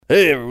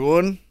Hey,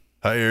 everyone.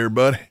 Hi,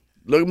 everybody.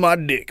 Look at my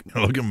dick.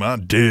 Look at my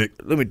dick.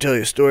 Let me tell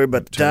you a story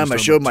about the time I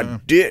showed my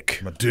dick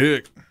My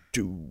dick.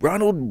 to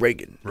Ronald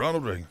Reagan.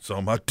 Ronald Reagan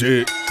saw my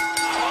dick.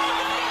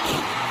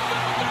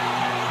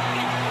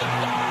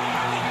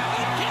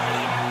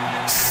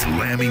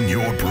 Slamming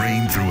your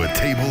brain through a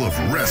table of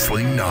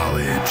wrestling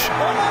knowledge.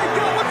 Oh my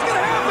God, what's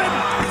going to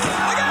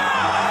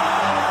happen?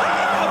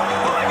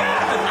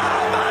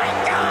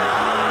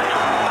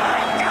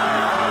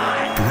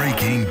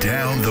 Breaking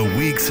down the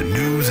week's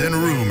news and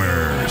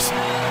rumors.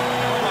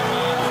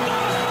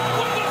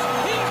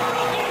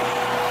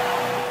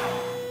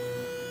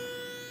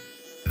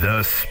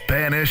 The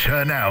Spanish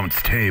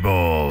Announce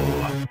Table.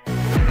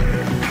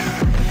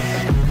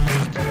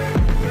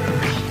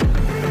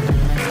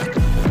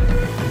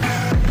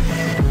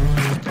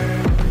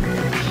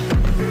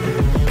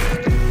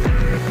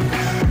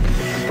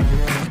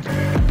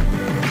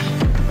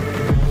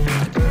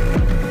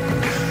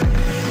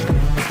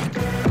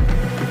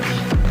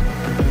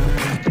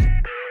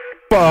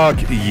 Fuck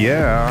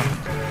yeah.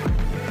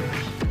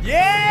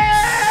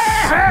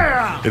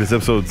 Yeah! It is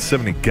episode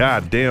 70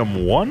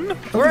 goddamn one.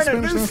 We're in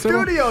a new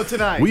studio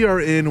tonight. We are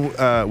in,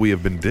 we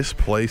have been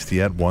displaced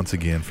yet once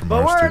again from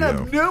but our we're studio.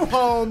 in a new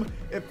home.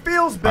 It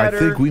feels better. I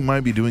think we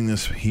might be doing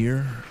this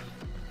here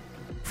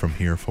from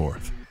here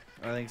forth.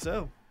 I think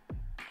so.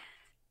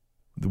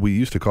 We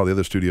used to call the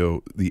other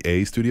studio the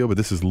A studio, but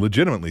this is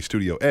legitimately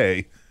Studio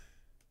A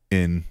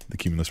in the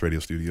Cumulus Radio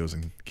Studios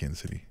in Kansas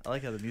City. I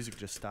like how the music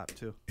just stopped,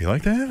 too. You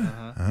like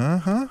that?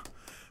 Uh-huh.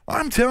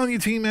 I'm telling you,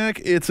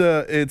 T-Mac, it's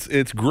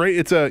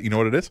great. You know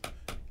what it is?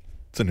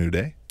 It's a new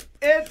day.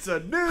 It's a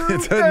new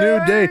It's day. a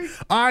new day.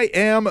 I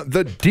am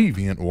the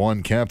Deviant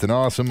One, Captain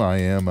Awesome. I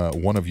am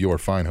one of your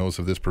fine hosts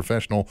of this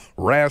professional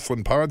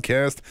wrestling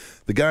podcast.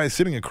 The guy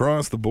sitting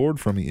across the board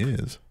from me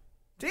is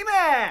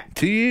T-Mac!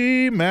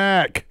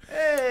 T-Mac.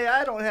 Hey,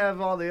 I don't have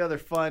all the other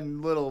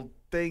fun little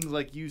things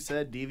like you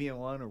said, Deviant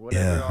One or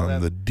whatever. Yeah, all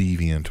I'm that. the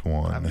Deviant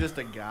One. I'm just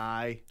a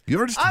guy.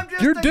 You're just, I'm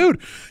just you're a- a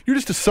dude. You're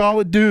just a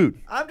solid dude.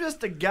 I'm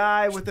just a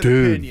guy with an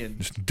Dude. opinion.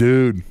 Just a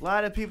dude. A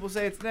lot of people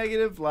say it's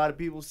negative. A lot of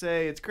people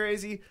say it's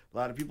crazy. A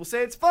lot of people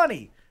say it's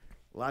funny.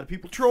 A lot of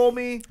people troll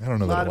me. I don't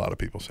know that a lot of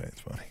people say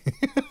it's funny.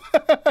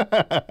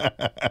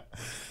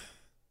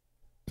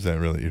 Is that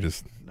really? You're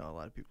just No, a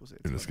lot of people say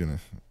it's You're just funny.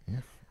 gonna,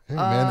 yeah. Hey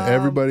man,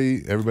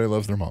 everybody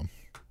loves their mom.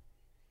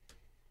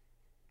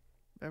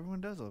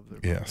 Everyone does love their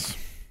Yes,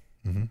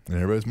 and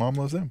everybody's mom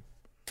loves them.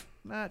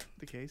 Not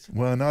the case.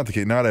 Well, not the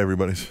case. Not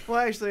everybody's. Well,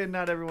 actually,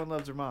 not everyone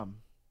loves their mom.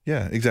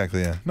 Yeah,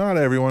 exactly. Yeah, not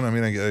everyone. I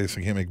mean, I guess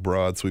I can't make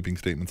broad, sweeping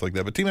statements like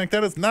that. But T-Mac,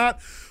 that is not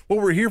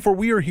what we're here for.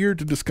 We are here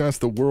to discuss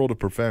the world of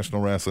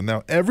professional wrestling.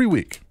 Now, every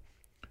week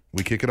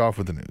we kick it off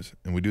with the news,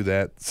 and we do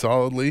that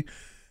solidly.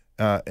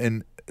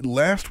 And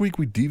last week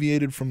we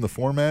deviated from the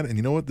format, and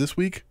you know what? This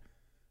week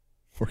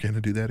we're going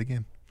to do that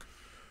again.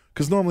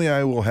 Because normally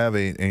I will have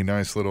a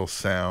nice little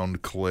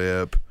sound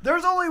clip.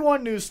 There's only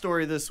one news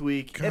story this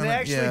week, and it Kinda,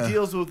 actually yeah.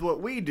 deals with what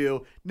we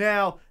do.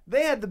 Now,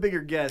 they had the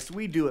bigger guests.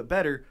 We do it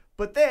better,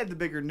 but they had the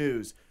bigger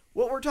news.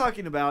 What we're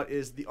talking about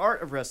is the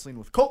art of wrestling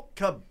with Colt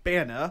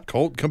Cabana.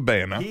 Colt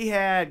Cabana. He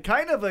had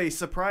kind of a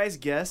surprise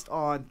guest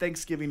on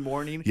Thanksgiving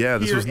morning Yeah,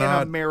 this here was in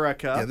not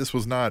America. Yeah, this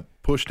was not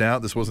pushed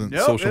out. This wasn't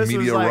Nope, social this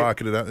media was like-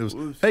 rocketed out. It was,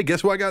 hey,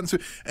 guess who I got into?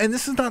 And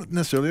this is not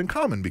necessarily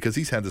uncommon because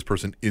he's had this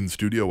person in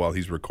studio while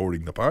he's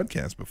recording the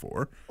podcast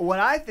before.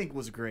 What I think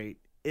was great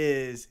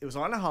is it was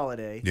on a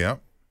holiday, Yeah,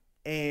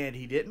 and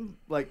he didn't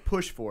like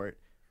push for it,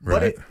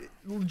 Right. but it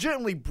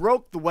legitimately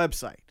broke the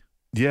website.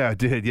 yeah, I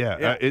did.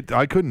 Yeah, Yeah.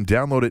 I couldn't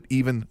download it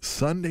even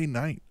Sunday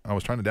night. I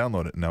was trying to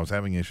download it and I was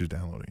having issues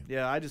downloading it.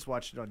 Yeah, I just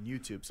watched it on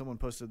YouTube. Someone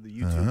posted the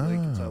YouTube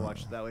link, and so I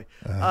watched it that way.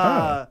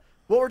 Uh-huh.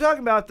 What we're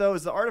talking about, though,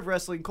 is the art of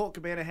wrestling. Colt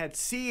Cabana had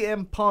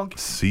CM Punk.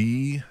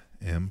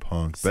 CM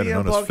Punk, better CM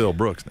known as Punk. Phil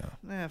Brooks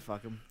now.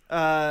 Fuck him.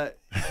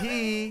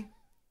 He,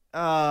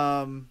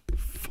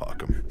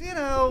 Fuck him. you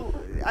know.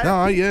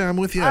 Yeah, I'm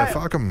with you.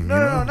 Fuck him.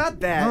 No, not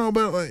that. No,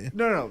 but like,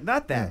 No,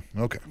 not that.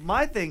 okay.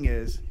 My thing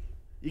is,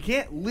 you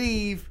can't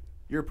leave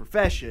your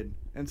profession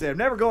and say, I'm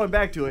never going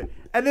back to it,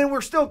 and then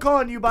we're still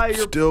calling you by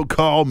your... Still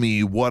call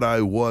me what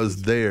I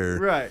was there.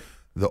 Right.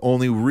 The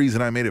only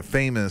reason I made it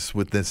famous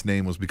with this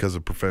name was because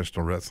of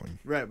professional wrestling.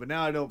 Right, but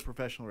now I don't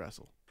professional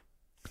wrestle.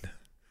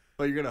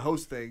 But you're going to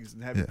host things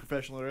and have your Yeah.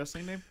 professional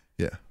wrestling name?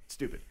 Yeah.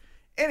 Stupid.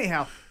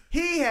 Anyhow,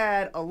 he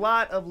had a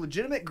lot of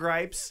legitimate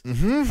gripes.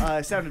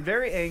 Sounded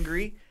very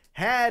angry.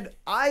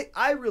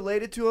 I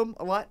related to him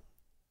a lot,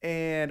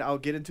 and I'll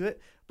get into it.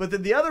 But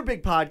then the other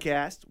big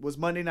podcast was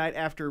Monday Night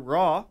After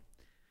Raw,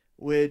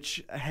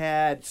 which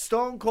had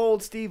Stone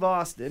Cold Steve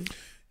Austin,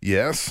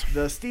 Yes.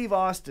 the Steve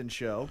Austin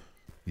Show,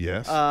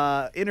 Yes.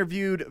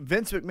 interviewed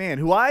Vince McMahon,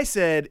 who I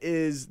said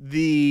is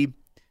the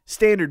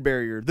standard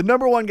bearer, the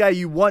number one guy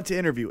you want to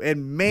interview.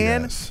 And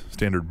man, yes.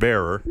 Standard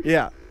bearer.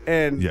 yeah,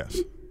 and Yes.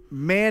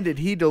 man, did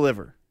he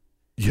deliver.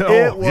 Yo,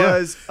 It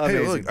was yeah. Hey,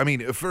 amazing. look, I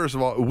mean, first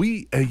of all,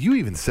 you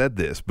even said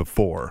this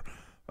before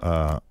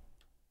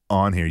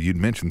on here. You'd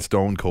mentioned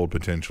Stone Cold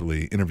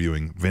potentially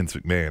interviewing Vince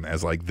McMahon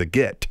as like the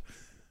get.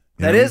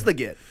 You That know what I is mean? the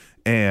get.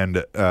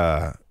 And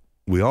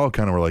we all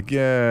kind of were like,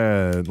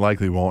 yeah, it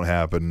likely won't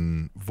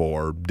happen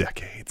for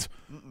decades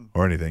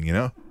or anything, you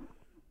know?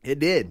 It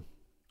did.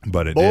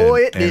 But it Boy,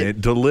 did. it did. And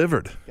it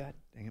delivered. God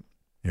dang it.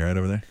 You right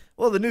over there?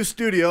 Well, the new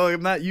studio,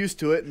 I'm not used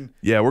to it. And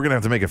Yeah, we're going to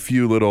have to make a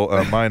few little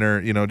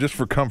minor, just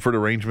for comfort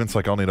arrangements.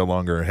 Like I'll need a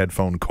longer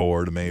headphone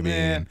cord maybe.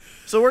 And,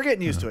 so we're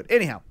getting used to it.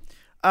 Anyhow,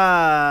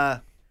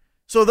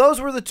 so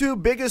those were the two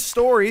biggest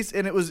stories,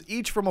 and it was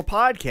each from a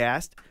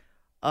podcast.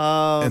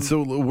 and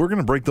so we're going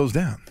to break those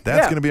down.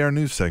 That's going to be our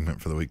news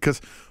segment for the week.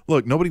 Because,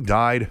 look, nobody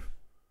died.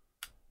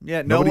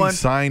 Yeah, no Nobody one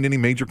signed any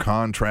major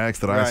contracts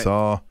that I Right.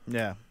 saw.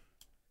 Yeah.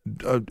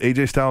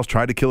 AJ Styles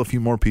tried to kill a few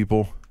more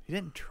people. He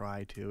didn't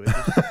try to.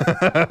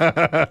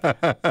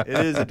 It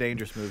is a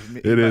dangerous move.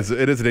 It is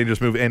a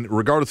dangerous move. And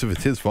regardless if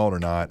it's his fault or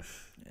not,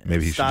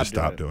 maybe he should just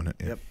stop doing doing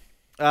it.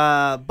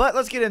 Yeah. Yep. But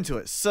let's get into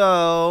it.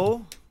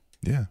 So,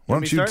 Yeah. Why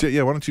me don't you start?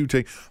 why don't you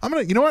take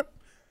you know what?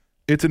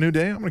 It's a new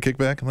day. I'm gonna kick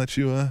back and let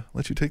you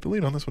take the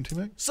lead on this one,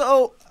 T-Mac.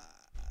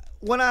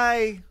 when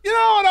I You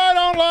know what I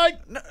don't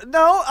like?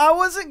 no, I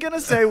wasn't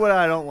gonna say what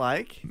I don't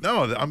like.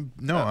 No, I'm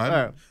all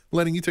right.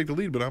 letting you take the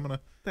lead, but I'm gonna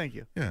Thank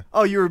you. Yeah.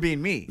 Oh, you were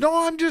being me.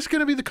 No, I'm just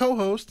gonna be the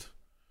co-host.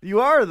 You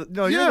are.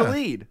 You're Yeah. the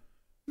lead.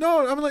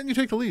 No, I'm letting you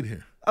take the lead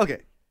here.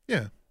 Okay,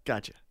 Yeah.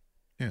 gotcha.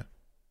 Yeah.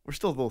 We're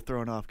still both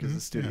thrown off because of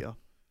the studio.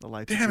 The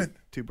lights Damn are it.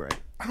 too bright.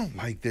 I don't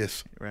like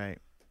this. Right.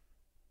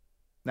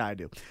 No, I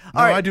do. No,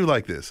 All right. I do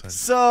like this.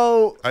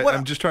 So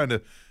I'm just trying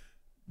to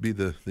be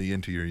the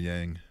yin to your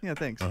yang. yeah,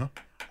 thanks.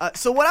 Uh-huh.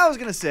 So what I was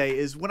gonna say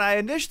is when I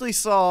initially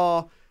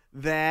saw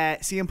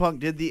that CM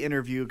Punk did the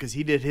interview because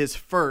he did his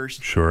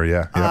first. Sure,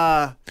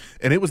 yeah.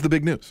 And it was the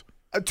big news.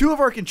 Two of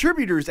our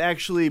contributors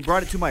actually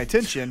brought it to my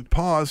attention,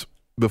 Pause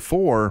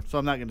before. so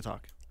I'm not gonna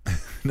talk.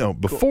 No,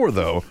 before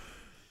though,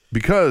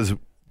 because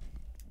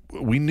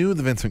we knew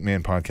the Vince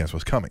McMahon podcast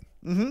was coming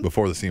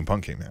before the CM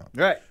Punk came out.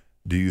 Right.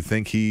 Do you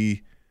think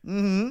he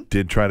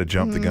did try to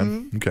jump the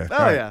gun? Okay. Oh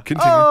All right, yeah.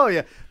 Continue. Oh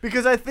yeah.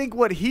 Because I think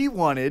what he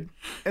wanted,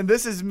 and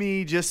this is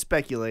me just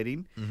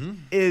speculating,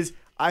 is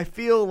I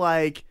feel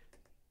like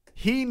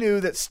he knew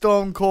that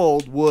Stone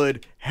Cold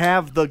would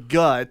have the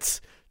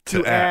guts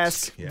to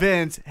ask yeah.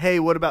 Vince, "Hey,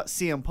 what about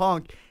CM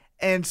Punk?"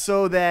 And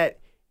so that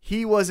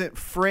he wasn't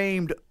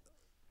framed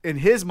in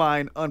his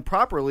mind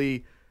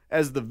improperly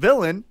as the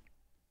villain,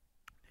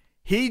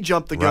 he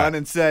jumped the gun Right.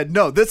 and said,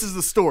 "No, this is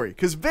the story."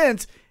 Because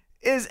Vince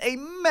is a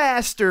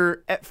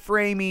master at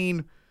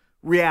framing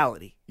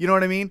reality. You know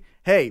what I mean?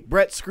 Hey,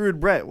 Brett screwed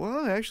Brett.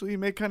 Well, actually, it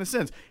made kind of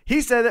sense.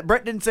 He said that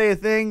Brett didn't say a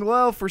thing.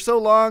 Well, for so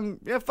long,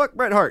 yeah, fuck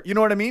Bret Hart. You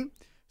know what I mean?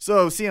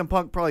 So CM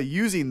Punk probably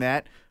using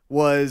that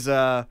was, you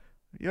all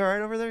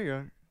right over there? You all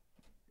right?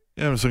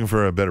 Yeah, I'm just looking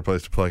for a better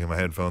place to plug in my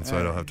headphones so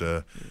I don't have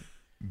to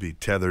be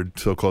tethered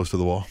so close to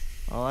the wall.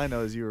 All I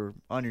know is you were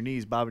on your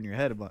knees bobbing your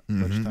head a bunch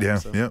of times. Yeah,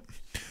 so. yep.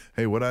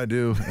 Hey, what I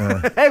do,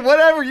 Hey,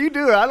 whatever you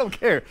do, I don't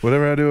care.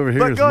 whatever I do over here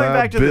But is going my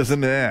back to this-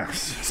 business.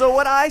 So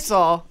what I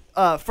saw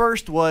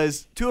first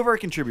was two of our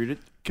contributors,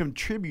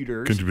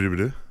 Contributor.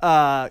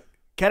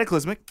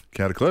 Cataclysmic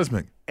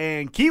Cataclysmic.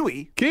 and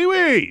Kiwi.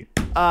 Kiwi.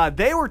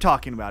 They were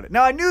talking about it.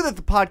 Now I knew that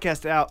the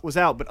podcast was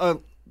out,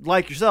 but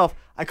like yourself,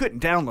 I couldn't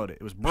download it.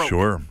 It was broke.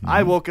 Sure.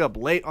 I woke up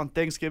late on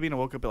Thanksgiving. I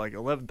woke up at like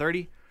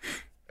 11:30.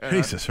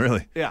 Jesus,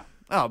 really? Yeah.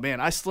 Oh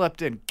man, I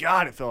slept in.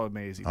 God, it felt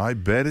amazing. I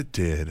bet it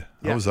did.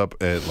 Yeah. I was up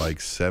at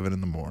like 7 in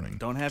the morning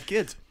Don't have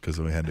kids because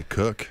we had to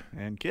cook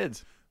and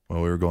kids.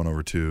 while we were going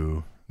over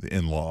to the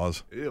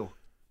in-laws. Ew,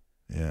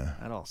 Yeah.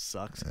 that all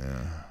sucks.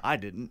 Yeah. I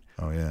didn't.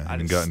 Oh, yeah. I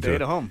Even just got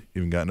stayed at home.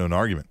 Even got into an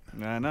argument.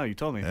 I know you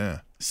told me.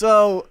 Yeah.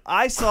 So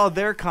I saw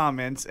their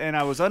comments and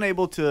I was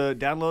unable to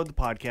download the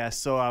podcast.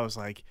 So I was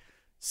like,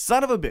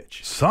 "Son of a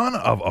bitch!" Son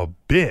of a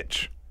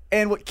bitch.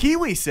 And what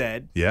Kiwi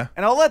said, Yeah.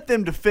 and I'll let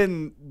them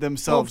defend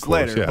themselves Of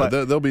course, later. yeah.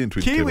 But They'll be in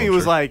tweet. Kiwi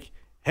was like,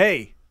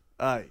 "Hey,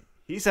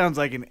 he sounds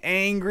like an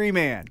angry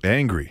man."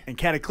 angry. And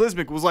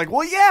Cataclysmic was like,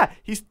 "Well, yeah,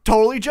 he's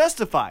totally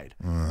justified."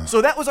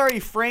 So that was already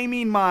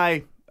framing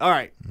my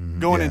going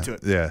Yeah. into it.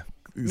 Yeah.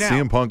 Now-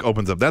 CM Punk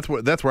opens up. That's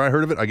where I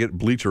heard of it. I get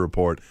Bleacher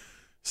Report.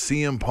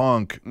 CM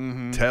Punk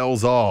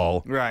tells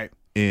all Right,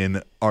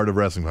 in Art of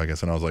Wrestling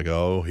podcast, and I was like,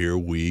 oh, here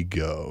we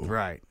go.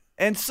 right.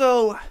 And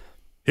so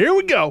Here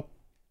we go.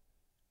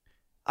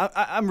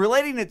 I'm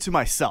relating it to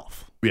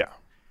myself. Yeah.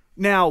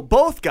 Now,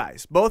 both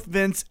guys, both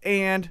Vince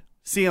and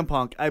CM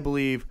Punk, I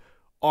believe,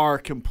 are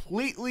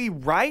completely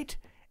right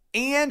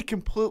and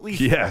completely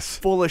Yes.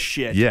 full of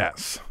shit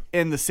Yes.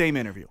 in the same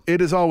interview.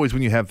 It is always,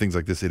 when you have things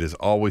like this, it is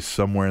always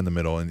somewhere in the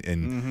middle.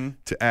 And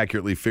to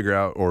accurately figure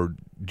out or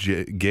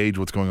gauge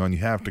what's going on, you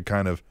have to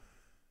kind of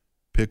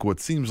pick what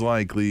seems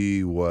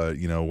likely, what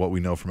we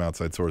know from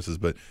outside sources,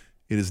 but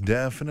it is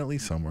definitely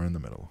somewhere in the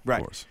middle, of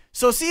Right. course.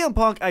 So CM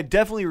Punk, I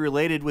definitely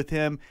related with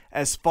him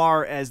as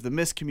far as the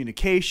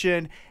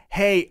miscommunication.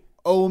 Hey,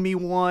 owe me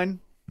one.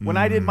 When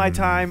I did my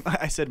time,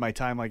 I said my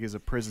time like it's a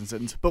prison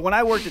sentence, but when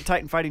I worked at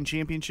Titan Fighting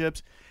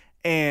Championships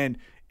and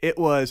it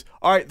was,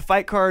 all right, the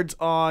fight card's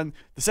on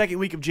the second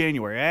week of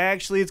January.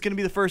 Actually, it's going to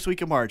be the first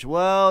week of March.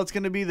 Well, it's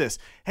going to be this.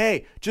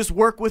 Hey, just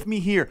work with me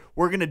here.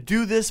 We're going to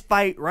do this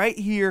fight right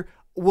here.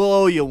 we'll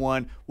owe you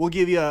one. We'll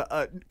give you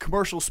a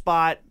commercial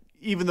spot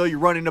even though you're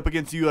running up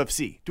against the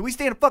UFC. Do we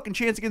stand a fucking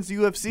chance against the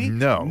UFC?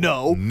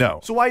 No.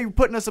 So why are you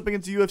putting us up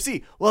against the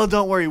UFC? Well,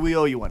 don't worry, we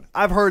owe you one.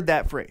 I've heard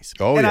that phrase.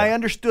 And I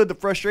understood the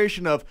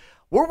frustration of,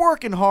 we're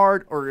working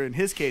hard, or in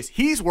his case,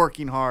 he's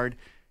working hard.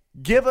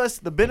 Give us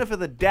the benefit of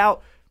the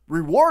doubt.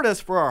 Reward us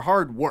for our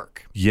hard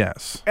work.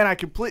 Yes. And I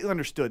completely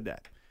understood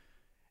that.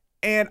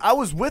 And I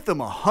was with him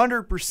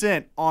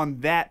 100% on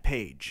that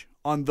page.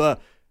 On the,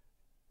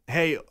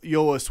 hey, you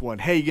owe us one.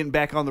 Hey, you're getting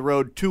back on the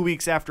road 2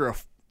 weeks after a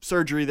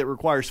surgery that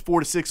requires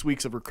 4 to 6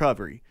 weeks of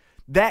recovery.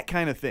 That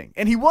kind of thing.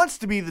 And he wants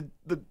to be the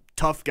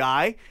tough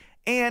guy.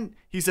 And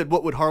he said,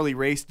 what would Harley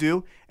Race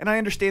do? And I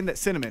understand that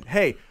sentiment.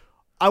 Hey,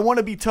 I want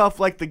to be tough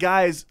like the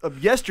guys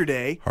of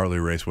yesterday. Harley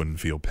Race wouldn't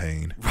feel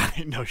pain.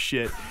 Right, no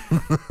shit.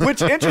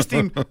 Which,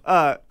 interesting.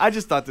 I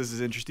just thought this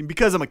is interesting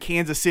because I'm a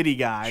Kansas City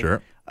guy.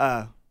 Sure.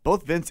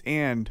 Both Vince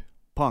and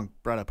Punk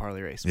brought up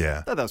Harley Race. Yeah.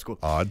 I thought that was cool.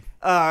 Odd.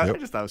 I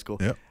just thought it was cool.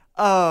 Yep.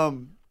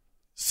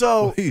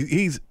 So well,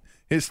 he's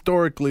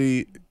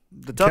historically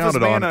the toughest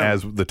counted on man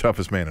as the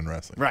toughest man in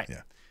wrestling. Right.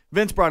 Yeah.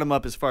 Vince brought him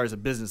up as far as a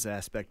business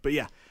aspect, but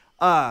yeah.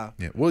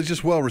 Yeah. Well, he's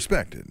just well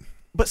respected.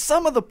 But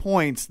some of the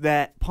points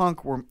that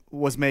Punk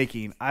was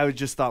making, I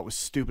just thought was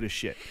stupid as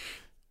shit.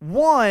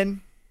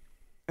 One,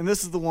 and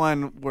this is the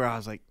one where I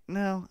was like,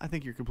 no, I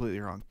think you're completely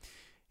wrong.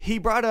 He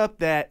brought up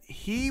that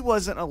he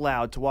wasn't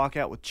allowed to walk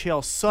out with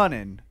Chael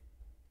Sonnen,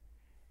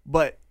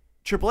 but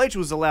Triple H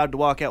was allowed to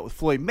walk out with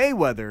Floyd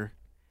Mayweather,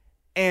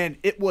 and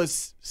it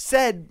was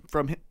said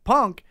from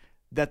Punk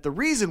that the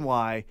reason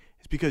why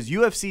is because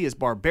UFC is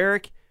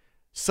barbaric,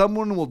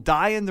 someone will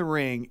die in the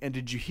ring, and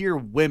did you hear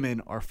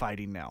women are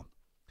fighting now?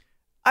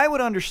 I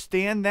would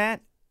understand that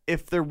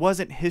if there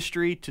wasn't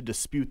history to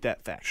dispute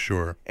that fact.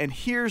 Sure. And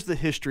here's the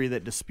history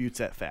that disputes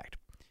that fact.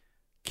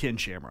 Ken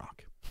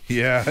Shamrock.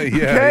 Yeah.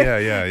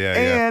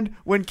 And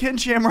when Ken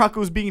Shamrock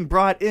was being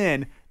brought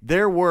in,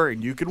 there were,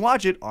 and you can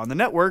watch it on the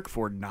network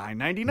for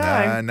 $9.99.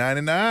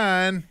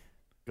 $9.99.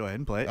 Go ahead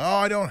and play it. Oh,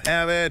 I don't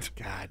have it.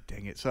 God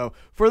dang it. So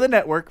for the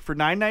network, for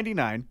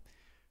 $9.99,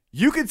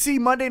 you could see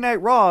Monday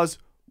Night Raws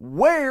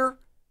where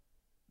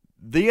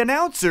the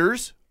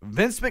announcers,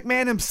 Vince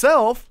McMahon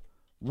himself,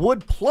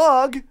 would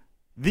plug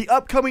the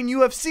upcoming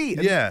UFC.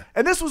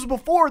 And this was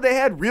before they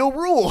had real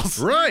rules.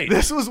 Right.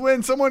 This was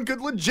when someone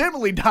could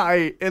legitimately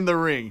die in the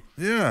ring.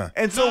 Yeah.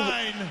 And so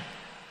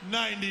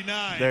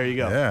 $9.99. there you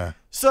go. Yeah.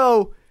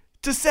 So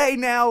to say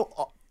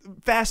now,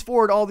 fast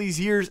forward all these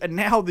years, and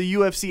now the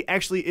UFC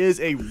actually is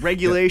a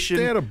regulation.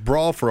 They had a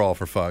brawl for all,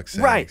 for fuck's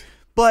sake. Right.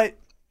 But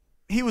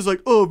he was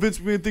like, oh, Vince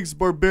McMahon thinks it's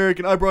barbaric,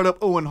 and I brought up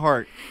Owen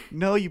Hart.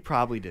 No, you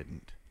probably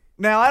didn't.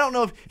 Now, I don't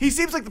know if he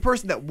seems like the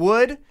person that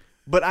would,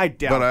 but I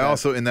doubt But I that.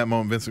 also, in that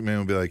moment, Vince McMahon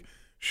would be like,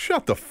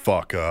 shut the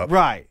fuck up.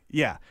 Right.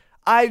 Yeah.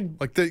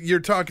 You're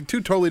talking two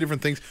totally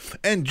different things.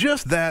 And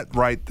just that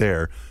right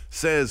there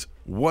says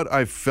what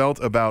I felt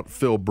about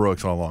Phil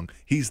Brooks all along.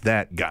 He's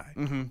that guy.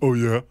 Mm-hmm. Oh,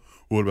 yeah?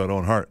 What about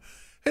Owen Hart?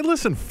 Hey,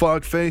 listen,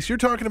 fuckface. You're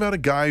talking about a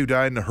guy who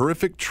died in a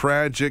horrific,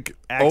 tragic,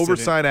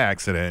 oversight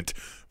accident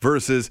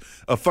versus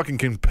a fucking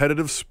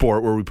competitive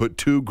sport where we put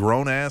two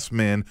grown-ass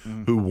men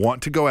who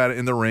want to go at it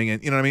in the ring.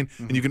 And you know what I mean?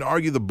 And you can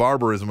argue the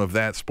barbarism of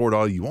that sport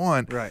all you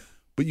want. Right.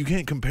 But you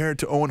can't compare it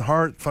to Owen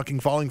Hart fucking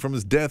falling from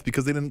his death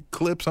because they didn't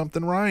clip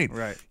something right.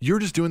 Right. You're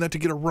just doing that to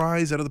get a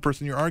rise out of the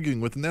person you're arguing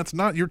with, and that's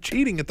not, you're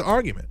cheating at the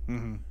argument.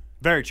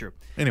 Very true.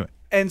 Anyway.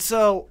 And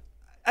so,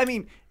 I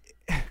mean,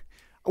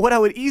 what I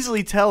would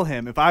easily tell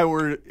him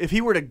if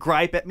he were to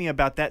gripe at me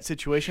about that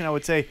situation, I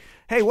would say,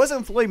 hey,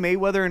 wasn't Floyd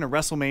Mayweather in a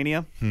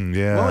WrestleMania?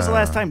 Yeah. When was the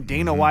last time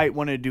Dana White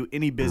wanted to do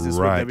any business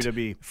with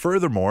WWE?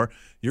 Furthermore,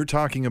 you're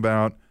talking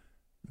about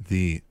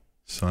the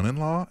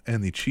son-in-law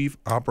and the chief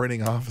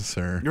operating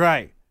officer.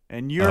 Right.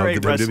 And you're a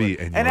the wrestler. WWE,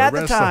 and and you're at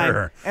a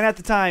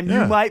the time,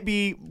 Yeah. you might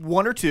be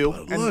one or two.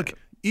 But look,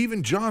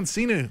 even John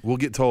Cena will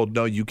get told,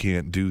 no, you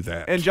can't do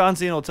that. And John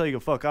Cena will tell you to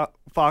fuck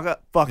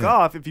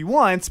off if he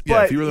wants,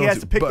 but if he really he has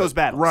wants to pick those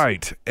battles.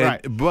 Right.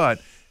 Right.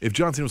 But if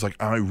John Cena was like,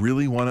 I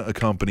really want to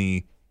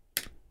accompany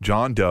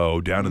John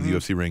Doe down to the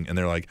UFC ring, and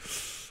they're like,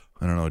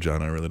 I don't know,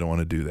 John, I really don't want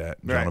to do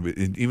that. John will be,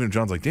 even if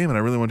John's like, damn it, I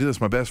really want to do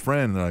this, my best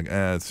friend, and they're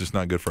like, it's just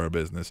not good for our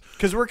business.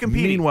 Because we're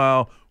competing.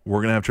 Meanwhile,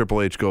 we're going to have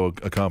Triple H go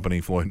accompany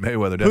Floyd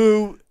Mayweather down.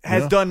 Who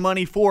has done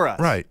money for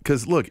us. Right,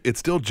 because look, it's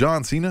still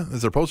John Cena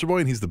as their poster boy,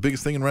 and he's the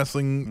biggest thing in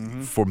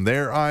wrestling from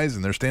their eyes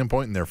and their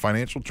standpoint and their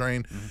financial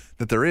train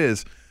that there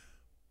is.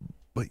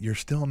 But you're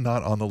still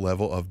not on the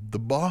level of the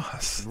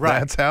boss. Right.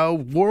 That's how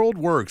world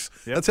works.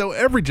 Yep. That's how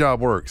every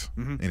job works.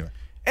 Anyway.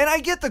 And I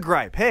get the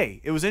gripe. Hey,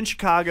 it was in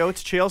Chicago.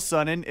 It's Chael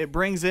Sonnen. It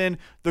brings in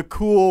the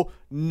cool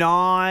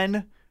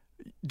non-WWE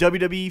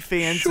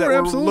fans that were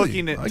absolutely.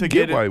 looking to I get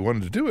get it. why he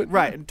wanted to do it.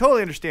 Right, and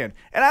totally understand.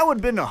 And I would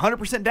have been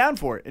 100% down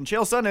for it. And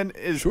Chael Sonnen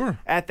is,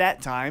 at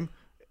that time,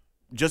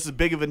 just as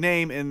big of a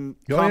name in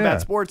combat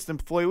sports than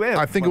Floyd Mayweather.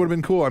 I think it would have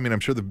been cool. I mean, I'm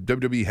sure the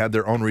WWE had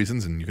their own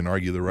reasons, and you can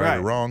argue they're right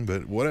or wrong,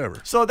 but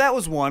whatever. So that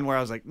was one where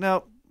I was like,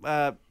 no,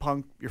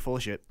 Punk, you're full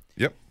of shit.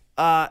 Yep.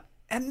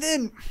 And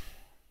then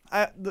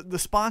the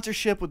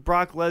sponsorship with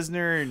Brock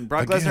Lesnar, and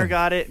Brock Again. Lesnar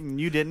got it and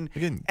you didn't.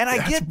 Again, and I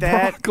that's get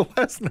that. Brock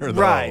Lesnar,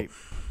 though. Right.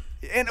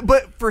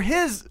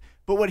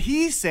 But what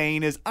he's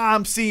saying is,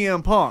 I'm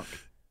CM Punk.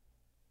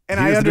 And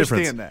Here's I the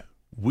understand difference. that.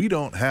 We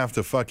don't have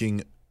to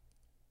fucking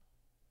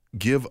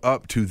give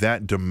up to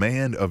that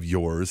demand of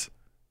yours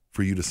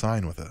for you to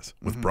sign with us.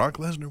 With Brock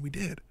Lesnar, we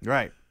did.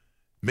 Right.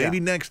 Maybe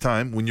Yeah. next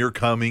time when you're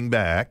coming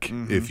back,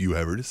 if you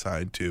ever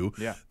decide to,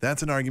 Yeah.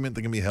 that's an argument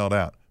that can be held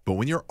out. But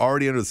when you're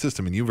already under the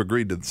system and you've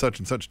agreed to such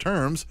and such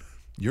terms,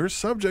 you're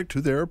subject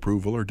to their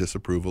approval or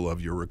disapproval of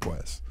your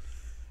requests.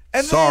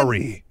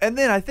 Sorry. And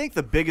then I think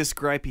the biggest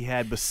gripe he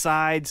had,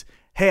 besides,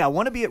 hey, I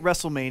want to be at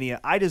WrestleMania.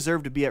 I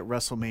deserve to be at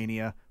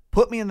WrestleMania.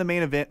 Put me in the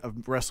main event of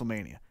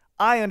WrestleMania.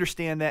 I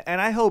understand that, and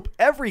I hope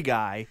every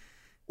guy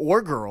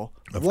or girl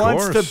Of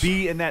wants course. to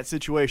be in that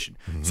situation.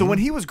 So when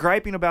he was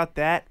griping about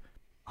that,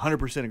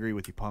 100% agree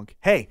with you, Punk.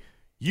 Hey,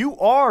 you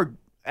are,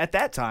 at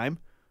that time,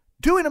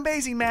 doing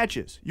amazing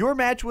matches. Your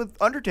match with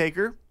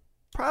Undertaker,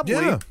 probably.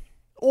 Yeah.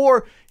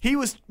 Or he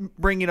was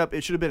bringing up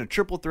it should have been a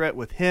triple threat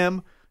with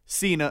him,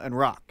 Cena, and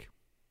Rock.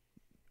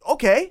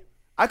 Okay.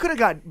 I could have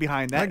got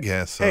behind that. I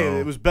guess so. Hey,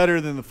 it was better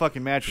than the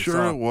fucking match we Sure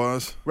saw. it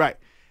was. Right.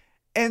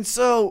 And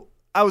so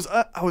I was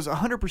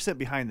 100%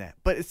 behind that.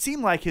 But it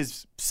seemed like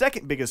his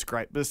second biggest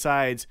gripe,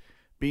 besides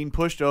being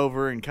pushed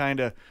over and kind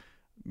of,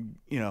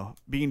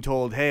 being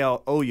told, hey,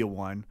 I'll owe you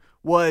one,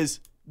 was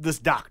this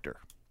doctor.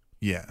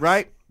 Yes.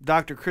 Right?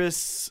 Dr.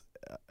 Chris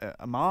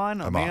Amon?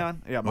 Yeah,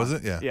 Amon. Was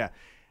it? Yeah. Yeah.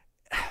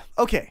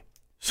 Okay.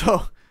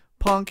 So,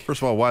 Punk.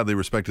 First of all, widely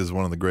respected as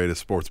one of the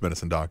greatest sports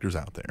medicine doctors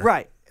out there.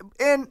 Right.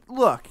 And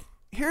look,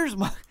 here's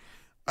my.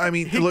 I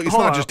mean, He- look, it's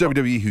hold not on. just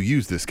WWE who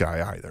used this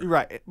guy either.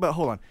 Right. But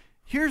hold on.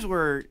 Here's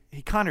where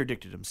he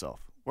contradicted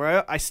himself.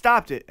 Where I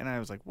stopped it and I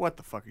was like, what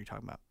the fuck are you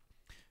talking about?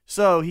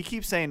 So he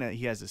keeps saying that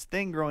he has this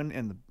thing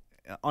growing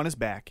on his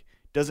back,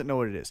 doesn't know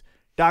what it is.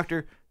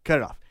 Doctor, cut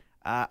it off.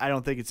 I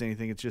don't think it's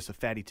anything. It's just a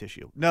fatty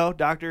tissue. No,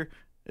 doctor,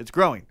 it's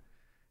growing.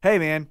 Hey,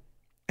 man.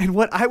 And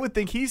what I would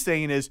think he's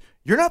saying is,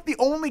 you're not the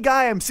only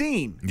guy I'm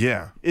seeing.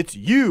 Yeah. It's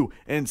you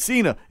and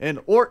Cena and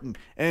Orton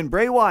and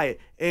Bray Wyatt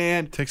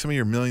and Take some of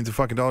your millions of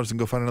fucking dollars and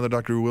go find another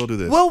doctor who will do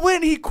this. well,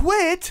 when he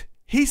quit,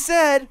 he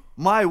said,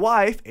 my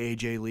wife,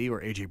 AJ Lee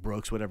or AJ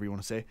Brooks, whatever you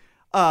want to say,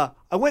 I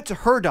went to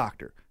her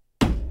doctor.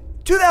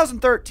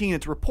 2013,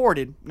 it's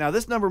reported. Now,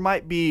 this number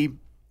might be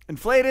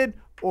inflated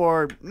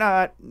or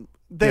not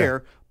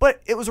there,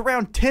 but it was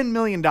around $10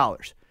 million.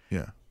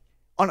 yeah.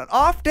 On an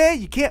off day,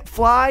 you can't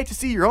fly to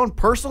see your own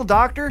personal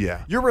doctor.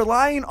 Yeah. You're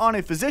relying on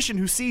a physician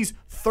who sees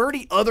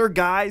 30 other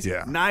guys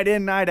Yeah. night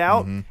in, night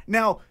out.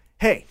 Now,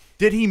 hey,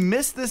 did he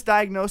miss this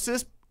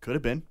diagnosis? Could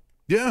have been.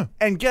 Yeah.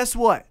 And guess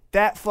what?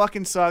 That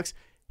fucking sucks.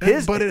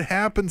 But it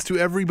happens to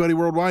everybody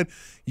worldwide.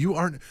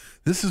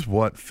 This is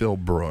what Phil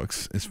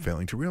Brooks is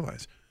failing to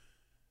realize.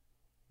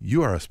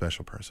 You are a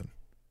special person.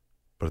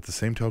 But at the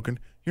same token,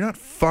 you're not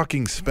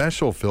fucking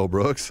special, Phil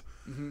Brooks.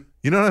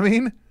 You know what I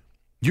mean?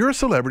 You're a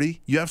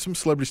celebrity. You have some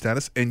celebrity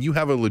status, and you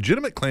have a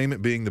legitimate claim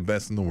at being the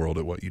best in the world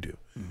at what you do.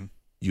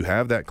 You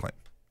have that claim.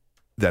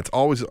 That's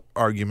always an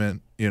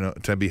argument,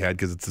 to be had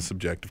because it's a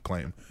subjective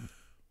claim.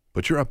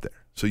 But you're up there.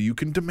 So you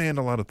can demand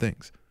a lot of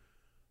things.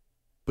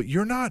 But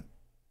you're not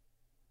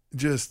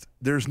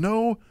there's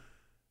no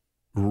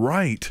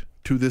right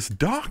to this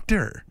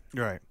doctor.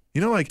 Right.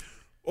 Like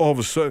all of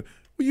a sudden,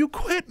 well, you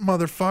quit,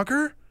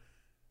 motherfucker.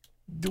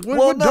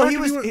 Well, no,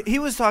 he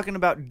was talking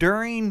about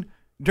during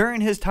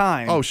his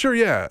time. Oh, sure,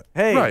 yeah.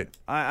 Hey, right.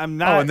 I'm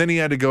not. Oh, and then he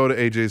had to go to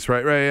AJ's.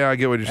 Right. Yeah, I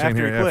get what you're saying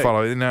After here. he Yeah, quit.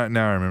 follow.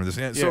 Now I remember this.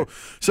 Yeah.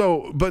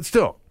 Yeah. But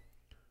still,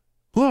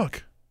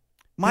 look.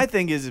 My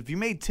thing is, if you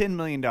made $10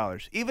 million,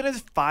 even if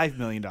it's $5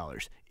 million,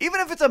 even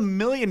if it's $1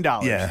 million,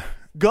 Yeah.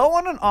 go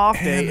on an off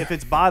day And- if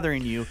it's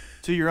bothering you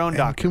to your own And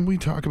doctor. can we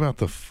talk about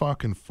the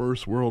fucking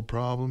first world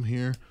problem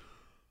here?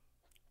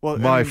 Well,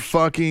 My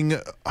fucking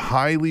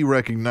highly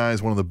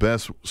recognized one of the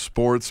best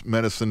sports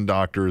medicine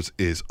doctors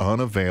is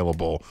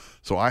unavailable.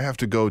 So I have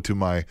to go to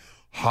my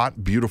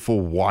hot,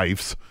 beautiful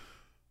wife's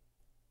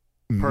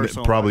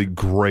Personal probably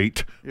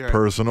great Yeah.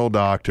 personal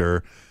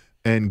doctor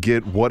and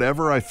get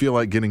whatever I feel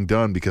like getting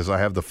done because I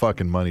have the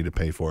fucking money to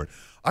pay for it.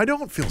 I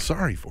don't feel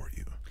sorry for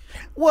you.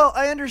 Well,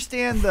 I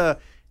understand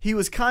he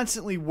was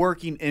constantly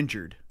working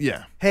injured.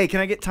 Yeah. Hey,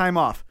 can I get time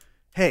off?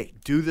 Hey,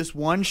 do this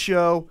one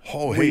show.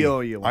 Oh, we hey, owe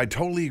you one. I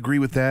totally agree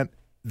with that.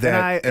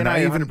 And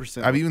I even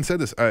 100% I've even said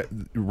this.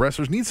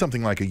 Wrestlers need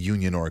something like a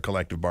union or a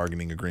collective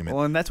bargaining agreement.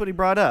 Well, and that's what he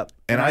brought up.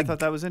 And I thought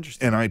that was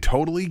interesting. And I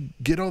totally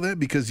get all that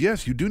because,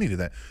 yes, you do need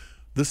that.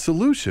 The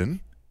solution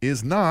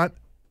is not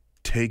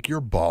take your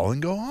ball and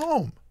go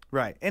home.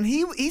 Right. And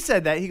he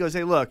said that. He goes,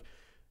 hey, look.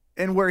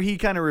 And where he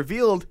kind of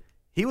revealed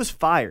he was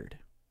fired.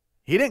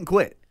 He didn't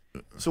quit.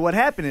 So what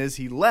happened is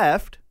he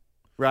left,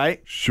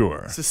 right?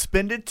 Sure.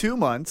 Suspended 2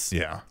 months.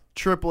 Yeah.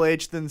 Triple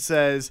H then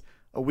says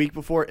a week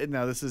before,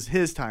 now this is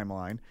his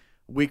timeline,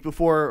 a week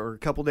before or a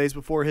couple days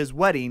before his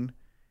wedding,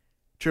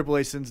 Triple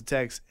H sends a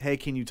text, hey,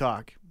 can you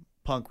talk?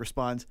 Punk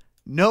responds,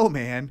 no,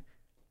 man,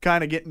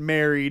 kind of getting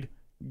married,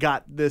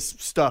 got this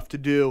stuff to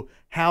do.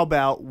 How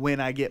about when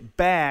I get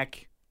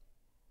back,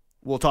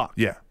 we'll talk.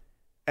 Yeah.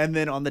 And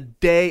then on the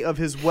day of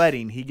his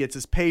wedding, he gets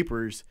his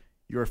papers.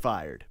 You're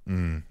fired.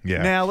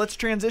 Yeah. Now let's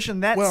transition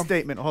that Well-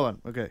 statement. Hold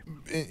on. Okay.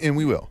 And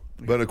we will.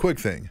 But a quick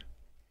thing.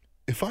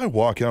 If I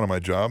walk out of my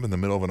job in the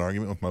middle of an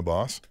argument with my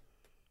boss,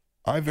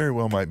 I very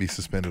well might be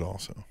suspended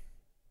also.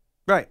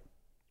 Right.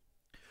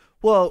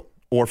 Well,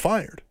 Or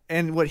fired.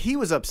 and what he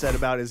was upset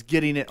about is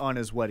getting it on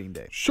his wedding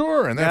day.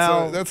 Sure. And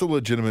Now- that's a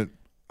legitimate.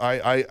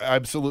 I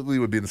absolutely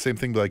would be the same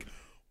thing. Be like,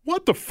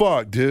 what the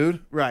fuck, dude?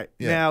 Right.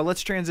 Yeah. Now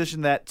let's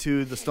transition that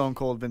to the Stone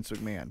Cold Vince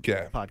McMahon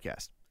Okay.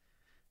 podcast.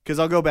 Because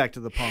I'll go back to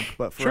the Punk,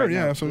 but for Sure. right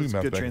Yeah. now, Absolutely. it's a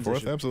Bounce good back and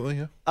forth. transition.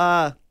 Absolutely.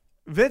 Yeah.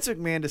 Vince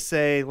McMahon to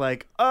say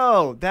like,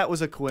 "Oh, that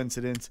was a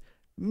coincidence."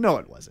 No,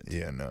 it wasn't.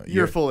 Yeah. No.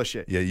 You're full of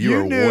shit. Yeah. You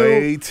are knew-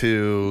 way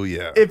too.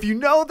 Yeah. If you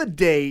know the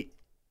date,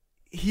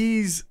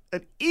 he's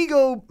an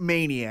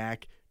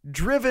egomaniac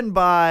driven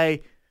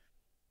by,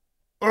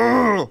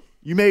 "Ugh,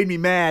 you made me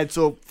mad,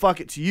 so fuck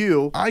it to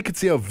you." I could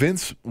see how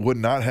Vince would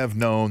not have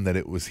known that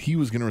he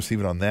was going to receive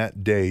it on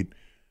that date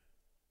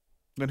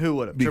Then who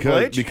would have? Triple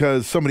H?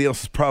 because somebody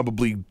else is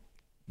probably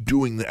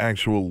doing the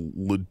actual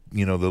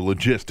the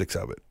logistics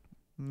of it.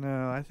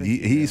 No, I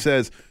think He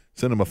says,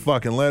 send him a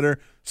fucking letter,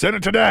 send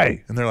it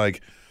today. And they're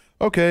like,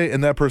 okay.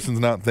 And that person's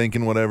not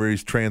thinking whatever.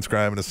 He's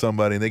transcribing to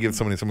somebody. And they give it to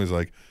somebody's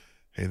like,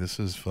 hey, this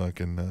is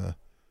fucking,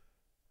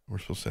 we're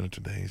supposed to send it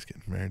today. He's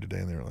getting married today.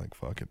 And they're like,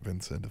 fuck it.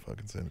 Vince said to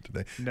fucking send it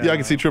today. No. Yeah, I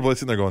can see Triple H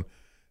sitting there going,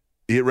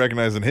 he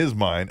recognized in his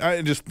mind,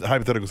 just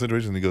hypothetical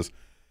situation. And he goes,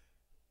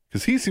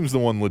 because he seems the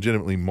one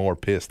legitimately more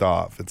pissed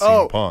off at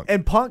CM Punk.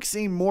 And Punk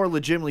seemed more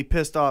legitimately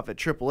pissed off at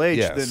Triple H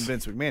Yes. than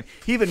Vince McMahon.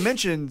 He even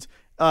mentioned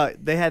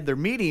they had their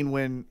meeting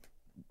when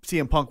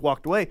CM Punk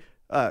walked away.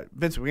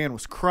 Vince McMahon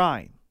was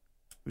crying.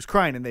 He was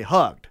crying, and they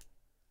hugged.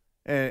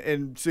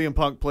 And CM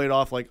Punk played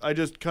off like, I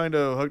just kind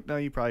of hugged. No,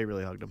 you probably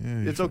really hugged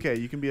him. Yeah, It's okay.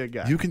 You can be a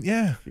guy. You can,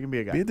 yeah. You can be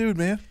a guy. Be a dude,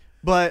 man.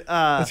 But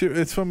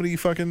It's somebody you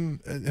fucking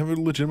have a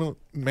legitimate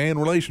man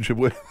relationship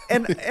with.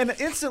 and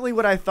instantly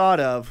what I thought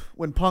of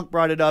when Punk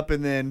brought it up,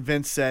 and then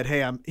Vince said,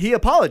 "Hey, he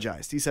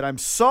apologized. He said, I'm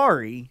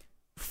sorry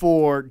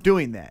for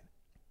doing that."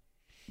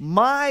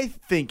 My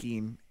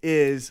thinking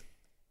is,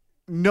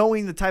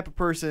 knowing the type of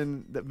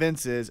person that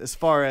Vince is, as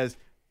far as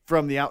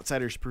from the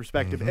outsider's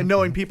perspective, and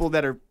knowing people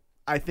that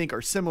I think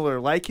are similar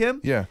like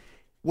him, Yeah.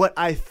 what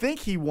I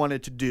think he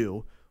wanted to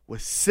do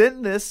was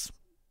send this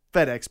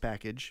FedEx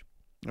package,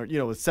 or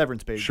with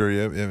severance pay, Sure,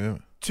 yeah.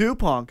 to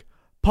Punk.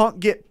 Punk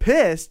get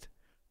pissed,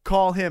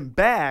 call him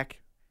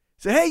back,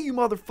 say, "Hey, you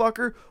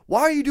motherfucker,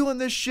 why are you doing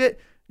this shit?"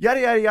 Yada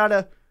yada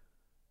yada.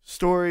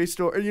 Story.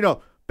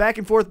 Back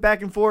and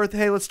forth.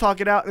 Hey, let's talk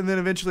it out, and then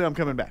eventually I'm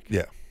coming back.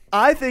 Yeah.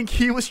 I think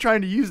he was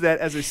trying to use that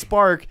as a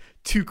spark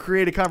to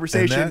create a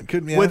conversation And that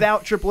could- yeah.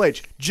 without Triple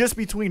H, just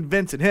between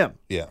Vince and him.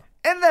 Yeah.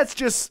 And that's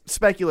just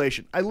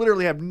speculation. I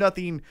literally have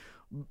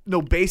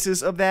no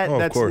basis of that. Oh, of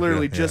That's course,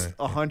 literally yeah, just yeah,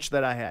 a hunch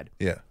that I had.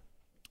 Yeah.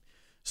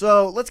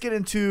 So let's get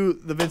into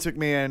the Vince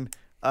McMahon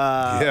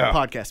Yeah.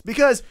 podcast,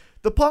 because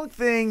the Punk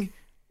thing,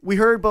 we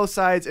heard both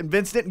sides, and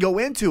Vince didn't go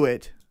into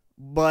it,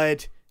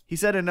 but he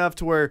said enough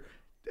to where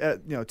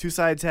two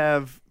sides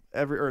have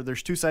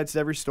there's two sides to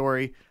every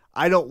story.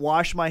 I don't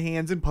wash my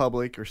hands in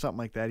public or something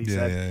like that. He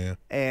said, Yeah.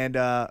 and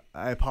I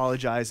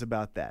apologize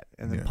about that.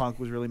 And then Yeah. Punk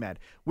was really mad.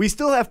 We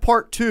still have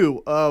part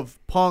 2 of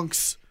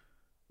Punk's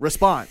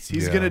response.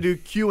 He's Yeah. gonna do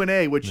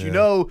Q&A, which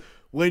Yeah.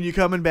 when you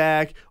coming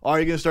back, are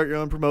you gonna start your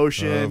own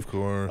promotion? Of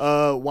course.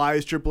 Why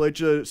is Triple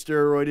H a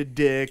steroided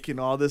dick and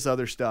all this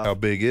other stuff? How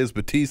big is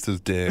Batista's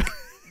dick?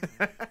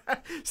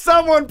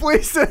 Someone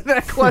please send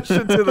that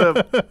question to them.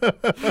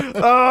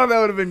 Oh, that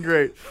would have been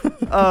great.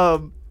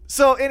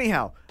 So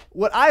anyhow,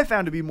 what I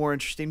found to be more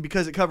interesting,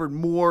 because it covered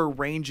more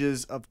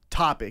ranges of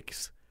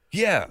topics,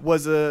 Yeah.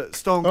 was a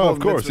Stone Oh, Cold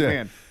of course, Vince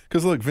yeah. McMahon.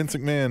 Because look, Vince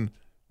McMahon,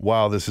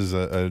 while this is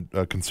a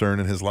concern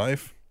in his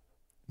life,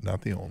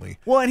 not the only.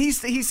 Well, and he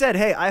said,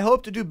 "Hey, I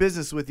hope to do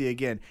business with you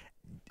again."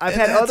 I've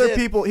And had that's other it.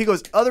 people. He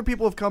goes, other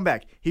people have come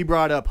back. He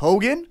brought up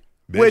Hogan,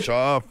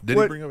 Bischoff. Did he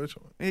what- bring up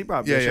Bischoff? he brought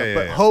up Yeah, Bischoff, yeah,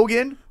 but yeah.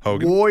 Hogan,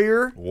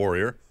 Warrior.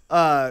 Warrior.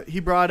 He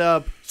brought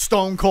up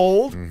Stone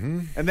Cold, Mm-hmm.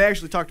 and they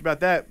actually talked about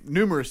that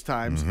numerous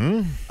times.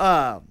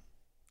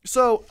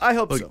 So I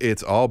hope Look, so.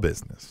 it's all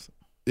business.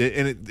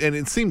 And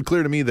it seemed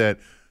clear to me that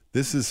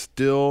this is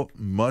still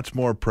much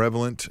more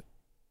prevalent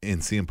in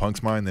CM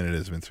Punk's mind than it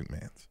is Vince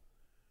McMahon's.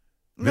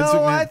 No, Vince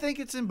McMahon- I think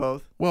it's in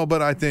both. Well,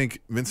 but I think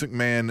Vince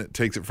McMahon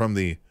takes it from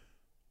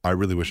I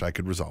really wish I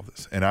could resolve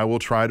this. And I will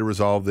try to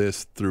resolve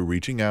this through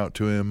reaching out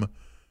to him,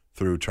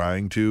 through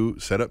trying to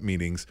set up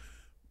meetings.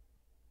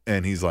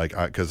 And he's like,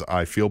 because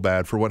I feel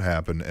bad for what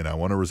happened and I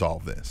want to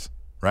resolve this,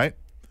 right?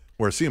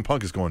 Whereas CM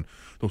Punk is going,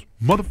 those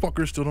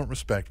motherfuckers still don't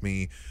respect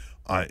me.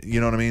 You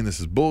know what I mean? This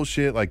is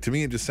bullshit. Like, to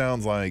me, it just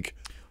sounds like,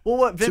 Well,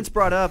 what Vince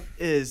brought up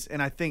is,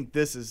 and I think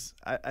this is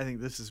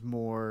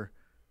more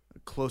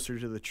closer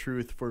to the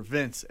truth for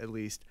Vince, at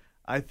least.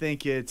 I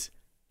think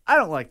I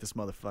don't like this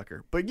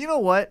motherfucker, but you know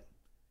what?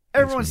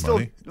 Everyone's me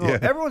money. Yeah.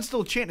 everyone's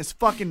still chanting his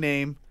fucking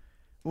name.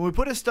 When we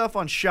put his stuff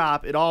on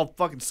shop, it all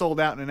fucking sold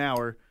out in an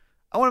hour.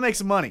 I want to make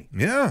some money.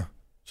 yeah.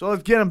 So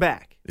let's get him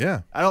back.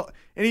 Yeah. And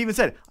he even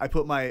said, I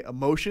put my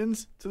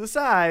emotions to the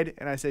side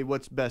and I say,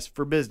 what's best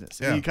for business?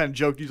 And Yeah. he kind of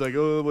joked. He's like,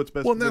 oh, what's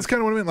best Well, for and that's business?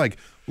 kind of what I meant. Like,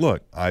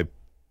 look, I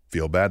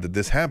feel bad that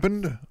this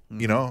happened. Mm-hmm.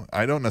 You know,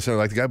 I don't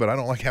necessarily like the guy, but I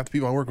don't like half the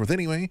people I work with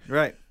anyway.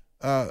 Right.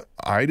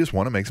 I just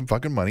want to make some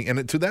fucking money.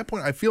 And to that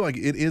point, I feel like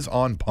it is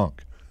on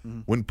Punk.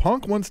 When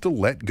Punk wants to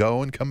let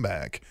go and come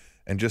back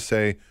and just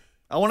say,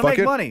 I want to fuck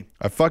make it. money.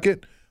 Fuck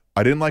it.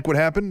 I didn't like what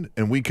happened,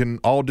 and we can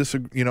all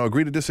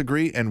agree to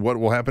disagree. And what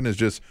will happen is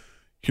just,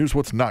 here's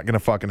what's not going to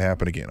fucking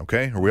happen again.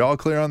 Okay, are we all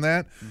clear on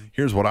that?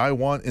 Here's what I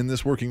want in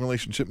this working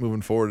relationship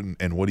moving forward,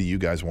 and what do you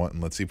guys want?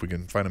 And let's see if we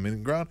can find a middle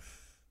ground,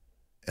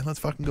 and let's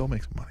fucking go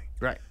make some money.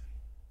 Right.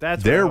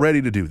 That's They're what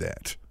ready to do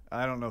that.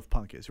 I don't know if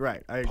Punk is.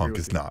 Right. I agree Punk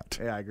with is you. not.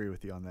 Yeah, I agree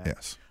with you on that.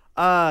 Yes.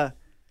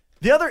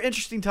 The other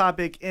interesting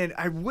topic, and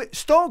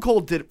Stone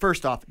Cold did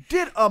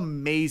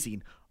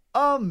amazing.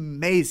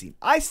 Amazing.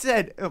 I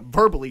said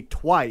verbally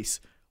twice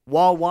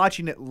while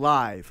watching it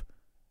live,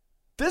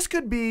 this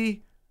could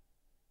be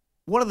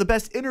one of the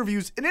best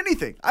interviews in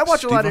anything. I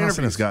watch a lot of Steve Austin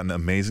interviews. has gotten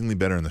amazingly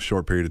better in the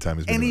short period of time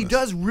he's been And doing he this.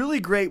 does really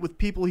great with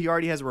people he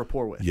already has a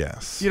rapport with.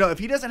 Yes. You know, if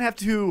he doesn't have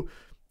to,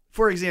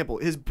 for example,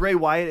 his Bray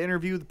Wyatt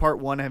interview, the part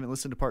 1, I haven't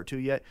listened to part 2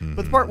 yet,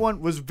 but the part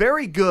 1 was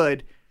very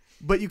good,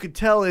 but you could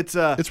tell it's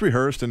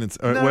rehearsed and it's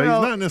no, he's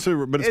not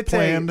necessarily, but it's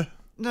planned.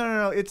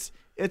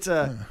 It's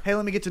hey,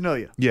 let me get to know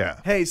you. Yeah.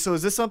 Hey, so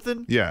is this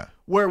something? Yeah.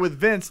 Where with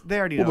Vince, they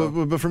already know.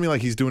 Well, but for me,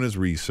 like, he's doing his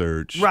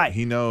research. Right.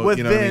 He knows, With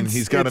you know what I mean? Vince,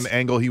 He's got an it's-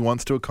 angle he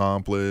wants to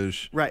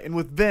accomplish. Right, and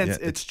with Vince,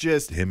 Yeah, it's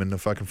just him and the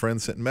fucking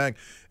friends sitting back.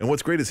 And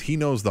what's great is he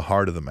knows the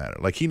heart of the matter.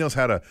 Like, he knows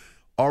how to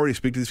already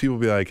speak to these people,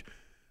 be like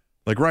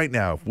right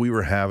now, if we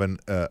were having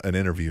an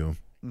interview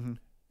Mm-hmm.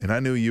 and I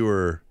knew you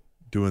were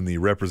doing the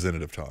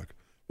representative talk.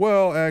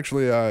 Well,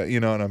 actually,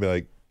 and I'd be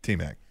like,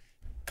 T-Mac,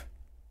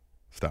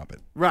 stop it.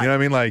 Right. You know what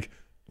I mean? Like,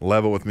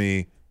 level with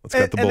me. Let's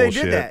cut the and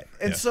bullshit. they did that.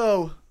 And Yeah.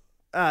 so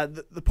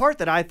the part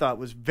that I thought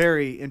was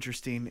very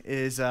interesting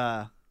is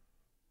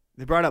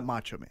they brought up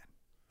Macho Man.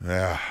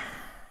 Yeah.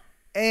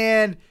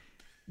 And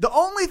the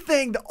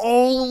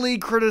only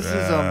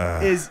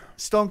criticism is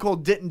Stone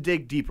Cold didn't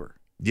dig deeper,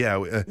 Yeah.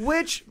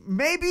 which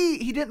maybe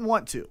he didn't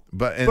want to.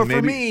 But for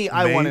maybe, me,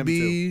 I want him to.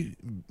 Maybe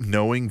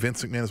knowing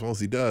Vince McMahon as well as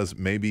he does,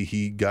 maybe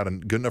he got a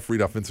good enough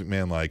read off Vince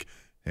McMahon, like,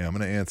 hey, I'm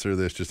going to answer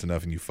this just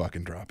enough and you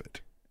fucking drop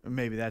it.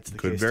 Maybe that's the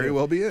Could case. very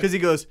well be it. Because he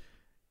goes,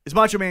 is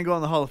Macho Man going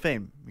to the Hall of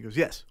Fame? He goes,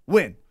 yes.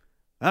 When?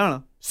 I don't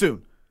know.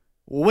 Soon.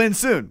 We'll win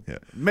soon. Yeah.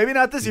 Maybe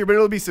not this year, but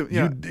it'll be soon.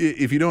 You know?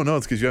 If you don't know,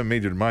 it's because you haven't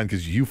made your mind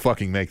because you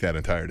fucking make that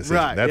entire decision.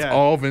 Right, That's yeah.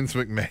 all Vince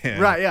McMahon.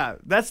 Right, yeah.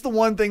 That's the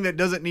one thing that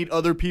doesn't need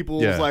other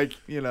people's,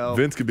 Yeah.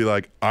 Vince could be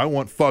like, I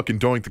want fucking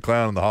Doink the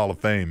Clown in the Hall of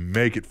Fame.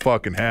 Make it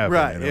fucking happen.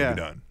 Right, and yeah. it'll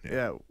be done.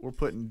 Yeah, we're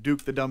putting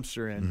Duke the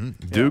Dumpster in.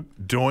 Mhm. Duke,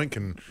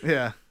 Doink,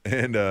 Yeah.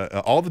 and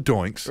all the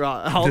Doinks.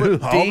 Right. All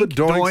the all the Dink,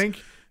 Doinks. Doink.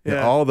 Yeah,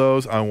 Yeah. all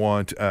those I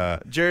want.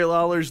 Jerry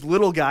Lawler's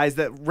little guys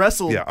that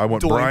wrestle. Yeah, I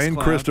want Doink's Brian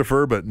clown.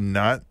 Christopher, but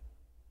not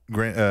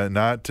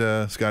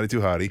Scotty Too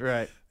Hottie.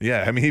 Right.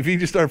 Yeah, I mean, if you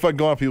just start fucking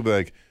going off, people be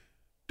like,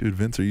 dude,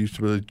 Vince, are you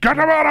really get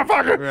him out of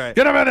fucking Right.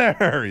 get him in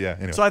there? Yeah.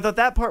 Anyway, So I thought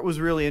that part was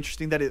really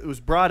interesting that it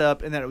was brought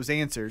up and that it was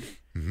answered.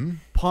 Mhm.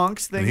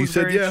 Punk's thing And he was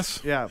said very yes.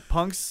 Yeah,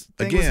 Punk's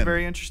thing was Again.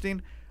 very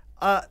interesting.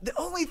 The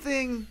only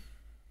thing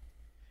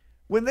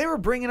when they were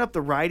bringing up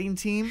the writing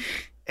team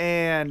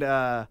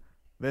and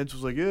Vince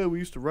was like, "Yeah, we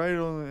used to write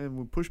on and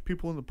we push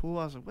people in the pool."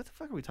 I was like, "What the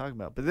fuck are we talking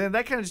about?" But then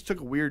that kind of just took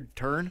a weird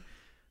turn.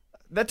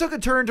 That took a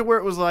turn to where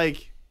it was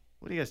like,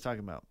 "What are you guys talking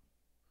about?"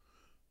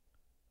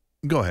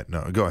 go ahead.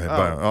 No, go ahead. Oh.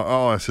 Bye.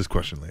 I'll ask this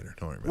question later.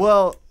 Don't worry about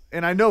Well,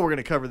 and I know we're going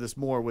to cover this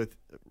more with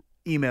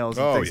emails it.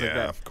 and Oh things yeah, like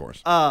that. of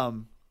course.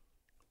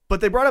 But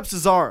they brought up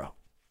Cesaro,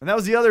 and that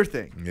was the other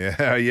thing.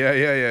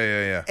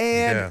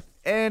 Yeah.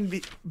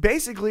 And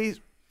basically,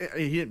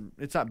 he didn't,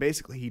 it's not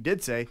basically. He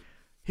did say,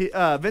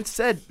 Vince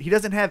said he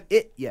doesn't have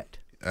it yet.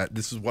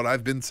 This is what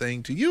I've been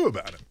saying to you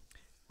about him.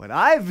 But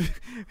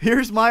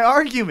here's my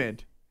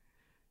argument.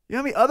 You know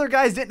how many other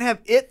guys didn't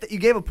have it that you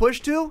gave a push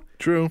to?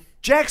 True.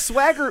 Jack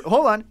Swagger,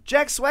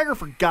 Jack Swagger,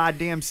 for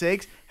goddamn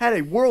sakes, had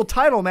a world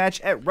title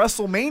match at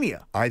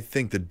WrestleMania. I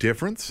think the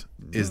difference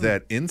is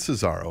that in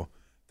Cesaro,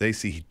 they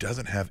see he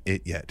doesn't have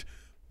it yet.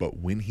 But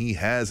when he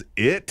has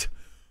it,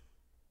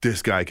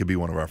 this guy could be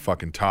one of our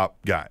fucking top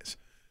guys.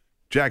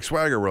 Jack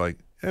Swagger, we're like,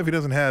 if he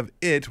doesn't have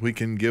it, we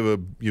can give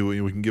him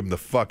the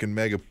fucking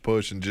mega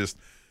push and just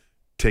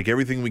take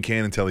everything we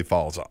can until he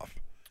falls off.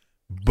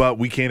 But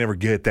we can't ever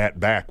get that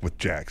back with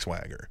Jack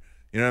Swagger.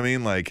 You know what I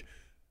mean? Like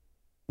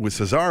with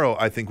Cesaro,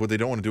 I think what they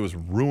don't want to do is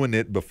ruin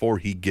it before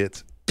he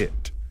gets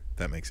it. If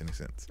that makes any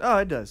sense. Oh,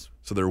 it does.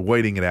 So they're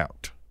waiting it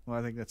out. Well,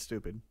 I think that's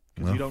stupid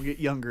because Well. you don't get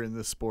younger in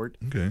this sport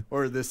Okay.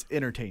 or this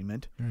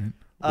entertainment.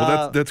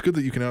 Well, that's good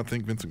that you can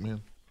outthink Vince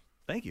McMahon.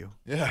 Thank you.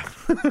 Yeah.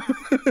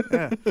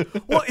 Yeah.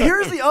 Well,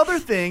 here's the other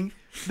thing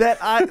that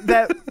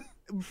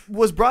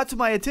was brought to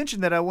my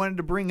attention that I wanted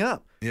to bring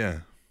up.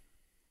 Yeah.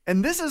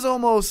 And this is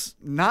almost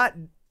not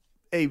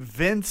a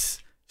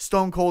Vince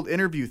Stone Cold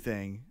interview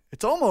thing.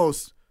 It's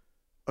almost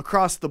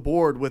across the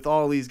board with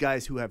all these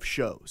guys who have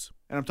shows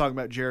and I'm talking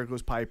about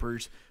Jericho's,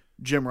 Piper's,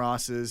 Jim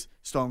Ross's,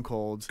 Stone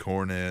Cold's,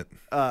 Cornette,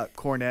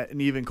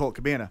 and even Colt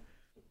Cabana.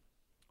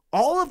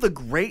 All of the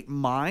great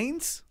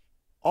minds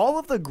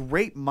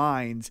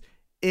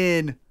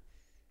in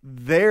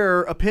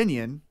their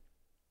opinion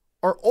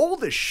are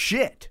old as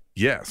shit.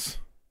 yes.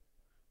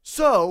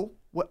 So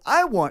what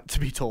I want to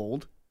be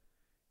told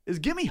is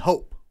give me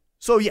hope.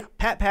 So yeah,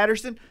 Pat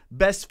Patterson,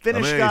 best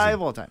Finnish Amazing. guy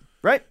of all time,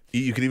 right?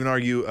 You could even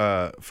argue,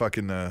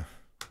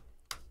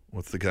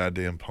 what's the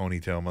goddamn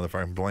ponytail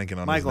motherfucker? I'm blanking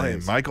on Michael his name.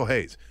 Hayes. Michael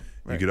Hayes.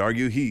 You could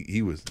argue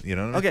he was,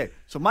 Okay,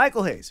 so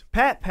Michael Hayes,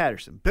 Pat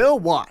Patterson, Bill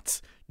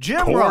Watts,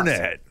 Jim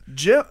Cornette.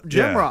 Ross.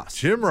 Jim Ross.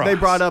 Jim Ross. They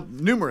brought up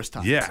numerous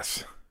times.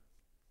 Yes.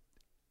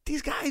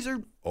 These guys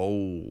are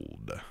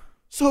Old.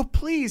 so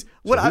please.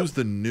 Who's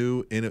the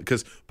new in it?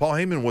 Because Paul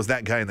Heyman was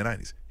that guy in the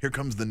 90s. Here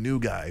comes the new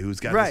guy who's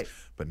got Right. this.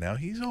 But now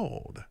he's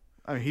old.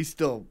 I mean, he's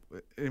still,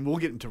 and we'll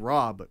get into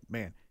Raw, but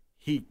man,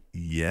 he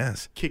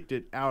Yes. kicked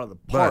it out of the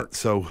park. But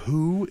so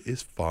who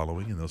is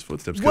following in those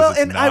footsteps? 'Cause Well, it's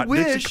and not I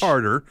wish Dixie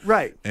Carter.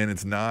 Right. And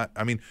it's not,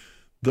 I mean,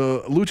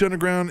 the Lucha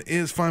Underground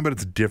is fine, but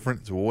it's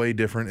different. It's way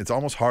different. It's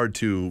almost hard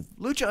to.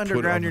 Lucha on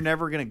Underground, the- you're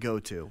never going to go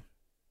to.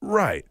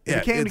 Right. If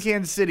it came to it's-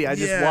 Kansas City, I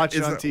just watch it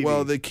it's on not- TV.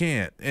 Well, they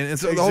can't. And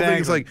it's, the whole thing is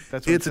Exactly. like,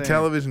 That's what it's I'm a saying.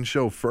 television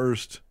show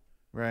first,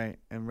 Right.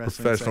 And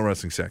wrestling professional second.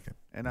 wrestling second.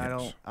 And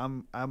Yes.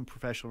 I'm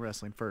professional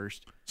wrestling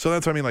first. So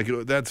that's what I mean. Like,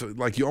 that's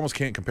like, you almost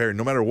can't compare it.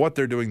 No matter what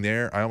they're doing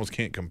there, I almost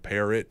can't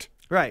compare it.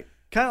 Right.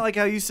 Kind of like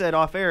how you said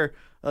off air,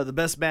 the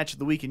best match of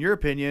the week, in your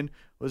opinion,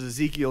 was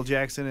Ezekiel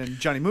Jackson and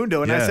Johnny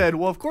Mundo. And I Yeah. said,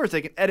 well, of course,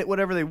 they can edit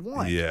whatever they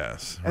want.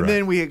 Yes. And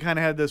then we kind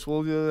of had this,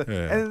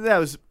 and that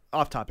was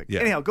off topic.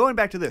 Yeah. Anyhow, going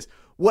back to this,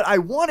 what I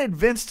wanted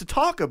Vince to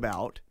talk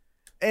about,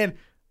 and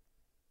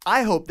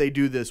I hope they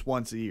do this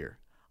once a year.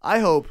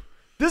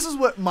 This is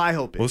what my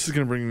hope is. Well, this is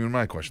going to bring me to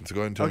my question. So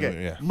go ahead and tell me.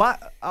 Okay. Yeah.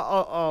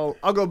 I'll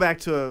go back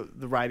to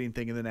the writing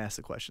thing and then ask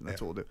the question.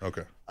 That's what we'll do.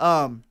 Okay.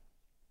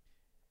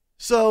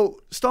 So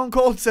Stone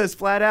Cold says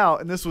flat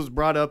out, and this was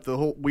brought up, the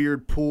whole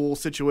weird pool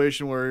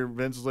situation where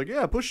Vince was like,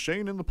 "Yeah, push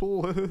Shane in the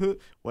pool,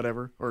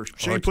 whatever," or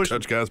Shane pushed.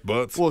 touch guys'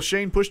 butts. Well,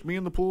 Shane pushed me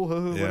in the pool,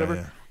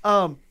 whatever.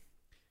 Yeah.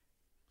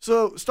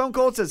 So Stone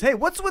Cold says, "Hey,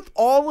 what's with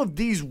all of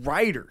these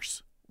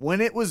writers? When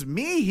it was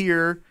me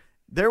here,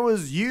 there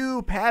was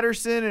you,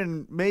 Patterson,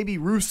 and maybe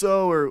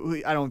Russo, or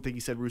I don't think he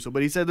said Russo,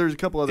 but he said there's a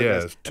couple other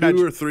guys. And I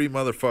two or three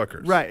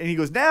motherfuckers. Right. And he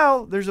goes,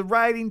 now there's a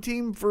writing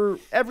team for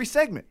every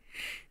segment.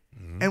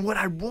 And what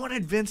I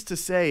wanted Vince to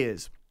say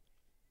is,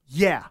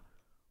 yeah,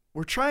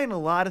 we're trying a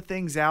lot of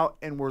things out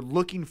and we're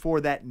looking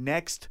for that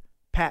next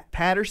Pat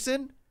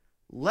Patterson.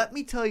 Let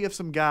me tell you of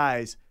some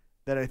guys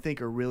that I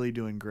think are really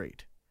doing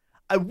great.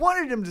 I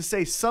wanted him to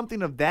say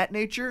something of that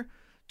nature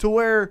to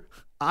where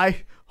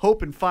I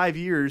hope in 5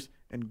 years,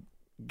 and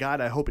God,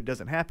 I hope it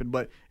doesn't happen,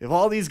 but if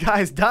all these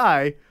guys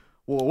die,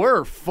 well,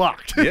 we're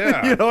fucked.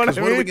 Yeah. You know what I 'cause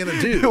mean? what are we going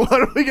to do?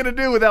 What are we going to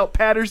do without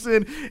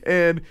Patterson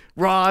and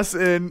Ross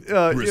and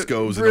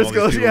Briscoes and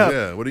all these people?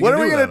 Yeah. What are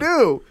we going to about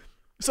do?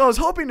 So I was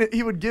hoping that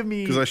he would give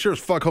me. Because I sure as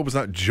fuck hope it's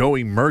not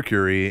Joey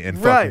Mercury and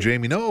fucking Right.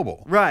 Jamie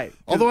Noble. Right.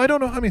 Although I don't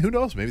know. I mean, who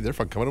knows? Maybe they're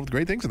fucking coming up with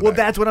great things in the Well, back.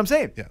 that's what I'm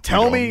saying. Yeah,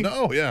 Tell we me. don't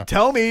know, yeah.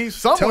 Tell me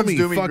someone's Tell me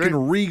doing fucking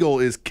great. Regal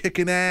is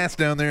kicking ass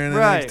down there in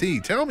Right.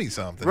 NXT. Tell me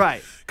something.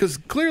 Right. Because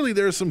clearly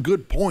there's some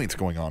good points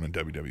going on in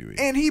WWE.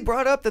 And he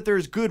brought up that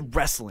there's good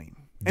wrestling.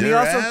 And there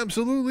he also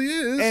absolutely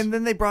is. And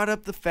then they brought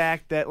up the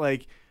fact that,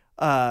 like,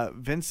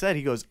 Vince said,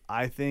 he goes,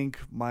 I think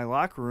my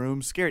locker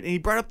room's scared. And he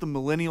brought up the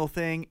millennial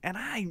thing.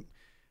 And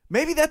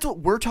maybe that's what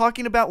we're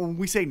talking about when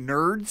we say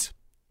nerds.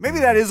 Maybe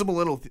that is a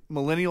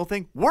millennial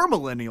thing. We're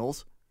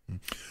millennials.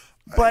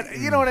 But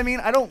you know what I mean?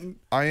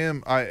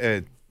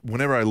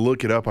 Whenever I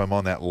look it up, I'm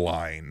on that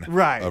line.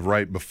 Right. Of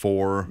right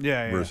before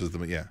Yeah. versus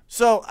the, yeah.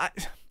 So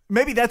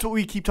maybe that's what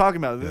we keep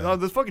talking about. Oh,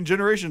 this fucking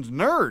generation's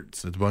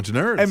nerds. It's a bunch of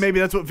nerds. And maybe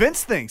that's what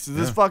Vince thinks. Is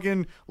this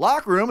fucking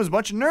locker room is a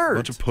bunch of nerds. a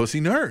bunch of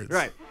pussy nerds.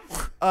 Right.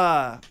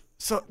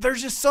 So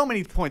there's just so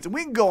many points, and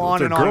we can go on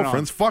Their and on.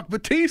 girlfriends fuck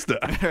Batista.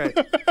 Right.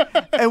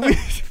 And we,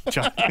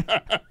 John.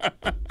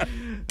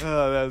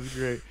 Oh, that was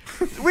great.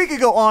 We could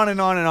go on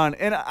and on and on.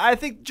 And I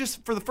think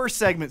just for the first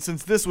segment,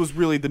 since this was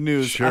really the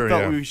news, Sure, I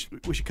felt yeah.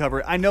 we should cover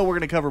it. I know we're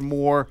going to cover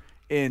more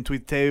in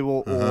Tweet the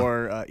Table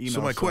or email.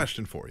 So my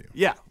question for you.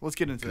 Yeah, let's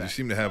get into You that.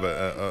 seem to have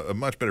a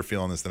much better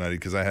feel on this than I did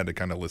because I had to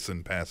kind of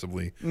listen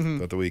passively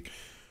throughout the week.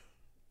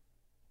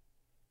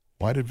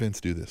 Why did Vince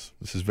do this?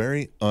 This is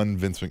very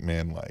un-Vince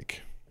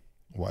McMahon-like.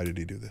 Why did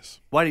he do this?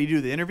 Why did you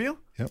do the interview?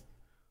 Yep.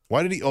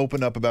 Why did he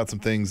open up about some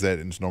things that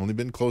it's normally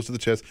been close to the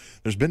chest?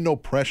 There's been no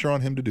pressure on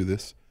him to do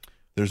this.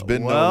 There's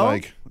been no,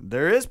 like...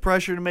 there is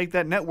pressure to make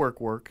that network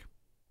work.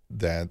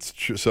 That's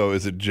true. So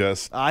is it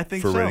just I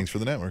think for so. ratings for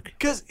the network?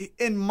 Because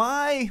in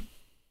my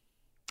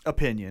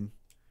opinion,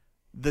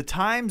 the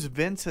times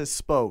Vince has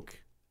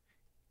spoke,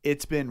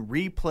 it's been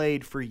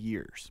replayed for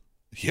years.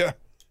 Yeah.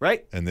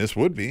 Right? And this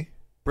would be.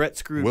 Brett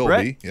screwed Will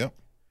Brett be. Yep.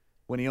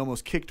 when he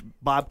almost kicked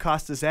Bob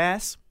Costa's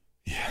ass.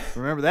 Yeah.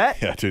 Remember that?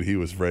 Yeah, dude, he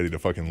was ready to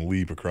fucking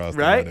leap across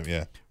Right? the him.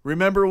 Yeah.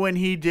 Remember when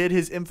he did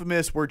his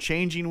infamous "We're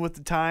changing with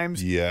the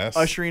times"? Yes.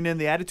 Ushering in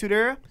the Attitude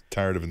Era.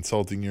 Tired of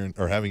insulting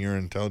or having your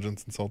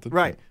intelligence insulted?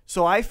 Right.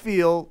 So I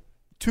feel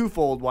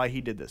twofold why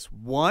he did this.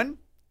 One,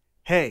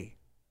 hey,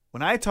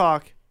 when I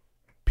talk,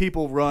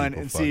 people run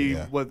People and fight, see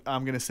yeah. what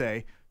I'm going to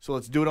say. So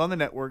let's do it on the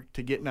network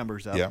to get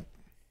numbers up. Yeah.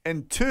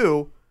 And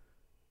two,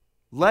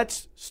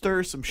 let's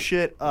stir some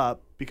shit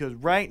up because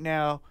right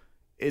now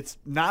it's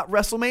not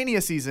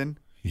WrestleMania season.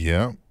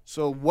 Yeah.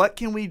 So what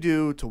can we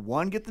do to,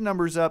 one, get the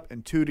numbers up,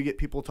 and two, to get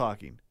people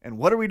talking? And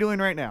what are we doing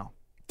right now?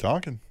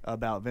 Talking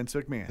About Vince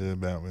McMahon.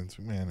 about Vince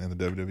McMahon and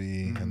the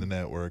WWE and the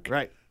network.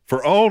 Right.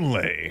 For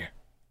only.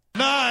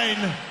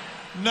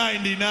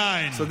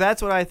 $9.99. So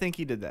that's what I think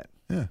he did that.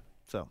 Yeah.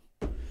 So,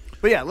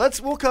 but yeah,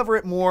 we'll cover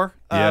it more.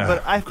 Yeah,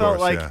 But I of felt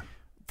course, like yeah.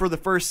 for the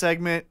first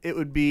segment, it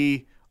would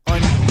be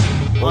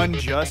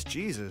unjust.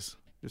 Jesus,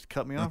 just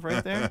cut me off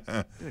right there.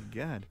 Good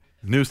God.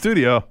 New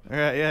studio. All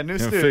right, yeah, new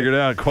Haven't studio. figured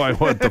out quite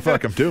what the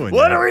fuck I'm doing.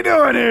 What yet. are we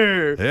doing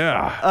here?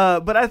 Yeah.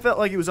 But I felt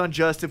like it was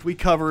unjust if we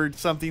covered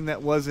something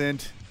that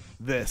wasn't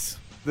this.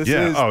 This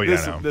Yeah. is Oh, yeah.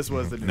 this, No. this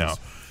was the news. No.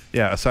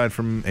 Yeah. Aside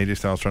from AJ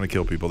Styles trying to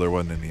kill people, there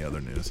wasn't any other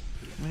news.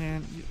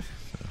 Man,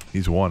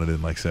 He's wanted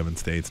in like 7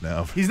 states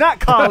now. he's not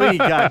Kali.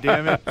 God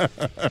damn it!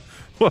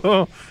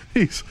 Well,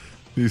 he's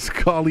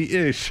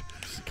Kali-ish.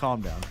 Just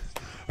calm down.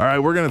 All right,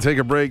 we're going to take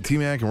a break,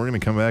 T-Mac, and we're going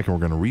to come back and we're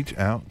going to reach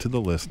out to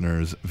the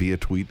listeners via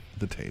Tweet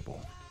the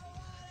Table.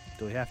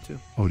 Do we have to?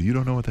 Oh, you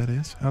don't know what that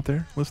is out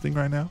there listening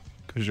right now?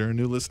 Because you're a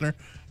new listener?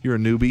 You're a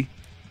newbie?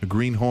 A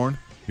greenhorn?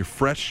 You're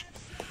fresh?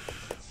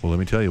 Well, let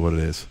me tell you what it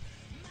is.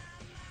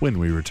 When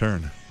we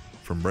return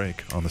from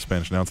break on the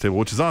Spanish Announce Table,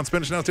 which is on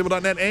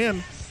SpanishAnnounceTable.net,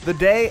 and The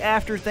day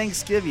after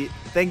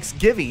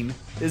Thanksgiving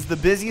is the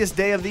busiest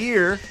day of the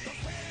year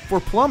for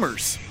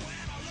plumbers.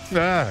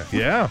 yeah.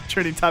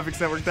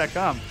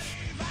 TrendingTopicsNetwork.com.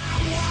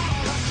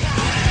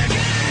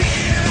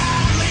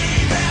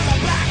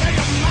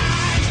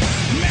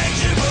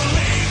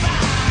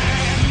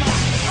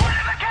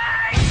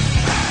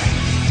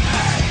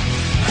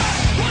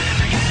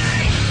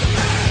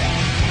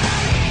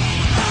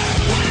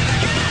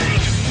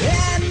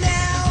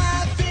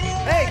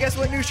 Hey, guess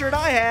what new shirt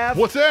I have?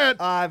 What's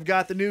that? I've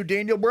got the new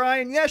Daniel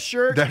Bryan Yes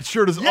shirt. That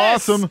shirt is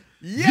Yes! awesome.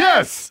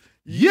 Yes!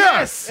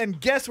 Yes. And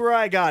guess where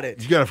I got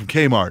it? You got it from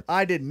Kmart.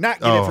 I did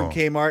not get it from Oh.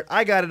 Kmart.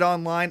 I got it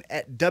online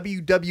at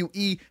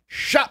WWEshop.com.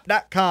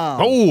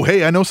 Oh,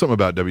 hey, I know something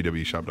about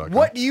WWEshop.com.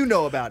 What do you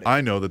know about it?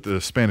 I know that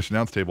the Spanish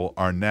Announce Table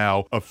are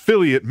now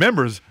affiliate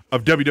members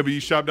of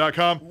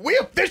WWEshop.com. We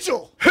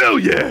official. Hell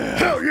yeah!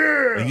 Hell yeah.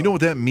 And you know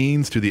what that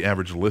means to the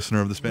average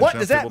listener of the Spanish What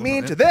Announce does that Table?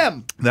 mean to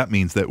them? That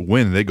means that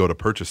when they go to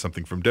purchase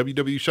something from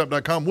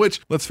WWEshop.com, which,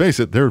 let's face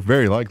it, they're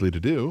very likely to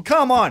do.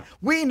 Come on.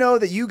 We know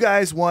that you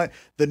guys want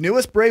the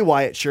newest Bray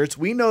Wyatt shirts.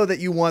 We know that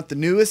you want the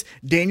newest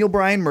Daniel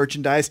Bryan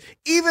merchandise.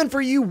 Even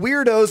for you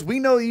weirdos, we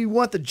know you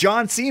want the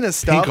John Cena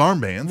stuff. Pink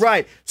armbands.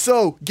 Right.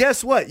 So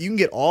guess what? You can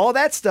get all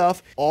that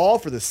stuff all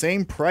for the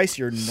same price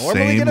you're normally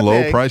Same going to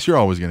low pay. price you're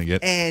always going to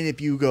get. And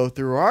if you go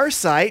through our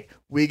site,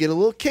 we get a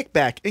little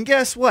kickback. And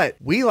guess what?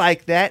 We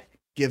like that.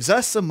 Gives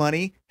us some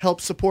money,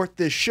 helps support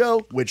this show,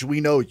 which we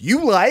know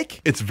you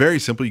like. It's very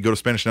simple. You go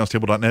to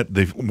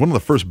SpanishAnnounceTable.net. One of the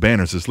first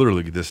banners is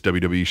literally this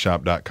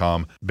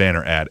WWEshop.com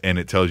banner ad, and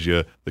it tells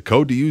you the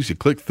code to use. You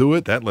click through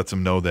it. That lets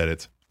them know that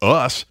it's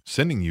us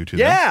sending you to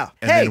Yeah. them.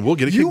 And hey, then we'll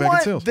get a you kickback in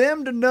want sales.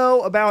 them to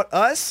know about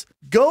us?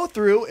 Go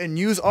through and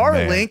use our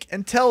Man. link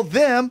and tell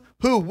them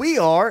who we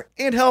are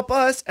and help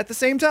us at the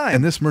same time.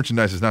 And this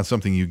merchandise is not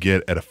something you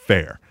get at a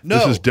fair. No.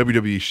 This is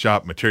WWE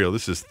shop material.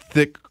 This is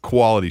thick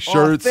quality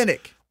shirts.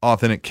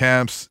 Authentic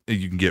caps.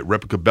 You can get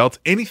replica belts.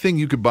 Anything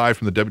you could buy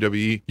from the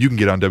WWE, you can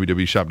get on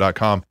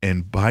WWEshop.com.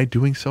 And by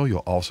doing so, you'll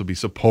also be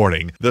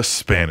supporting the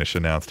Spanish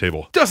Announce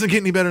Table. Doesn't get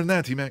any better than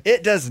that, T-Mac.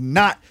 It does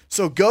not.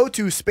 So go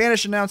to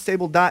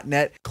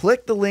SpanishAnnounceTable.net,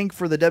 click the link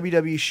for the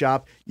WWE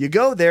shop. You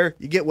go there,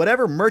 you get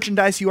whatever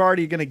merchandise you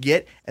already going to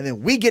get, and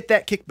then we get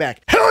that kickback.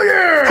 Hell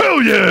yeah!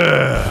 Hell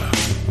yeah!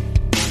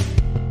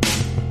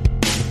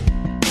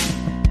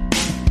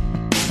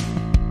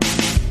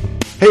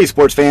 Hey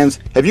sports fans,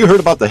 have you heard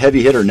about the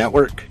Heavy Hitter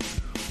Network?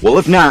 Well,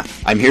 if not,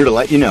 I'm here to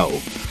let you know.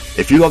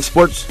 If you love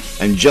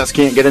sports and just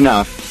can't get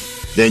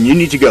enough, then you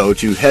need to go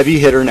to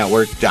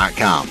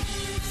HeavyHitterNetwork.com.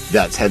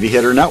 That's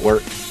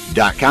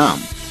HeavyHitterNetwork.com.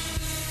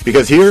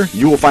 Because here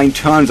you will find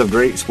tons of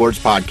great sports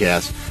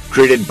podcasts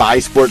created by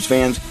sports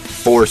fans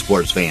for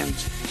sports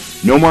fans.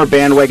 No more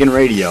bandwagon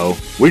radio.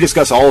 We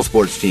discuss all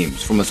sports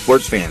teams from a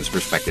sports fan's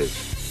perspective.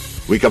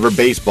 We cover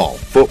baseball,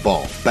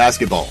 football,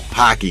 basketball,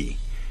 hockey.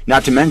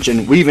 Not to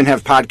mention, we even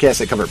have podcasts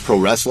that cover pro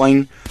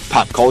wrestling,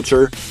 pop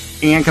culture,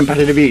 and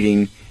competitive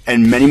eating,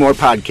 and many more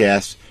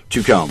podcasts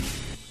to come.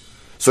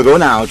 So go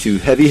now to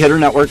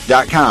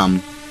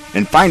HeavyHitterNetwork.com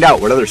and find out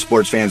what other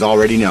sports fans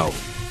already know.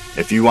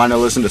 If you want to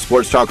listen to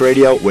sports talk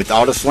radio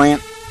without a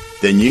slant,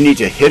 then you need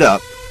to hit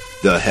up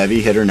the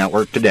Heavy Hitter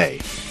Network today.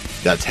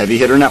 That's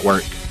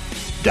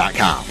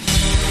HeavyHitterNetwork.com.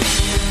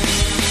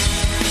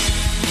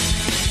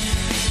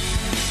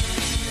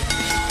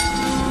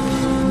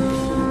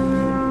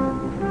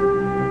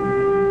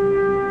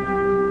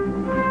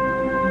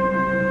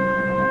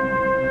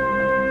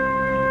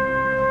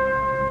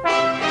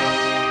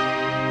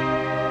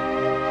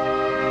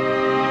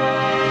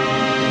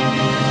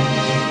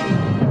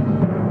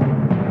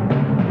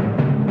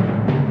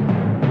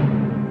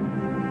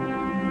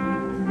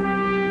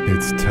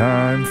 It's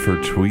time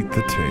for Tweet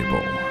the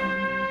Table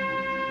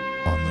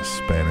on the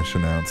Spanish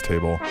Announce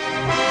Table.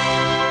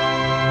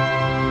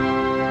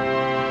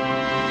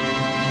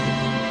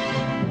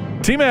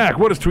 T-Mac,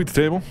 what is Tweet the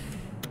Table?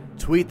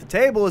 Tweet the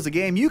Table is a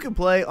game you can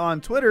play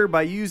on Twitter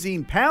by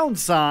using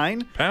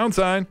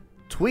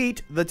 #,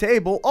 tweet the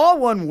table, all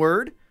one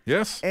word.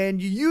 Yes.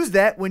 And you use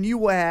that when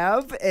you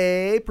have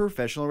a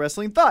professional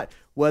wrestling thought,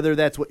 whether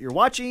that's what you're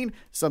watching,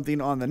 something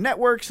on the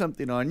network,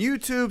 something on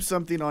YouTube,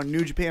 something on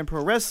New Japan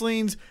Pro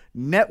Wrestling's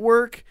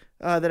network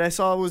that I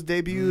saw was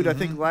debuted, I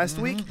think, last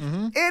week.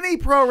 Any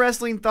pro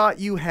wrestling thought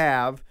you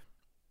have,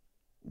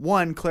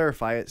 one,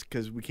 clarify it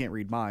because we can't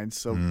read minds,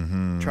 so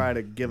try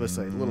to give us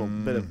a little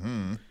bit of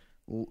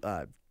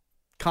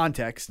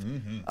context.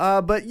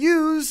 But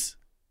use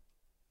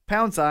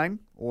 #,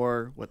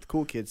 or what the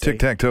cool kids say.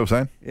 Tic-tac-toe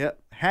sign. Yep.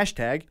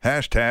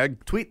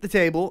 Hashtag. Tweet the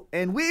table,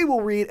 and we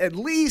will read at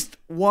least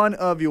one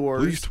of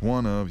yours.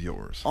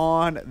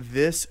 On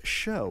this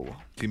show.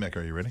 T-Mac,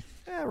 are you ready?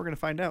 Yeah, we're going to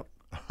find out.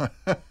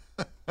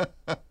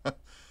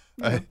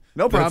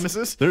 No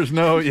promises. There's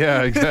no,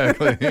 yeah,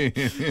 exactly.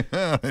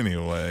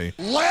 Anyway.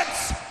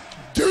 Let's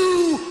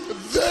do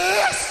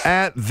this!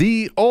 At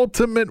the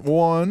Ultimate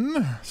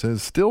One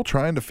says, still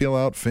trying to feel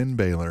out Finn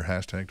Balor.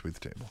 Hashtag tweet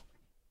the table.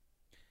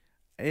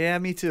 Yeah,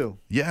 me too.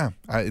 Yeah.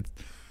 It's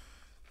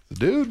a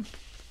dude.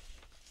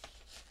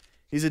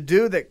 He's a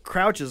dude that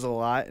crouches a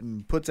lot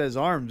and puts his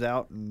arms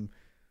out and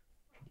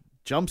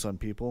jumps on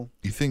people.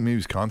 You think maybe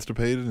he's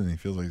constipated and he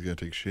feels like he's got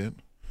to take shit?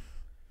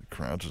 He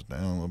crouches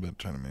down a little bit,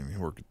 trying to maybe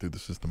work it through the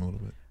system a little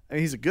bit. I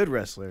mean, he's a good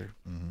wrestler.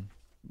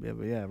 Yeah,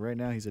 but yeah, right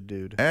now he's a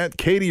dude. At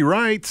Katie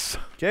writes,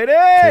 Katie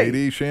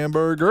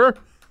Schamberger,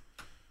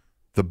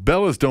 the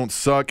Bellas don't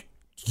suck.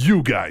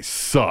 You guys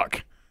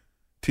suck.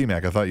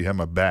 T-Mac, I thought you had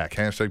my back.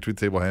 Hashtag tweet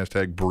the table,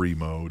 hashtag Brie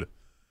mode.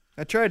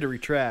 I tried to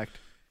retract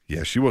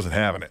Yeah, she wasn't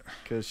having it.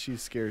 because she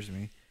scares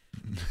me.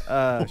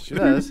 She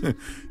does.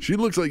 She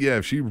looks like, yeah,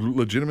 if she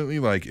legitimately,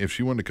 like, if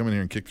she wanted to come in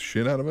here and kick the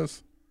shit out of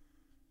us.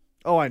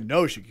 Oh, I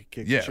know she could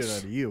kick Yes. the shit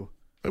out of you.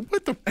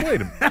 What the,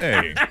 wait a minute.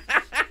 Hey.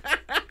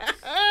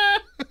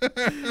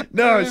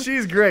 No,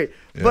 she's great.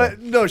 Yeah.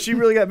 But no, she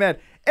really got mad.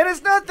 And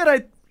it's not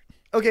that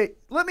okay,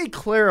 let me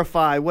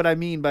clarify what I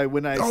mean by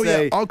when I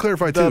say I'll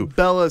clarify the too.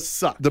 Bellas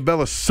suck. The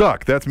Bellas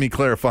suck. That's me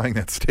clarifying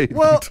that statement.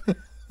 Well,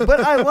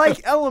 but I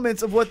like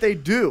elements of what they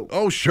do.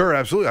 Oh, sure,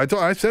 absolutely.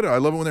 I said it. I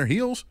love it when they're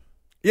heels.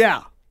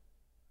 Yeah.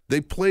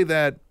 They play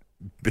that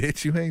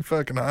bitch, you ain't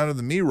fucking hotter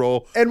than me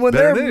role. And when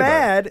better they're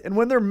than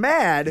anybody.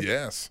 mad,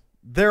 Yes.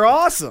 they're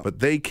awesome. But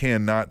they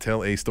cannot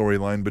tell a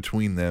storyline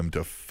between them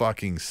to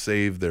fucking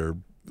save their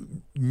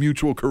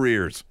mutual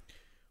careers.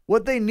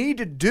 What they need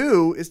to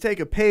do is take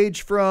a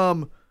page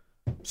from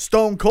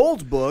Stone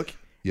Cold's book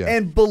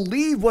and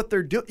believe what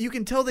they're doing. You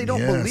can tell they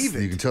don't believe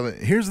it. You can tell it.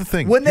 Here's the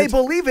thing. When they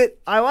believe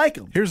it, I like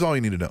them. Here's all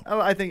you need to know.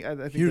 I think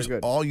Here's they're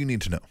good. all you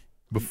need to know.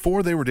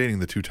 Before they were dating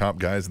the two top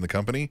guys in the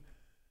company,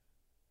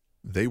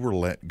 they were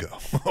let go.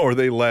 Or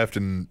they left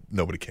and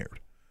nobody cared.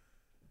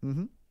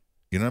 Mm-hmm.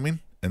 You know what I mean?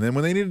 And then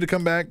when they needed to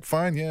come back,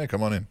 fine, yeah,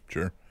 come on in.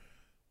 Sure.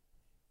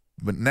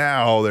 But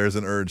now there's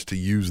an urge to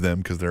use them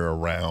because they're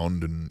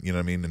around and, you know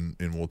what I mean?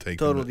 And we'll take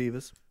Total them.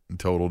 Divas. And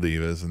Total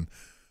Divas.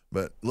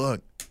 But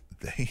look,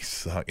 they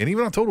suck. And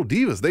even on Total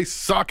Divas, they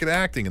suck at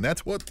acting. And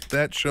that's what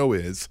that show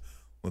is.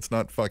 Let's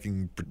not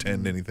fucking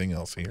pretend anything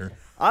else here.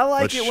 I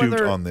like Let's it shoot when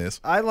they're on this.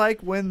 I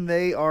like when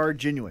they are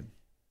genuine.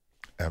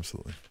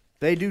 Absolutely.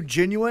 They do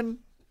genuine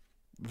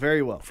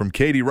very well. From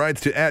Katie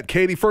writes to at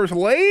Katie First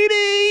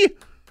Lady.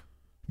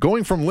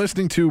 Going from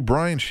listening to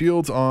Brian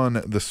Shields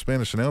on the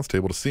Spanish Announce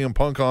Table to CM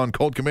Punk on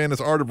Colt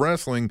Comanda's Art of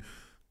Wrestling,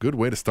 good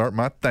way to start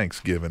my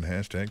Thanksgiving.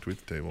 Hashtag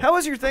tweet the table. How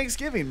was your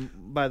Thanksgiving,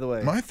 by the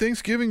way? My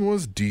Thanksgiving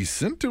was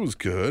decent. It was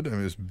good. I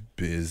mean, it was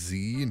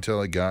busy until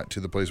I got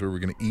to the place where we were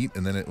going to eat,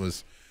 and then it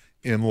was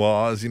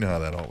in-laws. You know how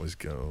that always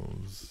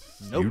goes.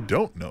 Nope. You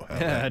don't know how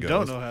that I goes.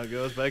 don't know how it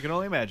goes, but I can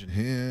only imagine.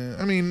 Yeah,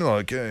 I mean,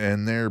 look,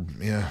 and they're,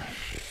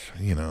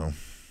 you know.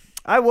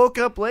 I woke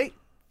up late,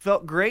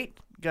 felt great,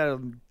 got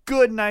a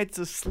good night's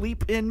of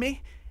sleep in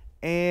me,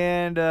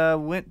 and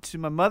went to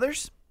my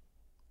mother's.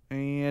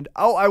 And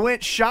I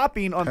went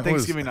shopping on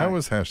Thanksgiving night. How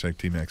was hashtag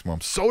T-Max Mom?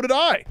 So did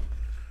I.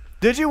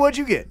 Did you? What'd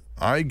you get?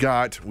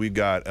 We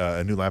got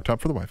a new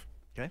laptop for the wife.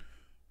 Okay.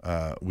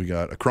 We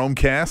got a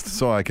Chromecast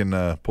so I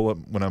can pull up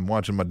when I'm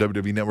watching my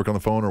WWE Network on the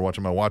phone or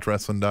watching my Watch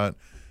Wrestling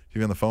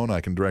TV on the phone.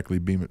 I can directly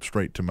beam it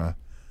straight to my.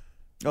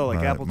 Oh,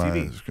 like Apple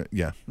TV.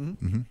 Yeah.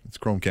 Mm-hmm. It's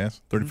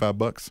Chromecast,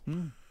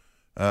 $35.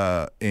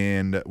 Mm.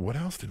 And what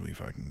else did we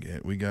fucking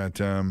get? We got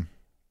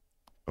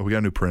we got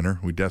a new printer.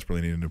 We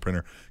desperately need a new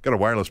printer. Got a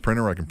wireless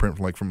printer where I can print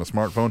from a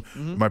smartphone.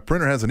 Mm-hmm. My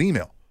printer has an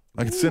email.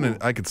 I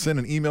could send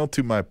an email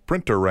to my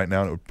printer right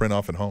now and it would print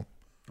off at home.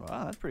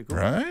 Wow, that's pretty cool.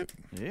 Right?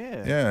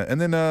 Yeah. Yeah.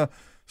 And then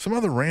some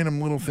other random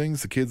little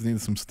things. The kids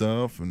needed some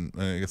stuff, and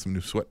I got some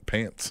new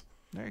sweatpants.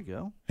 There you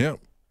go. Yep.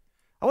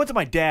 I went to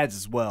my dad's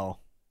as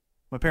well.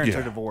 My parents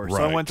are divorced,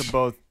 so I went to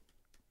both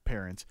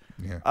parents.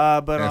 Yeah.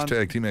 But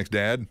hashtag T-Max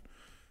Dad.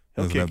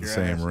 he'll Doesn't kick have the your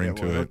same ass. ring Yeah,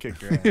 to he'll it.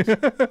 kick your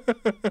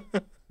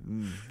ass.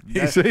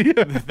 You see?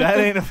 That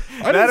ain't.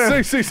 I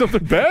didn't say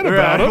something bad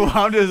about him. Well,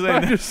 I'm just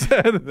saying. I just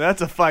said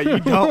That's a fight you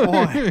don't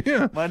want.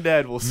 Yeah. My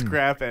dad will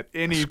scrap at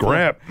any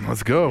scrap. point.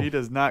 Let's go. He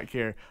does not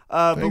care.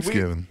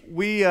 Thanksgiving.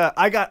 But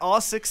I got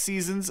all 6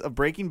 seasons of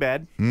Breaking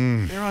Bad.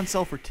 They're on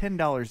sale for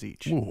 $10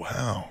 each. Oh,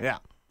 wow. Yeah.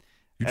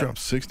 You dropped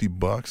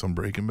 $60 on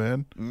Breaking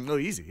Bad? Oh,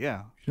 easy.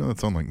 Yeah. You know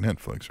that's on like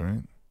Netflix,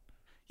 right?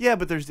 Yeah,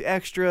 but there's the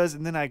extras,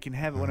 and then I can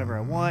have it whenever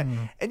I want.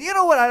 And you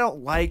know what I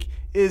don't like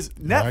is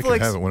Netflix. I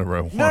can have it whenever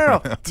I want. No.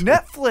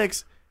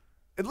 Netflix,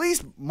 at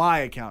least my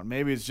account,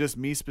 maybe it's just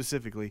me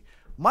specifically,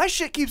 my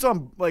shit keeps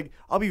on, like,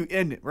 I'll be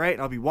in it, right?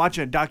 I'll be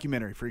watching a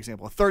documentary, for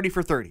example, a 30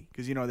 for 30,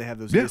 because, you know, they have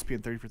those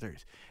ESPN 30 for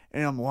 30s.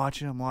 And I'm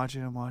watching. I'm like, this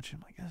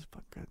is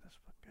fucking good.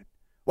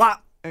 Wow.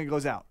 And it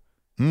goes out.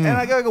 And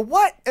I got to go,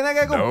 what? And I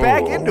got to go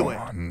back into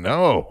it.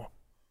 No.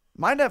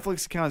 My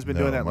Netflix account has been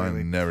doing that lately.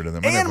 Mine never done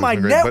that. And my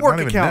Netflix network but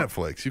not account.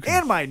 Even Netflix.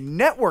 And my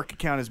network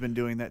account has been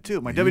doing that too.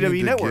 My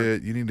WWE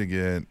network. You need to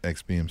get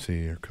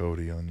XBMC or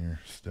Kodi on your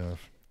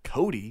stuff.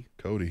 Kodi?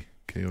 Kodi.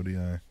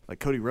 K-O-D-I. Like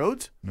Cody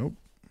Rhodes? Nope.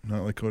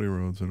 Not like Cody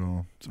Rhodes at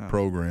all. It's a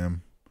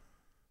program.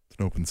 It's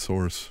an open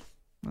source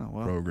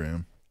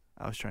program.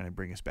 I was trying to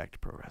bring us back to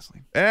pro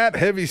wrestling. At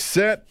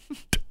Heavyset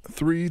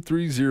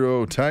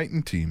 330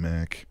 Titan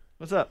T-Mac.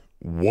 What's up?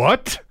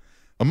 What?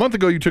 A month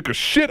ago, you took a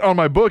shit on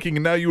my booking,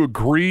 and now you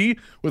agree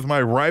with my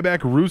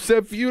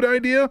Ryback-Rusev feud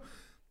idea?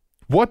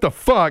 What the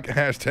fuck?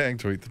 Hashtag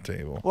tweet the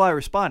table. Well, I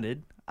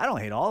responded. I don't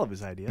hate all of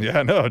his ideas.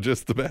 Yeah, no,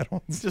 just the bad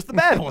ones. Just the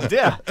bad ones,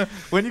 yeah.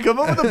 When you come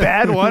up with a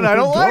bad one, I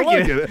don't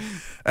like it.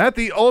 At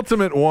the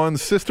ultimate one,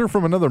 sister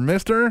from another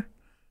mister,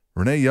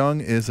 Renee Young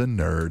is a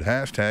nerd.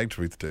 Hashtag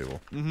tweet the table.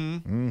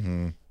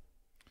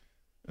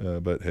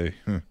 But hey,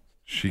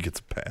 she gets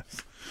a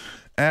pass.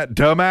 At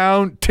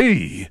Dumount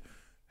T,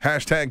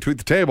 hashtag tweet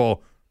the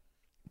table.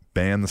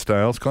 Ban the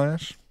Styles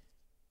Clash?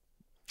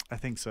 I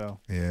think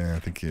so. Yeah, I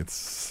think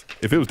it's...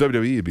 If it was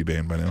WWE, it'd be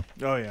banned by now.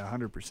 Oh, yeah,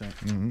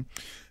 100%.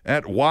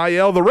 At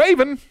YL the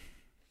Raven,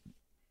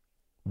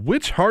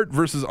 which Hart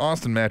versus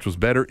Austin match was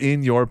better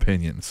in your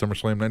opinion?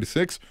 SummerSlam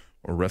 96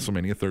 or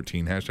WrestleMania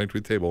 13? Hashtag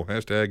tweet the table.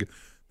 Hashtag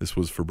this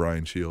was for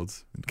Brian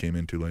Shields. It came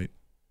in too late.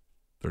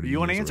 30 You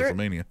want to years answer of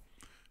WrestleMania.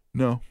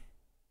 No,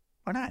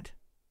 Why not?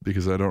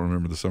 because I don't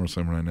remember the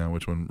SummerSlam right now.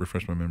 Which one?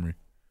 Refresh my memory.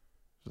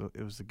 So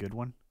it was a good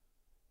one?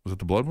 Was it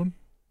the blood one?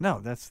 No,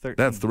 that's 13.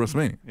 That's the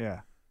WrestleMania.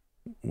 Yeah.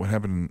 What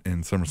happened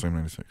in SummerSlam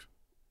 96?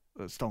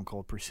 Stone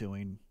Cold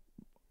pursuing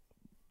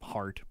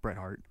Bret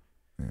Hart.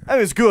 Yeah. It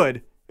was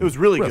good. It was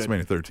really good.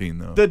 WrestleMania 13,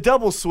 though. The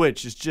double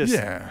switch is just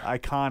Yeah.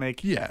 iconic.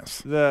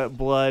 Yes. The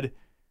blood.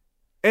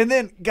 And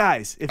then,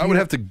 guys, if I you would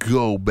have to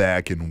go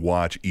back and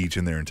watch each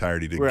in their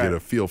entirety to Right. get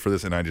a feel for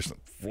this, and I just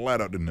flat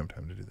out didn't have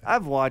time to do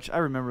that. I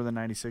remember the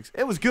 96.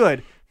 It was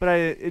good, but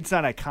it's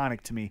not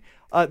iconic to me.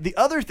 The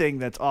other thing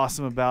that's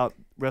awesome about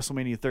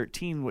WrestleMania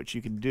 13, which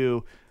you can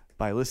do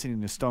by listening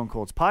to Stone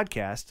Cold's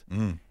podcast,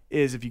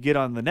 is if you get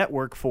on the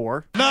network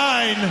for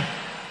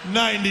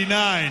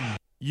 $9.99.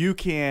 you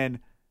can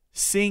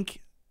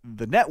sync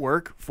the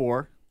network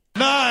for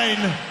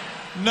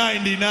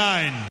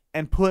 $9.99.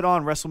 and put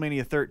on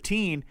WrestleMania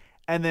 13,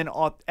 and then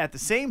at the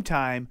same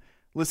time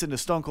listen to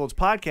Stone Cold's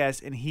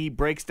podcast, and he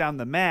breaks down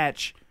the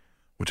match.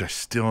 Which I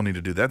still need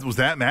to do. That was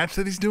that match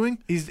that he's doing?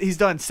 He's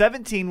done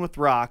 17 with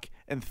Rock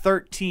and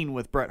 13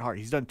 with Bret Hart.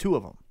 He's done 2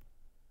 of them.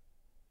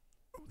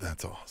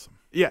 That's awesome.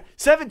 Yeah,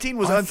 17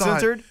 was I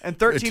uncensored, thought- and it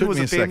 13 took was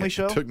me a family second.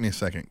 show. It took me a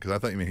second because I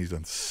thought you mean he's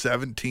done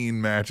 17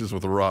 matches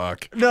with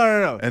Rock.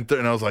 No. And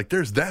I was like,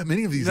 there's that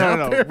many of these No, out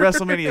no. there?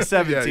 WrestleMania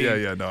 17.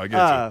 Yeah. No, I get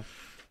you.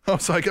 I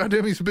was like,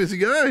 goddamn, he's a busy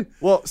guy.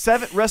 Well,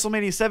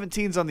 WrestleMania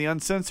 17 is on the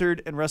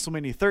uncensored, and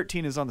WrestleMania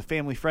 13 is on the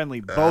family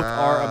friendly. Both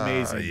are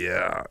amazing.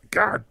 Yeah.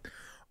 God,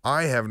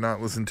 I have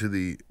not listened to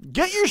the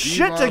Get your Steve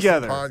shit Austin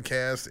together,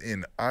 podcast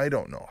in I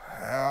don't know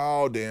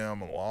how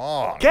damn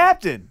long.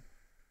 Captain.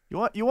 You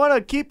want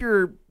to keep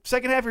your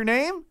second half of your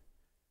name?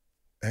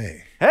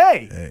 Hey.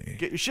 Hey,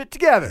 get your shit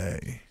together.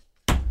 Hey.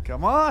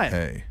 Come on.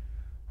 Hey.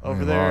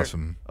 Over I'm there,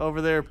 awesome.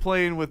 over there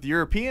playing with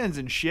Europeans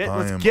and shit. I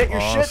Let's am get your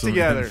shit awesome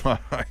together. in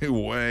my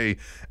way.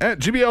 At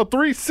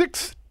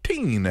GBL316,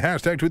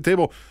 hashtag tweet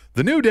table.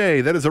 The New Day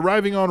that is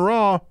arriving on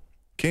Raw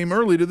came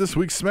early to this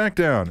week's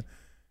SmackDown.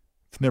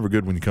 It's never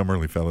good when you come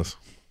early, fellas.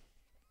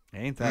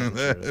 Ain't that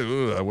the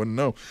truth? I wouldn't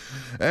know.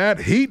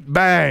 At Heat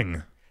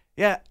Bang.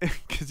 Yeah,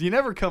 because you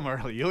never come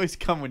early. You always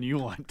come when you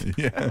want to.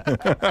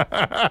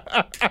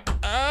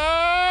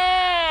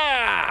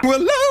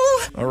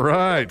 Hello. All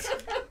right.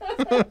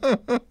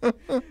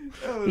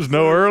 There's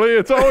no early.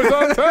 It's always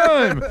on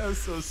time. That was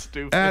so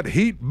stupid. At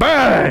Heat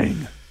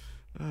Bang.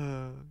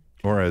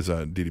 Or as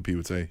DDP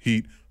would say,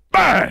 Heat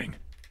Bang.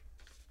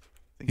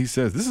 He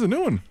says, this is a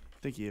new one. I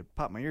think you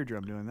popped my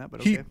eardrum doing that,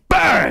 but Heat okay.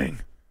 Bang.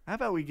 How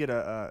about we get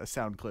a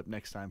sound clip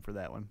next time for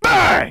that one?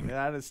 Bang.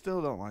 Yeah, I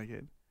still don't like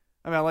it.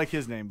 I mean, I like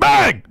his name.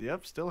 Bang.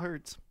 Yep, still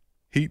hurts.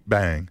 Heat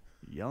Bang.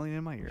 Yelling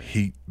in my ear.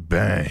 Heat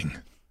Bang.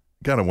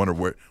 Gotta wonder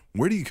where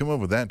do you come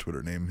up with that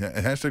Twitter name?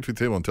 Hashtag tweet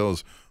table and tell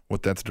us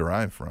what that's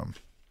derived from.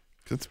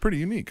 'Cause it's pretty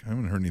unique. I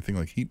haven't heard anything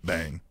like Heat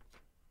Bang.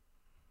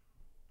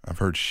 I've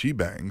heard she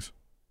bangs.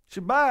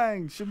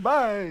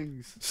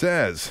 Shebangs.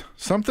 Says,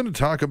 something to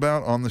talk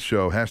about on the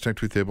show. Hashtag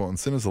tweet table and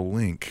send us a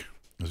link.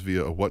 It was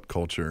via a What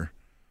Culture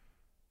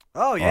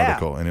Oh, yeah.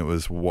 article, and it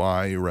was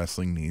why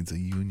wrestling needs a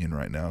union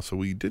right now. So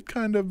we did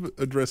kind of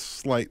address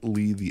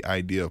slightly the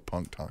idea of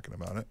Punk talking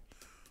about it.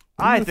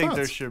 What are I your think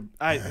thoughts?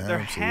 there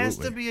has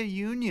to Absolutely. be a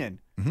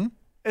union, Mm-hmm.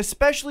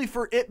 especially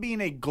for it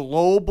being a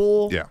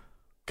global Yeah.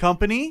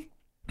 company.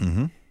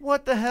 Mm-hmm.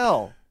 What the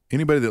hell?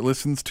 Anybody that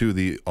listens to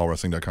the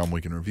allwrestling.com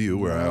Week in Review,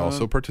 where I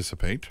also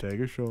participate, Take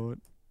a shot.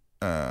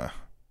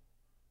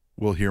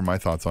 will hear my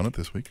thoughts on it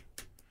this week.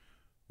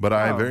 But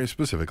I Oh. very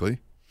specifically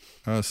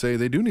say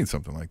they do need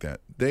something like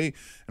that.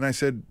 And I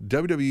said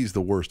WWE is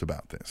the worst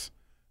about this.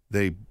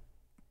 They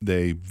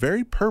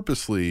very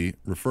purposely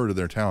refer to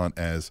their talent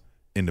as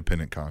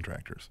independent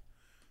contractors.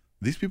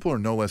 These people are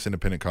no less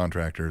independent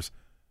contractors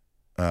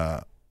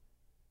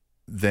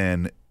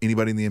than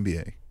anybody in the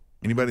NBA,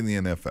 anybody in the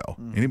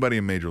NFL, anybody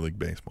in Major League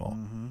Baseball.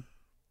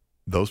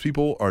 Those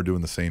people are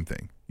doing the same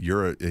thing.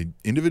 You're an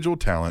individual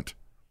talent.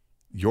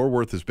 Your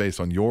worth is based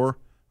on your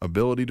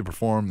ability to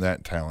perform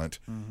that talent,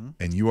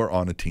 and you are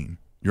on a team.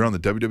 You're on the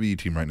WWE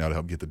team right now to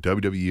help get the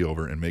WWE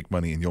over and make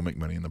money, and you'll make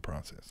money in the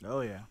process.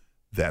 Oh, yeah.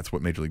 That's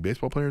what Major League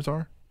Baseball players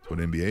are. That's what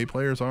NBA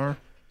players are.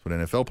 That's what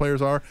NFL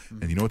players are.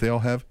 And you know what they all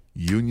have?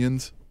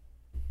 Unions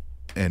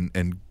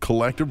and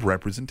collective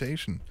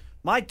representation.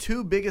 My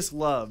two biggest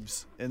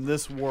loves in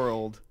this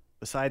world,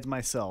 besides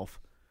myself,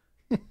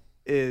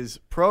 is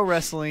pro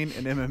wrestling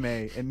and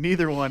MMA, and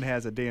neither one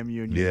has a damn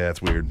union. Yeah,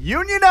 it's weird.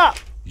 Union up!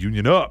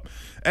 Union up.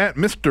 At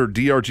Mr.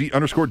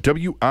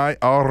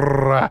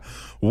 DRG_WIR.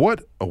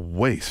 What a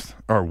waste.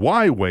 Or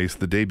why waste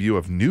the debut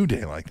of New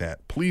Day like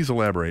that? Please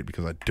elaborate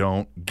because I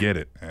don't get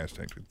it.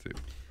 Hashtag tweet too.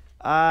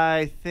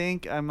 I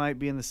think I might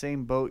be in the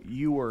same boat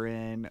you were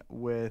in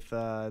with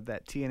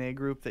that TNA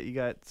group that you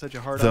got such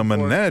a hard The on for.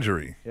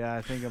 Menagerie. Yeah,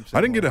 I think I'm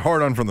I didn't get a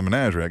hard on for the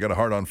Menagerie. I got a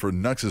hard on for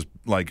Nux's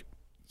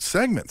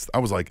segments. I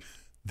was like,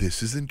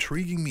 this is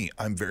intriguing me.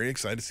 I'm very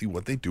excited to see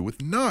what they do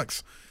with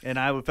Nux. And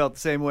I felt the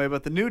same way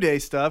about the New Day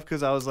stuff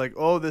because I was like,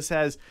 oh, this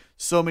has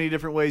so many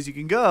different ways you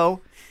can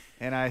go.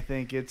 And I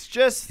think it's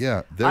just,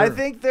 Yeah, I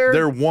think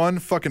they're one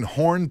fucking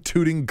horn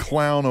tooting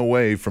clown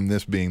away from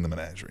this being the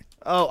Menagerie.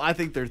 oh, I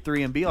think they're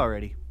 3MB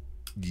already.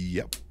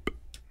 Yep.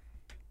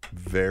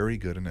 Very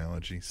good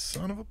analogy.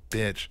 Son of a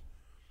bitch.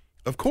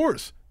 Of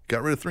course.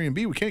 Got rid of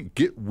 3MB. We can't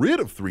get rid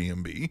of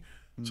 3MB.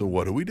 So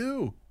what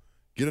do?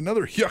 Get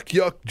another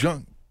yuck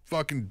junk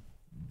fucking.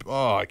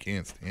 Oh, I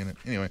can't stand it.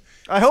 Anyway.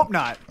 I hope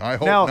not. I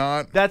hope now,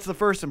 not. That's the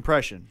first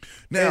impression.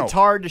 Now, it's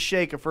hard to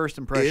shake a first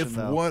impression, if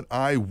though. what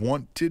I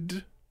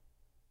wanted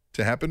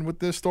to happen with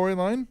this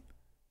storyline,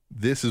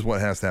 this is what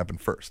has to happen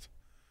first.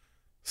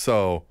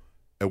 So,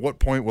 at what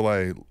point will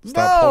I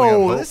stop pulling out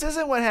No, hope? this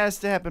isn't what has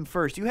to happen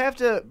first. You have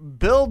to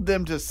build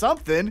them to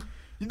something.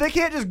 They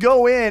can't just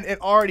go in and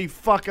already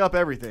fuck up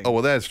everything. Oh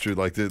well, that's true.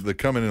 Like the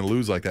come in and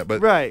lose like that,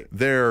 but Right.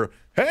 They're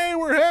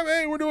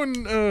we're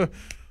doing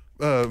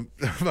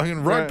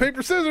fucking rock Right.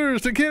 paper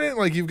scissors to get it.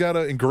 Like you've got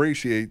to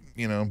ingratiate,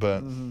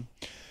 But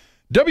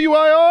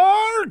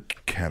WIR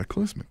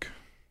Cataclysmic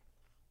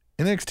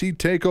NXT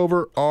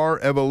Takeover R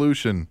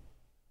Evolution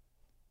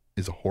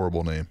is a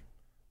horrible name.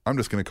 I'm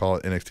just gonna call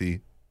it NXT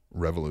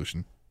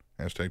Revolution.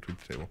 Hashtag tweet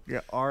the table.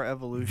 Yeah, our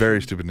evolution.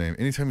 Very stupid name.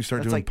 Anytime you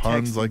start That's doing like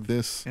puns texting. like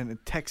this, And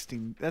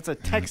texting. That's a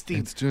texting.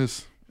 it's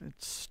just.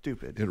 It's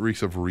stupid. It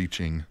reeks of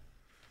reaching.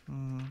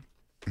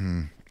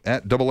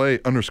 At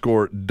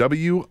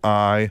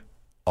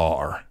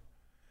AA_WIR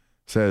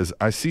says,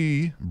 I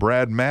see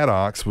Brad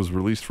Maddox was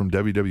released from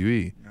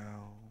WWE. No.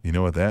 You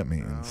know what that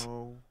means?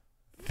 No.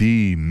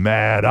 The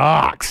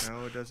Maddox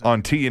No, it doesn't.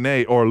 on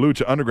TNA or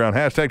Lucha Underground.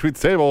 Hashtag tweet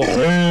the table.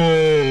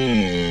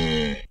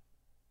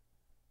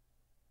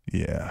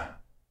 Yeah.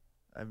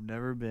 I've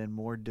never been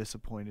more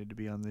disappointed to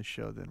be on this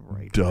show than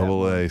right now.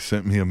 Double A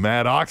sent me a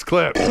Maddox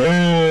clip.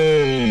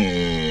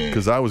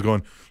 Because I was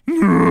going,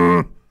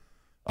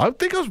 I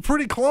think I was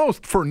pretty close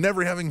for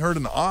never having heard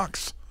an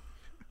ox.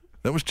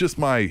 That was just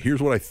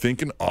here's what I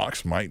think an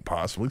ox might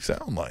possibly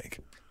sound like.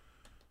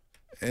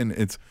 And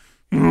it's,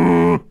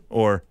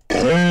 or,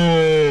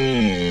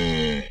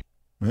 yeah,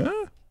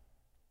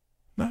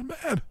 not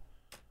bad.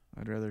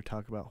 I'd rather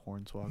talk about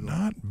Hornswoggle.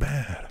 Not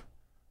bad.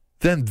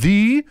 Then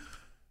the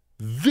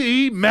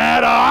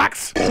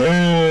Maddox.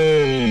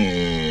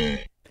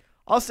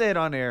 I'll say it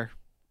on air,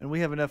 and we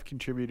have enough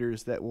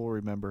contributors that will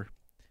remember.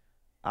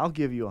 I'll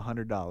give you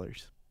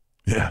 $100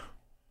 Yeah.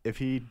 if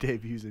he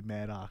debuts a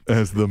Maddox.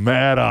 As the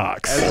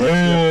Maddox.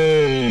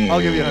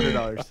 I'll give you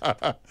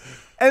 $100.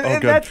 And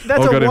that's a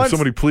God, one.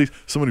 somebody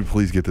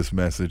please get this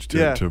message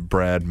to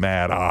Brad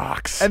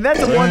Maddox. And that's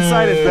a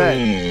one-sided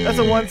bet. That's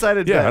a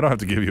one-sided bet. Yeah, I don't have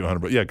to give you 100,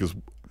 but because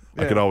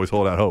I could always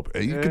hold out hope.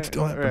 Hey, you could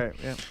still have Right.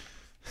 Yeah.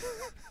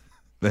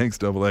 Thanks,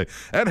 Double A.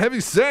 At Heavy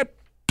Set,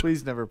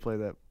 Please never play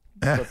that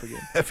clip again.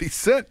 Heavy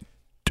Set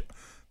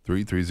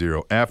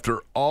 330.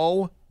 After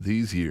all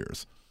these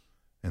years,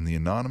 and the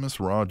anonymous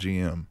Raw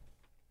GM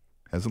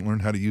hasn't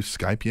learned how to use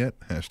Skype yet.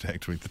 Hashtag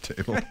tweet the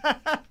table.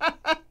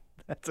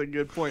 That's a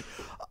good point.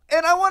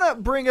 And I want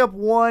to bring up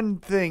one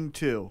thing,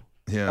 too,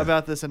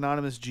 about this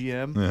anonymous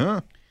GM.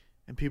 Yeah.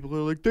 And people are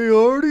like, they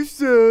already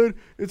said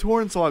it's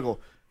Hornswoggle.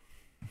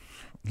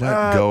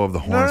 Let go of the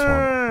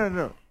Hornswoggle.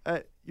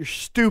 No. You're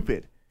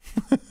stupid.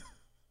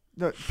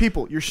 No,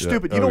 people, you're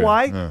stupid. You know okay.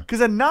 why? Yeah.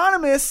 Because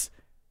anonymous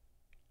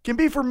can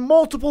be for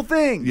multiple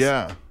things.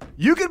 Yeah.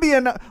 You could be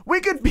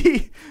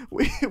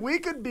we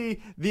could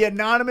be the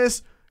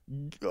anonymous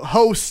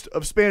host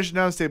of Spanish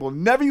Announce Table.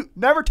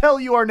 Never tell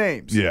you our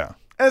names. Yeah.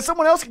 And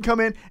someone else can come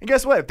in, and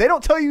guess what? If they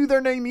don't tell you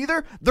their name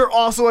either, they're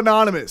also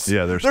anonymous.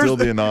 Yeah, they're still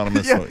the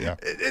anonymous. Yeah, So, yeah.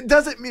 It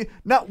doesn't mean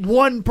not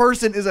one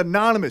person is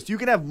anonymous. You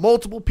can have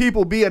multiple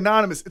people be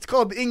anonymous. It's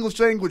called the English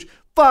language.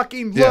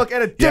 Fucking look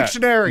at a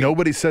dictionary.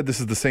 Nobody said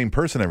this is the same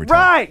person every time.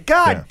 Right.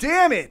 God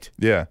damn it.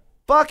 Yeah.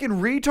 Fucking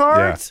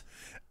retards.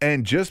 Yeah.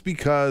 And just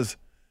because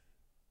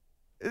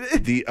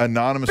the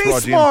anonymous Be Raw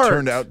GM smart.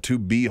 turned out to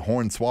be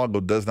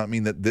Hornswoggle does not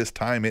mean that this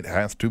time it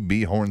has to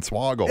be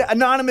Hornswoggle. Yeah,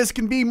 anonymous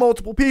can be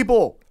multiple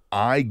people.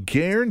 I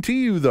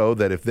guarantee you, though,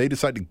 that if they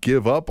decide to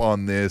give up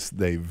on this,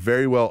 they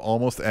very well,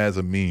 almost as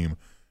a meme,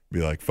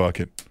 be like, fuck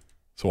it.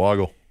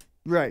 Swoggle.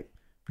 Right.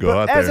 Go But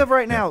out as there. of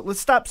right now, let's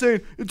stop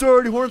saying it's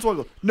already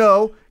Hornswoggle.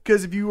 No,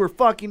 because if you were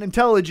fucking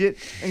intelligent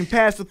and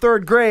passed the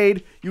 3rd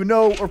grade, you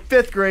know, or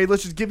 5th grade,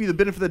 let's just give you the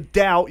benefit of the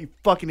doubt, you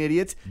fucking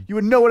idiots. You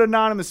would know what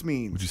anonymous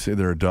means. Would you say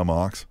they're a dumb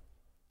ox?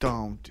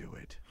 Don't do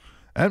it.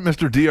 At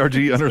Mr.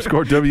 DRG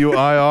 _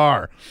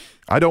 WIR.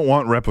 I don't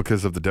want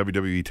replicas of the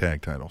WWE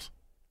tag titles.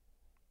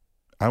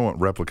 I want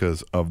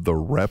replicas of the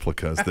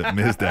replicas that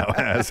Mizdow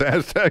has.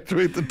 Hashtag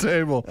tweet the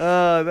table.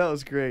 That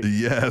was great.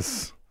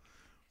 Yes.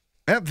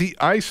 At the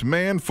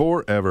Iceman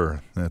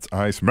Forever. That's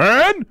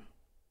Iceman.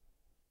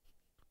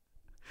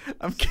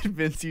 I'm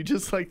convinced you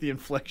just like the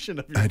inflection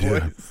of your I do.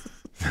 voice.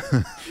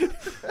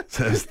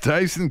 Says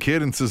Tyson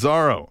Kidd and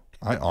Cesaro.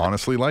 I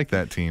honestly like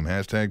that team.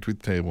 Hashtag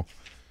tweet the table.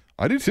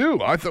 I do too.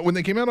 I thought when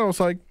they came out, I was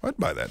like, I'd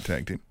buy that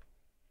tag team.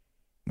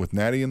 With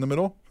Natty in the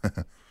middle.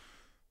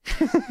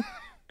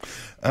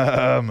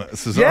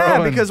 Cesaro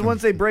Yeah, because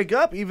once they break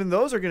up, even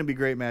those are going to be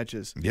great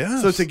matches.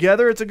 Yes. So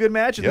together, it's a good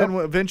match, and Yep. then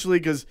eventually,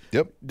 because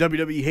Yep.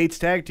 WWE hates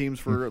tag teams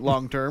for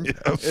long term,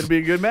 Yes. it'll be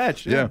a good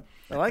match. Yeah.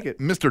 I like it.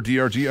 Mr.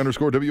 DRG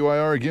 _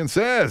 WIR again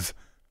says,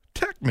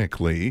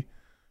 technically,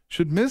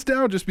 should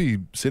Mizdow just be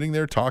sitting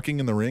there talking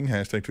in the ring?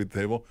 Hashtag tweet the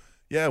table.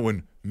 Yeah,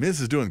 when Miz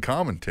is doing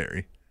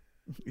commentary,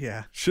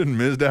 Yeah. shouldn't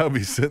Mizdow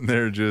be sitting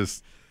there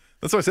just...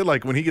 That's why I said,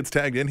 like, when he gets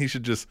tagged in, he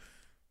should just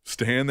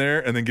stand there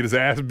and then get his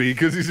ass beat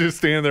because he's just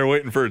standing there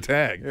waiting for a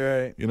tag.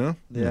 Right. You know?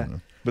 Yeah. I don't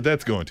know. But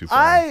that's going too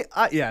far.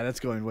 Yeah, that's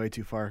going way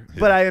too far.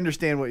 But I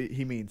understand what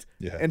he means.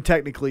 Yeah. And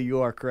technically, you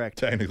are correct.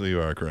 Technically,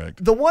 you are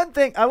correct. The one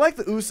thing I like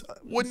the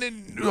Wouldn't it...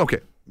 Okay.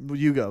 Well,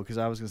 you go because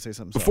I was going to say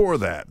something. Before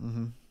that,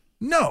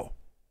 no.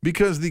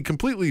 Because the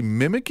completely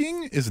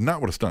mimicking is not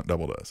what a stunt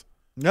double does.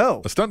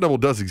 No. A stunt double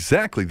does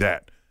exactly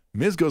that.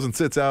 Miz goes and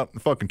sits out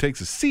and fucking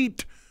takes a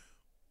seat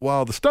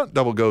while the stunt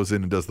double goes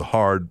in and does the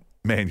hard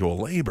manual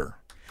labor.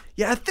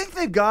 Yeah, I think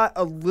they've got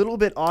a little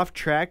bit off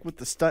track with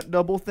the stunt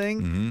double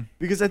thing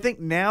because I think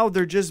now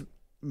they're just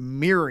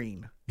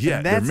mirroring. Yeah,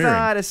 and they're that's mirroring.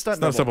 not a stunt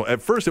It's not double.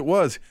 At first it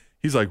was.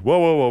 He's like, whoa,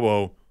 whoa, whoa,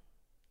 whoa.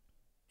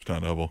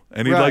 Stunt double.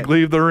 And he'd Right. like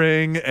leave the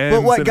ring. And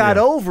But what sit got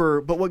again.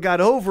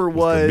 over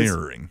was the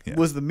mirroring. Yeah.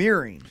 was the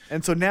mirroring.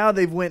 And so now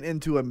they've went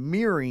into a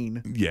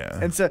mirroring. Yeah.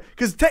 And so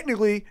because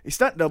technically a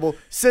stunt double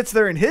sits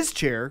there in his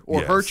chair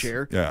or her Yes.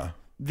 chair. Yeah.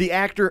 The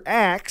actor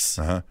acts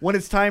when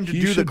it's time to He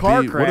do the should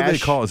car be- crash. What do they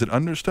call? Is it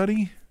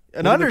understudy?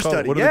 An What do they call-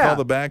 understudy, What do they yeah. call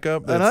the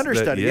backup? An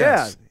understudy, yes,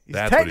 yeah. He's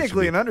that's what he should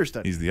technically be. an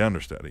understudy. He's the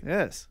understudy.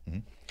 Yes.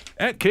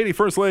 At Katie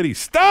First Lady,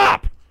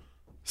 stop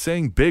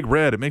saying Big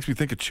Red. It makes me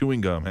think of chewing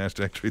gum.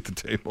 Hashtag tweet the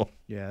table.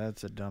 Yeah,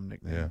 that's a dumb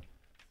nickname. Yeah.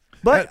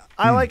 But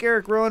I like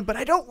Eric Rowan, but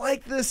I don't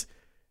like this.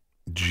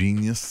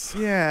 Genius.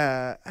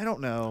 Yeah, I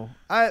don't know.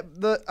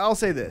 I'll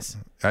say this.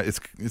 It's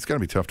got to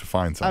be tough to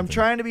find something. I'm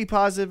trying to be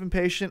positive and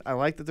patient. I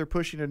like that they're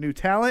pushing a new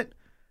talent.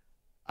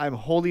 I'm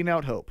holding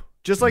out hope.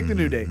 Just like the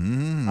New Day.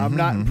 I'm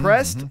not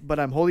impressed, but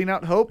I'm holding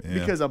out hope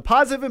because I'm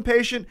positive and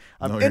patient.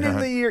 I'm No, you're ending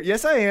not. the year.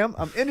 Yes, I am.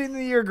 I'm ending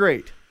the year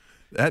great.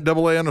 At AA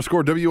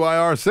 _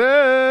 WIR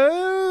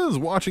says,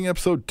 watching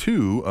episode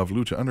 2 of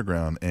Lucha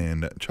Underground,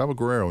 and Chavo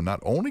Guerrero not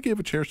only gave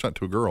a chair shot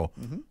to a girl,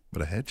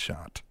 but a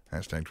headshot.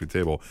 Hashtag tweet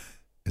table.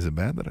 Is it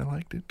bad that I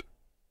liked it?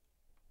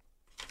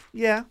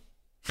 Yeah.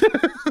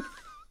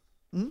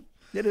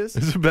 It is.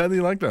 Is it bad that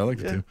you liked it? I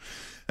liked it too.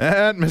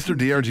 At Mr.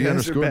 DRG You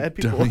guys are bad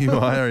people.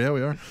 WIR. Yeah,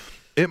 we are.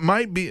 It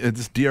might be,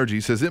 this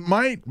DRG says, it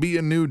might be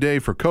a new day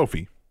for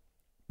Kofi,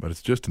 but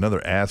it's just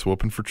another ass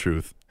whooping for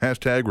truth.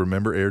 Hashtag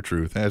remember Air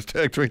Truth.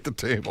 Hashtag tweet the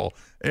table.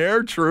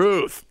 Air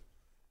Truth.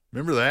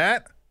 Remember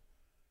that?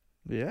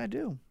 Yeah, I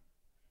do.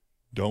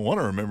 Don't want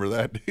to remember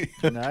that, do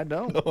you? No, I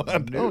don't. No, I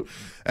don't.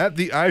 At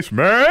the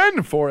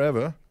Iceman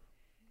Forever,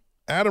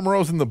 Adam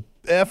Rose and the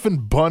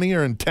effing Bunny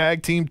are in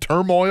tag team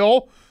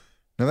turmoil.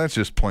 Now that's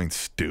just plain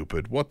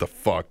stupid. What the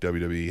fuck,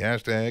 WWE?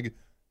 Hashtag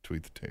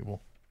tweet the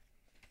table.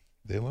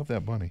 They love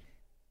that bunny.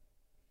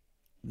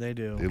 They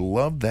do. They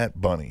love that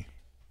bunny.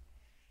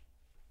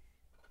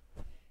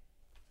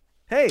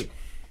 Hey,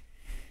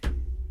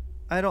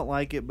 I don't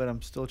like it, but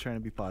I'm still trying to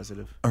be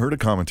positive. I heard a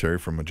commentary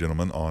from a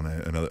gentleman on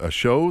a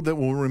show that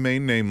will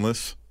remain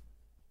nameless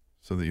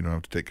so that you don't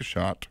have to take a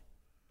shot.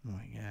 Oh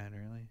my God,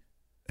 really?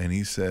 And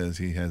he says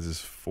he has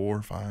his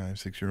 4, 5,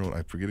 6-year-old,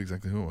 I forget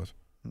exactly who it was,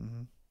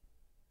 Mm-hmm.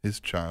 his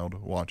child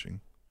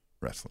watching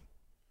wrestling.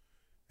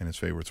 And his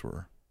favorites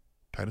were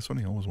Titus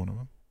O'Neil was one of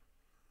them.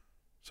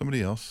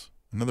 Somebody else,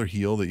 another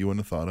heel that you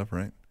wouldn't have thought of,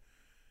 right?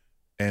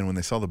 And when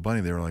they saw the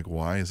bunny, they were like,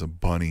 why is a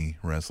bunny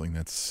wrestling?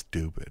 That's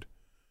stupid.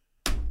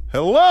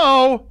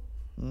 Hello?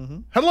 Mm-hmm.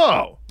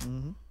 Hello?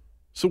 Mm-hmm.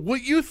 So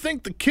what you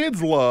think the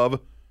kids love,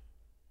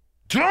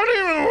 don't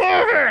even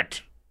love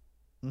it.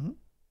 Mm-hmm.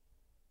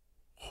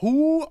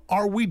 Who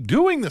are we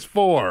doing this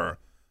for?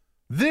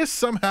 This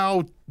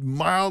somehow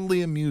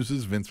mildly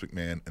amuses Vince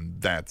McMahon, and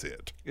that's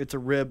it. It's a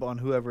rib on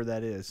whoever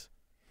that is.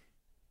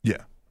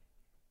 Yeah.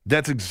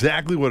 That's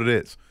exactly what it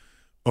is.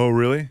 Oh,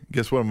 really?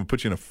 Guess what? I'm going to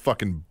put you in a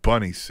fucking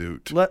bunny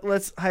suit.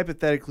 Let's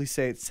hypothetically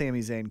say it's Sami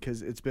Zayn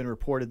because it's been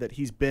reported that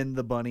he's been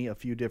the bunny a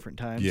few different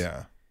times.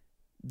 Yeah.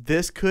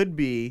 This could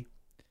be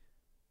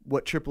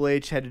what Triple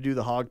H had to do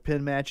the hog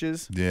pin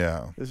matches.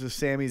 Yeah. This is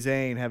Sami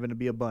Zayn having to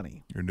be a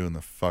bunny. You're doing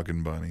the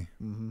fucking bunny.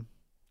 Mm-hmm.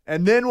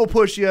 And then we'll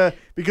push you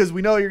because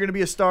we know you're going to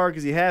be a star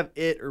because you have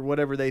it or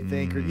whatever they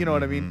think, or you know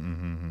what I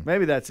mean?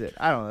 Maybe that's it.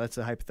 I don't know. That's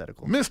a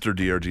hypothetical. Mr.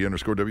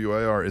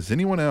 DRG_WIR. Is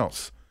anyone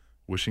else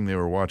wishing they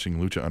were watching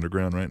Lucha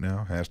Underground right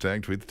now?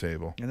 Hashtag tweet the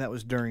table. And that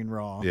was during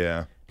Raw.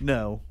 Yeah.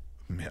 No.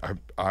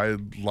 I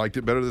liked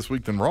it better this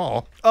week than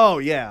Raw. Oh,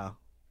 yeah.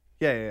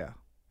 Yeah.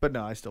 But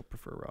no, I still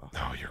prefer Raw.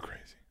 Oh, you're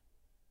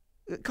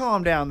crazy.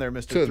 Calm down there,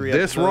 Mr. To 3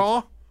 this episodes.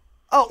 Raw?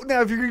 Oh,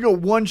 now if you're going to go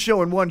one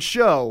show and one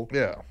show,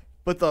 Yeah.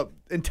 but the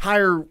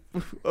entire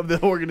of the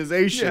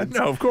organization. Yeah,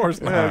 no, of course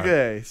not.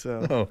 Okay,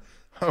 so.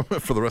 Oh,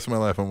 for the rest of my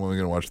life, I'm only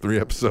going to watch 3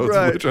 episodes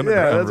Right. of Lucha Underground.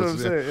 Yeah, that's what I'm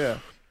versus- saying,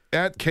 yeah.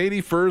 At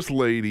Katie First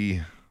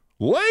Lady.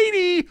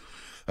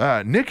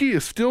 Nikki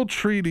is still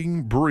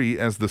treating Brie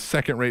as the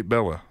second-rate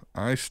Bella.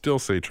 I still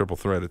say triple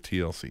threat at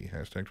TLC.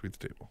 Hashtag tweet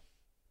the table.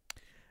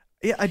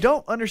 Yeah, I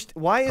don't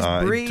understand. Why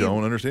is Brie? I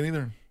don't understand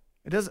either.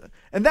 It doesn't,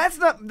 and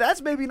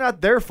that's maybe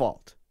not their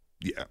fault.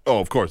 Yeah. Oh,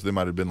 of course. They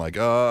might have been like,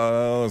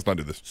 let's not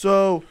do this.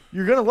 So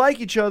you're gonna like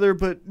each other,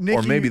 but Nikki,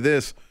 Or maybe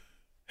this,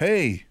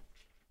 hey,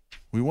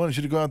 we wanted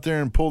you to go out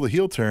there and pull the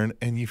heel turn,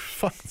 and you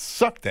fucking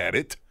sucked at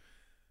it.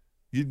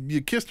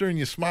 You kissed her and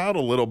you smiled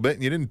a little bit,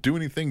 and you didn't do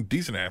anything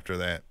decent after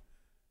that.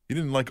 You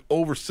didn't, like,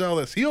 oversell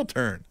this heel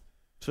turn.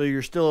 So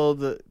you're still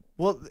the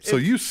well. So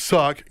you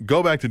suck.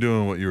 Go back to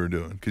doing what you were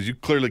doing, because you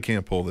clearly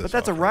can't pull this but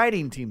that's off. a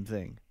writing team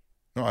thing.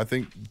 No, I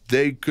think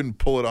they couldn't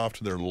pull it off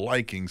to their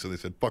liking, so they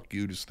said, fuck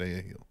you, just stay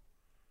a heel.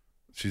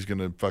 She's going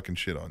to fucking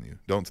shit on you.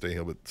 Don't stay a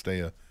heel, but stay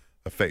a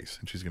face,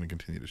 and she's going to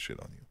continue to shit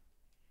on you.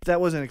 But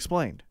that wasn't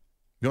explained.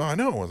 No, I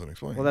know it wasn't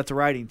explained. Well, that's a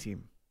writing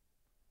team.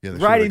 Yeah, they The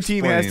should have writing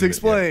team has to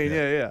explained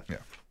explain. it. Yeah.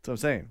 That's what I'm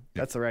saying.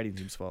 That's the writing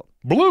team's fault.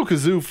 Blue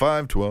Kazoo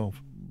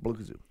 512. Blue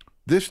Kazoo.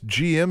 This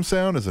GM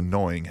sound is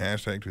annoying.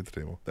 Hashtag tweet the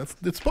table.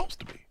 It's supposed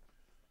to be.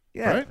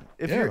 Yeah. Right?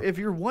 If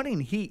you're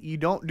wanting heat, you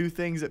don't do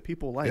things that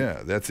people like.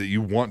 Yeah, that's it.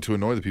 You want to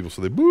annoy the people,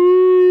 so they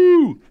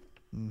boo.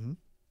 Mm-hmm.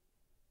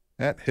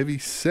 At Heavy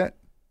Set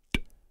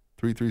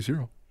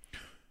 330.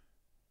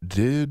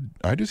 Did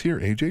I just hear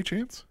AJ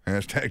chants?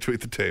 Hashtag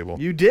tweet the table.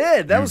 You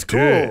did. That was cool.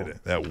 Did.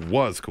 That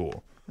was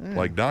cool.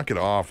 Like, knock it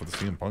off with the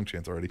CM Punk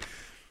chants already.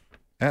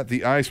 At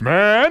the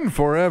Iceman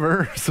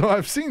Forever. So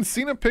I've seen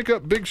Cena pick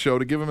up Big Show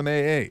to give him an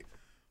AA,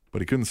 but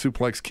he couldn't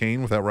suplex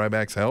Kane without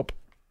Ryback's help.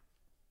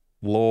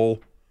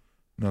 Lol.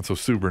 Not so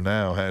super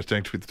now.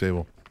 Hashtag tweet the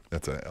table.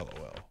 That's a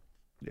LOL.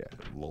 Yeah.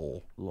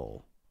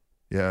 Lol.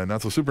 Yeah,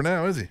 not so super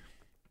now, is he?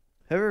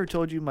 Have I ever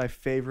told you my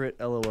favorite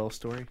LOL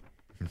story?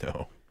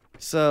 No.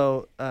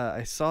 So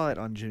I saw it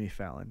on Jimmy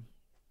Fallon.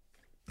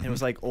 And it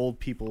was like old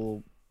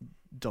people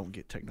don't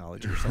get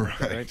technology or something like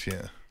that, right?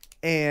 Yeah.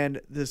 And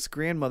this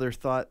grandmother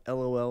thought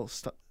LOL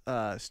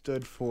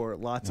stood for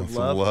lots of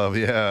Some love.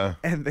 yeah.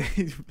 And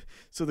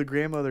so the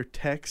grandmother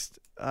texted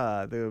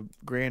the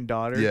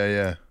granddaughter,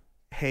 Yeah.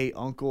 hey,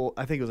 Uncle,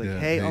 I think it was like, Yeah,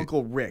 hey, hey-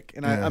 Uncle Rick.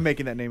 And yeah. I'm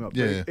making that name up.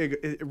 Yeah, but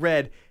it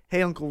read,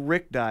 hey, Uncle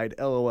Rick died,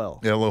 LOL.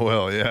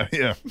 LOL.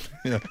 Yeah.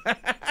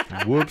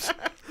 Whoops.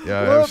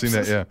 Yeah, I've seen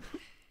that. Yeah.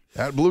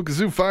 At Blue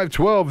Kazoo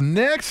 512.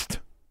 Next.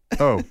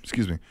 Oh,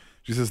 excuse me.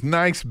 She says,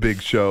 nice,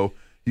 Big Show.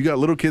 You got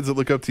little kids that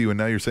look up to you, and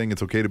now you're saying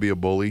it's okay to be a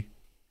bully?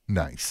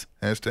 Nice.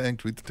 Hashtag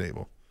tweet the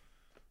table.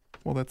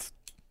 Well, that's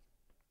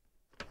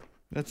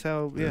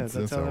how,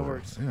 that's how that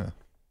works.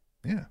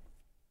 Yeah.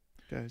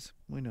 Guys,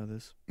 we know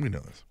this. We know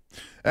this.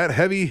 At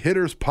Heavy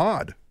Hitters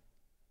Pod.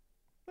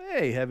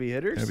 Hey, heavy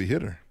hitters. Heavy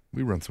Hitter.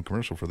 We run some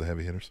commercial for the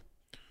Heavy Hitters.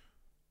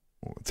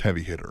 Well, it's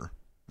Heavy Hitter.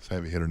 It's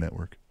Heavy Hitter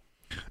Network.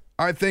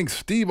 I think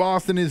Steve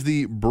Austin is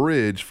the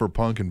bridge for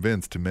Punk and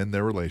Vince to mend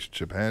their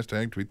relationship.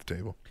 Hashtag tweet the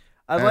table.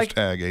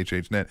 Hashtag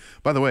HHNet.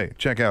 By the way,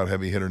 check out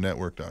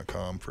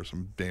HeavyHitterNetwork.com for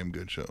some damn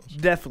good shows.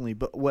 Definitely.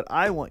 But what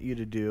I want you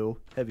to do,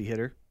 heavy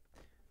hitter,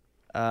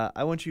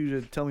 I want you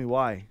to tell me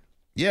why.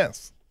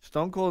 Yes.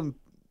 Stone Cold and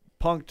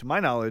Punk, to my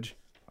knowledge,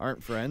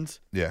 aren't friends.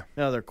 Yeah.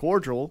 Now they're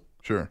cordial,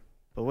 Sure.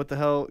 But what the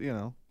hell,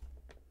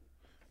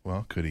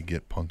 Well, could he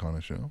get Punk on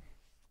a show?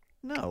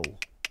 No.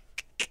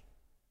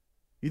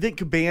 You think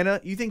Cabana?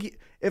 You think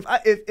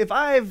if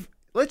I've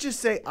let's just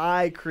say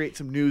I create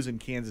some news in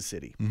Kansas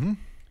City,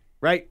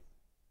 right?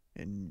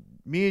 And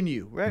me and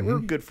you, right? We're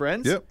good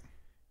friends. Yep.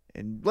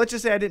 And let's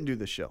just say I didn't do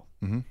this show.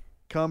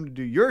 Come to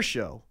do your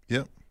show.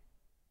 Yep.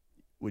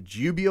 Would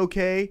you be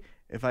okay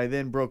if I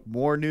then broke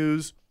more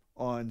news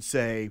on,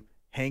 say,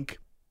 Hank's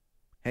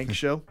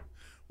show?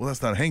 Well,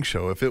 that's not Hank's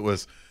show. If it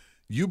was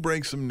you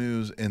break some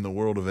news in the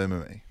world of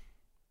MMA,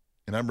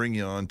 and I bring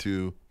you on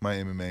to my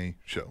MMA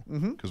show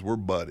because we're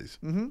buddies,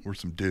 we're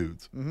some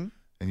dudes, and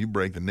you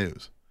break the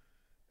news,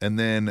 and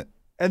then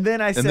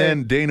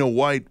then Dana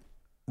White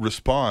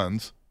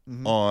responds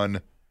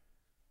on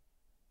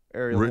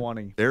Ariel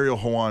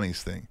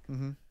Helwani's thing,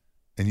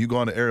 and you go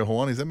on to Ariel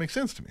Helwani's, that makes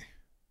sense to me.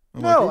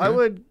 I'm no, like,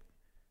 okay.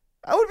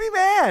 I would be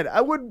mad. I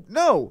would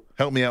no.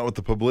 Help me out with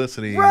the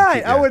publicity.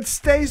 Right. I would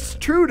stay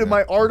true to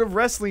my Art of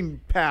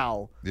Wrestling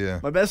pal. Yeah.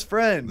 My best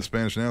friend. The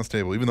Spanish announce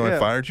table, even though I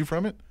fired you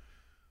from it.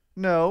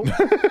 No.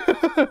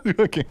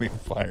 I can't even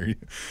fire you.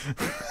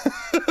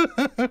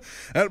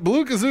 At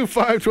Blue Kazoo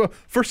 512.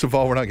 First of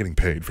all, we're not getting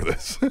paid for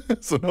this.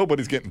 So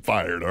nobody's getting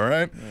fired, all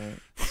right?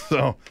 So,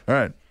 all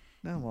right.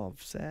 Now I'm all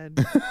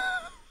sad.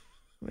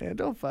 Man,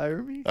 don't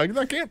fire me. I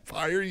can't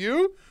fire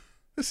you.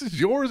 This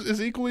is yours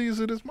as equally as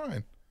it is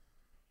mine.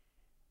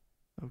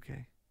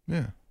 Okay.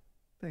 Yeah.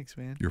 Thanks,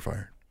 man. You're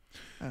fired.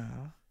 As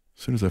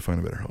soon as I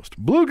find a better host.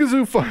 Blue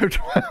Kazoo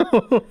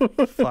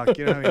 512. Fuck,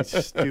 you know how many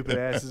stupid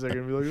asses are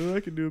going to be like, oh, I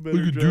can do a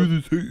better job. Do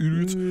this,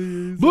 idiots.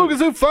 Blue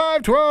Kazoo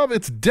 512.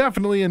 It's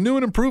definitely a new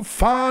and improved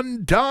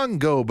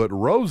Fandango, but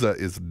Rosa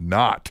is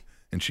not,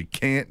 and she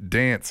can't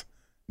dance.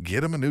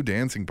 Get him a new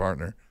dancing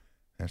partner.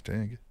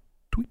 Hashtag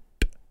tweet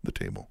the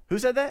table. Who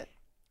said that?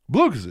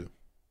 Blue Kazoo.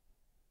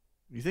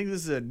 You think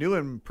this is a new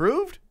and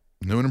improved?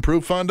 New and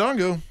improved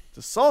Fandango. It's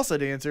a salsa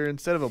dancer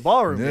instead of a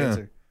ballroom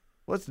dancer.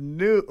 What's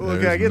new?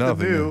 Okay, I get the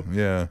new.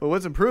 Yeah. But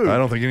what's improved? I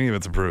don't think any of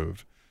it's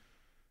improved.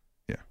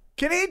 Yeah.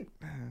 Can he?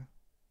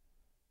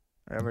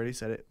 I've already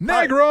said it.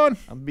 Negron.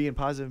 I'm being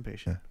positive and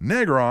patient.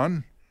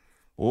 Negron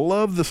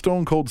loved the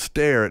Stone Cold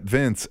stare at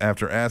Vince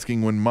after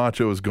asking when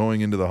Macho is going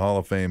into the Hall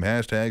of Fame.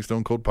 Hashtag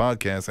Stone Cold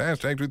Podcast.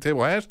 Hashtag Tweet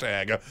Table.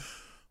 Hashtag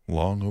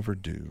long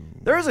overdue.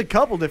 There was a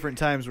couple different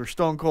times where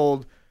Stone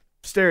Cold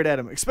stared at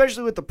him,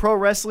 especially with the pro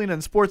wrestling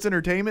and sports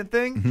entertainment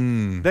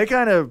thing. They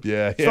kind of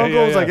Stone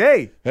Cold was like,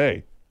 hey,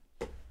 quit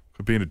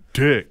being a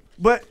dick.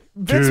 But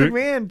Vince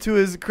McMahon, to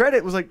his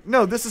credit, was like,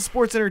 no, this is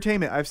sports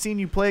entertainment. I've seen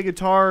you play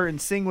guitar and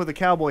sing with a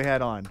cowboy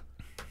hat on.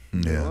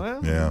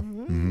 Yeah.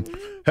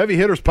 Heavy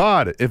Hitters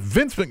Pod. If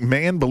Vince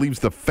McMahon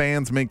believes the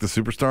fans make the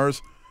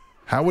superstars,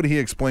 how would he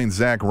explain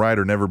Zack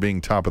Ryder never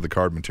being top of the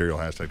card material?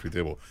 Hashtag Tweet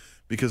Table.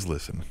 Because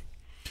listen,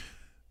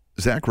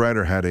 Zack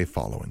Ryder had a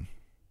following.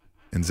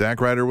 And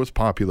Zack Ryder was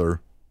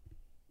popular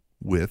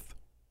with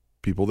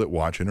people that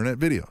watch internet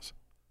videos.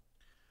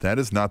 That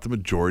is not the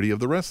majority of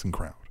the wrestling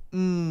crowd.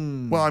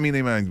 Well, I mean,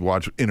 they might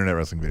watch internet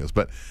wrestling videos,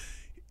 but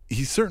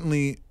he's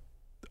certainly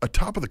a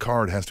top of the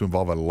card has to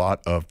involve a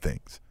lot of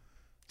things.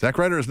 Zack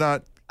Ryder is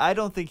not. I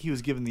don't think he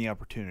was given the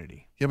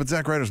opportunity. Yeah, but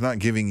Zack Ryder's not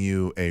giving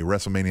you a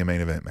WrestleMania main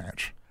event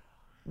match.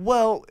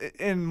 Well,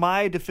 in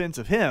my defense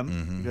of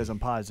him, because I'm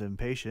positive and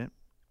patient,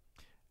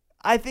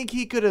 I think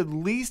he could at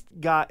least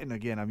got, and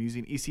again, I'm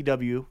using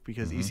ECW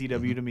because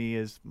ECW to me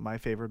is my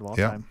favorite of all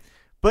time.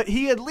 But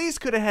he at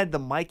least could have had the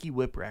Mikey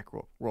Whipwreck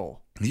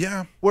role.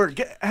 Yeah.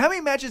 How many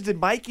matches did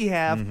Mikey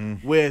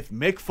have with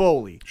Mick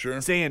Foley,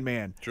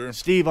 Sandman,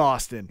 Steve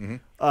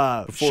Austin,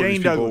 Before Shane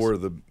these Douglas? people were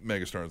the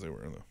megastars they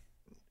were, though.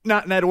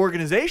 Not in that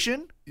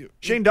organization.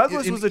 Shane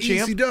Douglas was a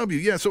champ.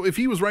 ECW, yeah. So if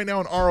he was right now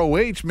in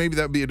ROH, maybe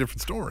that would be a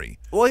different story.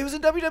 Well, he was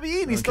in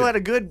WWE, and he still had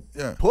a good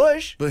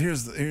push. But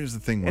here's the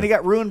thing. And he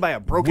got ruined by a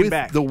broken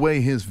back. The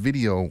way his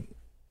videos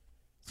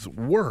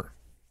were,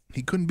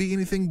 he couldn't be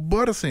anything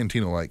but a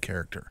Santino-like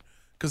character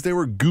because they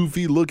were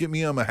goofy, look at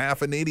me, I'm a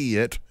half an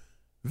idiot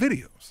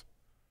videos.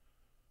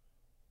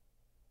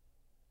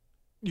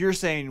 You're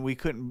saying he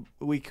couldn't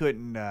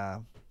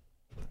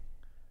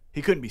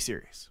be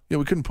serious. Yeah,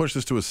 we couldn't push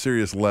this to a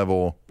serious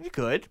level. You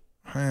could.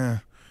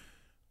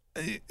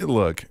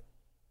 Look,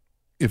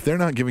 if they're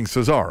not giving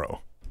Cesaro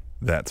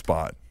that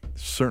spot,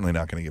 certainly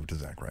not going to give it to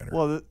Zack Ryder.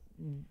 Well,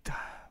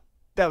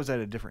 that was at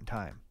a different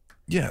time.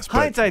 Yes,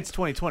 hindsight's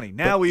 2020.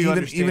 Now we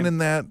understand. Even in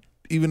that,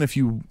 even if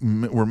you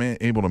were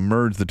able to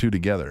merge the two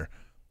together,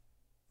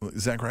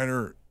 Zack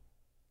Ryder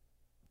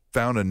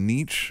found a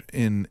niche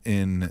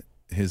in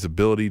his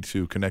ability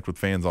to connect with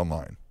fans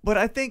online. But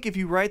I think if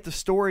you write the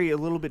story a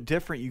little bit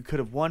different, you could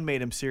have, one,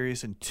 made him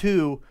serious, and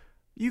two,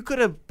 you could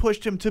have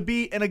pushed him to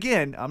be, and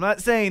again, I'm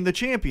not saying the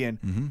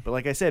champion, but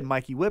like I said,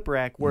 Mikey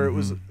Whipwreck, where it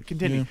was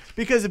continuing. Yeah.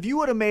 Because if you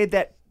would have made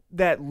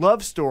that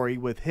love story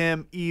with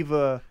him,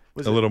 Eva...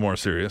 little more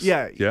serious.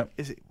 Yeah. Yeah.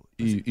 Is it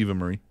Eva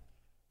Marie?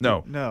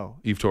 No.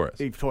 Eve Torres.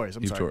 Eve Torres.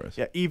 I'm sorry. Torres.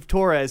 Yeah, Eve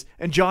Torres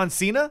and John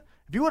Cena.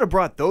 If you would have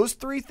brought those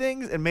three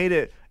things and made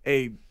it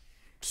a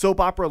soap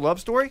opera love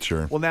story,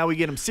 sure. Well, now we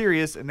get him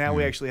serious, and now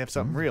we actually have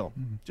something real.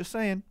 Just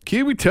saying.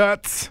 Kiwi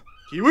Tuts.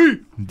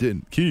 Kiwi.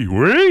 Didn't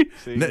Kiwi?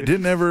 See?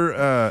 Didn't ever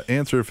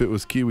answer if it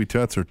was Kiwi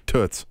Tuts or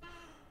Toots.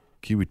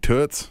 Kiwi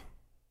Toots.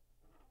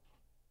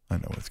 I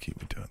know it's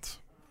Kiwi Tuts.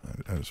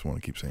 I just want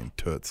to keep saying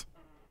Toots.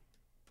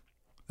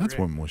 That's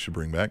one we should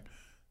bring back.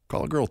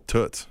 Call a girl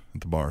Toots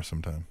at the bar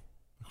sometime.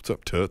 What's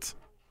up, Toots?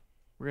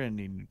 We're gonna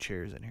need new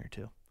chairs in here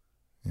too.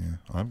 Yeah,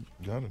 I've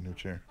got a new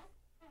chair.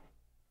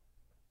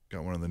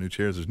 Got one of the new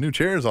chairs. There's new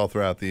chairs all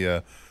throughout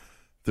the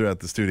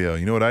studio.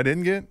 You know what I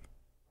didn't get?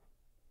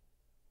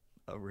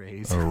 A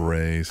raise. A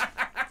raise.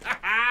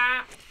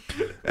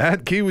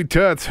 At Kiwi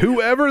Tuts,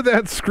 whoever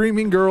that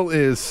screaming girl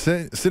is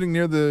sitting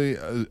near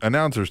the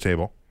announcer's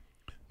table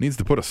needs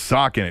to put a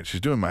sock in it.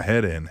 She's doing my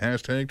head in.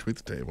 Hashtag tweet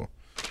the table.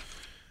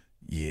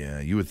 Yeah,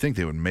 you would think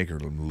they would make her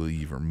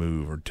leave or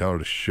move or tell her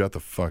to shut the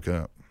fuck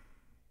up.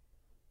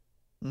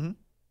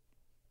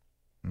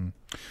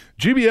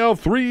 GBL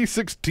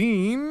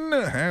 316.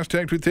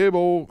 Hashtag tweet the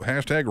table.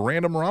 Hashtag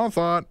random raw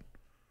thought.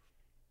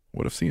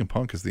 What if CM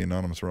Punk is the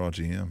anonymous Raw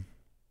GM?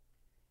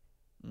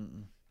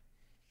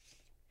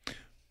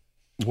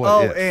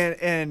 What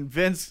if? and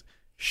Vince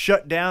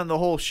shut down the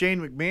whole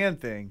Shane McMahon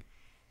thing.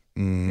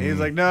 He's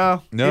like,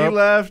 no, Nope. he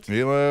left.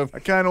 He left. I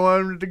kind of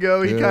wanted him to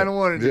go. He kind of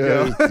wanted to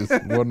go. It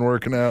just wasn't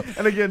working out.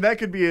 And again, that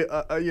could be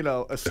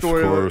a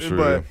story, course, but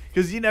yeah.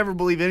 because you never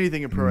believe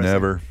anything in pro wrestling.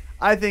 Never.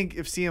 I think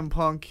if CM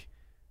Punk,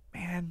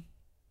 man,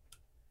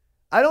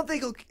 I don't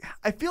think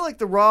I feel like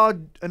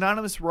the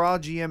anonymous Raw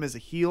GM is a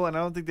heel, and I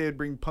don't think they would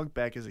bring Punk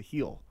back as a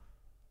heel.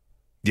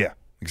 Yeah,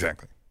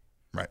 exactly.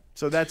 Right.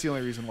 So that's the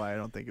only reason why I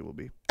don't think it will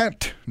be.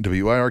 At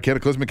WIR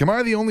Cataclysmic, am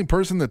I the only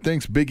person that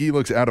thinks Big E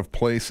looks out of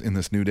place in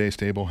this New Day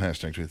stable?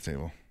 Hashtag tweet the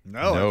table.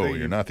 No,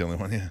 you're not the only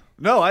one. Yeah.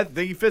 No, I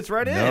think he fits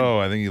right in. No,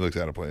 I think he looks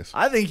out of place.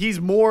 I think he's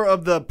more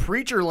of the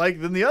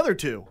preacher-like than the other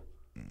two.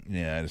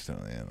 Yeah, I just don't.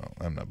 Yeah, no,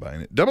 I'm not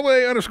buying it.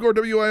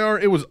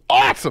 AA_WIR. It was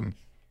awesome.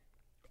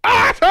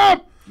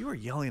 Awesome. You were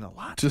yelling a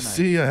lot To tonight.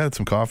 see, I had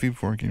some coffee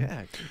before I came.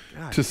 Yeah, good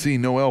God. To see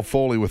Noelle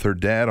Foley with her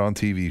dad on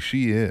TV.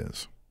 She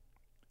is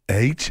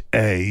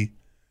HAWT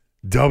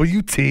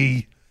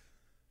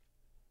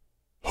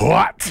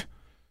hot.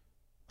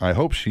 I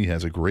hope she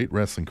has a great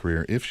wrestling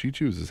career if she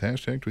chooses.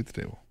 Hashtag tweet the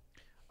table.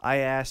 I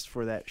asked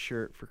for that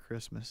shirt for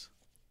Christmas.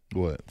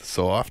 What?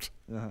 Soft?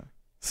 Uh-huh.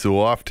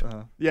 Soft?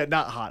 Yeah,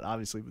 not hot,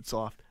 obviously, but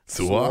soft.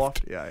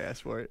 Soft? Yeah, I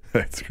asked for it.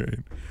 That's great.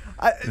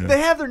 They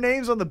have their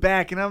names on the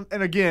back, and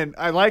again,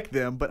 I like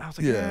them, but I was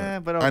like, yeah,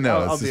 but I know.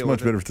 I'll It's just deal much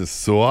with better it. if it's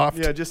soft.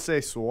 Yeah, just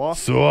say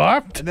soft,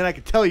 Soft? and then I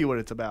can tell you what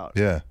it's about.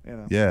 Yeah. You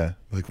know. Yeah.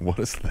 Like, what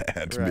is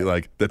that? To be Right.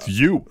 like, that's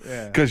you.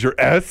 Yeah. Because you're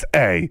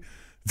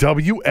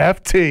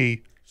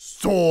SAWFT.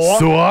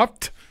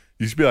 Soft.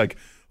 You should be like,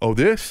 oh,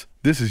 this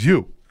is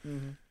you.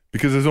 Mm-hmm.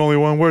 Because there's only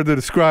one word to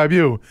describe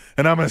you,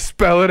 and I'm going to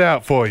spell it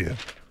out for you.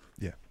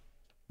 Yeah.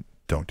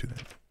 Don't do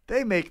that.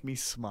 They make me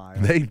smile.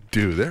 They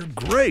do. They're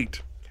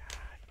great.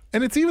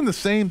 And it's even the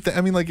same thing.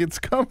 I mean, like, it's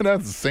coming out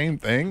the same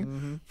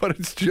thing, but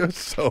it's just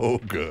so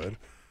good.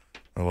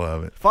 I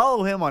love it.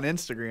 Follow him on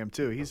Instagram,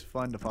 too. He's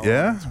fun to follow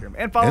Yeah? on Instagram.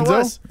 And follow Enzo?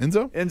 us.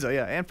 Enzo?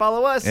 Yeah. And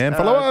follow us. And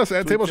follow us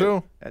at Table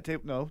Show.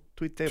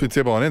 Tweet Table. Tweet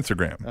Table on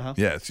Instagram. Uh-huh.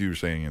 Yes, you were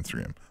saying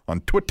Instagram. On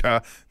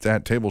Twitter, it's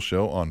at Table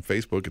Show. On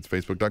Facebook, it's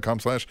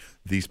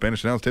facebook.com/The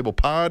Spanish Announce Table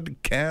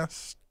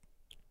Podcast.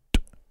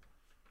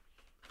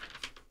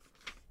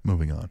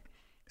 Moving on.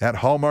 At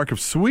Hallmark of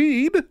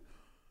Swede,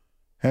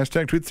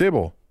 hashtag Tweet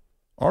Table.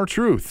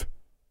 R-Truth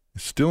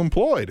is still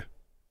employed.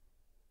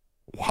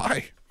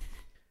 Why?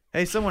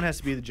 Hey, someone has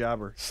to be the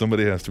jobber.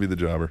 Somebody has to be the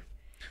jobber.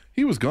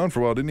 He was gone for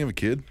a while. Didn't he have a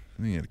kid? I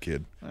think he had a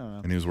kid. I don't know.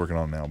 And he was working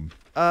on an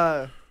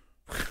album,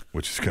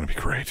 which is going to be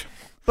great.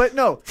 But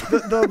no,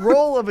 the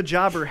role of a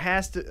jobber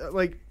has to,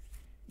 like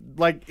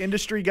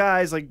industry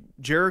guys like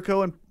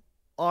Jericho and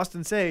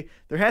Austin say,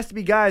 there has to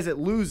be guys that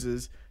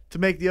loses to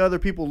make the other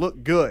people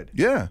look good.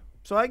 Yeah.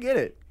 So I get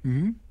it.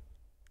 And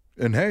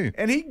hey.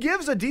 And he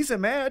gives a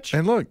decent match.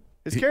 And look.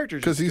 His character's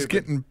because just he's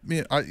stupid.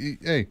 getting,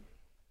 hey,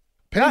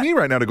 pay me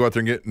right now to go out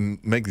there and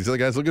make these other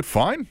guys look good.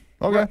 Fine.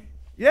 Okay. Right.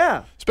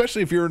 Yeah.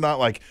 Especially if you're not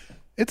like,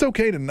 it's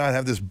okay to not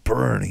have this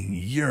burning,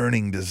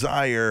 yearning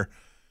desire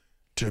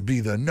to be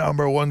the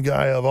number one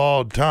guy of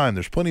all time.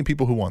 There's plenty of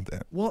people who want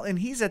that. Well, and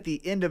he's at the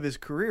end of his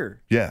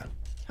career. Yeah.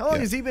 How long Yeah.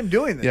 has he been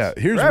doing this? Yeah.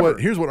 Forever.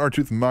 Here's what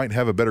R-Truth might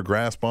have a better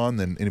grasp on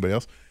than anybody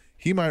else.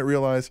 He might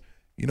realize,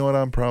 you know what,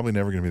 I'm probably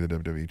never going to be the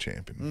WWE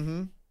champion.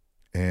 Mm-hmm.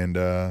 And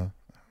I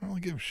don't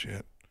really give a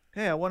shit.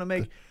 Hey, I want to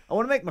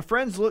make my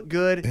friends look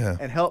good Yeah.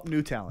 and help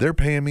new talent. They're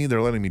paying me.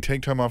 They're letting me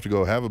take time off to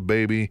go have a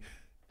baby,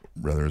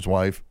 rather his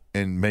wife,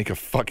 and make a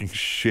fucking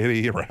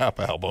shitty rap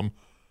album.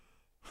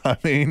 I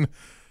mean,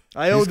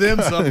 I owe them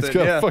something. He's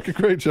got Yeah. a fucking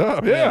great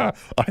job. Yeah.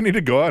 I need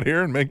to go out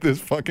here and make this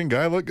fucking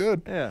guy look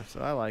good. Yeah, so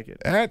I like it.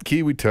 At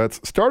Kiwi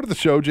Tuts, start of the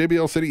show,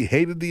 JBL said he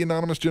hated the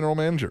anonymous general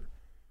manager.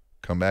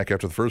 Come back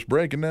after the first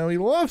break, and now he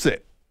loves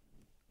it.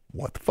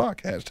 What the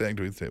fuck? Hashtag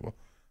tweet the table.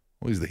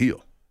 Well, he's the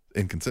heel.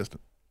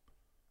 Inconsistent.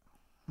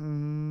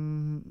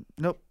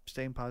 Nope.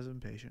 Staying positive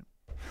and patient.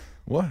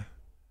 What?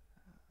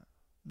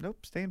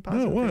 Nope. Staying No,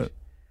 positive. and what? patient.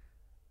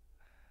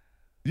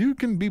 You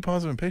can be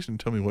positive and patient and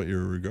tell me what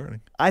you're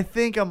regarding. I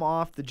think I'm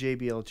off the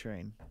JBL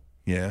train.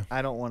 Yeah.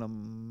 I don't want to.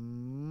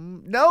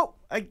 No,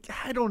 I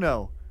don't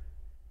know.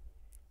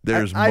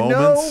 There's I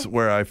moments know-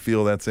 where I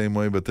feel that same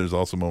way, but there's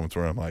also moments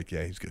where I'm like,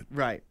 yeah, he's good.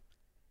 Right.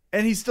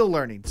 And he's still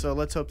learning, so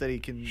let's hope that he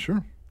can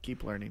Sure.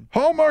 keep learning.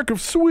 Hallmark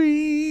of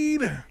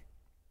Swede.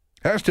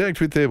 Hashtag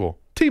tweet table.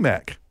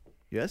 T-Mac,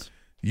 Yes?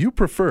 you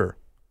prefer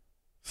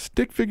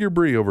stick figure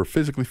Brie over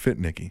physically fit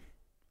Nikki.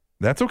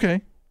 That's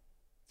okay.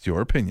 It's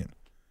your opinion.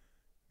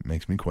 It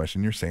makes me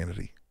question your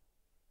sanity.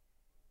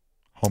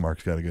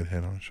 Hallmark's got a good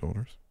head on his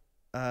shoulders.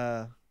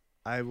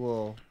 I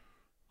will.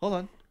 Hold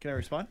on. Can I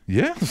respond?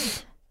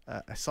 Yes.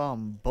 I saw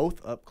them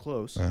both up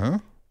close. Uh-huh.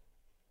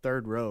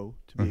 Third row,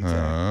 to be exact.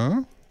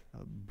 Uh-huh.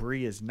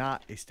 Brie is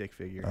not a stick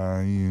figure.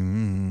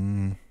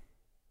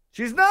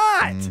 She's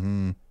not!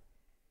 Mhm.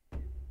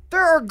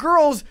 There are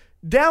girls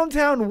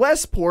downtown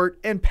Westport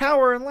and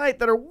Power and Light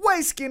that are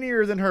way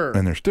skinnier than her.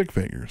 And they're stick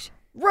figures.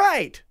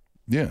 Right.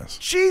 Yes.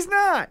 She's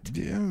not.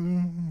 Yeah.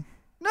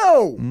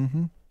 No.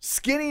 Mm-hmm.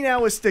 Skinny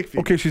now is stick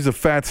figure. Okay, she's a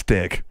fat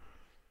stick.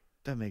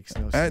 That makes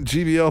no At sense.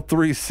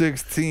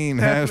 GBL316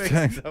 That hashtag.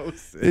 makes no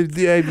sense.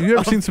 Have you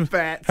ever A seen some?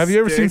 fat Have you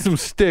ever seen stick. some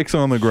sticks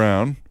on the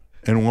ground,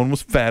 and one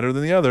was fatter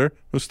than the other? It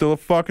was still a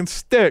fucking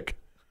stick.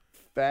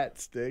 Fat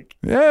stick.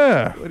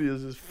 Yeah, What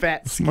is this?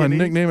 Fat that's skinny? my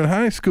nickname in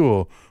high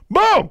school.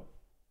 Boom,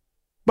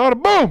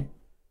 bada boom,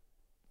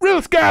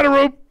 real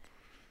scatteroo.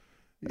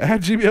 At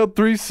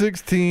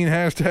GBL316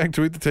 hashtag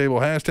tweet the table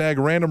hashtag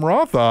random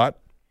raw thought.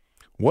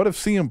 What if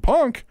CM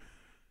Punk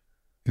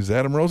is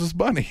Adam Rose's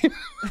bunny?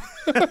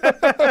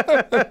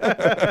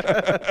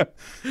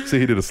 See,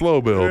 he did a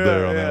slow build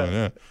there on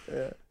that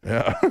one.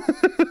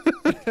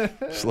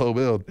 Yeah. Slow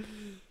build.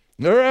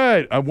 All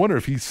right. I wonder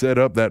if he set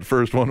up that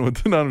first one with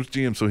the Anonymous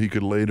GM so he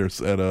could later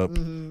set up.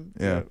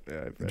 Yeah.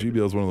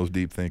 GBL is one of those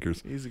deep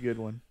thinkers. He's a good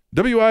one.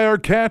 WIR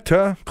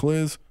Kata,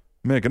 Cliz,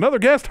 Mick. Another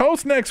guest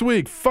host next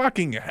week.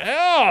 Fucking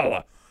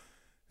hell.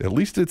 At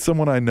least it's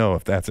someone I know,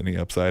 if that's any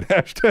upside.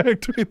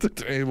 Hashtag tweet the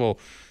table.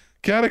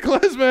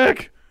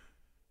 Cataclysmic.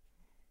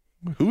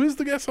 Who is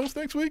the guest host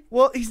next week?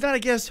 Well, he's not a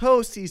guest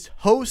host. He's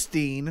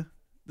hosting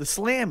the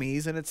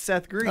Slammies, and it's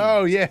Seth Green.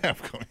 Oh, yeah.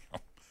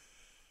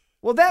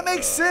 Well, that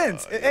makes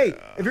sense. Hey,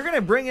 if you're going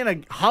to bring in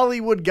a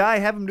Hollywood guy,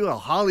 have him do a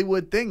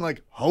Hollywood thing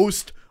like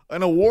host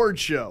an award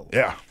show.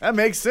 Yeah. That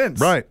makes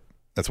sense. Right.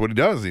 That's what he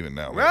does even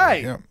now.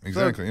 Right. Yeah,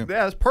 exactly. So, yeah.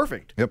 that's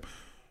perfect. Yep.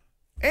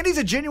 And he's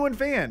a genuine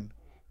fan.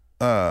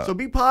 So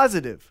be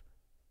positive.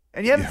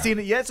 And you haven't seen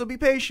it yet, so be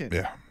patient.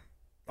 Yeah.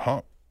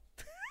 Huh.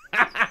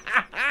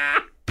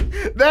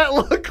 That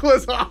look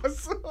was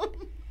awesome.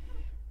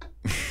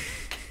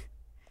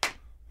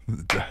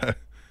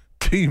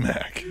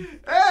 T-Mac.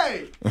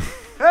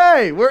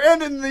 Hey, we're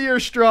ending the year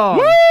strong.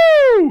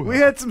 Woo! We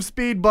had some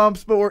speed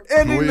bumps, but we're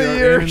ending We the are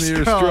year ending the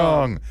year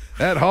strong.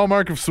 At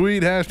Hallmark of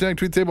Swede, hashtag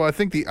tweet table. I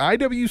think the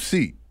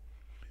IWC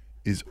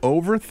is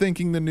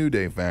overthinking the New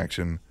Day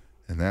faction,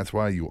 and that's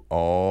why you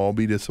all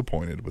be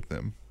disappointed with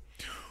them.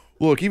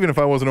 Look, even if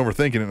I wasn't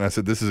overthinking it and I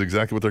said this is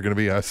exactly what they're going to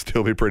be, I'd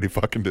still be pretty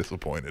fucking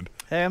disappointed.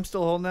 Hey, I'm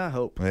still holding out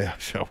hope. Yeah,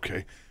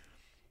 okay.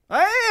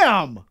 I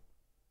am.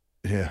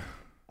 Yeah.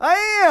 I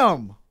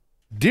am.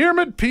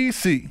 Dearmid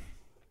PC.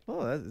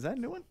 Oh, is that a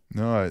new one?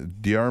 No,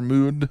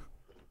 Darmood.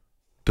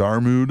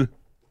 Darmood.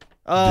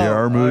 Oh,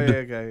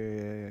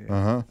 Diarmuid. yeah.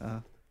 Uh-huh.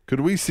 Could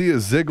we see a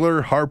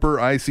Ziggler Harper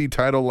IC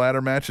title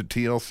ladder match at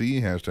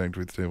TLC? Hashtag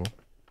tweet the table.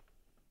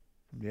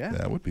 Yeah.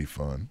 That would be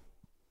fun.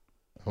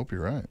 I hope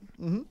you're right.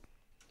 Mm-hmm.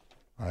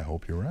 I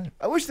hope you're right.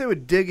 I wish they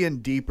would dig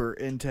in deeper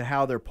into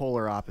how they're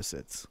polar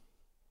opposites.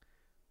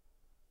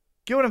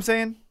 Get what I'm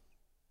saying?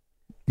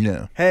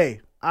 Yeah.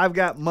 Hey, I've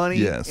got money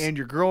Yes. and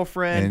your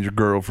girlfriend, And your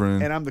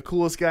girlfriend. and I'm the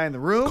coolest guy in the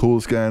room,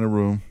 Coolest guy in the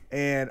room.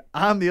 and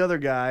I'm the other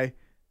guy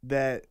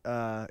that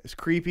is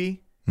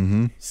creepy,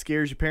 Mm-hmm.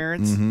 scares your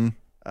parents. Mm-hmm.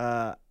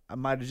 I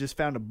might have just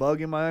found a bug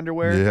in my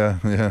underwear.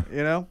 Yeah.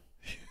 You know?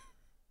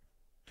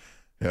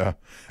 Yeah.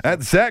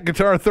 At Zach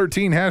Guitar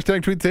 13,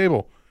 hashtag tweet the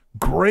table.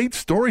 Great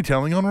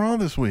storytelling on Raw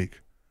this week.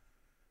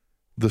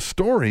 The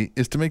story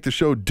is to make the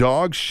show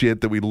dog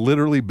shit that we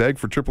literally beg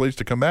for Triple H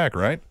to come back,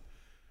 right?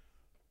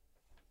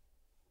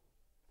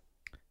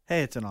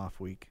 Hey, it's an off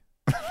week.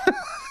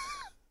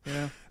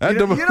 You That know,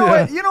 double- you know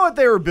yeah. what? You know what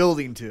they were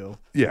building to.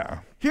 Yeah.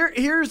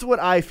 Here's what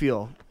I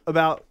feel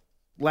about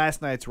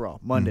last night's Raw,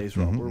 Monday's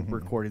Raw. We're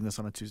recording this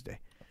on a Tuesday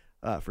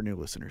for new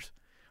listeners.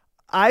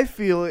 I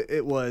feel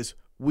it was,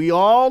 we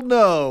all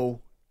know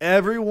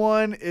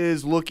everyone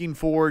is looking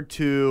forward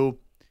to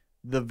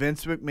the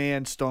Vince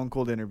McMahon Stone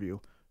Cold interview.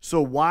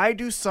 So why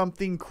do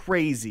something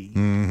crazy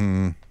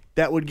Mm-hmm.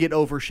 that would get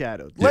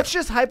overshadowed? Let's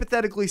just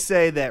hypothetically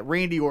say that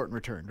Randy Orton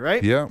returned,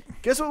 right? Yeah.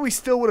 Guess what we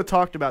still would have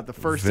talked about the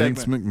first Vince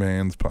segment?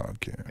 McMahon's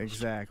podcast.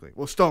 Exactly.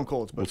 Well, Stone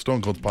Cold's, Well, but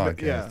Stone Cold's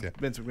podcast. Yeah.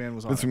 Vince McMahon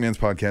was on Vince it. McMahon's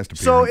podcast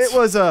appearance. So it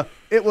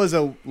was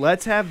a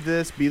let's have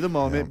this be the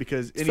moment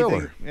because anything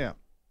filler. yeah.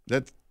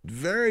 That's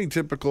very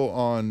typical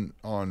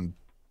on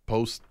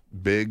post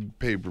big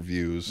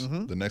pay-per-views.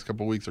 Mm-hmm. The next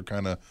couple of weeks are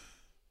kind of,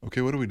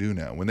 okay, what do we do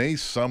now? When they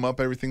sum up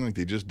everything like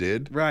they just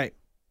did, Right.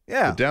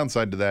 Yeah. The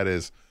downside to that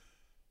is,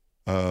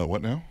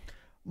 what now?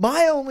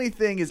 My only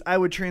thing is I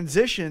would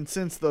transition,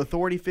 since the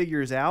authority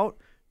figure is out,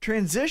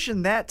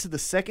 transition that to the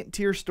second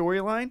tier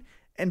storyline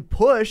and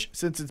push,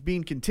 since it's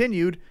being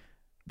continued,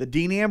 the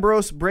Dean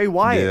Ambrose, Bray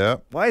Wyatt. Yeah.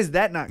 Why is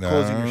that not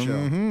closing your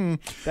show?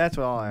 Mhm. That's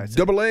what I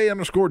say.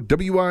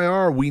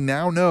 AA_WIR. We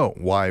now know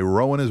why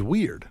Rowan is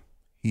weird.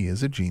 He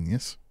is a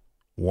genius,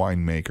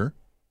 winemaker,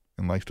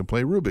 and likes to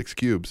play Rubik's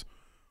Cubes.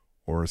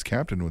 Or as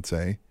Captain would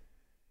say,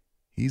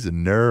 he's a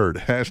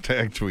nerd.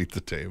 Hashtag tweet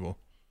the table.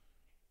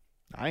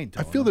 I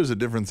I feel there's a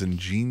difference in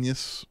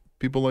genius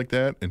people like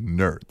that and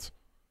nerds.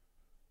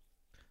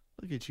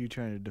 Look at you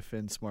trying to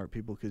defend smart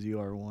people because you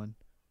are one.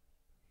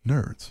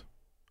 Nerds.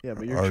 Yeah,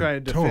 but you're are trying to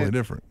defend. totally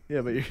different.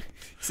 Yeah, but you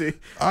see,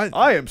 I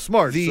I am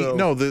smart. The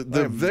so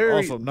the I'm very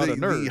also not a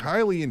nerd. the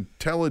highly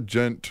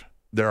intelligent.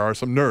 There are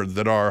some nerds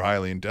that are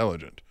highly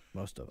intelligent.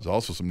 Most of them. There's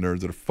also some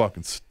nerds that are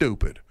fucking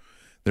stupid.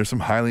 There's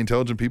some highly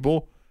intelligent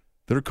people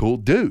that are cool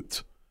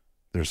dudes.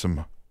 There's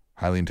some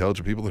highly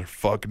intelligent people that are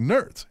fucking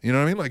nerds. You know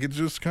what I mean? Like, it's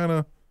just kind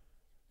of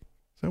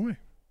that way.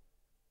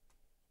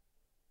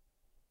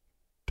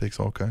 Takes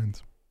all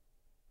kinds.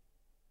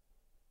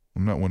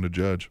 I'm not one to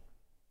judge,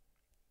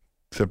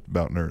 except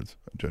about nerds.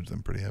 I judge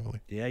them pretty heavily.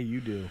 Yeah,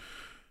 you do.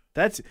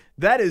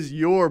 That is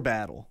your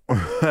battle.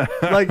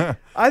 Like,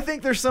 I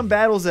think there's some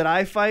battles that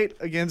I fight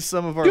against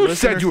some of our You listeners.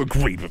 said you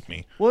agreed with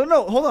me. Well,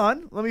 no, hold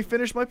on. Let me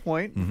finish my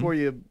point before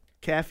you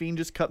caffeine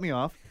just cut me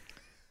off.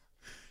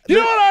 You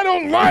know what I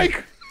don't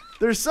like?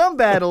 There's some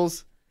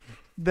battles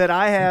that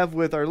I have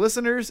with our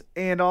listeners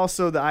and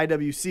also the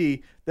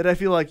IWC that I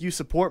feel like you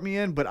support me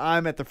in, but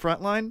I'm at the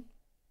front line.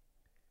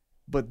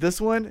 But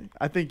this one,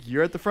 I think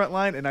you're at the front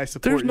line, and I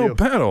support There's no you.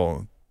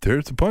 battle.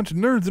 There's a bunch of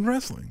nerds in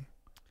wrestling.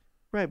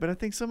 Right, but I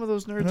think some of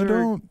those nerds I are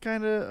don't-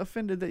 kind of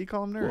offended that you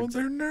call them nerds. Well,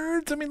 they're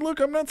nerds. I mean, look,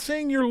 I'm not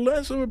saying you're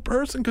less of a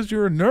person because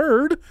you're a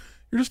nerd.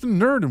 You're just a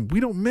nerd, and we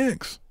don't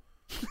mix.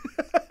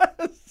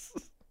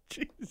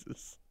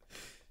 Jesus.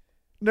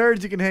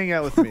 Nerds, you can hang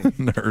out with me.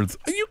 Nerds.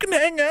 You can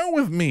hang out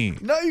with me.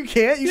 No, you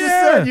can't. You just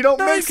said you don't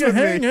no, mix you can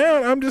with hang me.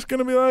 out. I'm just going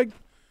to be like,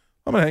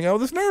 I'm going to hang out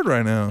with this nerd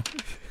right now.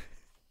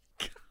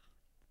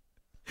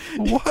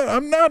 What?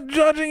 I'm not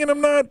judging and I'm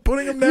not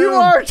putting him down. You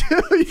are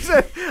too. You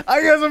said, I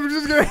guess I'm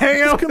just going to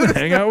hang out I'm with going to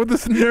this. hang out with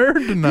this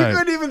nerd You tonight.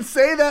 couldn't even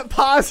say that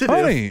positive.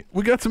 Honey,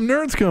 we got some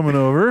nerds coming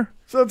over.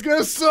 So it's going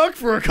to suck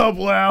for a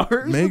couple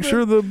hours. Make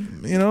sure the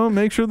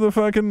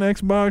fucking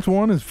Xbox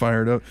One is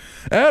fired up.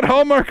 At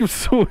Hallmark of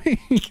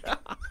Sweet.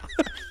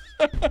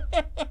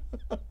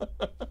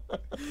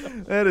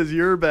 That is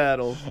your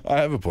battle. I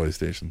have a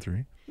PlayStation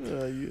 3.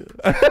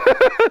 Yeah.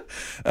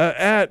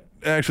 At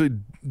actually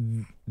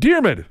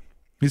Dearmid.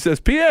 He says,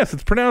 P.S.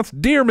 It's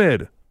pronounced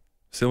Dearmid.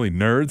 Silly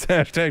nerds.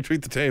 Hashtag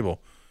tweet the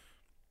table.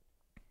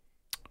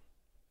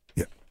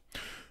 Yeah.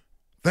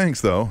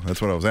 Thanks, though.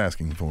 That's what I was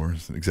asking for.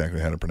 Is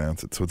exactly how to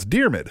pronounce it. So it's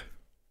Dearmid.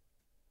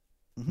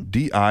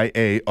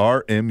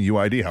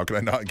 Diarmud. How could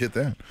I not get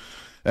that?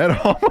 At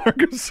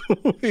Hallmark of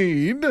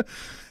Swede.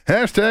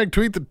 Hashtag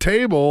tweet the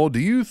table. Do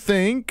you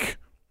think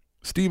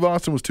Steve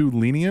Austin was too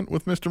lenient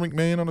with Mr.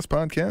 McMahon on his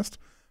podcast?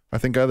 I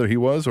think either he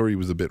was or he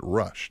was a bit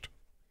rushed.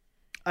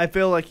 I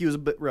feel like he was a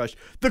bit rushed.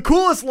 The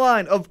coolest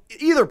line of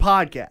either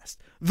podcast,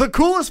 the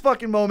coolest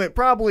fucking moment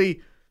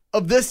probably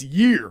of this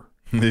year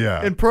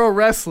Yeah. in pro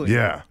wrestling.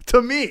 Yeah.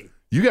 To me.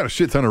 You got a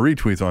shit ton of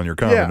retweets on your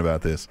comment Yeah.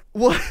 about this.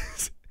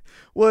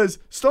 Was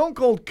Stone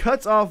Cold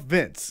cuts off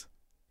Vince.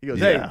 He goes,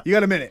 Yeah. hey, you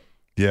got a minute.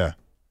 Yeah.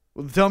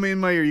 Well, tell me in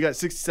my ear, you got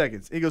 60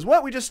 seconds. He goes,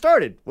 what? We just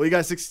started. Well, you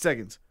got 60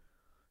 seconds.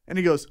 And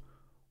he goes,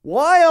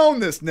 well, I own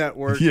this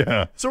network.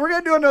 Yeah. So we're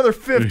going to do another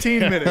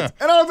 15 minutes.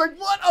 And I was like,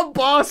 what a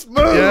boss move.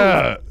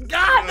 Yeah.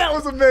 God, that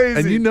was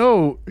amazing. And you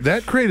know,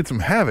 that created some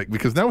havoc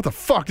because now what the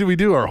fuck do we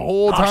do? Our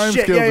whole time Oh,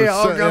 shit. skills Yeah, yeah.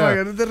 are Oh, God,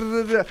 yeah.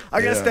 my God.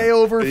 I got to Yeah. stay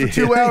over for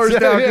 2 Yeah, hours yeah,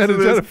 now. yeah, 'cause of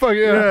to try this. to fuck-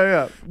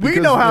 yeah. We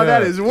Because- know how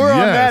that yeah. is. We're on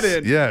Yes, that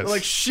end. yes. We're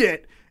like,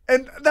 shit.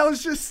 And that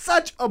was just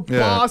such a Yeah.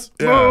 boss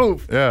Yeah.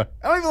 move. Yeah.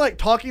 I don't even like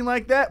talking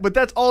like that, but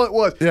that's all it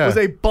was. Yeah. Was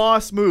a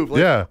boss move.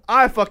 Like, Yeah.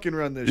 I fucking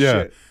run this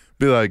Yeah. shit.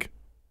 Be like,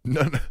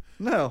 no.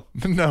 No.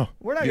 No.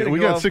 We're not Yeah, gonna we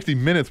go got off- 60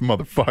 minutes,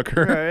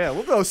 motherfucker. Yeah,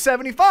 we'll go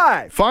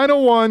 75.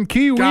 Final one,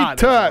 Kiwi God,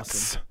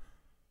 that's Tuts.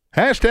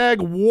 Hashtag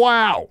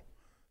wow.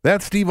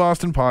 That Steve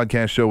Austin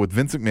podcast show with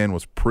Vince McMahon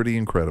was pretty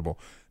incredible.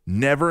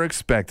 Never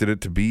expected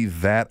it to be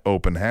that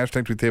open.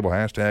 Hashtag tweet table.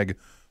 Hashtag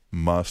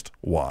must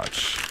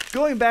watch.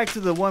 Going back to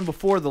the one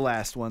before the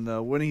last one,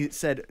 though, when he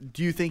said,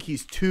 do you think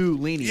he's too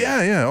lenient?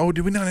 Yeah, yeah. Oh,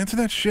 did we not answer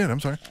that shit? I'm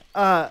sorry.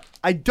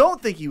 I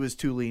don't think he was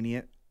too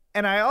lenient.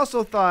 And I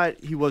also thought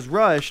he was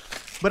rushed,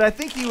 but I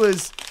think he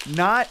was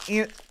not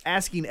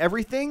asking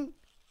everything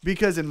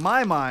because in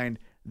my mind,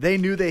 they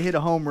knew they hit a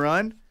home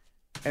run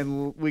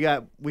and we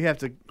have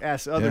to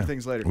ask other Yeah.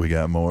 things later. We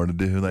got more to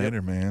do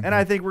later, man. And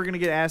I think we're going to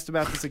get asked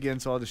about this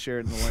again, so I'll just share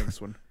it in the next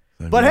one.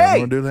 We But got hey,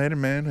 more to do later,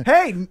 man.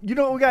 hey, you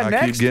know what we got I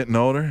next? keep getting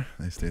older.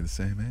 They stay the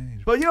same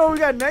age. But you know what we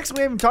got next?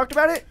 We haven't talked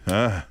about it.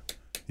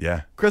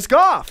 Yeah. Chris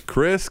Goff.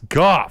 Chris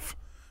Goff.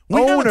 We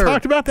haven't Owner.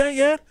 talked about that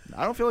yet?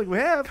 I don't feel like we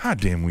have. God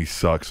damn, we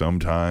suck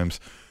sometimes.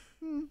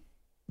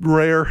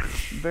 rare.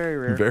 Very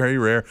rare. Very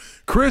rare.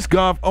 Chris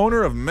Goff,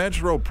 owner of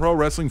Metro Pro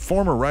Wrestling,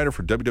 former writer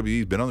for WWE.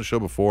 He's been on the show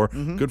before.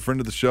 Good friend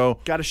of the show.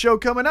 Got a show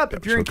coming up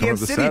if you're in show coming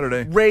Kansas up City. this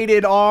Saturday.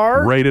 Rated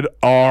R. Rated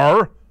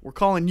R. We're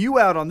calling you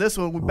out on this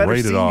one. We better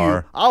Rated see R.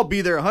 you. I'll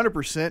be there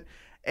 100%,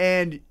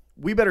 and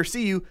we better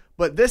see you.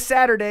 But this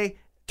Saturday,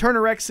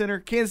 Turner Rec Center,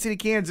 Kansas City,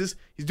 Kansas,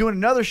 he's doing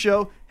another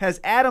show, has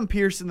Adam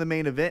Pearce in the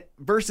main event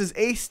versus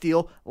Ace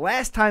Steel,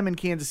 last time in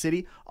Kansas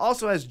City.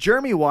 Also has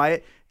Jeremy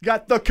Wyatt.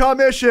 Got the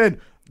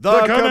Commission. The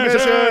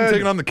Commission.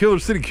 Taking on the Killer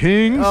City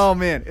Kings. Oh,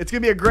 man. It's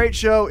going to be a great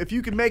show. If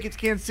you can make it to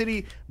Kansas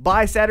City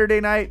by Saturday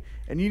night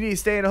and you need to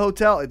stay in a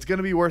hotel, it's going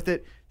to be worth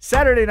it.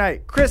 Saturday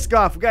night, Chris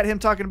Goff. We got him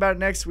talking about it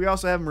next. We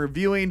also have him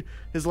reviewing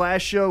his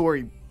last show where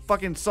he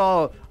fucking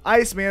saw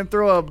Iceman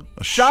throw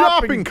a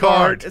shopping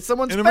cart at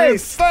someone's in a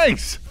face.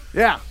 man's face.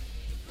 Yeah.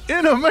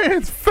 In a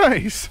man's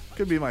face.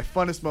 Could be my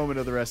funnest moment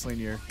of the wrestling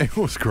year. It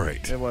was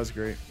great. It was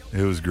great.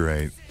 It was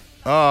great.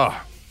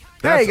 Ah.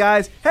 Hey,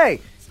 guys.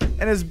 Hey.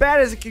 And as bad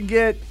as it can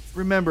get,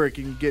 remember it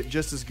can get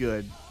just as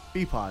good.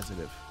 Be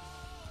positive.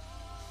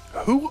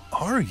 Who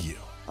are you?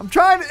 I'm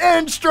trying to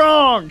end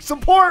strong.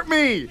 Support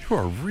me. You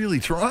are really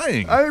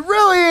trying. I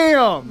really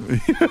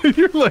am.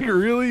 You're like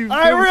really.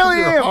 I really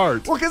your am.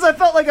 Heart. Well, because I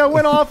felt like I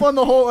went off on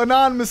the whole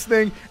anonymous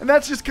thing, and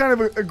that's just kind of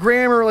a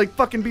grammar, like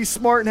fucking be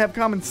smart and have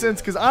common sense,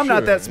 because I'm not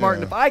Sure, that smart,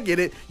 yeah. and if I get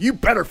it, you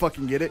better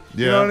fucking get it.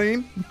 You Yeah. know what I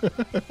mean?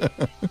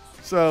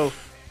 So,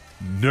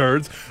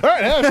 Nerds. All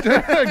right,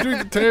 hashtag Tweet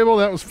the Table.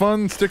 That was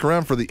fun. Stick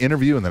around for the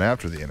interview and then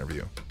after the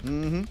interview.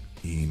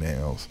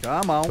 Emails.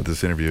 come on. But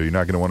this interview, you're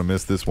not going to want to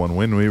miss this one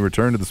when we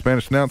return to the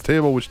Spanish Announce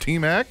Table, which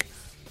T-Mac,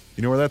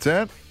 you know where that's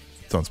at?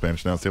 It's on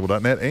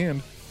SpanishAnnounceTable.net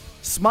and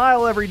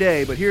Smile every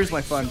day, but here's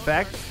my fun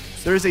fact.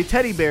 There's a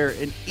teddy bear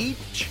in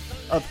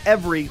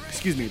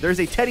there's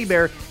a teddy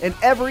bear in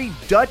every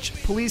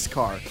Dutch police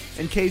car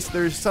in case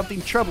there's something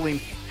troubling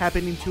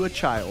happening to a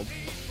child.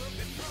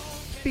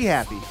 Be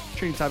happy.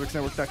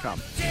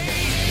 TrainingTopicsNetwork.com.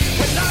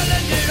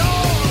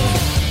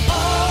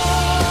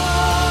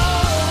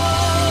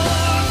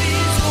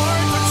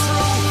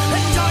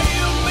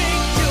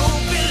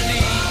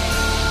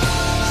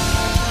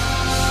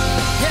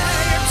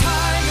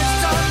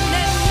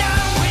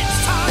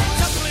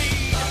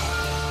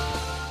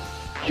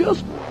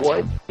 Just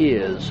what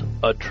is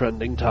a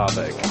trending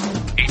topic?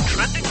 A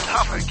trending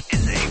topic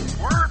is a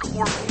word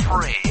or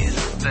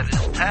phrase that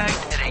is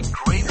tagged at a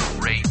greater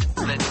rate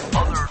than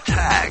other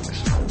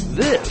tags.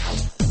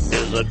 This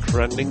is a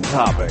trending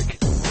topic.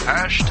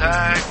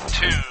 Hashtag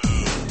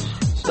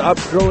twos. Stop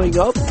growing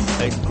up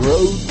and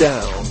grow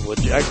down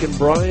with Jack and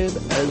Brian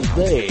as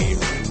they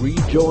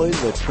rejoin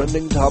the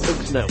Trending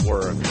Topics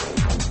Network.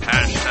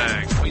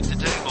 Hashtag tweet the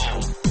table.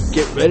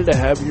 Get ready to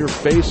have your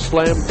face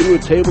slammed through a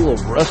table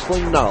of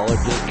wrestling knowledge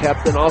as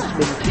Captain Awesome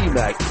and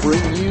T-Mac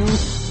bring you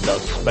the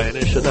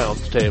Spanish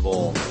Announce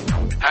Table.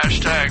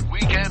 Hashtag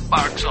weekend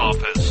box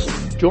office.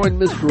 Join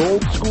Mr.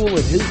 Old School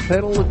and his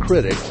panel of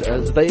critics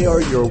as they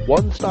are your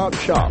one-stop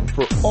shop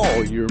for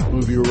all your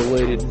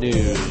movie-related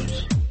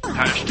news.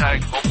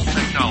 Hashtag mobile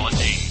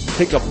technology.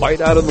 Take a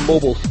bite out of the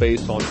mobile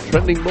space on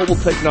trending mobile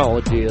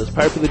technology as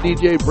Piper the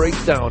DJ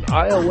breaks down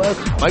iOS,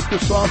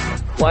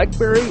 Microsoft,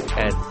 BlackBerry,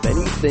 and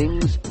many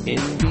things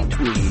in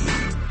between.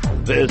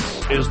 This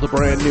is the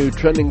brand new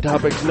Trending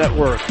Topics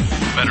Network,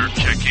 Better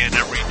check in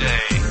every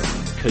day.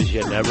 because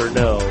you never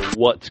know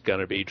what's going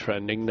to be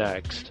trending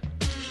next.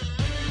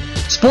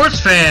 Sports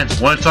fans,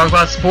 want to talk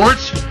about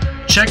sports?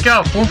 Check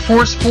out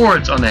 44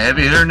 Sports on the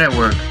Heavy Hitter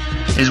Network.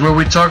 Is where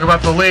we talk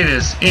about the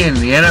latest in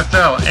the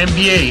NFL,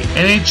 NBA,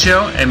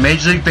 NHL, and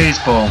Major League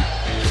Baseball.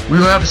 We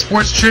will have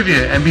sports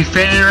trivia and be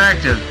fan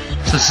interactive,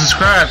 so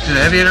subscribe to the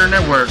Heavy Hitter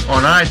Network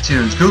on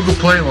iTunes, Google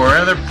Play, or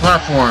other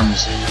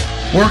platforms.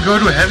 Or go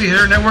to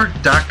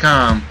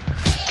HeavyHitterNetwork.com.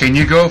 Can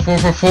you go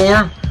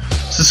 444?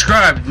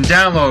 Subscribe and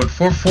download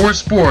 44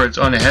 Sports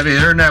on the Heavy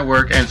Hitter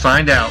Network and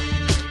find out.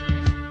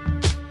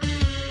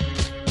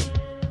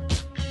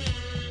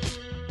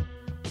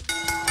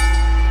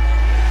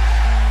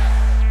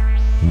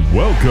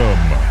 Welcome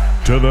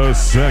to the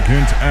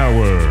second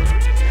hour-ish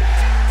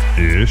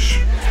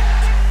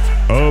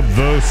of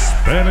the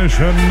Spanish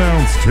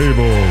Announce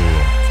Table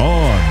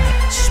on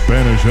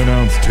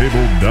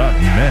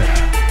SpanishAnnounceTable.net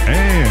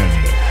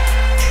and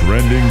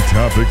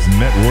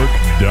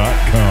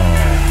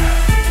TrendingTopicsNetwork.com.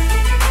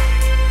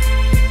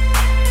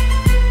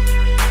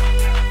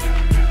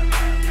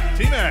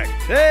 T-Mac.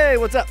 Hey,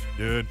 what's up?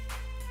 Dude,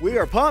 We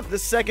are pumped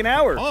this second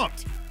hour.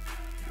 pumped.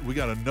 We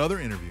got another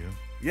interview.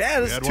 Yeah,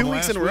 We this is had 2 one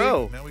weeks in a last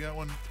row. week. Now we got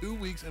one 2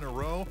 weeks in a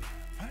row.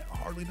 I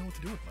hardly know what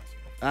to do with myself.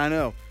 I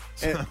know.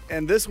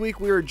 And this week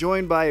we are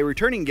joined by a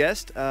returning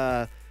guest,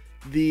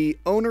 the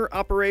owner,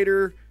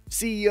 operator,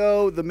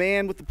 CEO, the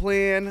man with the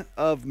plan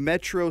of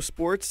Metro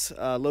Sports,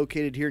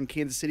 located here in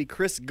Kansas City,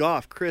 Chris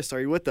Goff. Chris,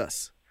 are you with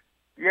us?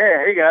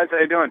 Yeah, hey guys, how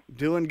you doing?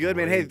 Doing good,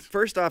 man. Hey,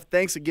 first off,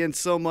 thanks again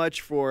so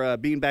much for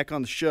being back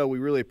on the show. We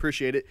really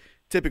appreciate it.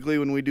 typically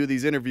when we do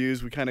these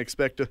interviews, we kind of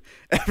expect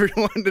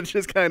everyone to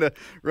just kind of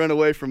run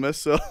away from us.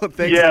 So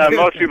thanks. Yeah, again.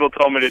 most people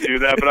told me to do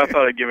that, but I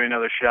thought I'd give it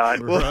another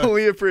shot. Well,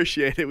 we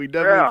appreciate it. We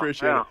definitely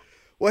appreciate it.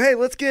 Well, hey,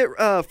 let's get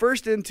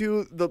first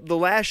into the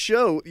last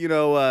show.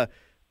 The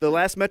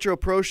last Metro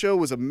Pro show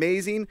was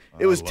amazing.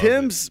 It was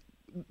Tim's.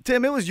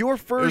 Tim, it was your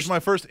first. It was my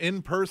first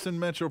in-person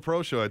Metro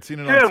Pro show. I'd seen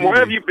it on Tim, TV. where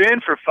have you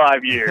been for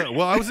 5 years?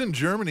 Well, I was in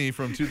Germany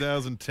from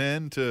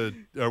 2010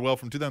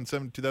 from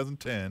 2007 to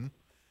 2010.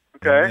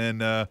 Okay. And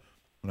then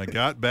when I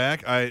got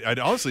back, I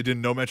honestly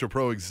didn't know Metro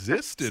Pro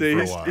existed for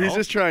a while. He's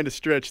just trying to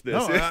stretch this.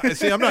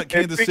 No, I'm not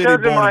Kansas City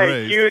because born of my and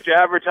raised. huge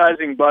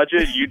advertising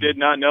budget, you did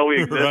not know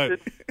we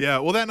existed? Right. Yeah,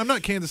 well, I'm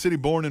not Kansas City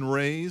born and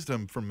raised.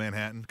 I'm from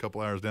Manhattan, a couple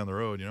hours down the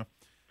road, you know.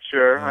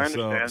 Sure, I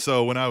understand.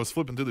 So when I was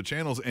flipping through the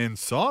channels and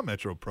saw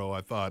Metro Pro,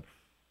 I thought,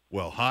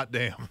 well, hot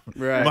damn.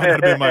 Right. Might not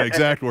have been my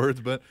exact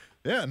words, but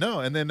yeah, no.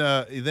 And then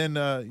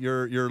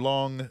your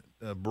long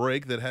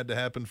break that had to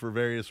happen for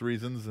various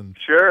reasons, and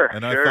Sure.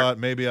 I thought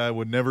maybe I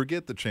would never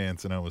get the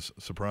chance, and I was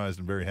surprised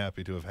and very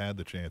happy to have had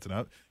the chance.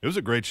 And it was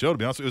a great show, to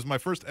be honest. It was my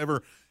first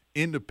ever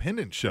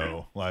independent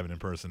show, live and in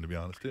person, to be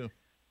honest, too.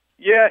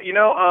 Yeah,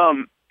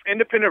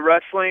 independent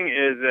wrestling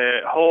is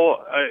a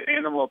whole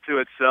animal to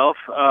itself.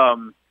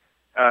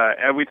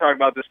 And we talked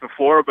about this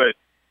before, but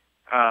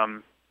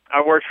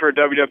I worked for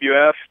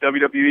WWF,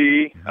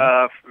 WWE,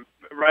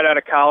 right out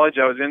of college.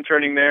 I was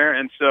interning there,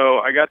 and so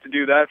I got to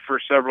do that for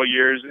several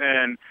years.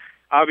 And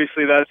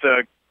obviously, that's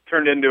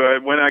turned into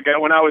when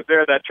I was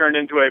there, that turned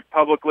into a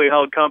publicly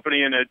held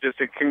company and just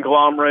a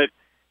conglomerate,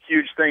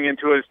 huge thing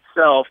into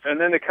itself. And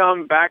then to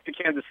come back to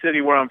Kansas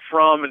City, where I'm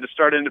from, and to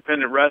start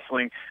independent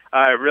wrestling,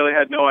 I really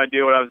had no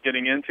idea what I was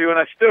getting into, and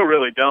I still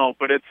really don't.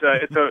 But it's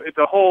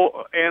a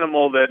whole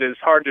animal that is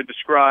hard to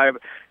describe.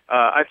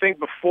 I think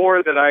before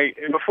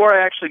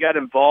I actually got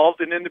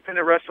involved in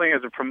independent wrestling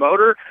as a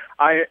promoter,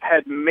 I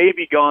had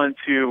maybe gone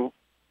to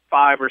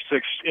 5 or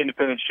 6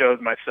 independent shows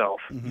myself.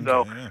 Mm-hmm.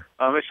 So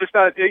it's just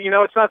not,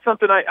 it's not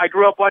something I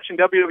grew up watching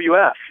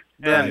WWF,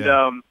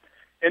 and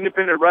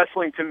independent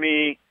wrestling to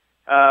me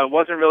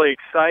wasn't really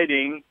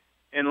exciting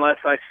unless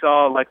I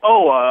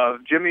saw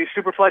Jimmy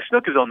Superfly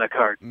Snook is on that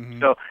card.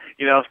 Mm-hmm. So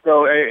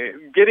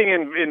getting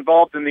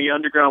involved in the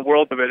underground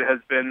world of it has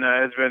been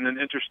an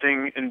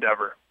interesting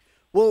endeavor.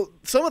 Well,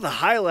 some of the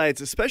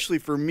highlights, especially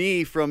for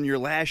me from your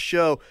last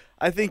show,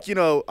 I think,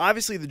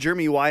 obviously the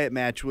Jeremy Wyatt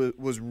match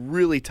was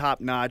really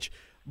top-notch,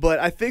 but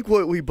I think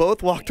what we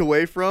both walked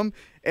away from,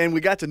 and we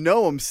got to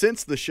know him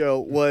since the show,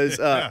 was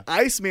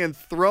Iceman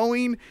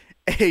throwing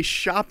a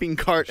shopping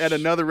cart at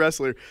another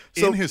wrestler.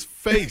 In his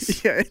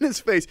face. Yeah, in his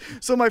face.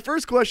 So my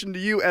first question to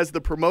you as the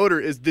promoter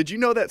is, did you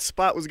know that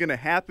spot was going to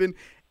happen?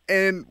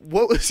 And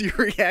what was your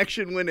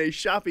reaction when a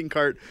shopping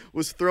cart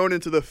was thrown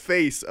into the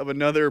face of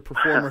another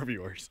performer of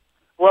yours?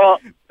 Well,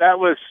 that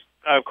was,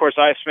 of course,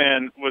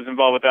 Iceman was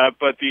involved with that,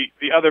 but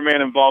the other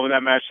man involved in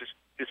that match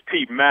is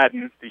Pete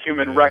Madden, the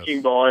human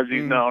wrecking ball, as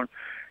he's known.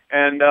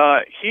 And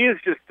he is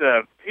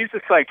he's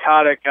a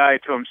psychotic guy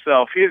to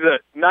himself. He's the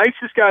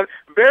nicest guy,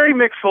 very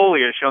Mick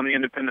Foley-ish on the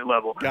independent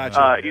level.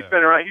 Gotcha. He's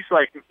been around, he's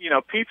like,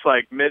 Pete's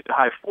like mid to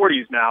high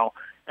 40s now.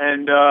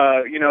 And,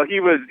 he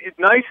was the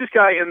nicest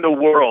guy in the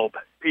world,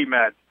 Pete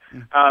Madden.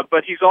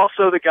 But he's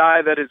also the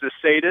guy that is a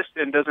sadist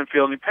and doesn't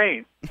feel any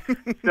pain.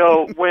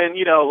 So when,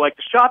 like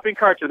the shopping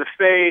cart to the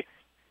face,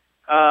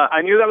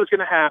 I knew that was going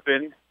to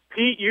happen.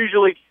 Pete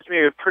usually gives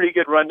me a pretty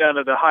good rundown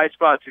of the high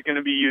spots he's going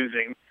to be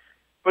using.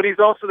 But he's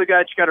also the guy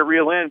that you got to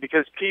reel in,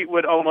 because Pete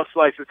would almost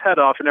slice his head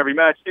off in every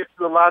match if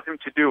you allowed him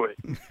to do it.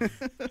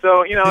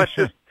 So, it's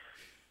just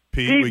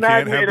Pete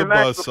Madden in a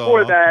match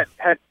before that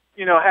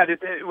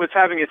was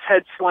having his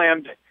head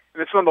slammed.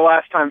 And it's one of the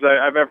last times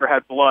I've ever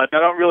had blood. I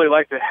don't really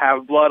like to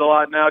have blood a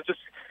lot now. Just,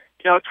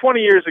 20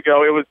 years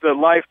ago, it was the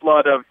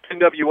lifeblood of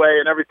NWA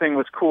and everything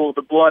was cool.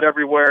 The blood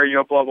everywhere,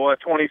 blah, blah,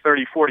 20,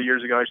 30, 40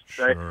 years ago, I should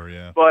say. Sure,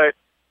 yeah.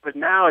 But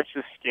now it's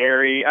just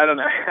scary. I don't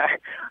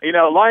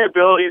know.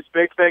 Liability is a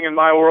big thing in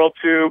my world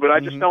too, but I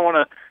just don't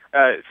want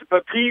to.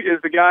 But Pete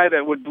is the guy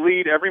that would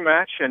bleed every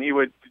match, and he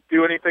would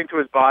do anything to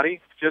his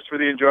body just for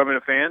the enjoyment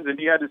of fans. And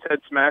he had his head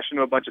smashed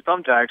into a bunch of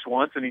thumbtacks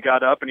once, and he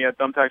got up and he had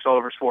thumbtacks all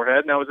over his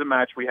forehead, and that was a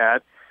match we had.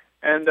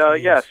 And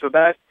so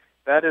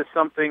that is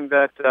something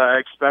that I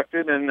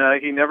expected,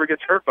 and he never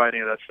gets hurt by any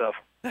of that stuff.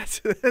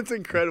 That's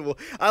incredible.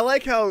 I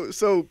like how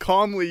so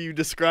calmly you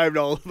described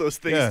all of those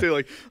things too,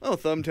 like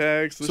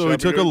thumbtacks. So he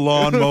took a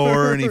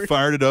lawnmower and he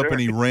fired it up and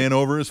he ran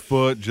over his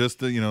foot just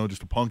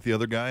to punk the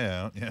other guy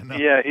out.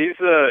 Yeah, he's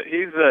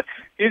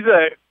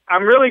a.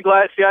 I'm really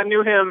glad. See, I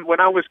knew him when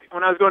I was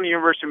going to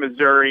University of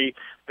Missouri.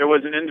 There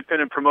was an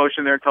independent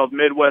promotion there called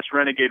Midwest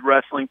Renegade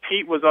Wrestling.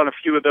 Pete was on a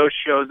few of those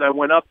shows. I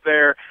went up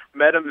there,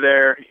 met him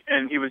there,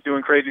 and he was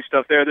doing crazy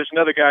stuff there. There's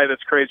another guy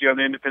that's crazy on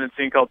the independent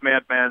scene called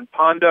Madman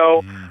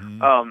Pondo.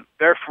 Mm-hmm.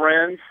 They're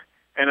friends,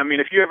 and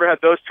if you ever had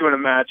those two in a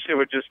match, it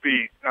would just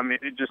be,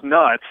 just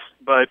nuts.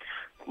 But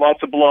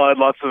lots of blood,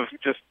 lots of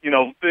just,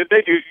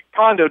 they do.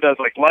 Pondo does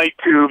like light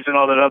tubes and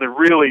all that other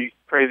really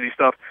crazy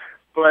stuff.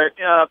 But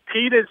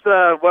Pete is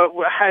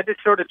what I had to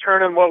sort of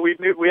turn him. What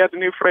we had the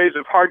new phrase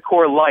of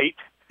hardcore light,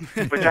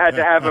 which I had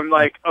to have him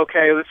like,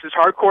 okay, this is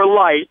hardcore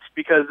light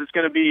because it's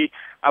going to be.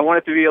 I want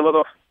it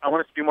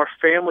to be more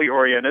family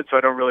oriented, so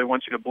I don't really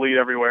want you to bleed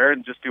everywhere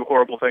and just do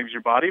horrible things to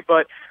your body.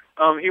 But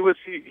he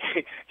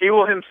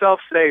will himself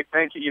say,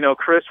 thank you. You know,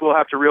 Chris will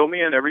have to reel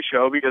me in every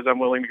show because I'm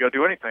willing to go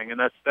do anything, and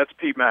that's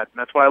Pete Madden.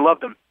 That's why I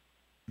loved him.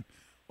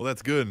 Well,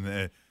 that's good.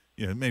 And,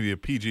 maybe a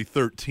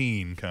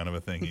PG-13 kind of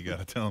a thing you got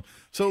to tell them.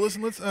 So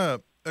listen, let's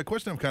a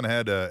question I've kind of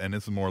had, and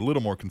this is a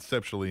little more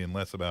conceptually and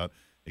less about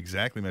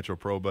exactly Metro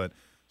Pro, but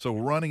so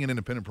running an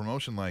independent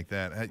promotion like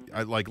that,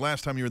 like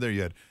last time you were there,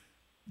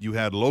 you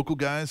had local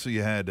guys, so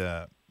you had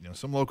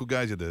some local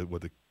guys. You had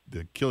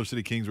the Killer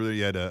City Kings were there.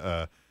 You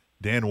had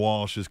Dan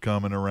Walsh is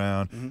coming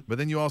around, but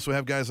then you also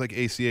have guys like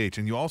ACH,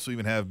 and you also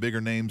even have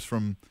bigger names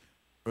from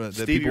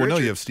that people will know.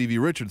 You have Stevie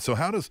Richards. So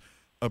how does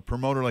a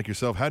promoter like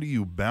yourself, how do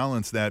you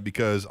balance that?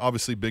 Because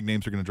obviously big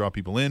names are going to draw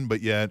people in,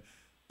 but yet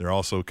there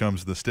also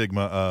comes the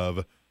stigma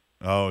of,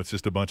 oh, it's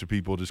just a bunch of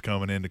people just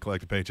coming in to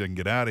collect a paycheck and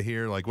get out of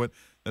here. Like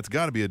that's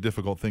got to be a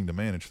difficult thing to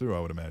manage through, I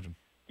would imagine.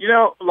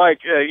 I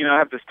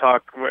have this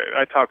talk.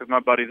 I talk with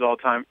my buddies all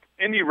the time.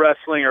 Indie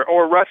wrestling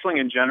or wrestling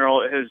in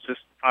general has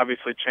just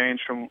obviously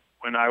changed from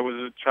when I was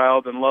a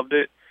child and loved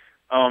it.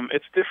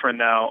 It's different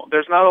now.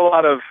 There's not a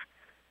lot of.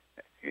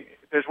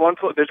 There's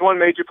one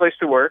major place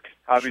to work.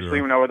 Obviously,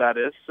 Sure. We know where that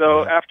is.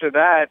 So after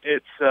that,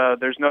 it's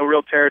there's no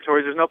real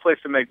territories. There's no place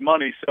to make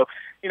money. So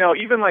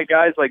even like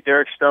guys like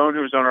Derek Stone,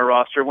 who was on our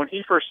roster when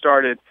he first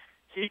started,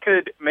 he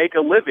could make a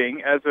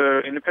living as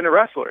an independent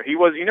wrestler. He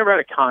never had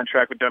a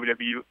contract with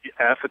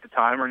WWF at the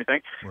time or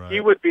anything. Right.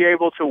 He would be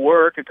able to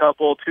work a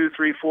couple, 2,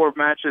 3, 4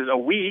 matches a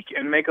week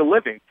and make a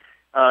living.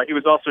 He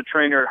was also a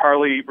trainer at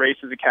Harley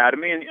Races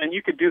Academy, and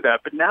you could do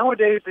that. But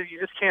nowadays, you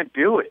just can't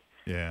do it.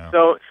 Yeah.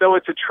 So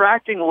it's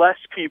attracting less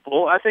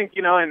people. I think,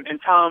 and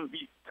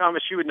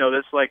Thomas, you would know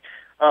this, like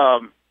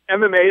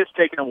MMA is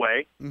taken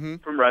away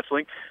from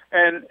wrestling,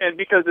 and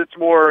because it's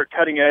more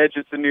cutting edge,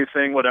 it's a new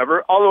thing,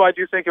 whatever. Although I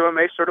do think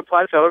MMA sort of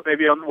plateaued,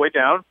 maybe on the way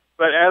down,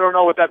 but I don't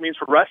know what that means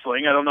for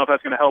wrestling. I don't know if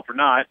that's going to help or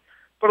not.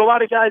 But a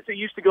lot of guys that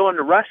used to go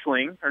into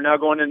wrestling are now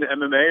going into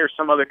MMA or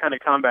some other kind of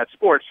combat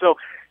sport. So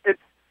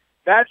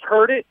that's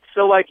hurt it.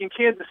 So, like in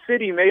Kansas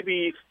City,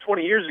 maybe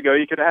 20 years ago,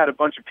 you could have had a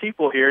bunch of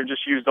people here and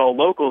just used all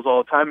locals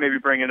all the time, maybe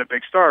bring in a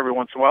big star every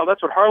once in a while.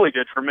 That's what Harley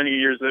did for many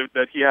years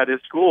that he had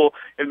his school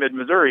in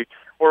mid-Missouri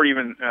or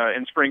even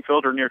in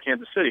Springfield or near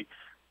Kansas City.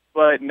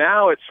 But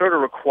now it sort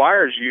of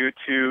requires you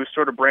to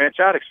sort of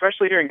branch out,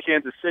 especially here in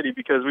Kansas City,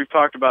 because we've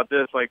talked about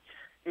this, like,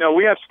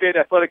 we have state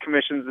athletic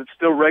commissions that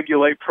still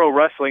regulate pro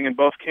wrestling in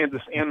both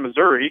Kansas and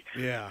Missouri.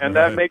 Yeah, and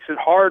that makes it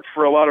hard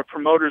for a lot of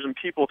promoters and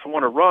people to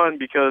want to run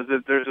because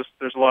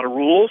there's a lot of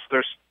rules,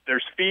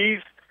 there's fees,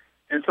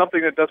 and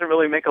something that doesn't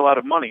really make a lot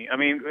of money. I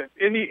mean,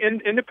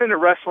 independent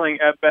wrestling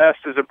at best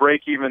is a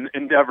break-even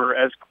endeavor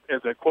as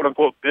a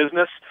quote-unquote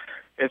business.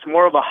 It's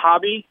more of a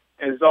hobby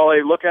is all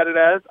I look at it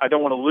as. I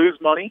don't want to lose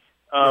money,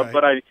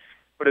 but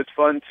it's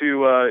fun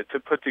to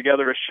put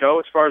together a show.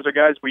 As far as the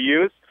guys we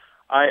use,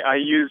 I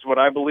use what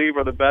I believe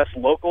are the best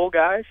local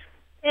guys,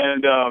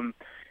 and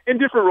in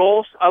different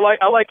roles. I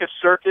like a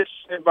circus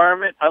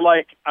environment. I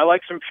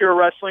like some pure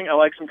wrestling. I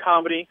like some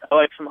comedy. I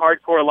like some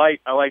hardcore light.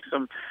 I like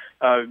some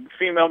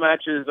female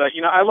matches.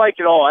 I like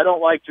it all. I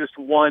don't like just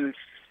one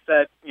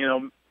set.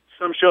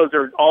 Some shows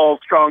are all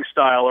strong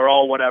style or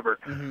all whatever.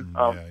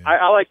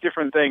 I like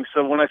different things.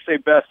 So when I say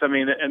best, I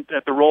mean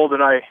at the role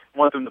that I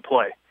want them to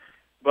play.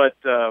 But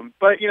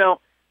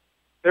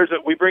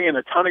we bring in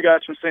a ton of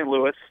guys from St.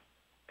 Louis.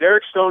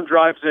 Derek Stone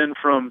drives in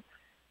from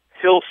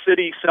Hill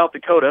City, South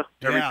Dakota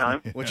every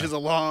time. Which is a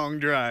long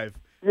drive.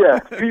 Yeah,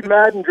 Pete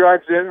Madden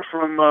drives in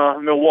from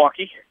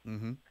Milwaukee.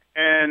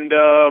 And,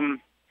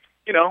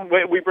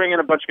 we bring in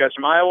a bunch of guys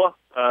from Iowa,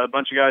 a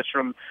bunch of guys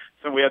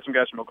we had some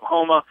guys from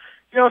Oklahoma.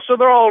 So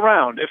they're all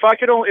around. If I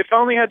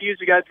only had to use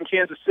the guys in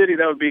Kansas City,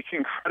 that would be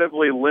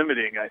incredibly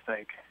limiting, I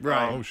think.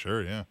 Right. Oh,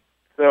 sure, yeah.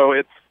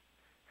 So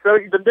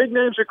the big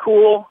names are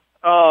cool.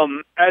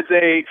 As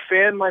a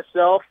fan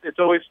myself, it's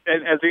always,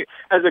 and as a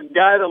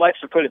guy that likes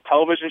to put a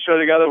television show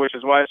together, which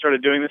is why I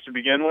started doing this to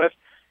begin with,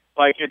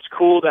 like, it's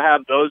cool to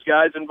have those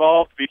guys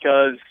involved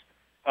because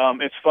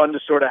it's fun to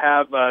sort of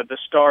have the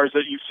stars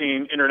that you've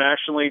seen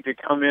internationally to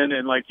come in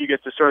and, like, you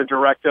get to sort of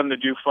direct them to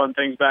do fun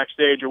things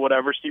backstage or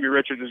whatever. Stevie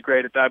Richards is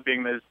great at that,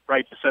 being the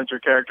right to censor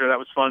character. That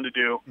was fun to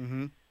do.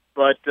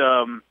 But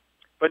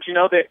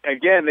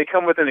they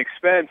come with an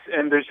expense,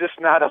 and there's just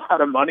not a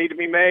lot of money to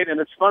be made. And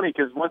it's funny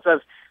because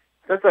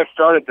since I've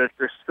started this,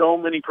 there's so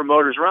many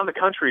promoters around the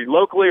country,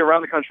 locally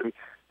around the country,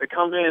 that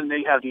come in and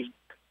they have these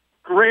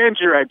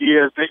grandeur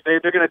ideas.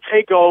 They're going to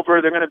take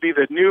over. They're going to be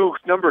the new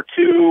number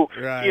 2.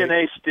 Right.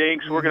 TNA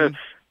stinks. We're going to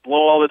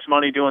blow all this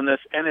money doing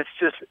this. And it's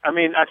just, I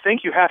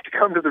think you have to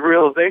come to the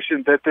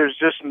realization that there's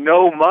just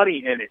no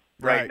money in it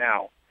right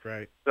now.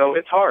 Right. So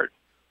it's hard.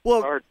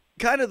 Well,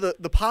 kind of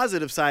the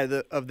positive side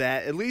of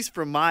that, at least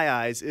from my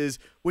eyes, is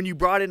when you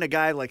brought in a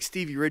guy like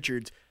Stevie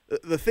Richards,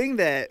 the thing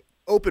that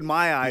opened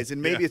my eyes,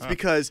 and maybe it's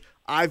because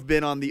I've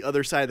been on the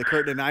other side of the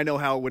curtain, and I know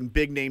how when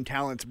big name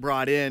talent's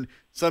brought in,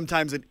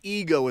 sometimes an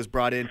ego is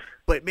brought in.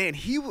 But man,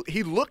 he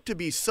looked to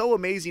be so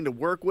amazing to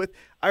work with.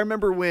 I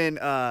remember when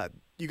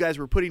you guys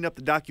were putting up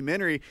the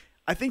documentary.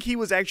 I think he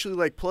was actually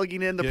like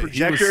plugging in the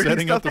projector he was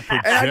setting and stuff. up the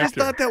projector. And I just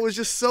thought that was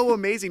just so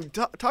amazing.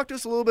 Talk to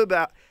us a little bit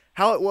about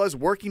how it was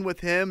working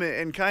with him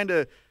and kind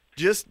of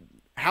just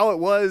how it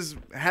was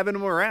having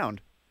him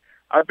around.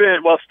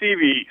 Steve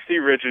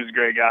Rich is a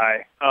great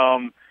guy.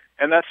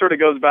 And that sort of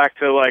goes back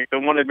to like the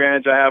one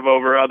advantage I have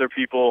over other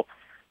people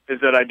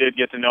is that I did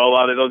get to know a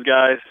lot of those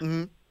guys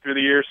through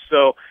the years.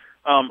 So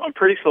I'm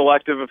pretty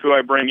selective of who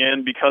I bring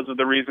in because of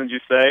the reasons you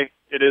say.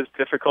 It is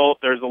difficult.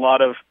 There's a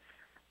lot of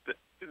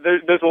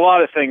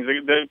things.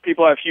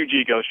 People have huge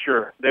egos,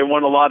 sure. They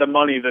want a lot of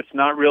money that's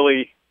not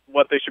really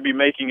what they should be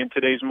making in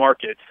today's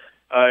market.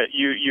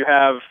 You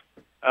have,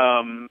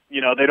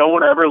 they don't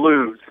want to ever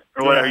lose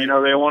or whatever. Right.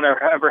 They don't want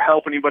to ever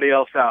help anybody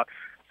else out.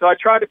 So I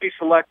try to be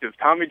selective.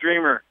 Tommy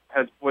Dreamer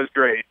was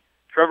great.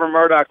 Trevor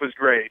Murdoch was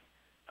great.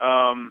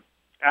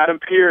 Adam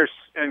Pearce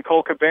and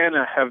Cole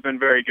Cabana have been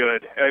very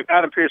good.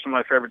 Adam Pearce is one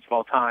of my favorites of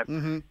all time.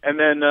 Mm-hmm. And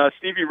then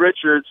Stevie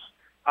Richards,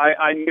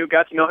 I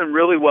got to know him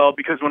really well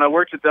because when I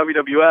worked at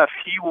WWF,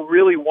 he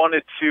really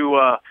wanted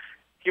to.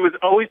 He was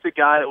always the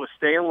guy that was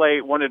staying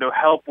late, wanted to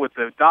help with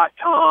the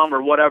 .com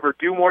or whatever,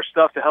 do more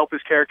stuff to help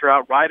his character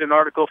out, write an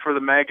article for the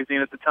magazine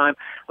at the time.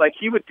 Like,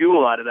 he would do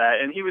a lot of that,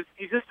 and he's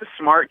just a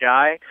smart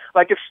guy.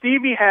 Like, if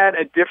Stevie had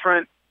a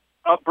different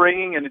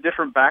upbringing and a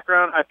different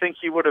background, I think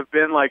he would have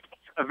been, like,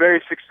 a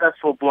very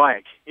successful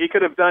blank. He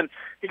could have done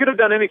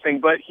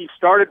anything, but he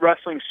started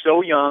wrestling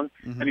so young,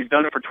 and he's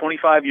done it for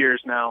 25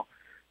 years now,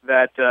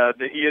 that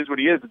he is what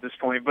he is at this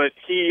point. But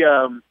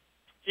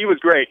he was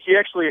great. He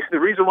actually, the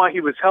reason why he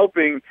was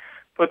helping us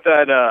put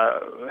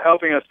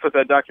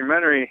that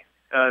documentary,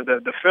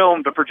 the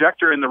film, the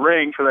projector in the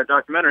ring for that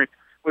documentary,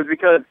 was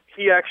because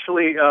he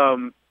actually,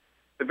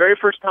 the very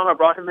first time I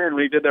brought him in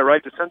when he did that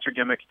Right to Censor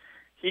gimmick,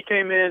 he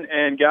came in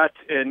and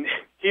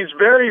he's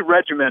very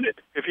regimented.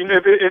 If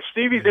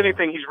Stevie's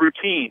anything, he's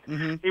routine.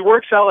 Mm-hmm. He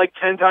works out like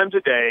 10 times a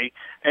day,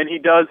 and he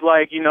does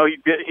like, he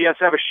has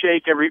to have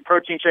a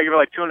protein shake every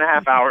like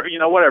 2.5 hours,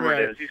 whatever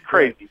right. it is. He's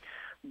crazy.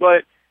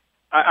 But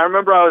I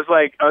remember I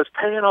was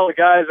paying all the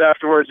guys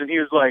afterwards, and he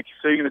was like,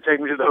 "So you're going to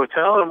take me to the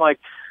hotel?" And I'm like,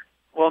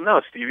 "Well,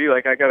 no, Stevie.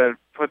 Like, I got to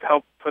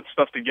help put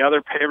stuff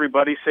together, pay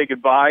everybody, say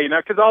goodbye,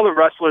 because all the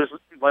wrestlers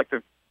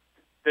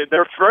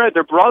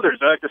they're brothers.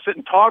 They like to sit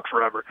and talk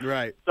forever.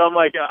 Right. So I'm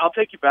like, I'll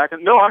take you back.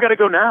 And no, I got to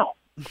go now.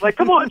 Like,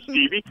 come on,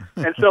 Stevie.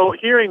 And so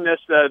hearing this,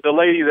 the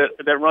lady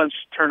that runs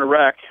Turner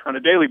Rec on a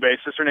daily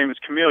basis, her name is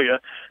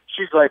Camellia.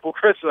 She's like, "Well,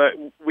 Chris,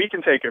 we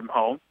can take him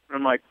home." And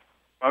I'm like,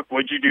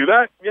 "Would you do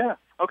that?" "Yeah,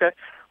 okay."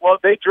 Well,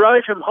 they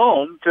drive him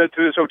home to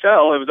this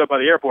hotel. It was up by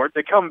the airport.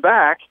 They come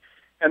back,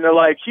 and they're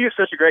like, "He is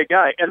such a great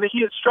guy." And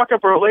he had struck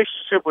up a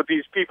relationship with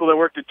these people that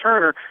worked at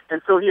Turner,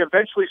 and so he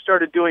eventually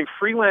started doing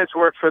freelance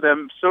work for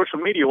them social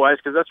media-wise,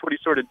 because that's what he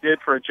sort of did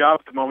for a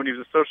job at the moment. He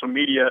was a social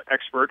media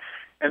expert.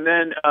 And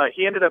then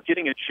he ended up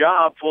getting a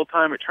job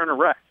full-time at Turner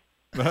Rec.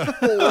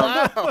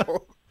 Wow.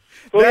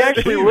 So he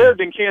actually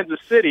lived in Kansas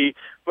City,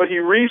 but he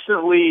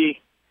recently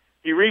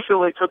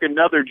took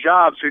another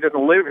job, so he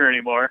doesn't live here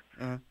anymore.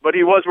 But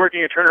he was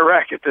working at Turner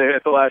Rec at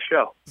the last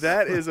show.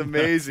 That is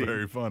amazing.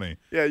 Very funny.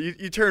 Yeah,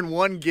 you turn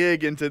one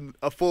gig into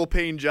a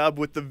full-paying job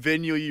with the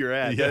venue you're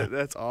at. Yeah.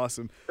 That's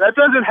awesome. That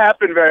doesn't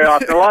happen very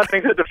often. A lot of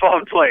things have to fall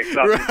in place.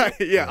 Right,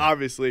 yeah,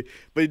 obviously.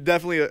 But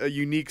definitely a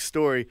unique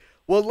story.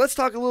 Well, let's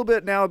talk a little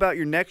bit now about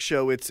your next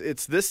show. It's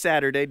this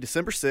Saturday,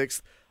 December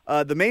 6th.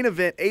 The main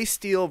event, Ace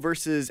Steel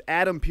versus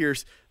Adam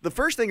Pearce. The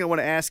first thing I want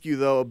to ask you,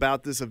 though,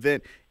 about this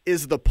event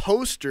is the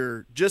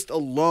poster just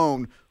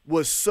alone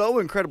was so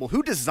incredible.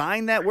 Who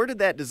designed that? Where did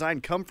that design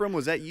come from?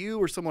 Was that you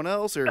or someone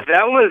else? Or it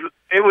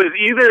was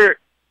either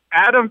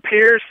Adam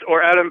Pearce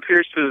or Adam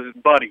Pearce's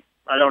buddy.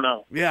 I don't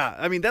know. Yeah,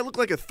 I mean, that looked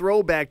like a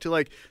throwback to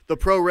like the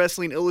Pro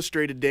Wrestling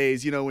Illustrated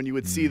days, when you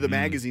would see the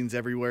magazines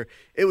everywhere.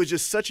 It was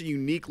just such a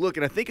unique look,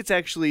 and I think it's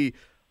actually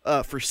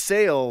for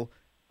sale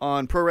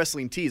on Pro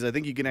Wrestling Tees. I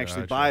think you can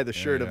actually buy the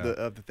shirt of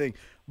the thing.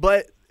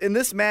 But in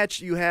this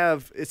match,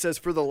 it says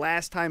for the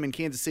last time in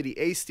Kansas City,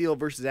 Ace Steel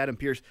versus Adam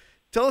Pearce.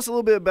 Tell us a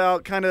little bit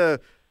about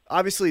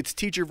obviously it's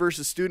teacher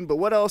versus student, but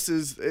what else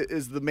is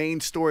the main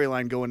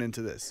storyline going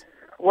into this?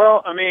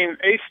 Well, I mean,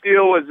 Ace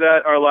Steel was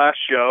at our last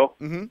show,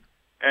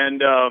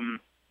 and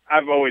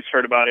I've always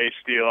heard about Ace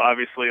Steel.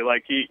 Obviously,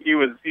 like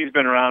he's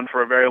been around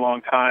for a very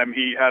long time.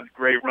 He had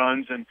great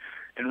runs in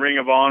Ring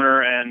of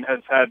Honor and has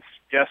had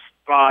guest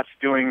spots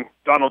doing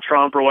Donald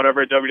Trump or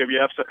whatever at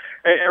WWF. So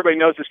everybody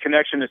knows his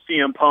connection to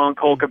CM Punk,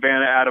 Cole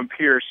Cabana, Adam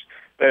Pearce,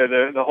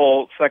 the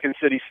whole Second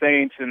City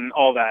Saints and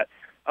all that.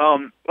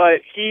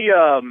 But he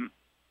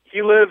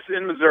lives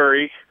in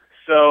Missouri,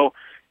 so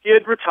he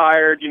had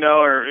retired,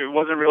 or it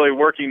wasn't really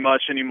working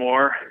much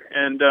anymore.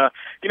 And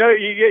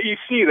you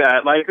see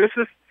that, like, this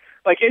is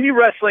like indie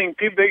wrestling.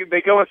 People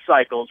they go in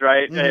cycles,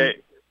 right?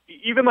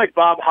 even like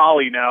Bob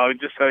Holly now,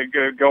 just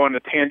go on a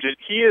tangent,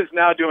 he is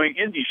now doing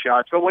indie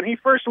shots. But when he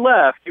first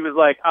left, he was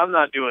like, I'm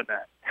not doing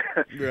that.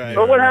 Right,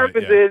 but what right,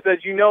 happens is,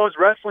 as you know, as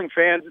wrestling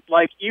fans,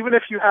 like, even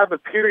if you have a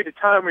period of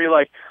time where you're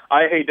like,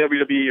 I hate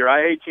WWE or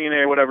I hate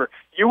TNA or whatever,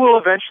 you will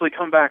eventually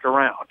come back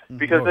around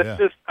because it's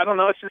just, I don't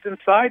know, it's just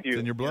inside you. It's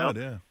in your blood,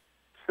 you know? yeah.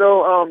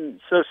 So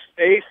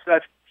Ace,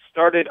 I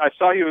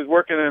saw he was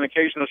working an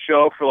occasional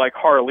show for like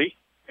Harley,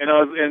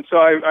 and so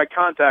I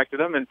contacted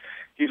him, and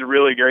he's a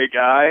really great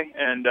guy,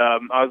 and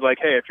I was like,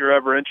 hey, if you're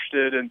ever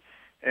interested in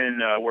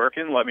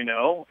working, let me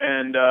know.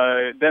 And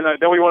then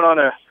we went on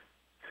a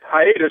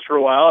hiatus for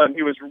a while, and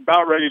he was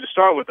about ready to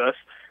start with us.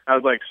 I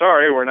was like,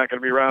 sorry, we're not going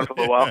to be around for a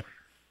little while.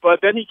 But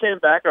then he came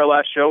back. Our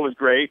last show was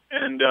great,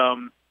 and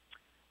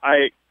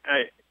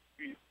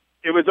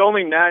it was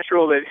only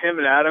natural that him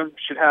and Adam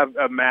should have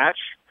a match.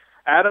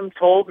 Adam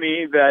told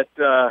me that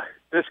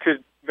this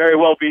could very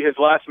well be his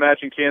last match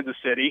in Kansas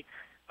City.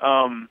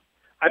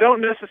 I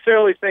don't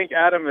necessarily think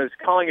Adam is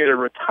calling it a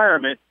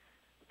retirement,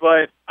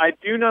 but I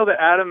do know that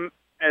Adam,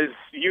 as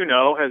you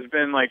know, has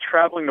been like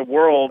traveling the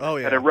world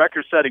at a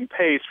record-setting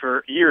pace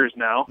for years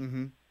now.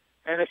 Mm-hmm.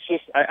 And it's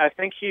just, I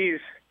think his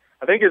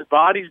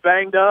body's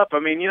banged up. I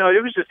mean,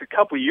 it was just a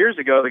couple of years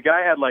ago. The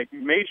guy had like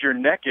major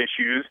neck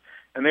issues,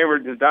 and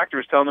the doctor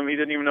was telling him he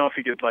didn't even know if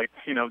he could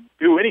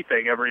do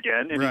anything ever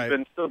again. And he's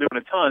been still doing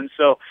a ton.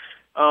 So,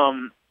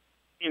 I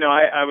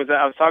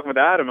was talking with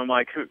Adam. I'm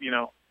like,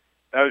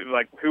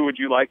 who would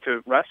you like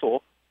to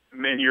wrestle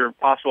in your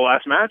possible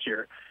last match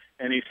here?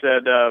 And he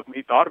said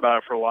he thought about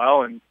it for a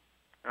while, and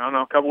I don't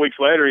know, a couple weeks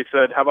later he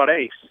said, how about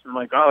Ace? I'm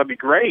like, oh, that'd be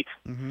great.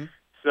 Mm-hmm.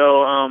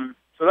 So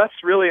that's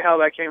really how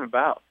that came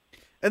about.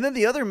 And then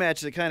the other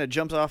match that kind of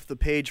jumps off the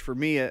page for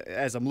me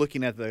as I'm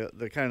looking at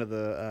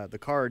the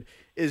card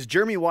is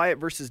Jeremy Wyatt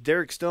versus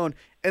Derek Stone.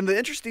 And the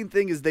interesting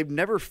thing is they've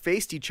never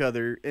faced each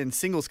other in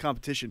singles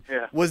competition.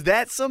 Yeah. Was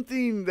that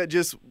something that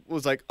just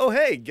was like, oh,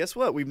 hey, guess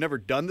what? We've never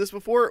done this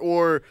before?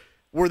 Or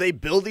were they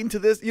building to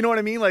this? You know what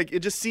I mean? Like, it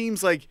just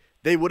seems like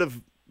they would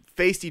have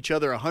faced each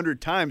other 100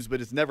 times, but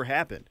it's never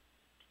happened.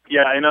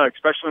 Yeah, I know,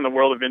 especially in the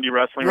world of indie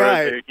wrestling,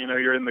 right? Where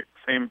you're in the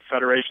same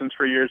federations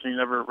for years and you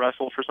never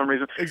wrestle for some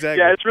reason.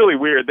 Exactly. Yeah, it's really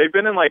weird. They've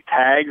been in like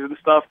tags and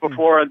stuff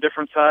before on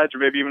different sides, or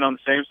maybe even on the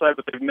same side,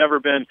 but they've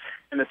never been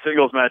in a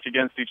singles match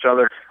against each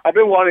other. I've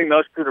been wanting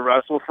those two to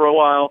wrestle for a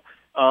while.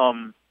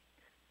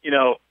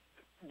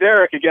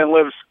 Derek again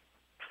lives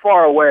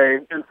far away,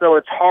 and so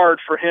it's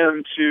hard for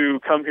him to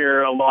come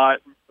here a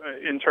lot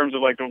in terms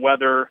of like the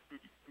weather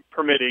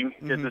permitting.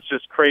 Mm-hmm. It's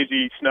just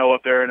crazy snow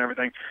up there and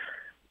everything.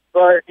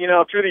 But,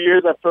 through the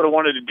years, I've sort of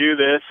wanted to do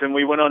this, and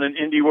we went on an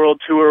indie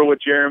world tour with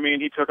Jeremy,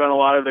 and he took on a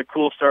lot of the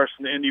cool stars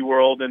from the indie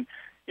world. And,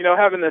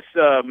 having this,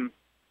 when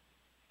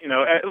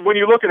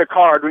you look at a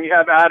card, when you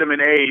have Adam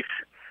and Ace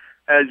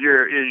as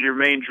your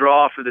main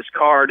draw for this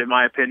card, in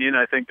my opinion,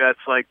 I think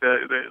that's like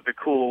the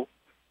cool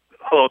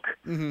hook.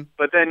 Mm-hmm.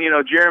 But then,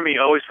 Jeremy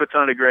always puts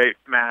on a great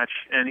match,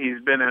 and he's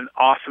been an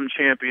awesome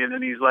champion,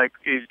 and he's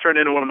turned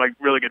into one of my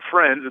really good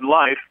friends in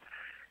life.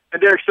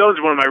 And Derek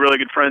Stone's one of my really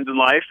good friends in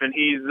life, and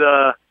he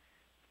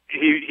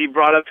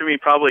brought up to me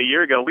probably a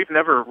year ago, we've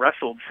never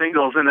wrestled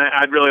singles, and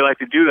I'd really like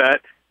to do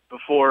that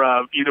before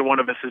either one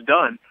of us is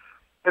done.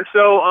 And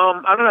so,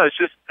 I don't know, it's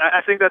just,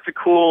 I think that's a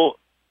cool,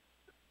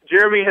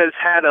 Jeremy hasn't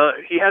had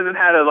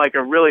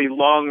a really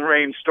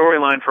long-range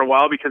storyline for a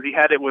while because he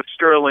had it with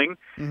Sterling,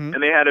 mm-hmm.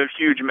 and they had a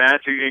huge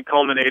match. It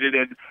culminated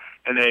in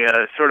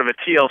a sort of a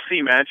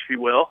TLC match, if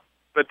you will.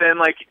 But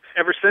then,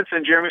 ever since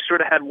then, Jeremy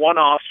sort of had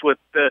one-offs with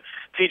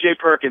T.J.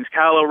 Perkins,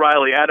 Kyle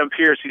O'Reilly, Adam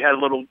Pearce. He had a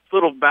little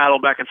battle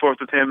back and forth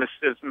with him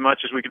as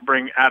much as we could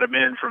bring Adam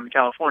in from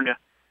California.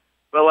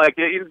 But,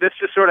 this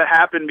just sort of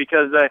happened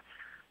because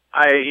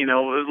I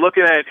was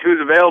looking at who's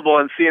available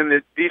and seeing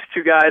that these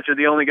two guys are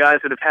the only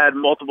guys that have had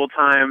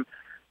multiple-time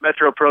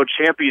Metro Pro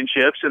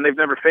championships, and they've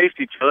never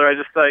faced each other. I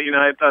just thought,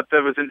 I thought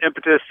that was an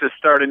impetus to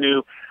start a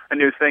new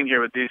thing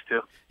here with these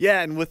two. Yeah,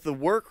 and with the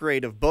work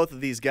rate of both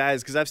of these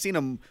guys, because I've seen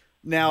them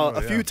now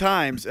a few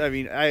times. I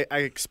mean, I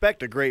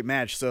expect a great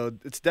match, so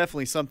it's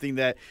definitely something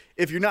that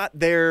if you're not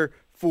there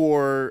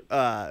for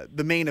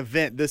the main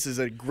event, this is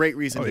a great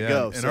reason to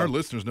go. And our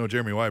listeners know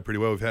Jeremy Wyatt pretty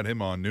well. We've had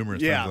him on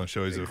numerous times on the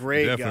show. He's a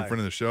great definite guy.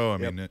 friend of the show. I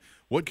mean,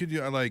 what could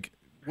you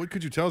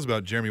tell us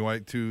about Jeremy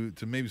Wyatt to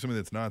maybe somebody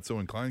that's not so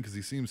inclined, because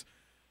he seems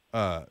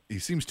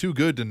too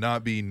good to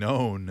not be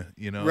known,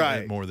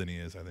 more than he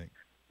is, I think.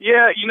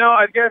 Yeah,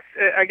 I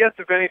guess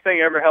if anything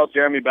ever held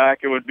Jeremy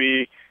back, it would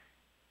be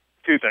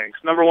two things.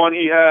 Number one,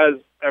 he has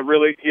a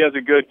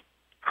good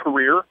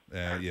career.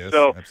 Yes,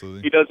 so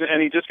absolutely. He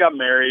just got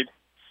married.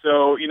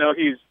 So,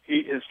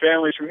 his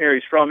family's from here,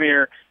 he's from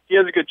here. He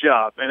has a good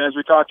job. And as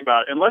we talked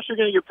about, unless you're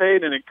going to get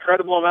paid an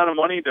incredible amount of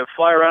money to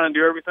fly around and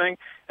do everything,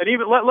 and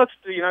even let's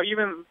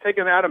even take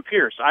an Adam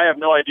Pearce. I have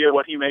no idea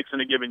what he makes in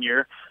a given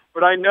year,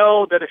 but I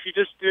know that if you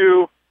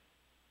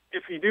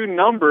do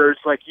numbers,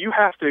 you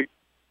have to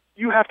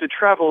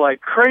travel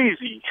like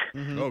crazy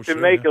to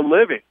make a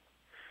living.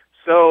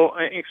 So,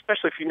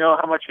 especially if you know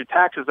how much your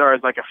taxes are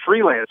as a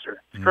freelancer,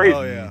 it's crazy.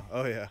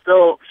 Oh yeah.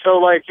 So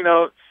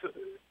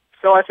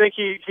so I think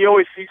he's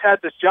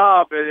had this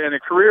job and a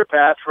career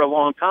path for a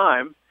long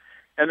time.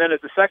 And then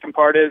the second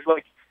part is,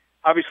 like,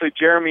 obviously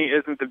Jeremy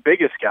isn't the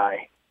biggest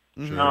guy.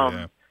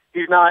 Sure,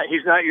 He's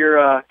not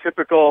your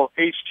typical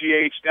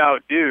HGH'd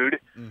out dude.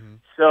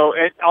 So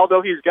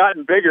although he's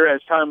gotten bigger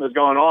as time has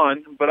gone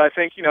on, but I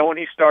think, you know, when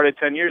he started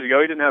 10 years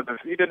ago, he didn't have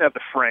the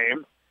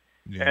frame.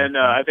 And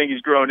I think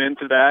he's grown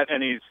into that,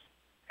 and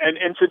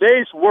in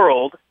today's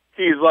world,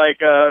 he's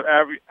like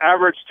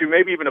average to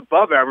maybe even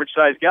above average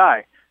size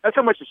guy. That's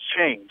how much it's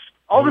changed.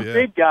 All the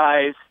big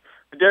guys,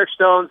 the Derek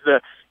Stones,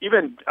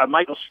 even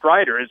Michael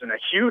Strider isn't a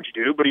huge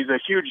dude, but he's a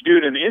huge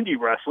dude in indie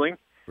wrestling.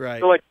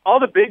 Right. So, like, all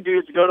the big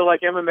dudes go to,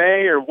 like,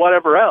 MMA or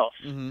whatever else.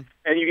 And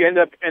you end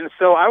up, and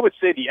so I would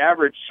say the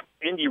average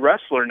indie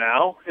wrestler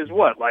now is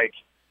what, like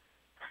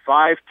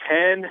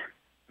 5'10",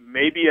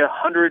 maybe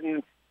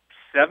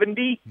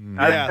 170?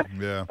 Yeah.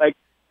 Like,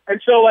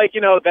 and so, like,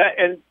 you know, that,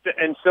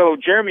 and so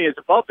Jeremy is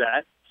above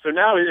that. So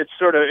now it's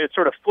sort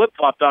of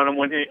flip-flopped on him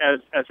when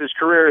as his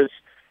career is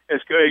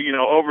you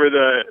know, over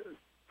the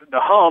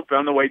hump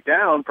on the way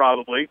down,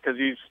 probably, because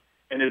he's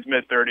in his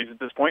mid-30s at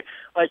this point.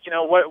 Like, you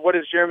know, what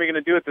is Jeremy going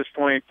to do at this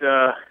point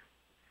that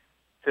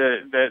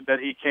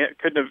he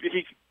couldn't have?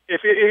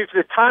 If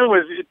the time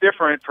was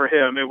different for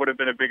him, it would have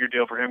been a bigger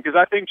deal for him. Because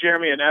I think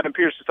Jeremy and Adam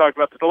Pearce have talked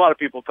about this. A lot of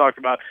people talked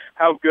about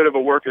how good of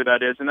a worker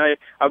that is. And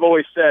I've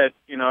always said,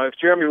 you know, if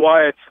Jeremy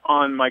Wyatt's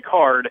on my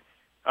card,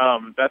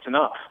 that's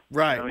enough.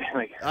 Right. I mean,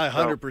 like, I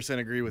 100%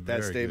 agree with that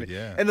Very statement. good,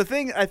 yeah. And the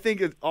thing I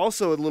think is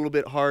also a little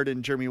bit hard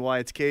in Jeremy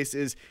Wyatt's case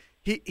is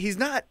he's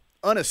not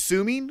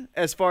unassuming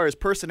as far as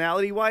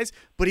personality-wise,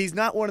 but he's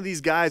not one of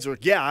these guys where,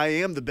 yeah, I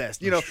am the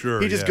best. You know,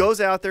 Sure, he just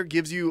goes out there,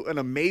 gives you an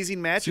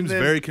amazing match. Seems and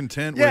then, very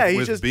content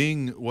with just,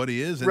 being what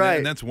he is, and, right.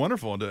 and that's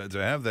wonderful to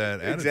have that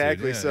attitude.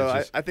 Exactly. Yeah,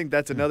 So I think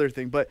that's another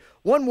thing. But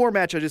one more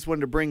match I just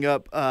wanted to bring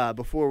up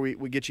before we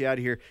get you out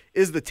of here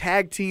is the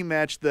tag team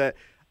match that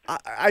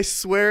I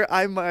swear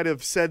I might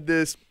have said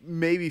this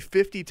maybe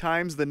 50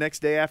 times the next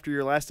day after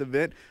your last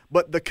event,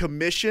 but the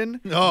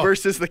Commission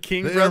versus the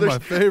King Brothers. Are my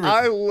favorite.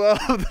 I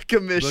love the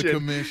Commission. The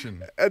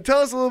Commission. Tell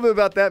us a little bit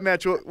about that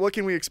match. What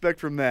can we expect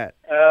from that?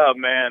 Oh,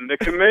 man. The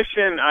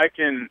Commission,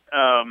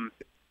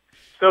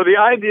 so the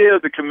idea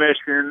of the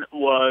Commission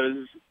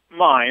was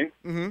mine,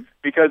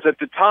 because at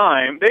the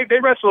time, they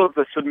wrestled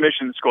the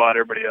Submission Squad,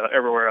 everybody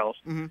everywhere else.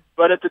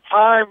 But at the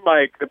time,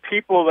 like, the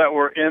people that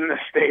were in the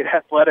State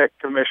Athletic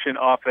Commission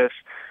office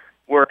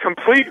were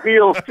complete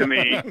heels to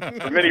me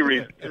for many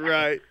reasons.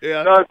 Right,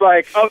 yeah. So I was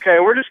like,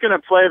 okay, we're just going to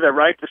play the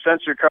right to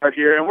censor card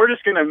here, and we're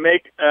just going to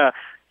make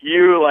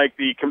you, like,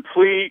 the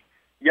complete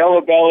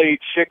yellow belly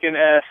chicken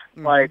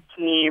like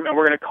team, and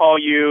we're going to call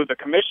you the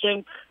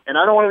Commission. And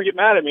I don't want to get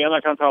mad at me. I'm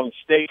not going to call them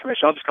the State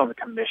Commission. I'll just call them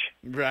the Commission.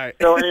 Right.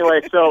 So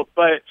anyway, so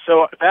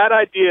that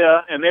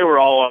idea, and they were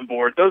all on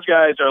board. Those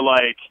guys are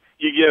like,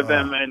 you give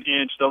them an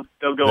inch,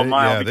 they'll go a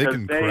mile. Yeah, they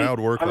can crowd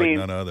work like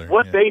none other.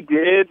 What they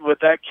did with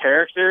that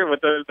character,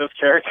 with those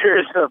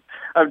characters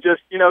of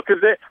just, you know,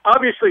 because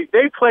obviously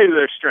they play to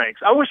their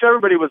strengths. I wish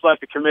everybody was like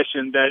the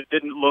Commission that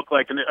didn't look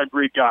like a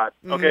Greek god.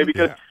 Okay,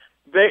 because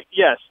they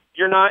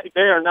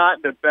are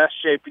not the best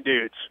shaped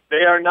dudes.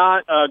 They are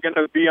not going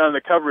to be on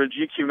the cover of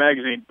GQ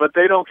magazine, but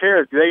they don't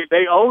care.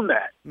 They own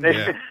that.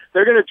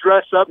 They're going to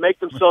dress up, make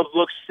themselves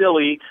look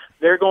silly.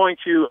 They're going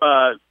to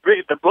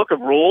the Book of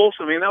Rules.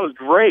 I mean, that was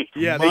great.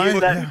 Yeah, they use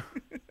that.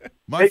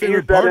 My they favorite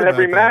use that part in about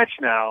every that. match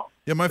now.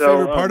 Yeah, my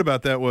favorite part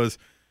about that was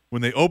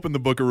when they opened the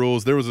Book of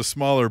Rules, there was a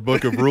smaller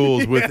Book of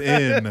Rules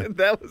within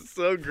that was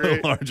so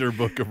great. the larger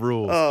Book of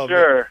Rules. Oh,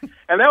 sure.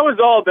 And that was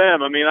all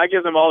them. I mean, I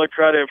give them all the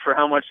credit for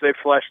how much they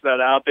fleshed that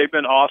out. They've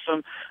been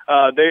awesome.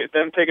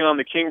 Them taking on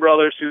the King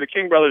Brothers, who the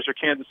King Brothers are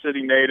Kansas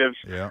City natives.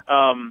 Yeah.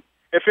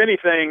 If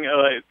anything,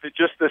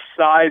 just the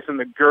size and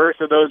the girth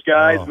of those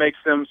guys makes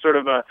them sort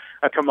of a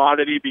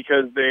commodity,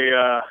 because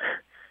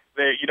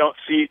you don't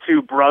see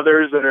two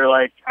brothers that are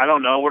like, I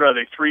don't know, what are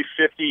they,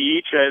 350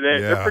 each?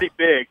 They're pretty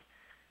big.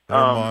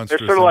 They're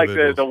sort of like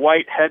the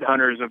white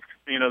headhunters of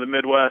the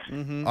Midwest.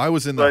 I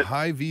was in the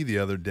Hy-Vee the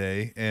other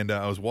day, and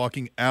I was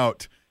walking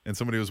out, and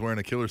somebody was wearing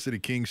a Killer City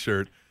King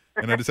shirt,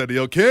 and I just had to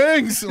yell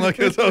 "Kings!" like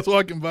as I was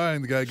walking by,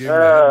 and the guy gave me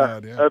a head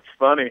nod. Yeah. That's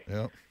funny.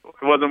 Yeah.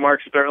 It wasn't Mark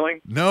Sterling?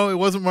 No, it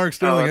wasn't Mark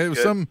Sterling. Oh, It was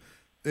good.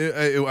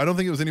 I don't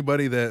think it was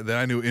anybody that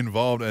I knew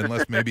involved,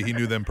 unless maybe he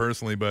knew them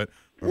personally, but.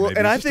 Well, maybe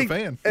and he's I just think, a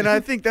fan. and I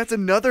think that's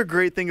another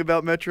great thing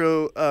about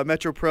Metro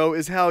Pro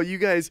is how you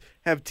guys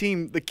have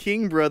teamed the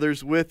King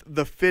Brothers with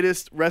the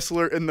fittest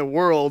wrestler in the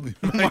world,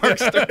 Mark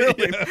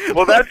Sterling.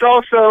 Well, that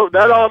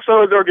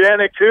also is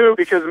organic too,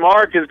 because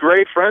Mark is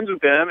great friends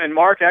with them, and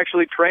Mark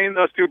actually trained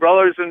those two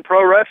brothers in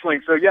pro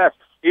wrestling. So yes,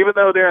 even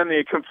though they're on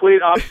the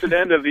complete opposite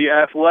end of the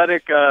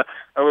athletic,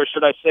 or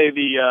should I say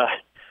the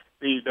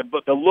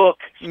look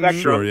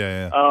spectrum. Sure,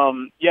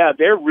 yeah.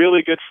 They're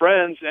really good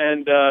friends,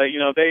 and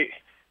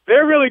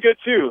they're really good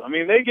too. I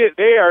mean,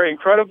 they are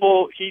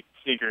incredible heat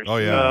seekers. Oh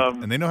yeah,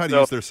 and they know how to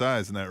use their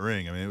size in that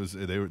ring. I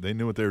mean, they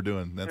knew what they were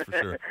doing. That's for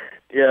sure.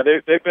 Yeah,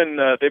 they've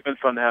been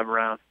fun to have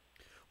around.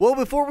 Well,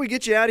 before we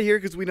get you out of here,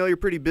 because we know you're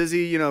pretty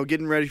busy,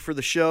 getting ready for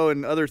the show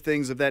and other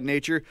things of that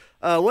nature,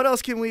 what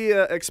else can we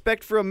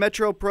expect from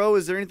Metro Pro?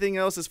 Is there anything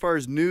else as far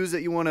as news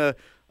that you want to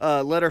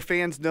let our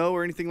fans know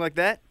or anything like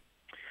that?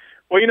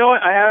 Well, you know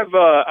what?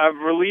 I've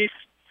released.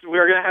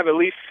 We're going to have at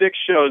least 6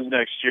 shows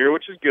next year,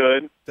 which is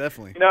good.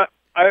 Definitely.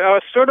 I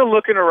was sort of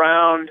looking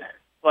around,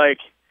 like,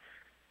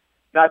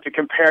 not to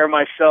compare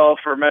myself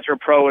or Metro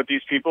Pro with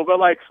these people, but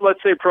like,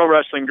 let's say Pro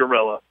Wrestling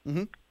Guerrilla.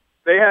 Mm-hmm.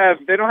 They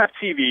don't have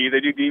TV.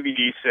 They do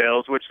DVD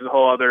sales, which is a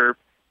whole other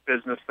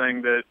business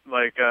thing that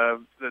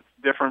that's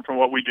different from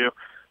what we do.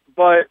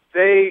 But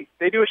they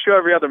do a show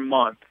every other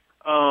month.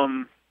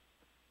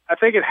 I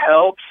think it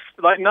helps.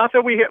 Like, not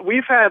that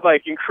we've had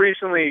like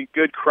increasingly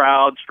good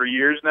crowds for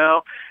years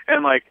now,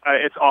 and like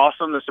it's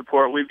awesome the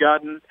support we've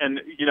gotten, and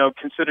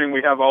considering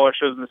we have all our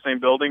shows in the same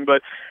building.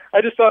 But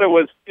I just thought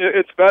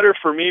it's better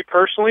for me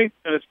personally,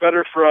 and it's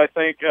better for, I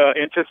think,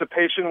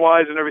 anticipation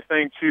wise and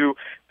everything, to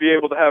be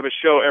able to have a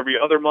show every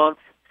other month.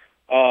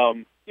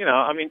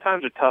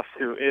 Times are tough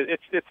too.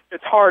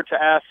 It's hard to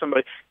ask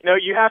somebody.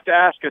 You have to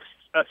ask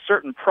a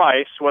certain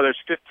price, whether it's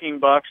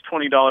 $15,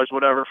 $20,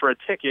 whatever, for a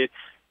ticket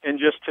in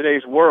just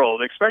today's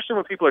world, especially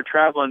when people are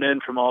traveling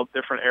in from all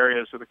different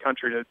areas of the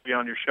country to be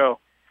on your show.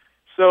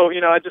 So,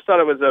 I just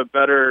thought it was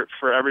better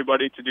for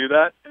everybody to do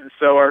that. And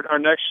so our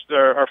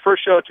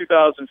first show of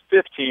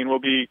 2015 will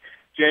be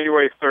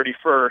January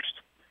 31st.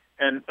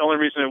 And the only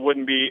reason it was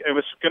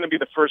going to be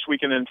the first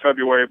weekend in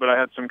February, but I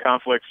had some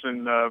conflicts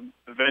in the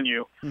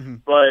venue. Mm-hmm.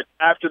 But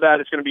after that,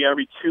 it's going to be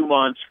every 2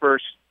 months,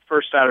 first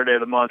Saturday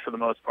of the month for the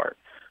most part.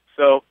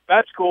 So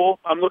that's cool.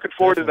 I'm looking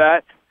forward to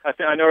that.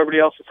 I know everybody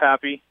else is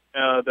happy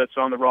that's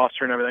on the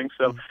roster and everything.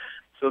 So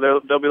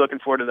they'll be looking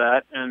forward to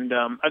that. And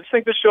I just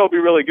think this show will be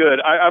really good.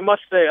 I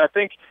must say, I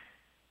think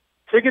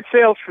ticket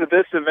sales for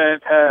this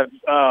event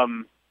are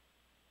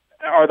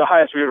the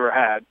highest we've ever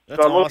had.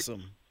 That's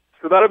awesome.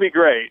 So that'll be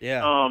great.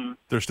 Yeah.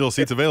 There's still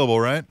seats available,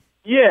 right?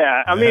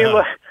 Yeah. I mean,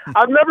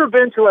 I've never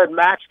been to a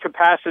max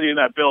capacity in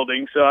that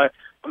building, so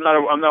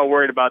I'm not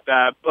worried about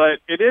that.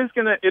 But it's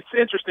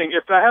interesting.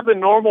 If I have the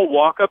normal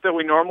walk up that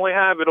we normally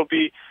have, it'll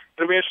be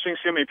interesting to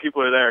see how many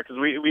people are there, because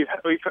we've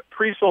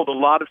pre-sold a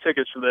lot of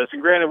tickets for this.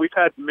 And granted, we've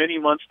had many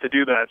months to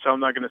do that, so I'm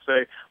not going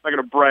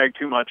to brag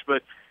too much,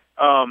 but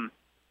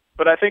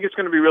I think it's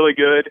going to be really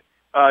good.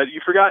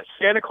 You forgot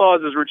Santa Claus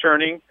is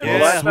returning. Yeah,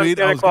 the last sweet.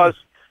 time Santa Claus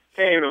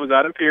came, it was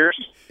Adam Pierce.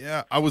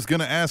 Yeah, I was going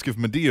to ask if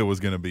Medea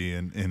was going to be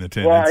in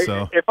attendance. Well,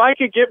 so if I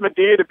could get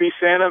Medea to be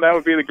Santa, that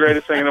would be the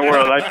greatest thing in the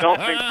world. I don't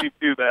think she'd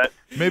do that.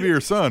 Maybe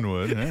your son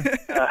would. Eh?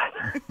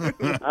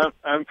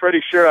 I'm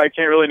pretty sure I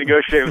can't really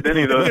negotiate with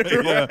any of those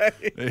people.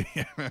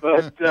 Yeah.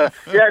 But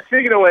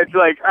speaking of which,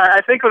 like, I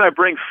think when I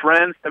bring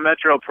friends to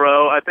Metro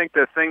Pro, I think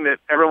the thing that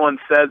everyone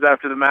says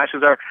after the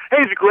matches are, "Hey,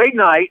 it's a great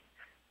night."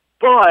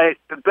 But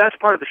the best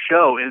part of the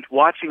show is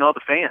watching all the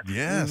fans.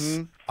 Yes.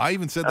 Mm-hmm. I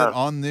even said that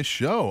on this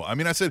show. I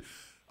mean, I said,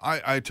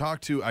 I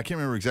talked to, I can't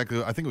remember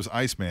exactly, I think it was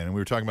Iceman, and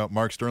we were talking about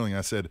Mark Sterling.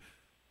 I said,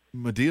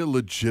 Medea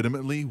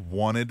legitimately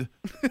wanted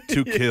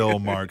to kill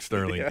Mark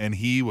Sterling, and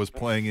he was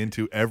playing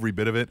into every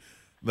bit of it.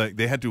 Like,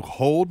 they had to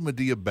hold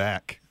Medea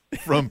back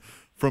from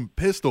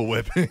pistol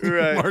whipping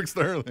Mark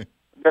Sterling.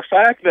 The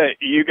fact that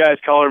you guys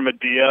call her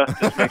Medea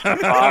just makes me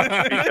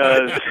laugh,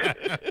 because,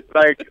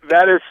 like,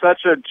 that is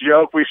such a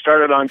joke we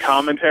started on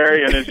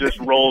commentary, and it's just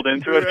rolled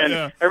into it.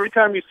 And every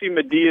time you see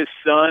Medea's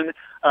son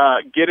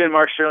get in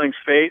Mark Sterling's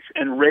face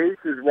and raise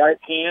his right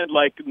hand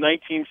like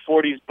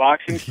 1940s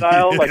boxing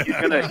style, like he's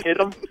going to hit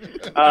him,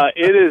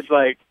 it is,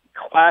 like,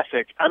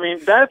 classic. I mean,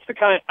 that's the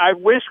kind I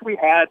wish we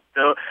had,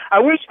 though. I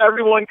wish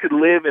everyone could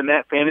live in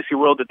that fantasy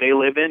world that they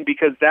live in,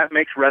 because that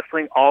makes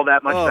wrestling all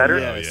that much better.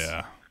 Yes.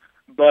 Yeah.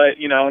 But,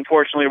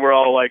 unfortunately, we're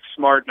all, like,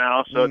 smart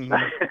now, so it's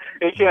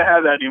they can't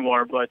have that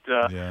anymore. But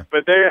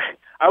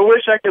I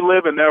wish I could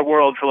live in their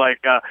world for,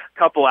 like, a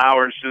couple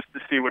hours just to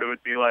see what it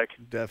would be like.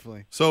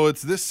 Definitely. So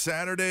it's this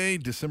Saturday,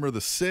 December the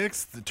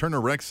 6th, the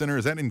Turner Rec Center.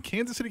 Is that in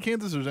Kansas City,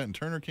 Kansas, or is that in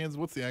Turner, Kansas?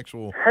 What's the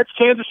actual? That's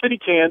Kansas City,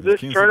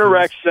 Kansas. Turner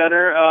Rec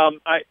Center.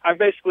 I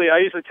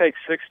usually take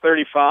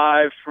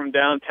 635 from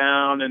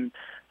downtown, and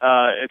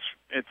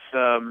it's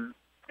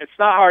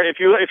not hard. If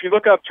you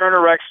look up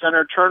Turner Rec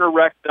Center,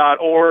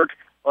 turnerrec.org,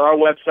 or our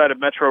website at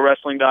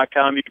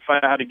metrowrestling.com, you can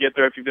find out how to get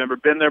there if you've never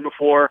been there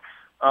before.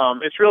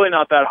 It's really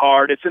not that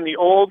hard. It's in the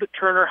old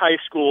Turner High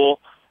School,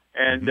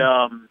 and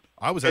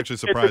I was actually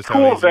surprised. It's a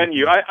cool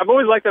venue. I've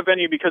always liked that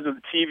venue because of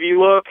the TV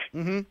look.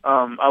 Mm-hmm.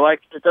 I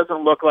like it.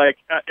 Doesn't look like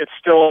it's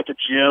still like a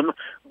gym,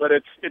 but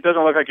it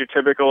doesn't look like your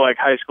typical like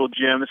high school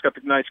gym. It's got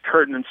the nice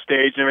curtain and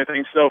stage and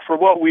everything. So for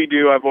what we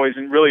do, I've always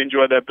really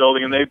enjoyed that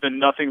building, and they've been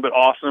nothing but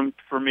awesome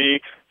for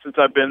me since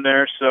I've been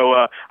there. So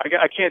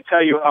I can't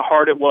tell you how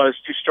hard it was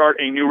to start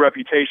a new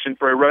reputation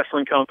for a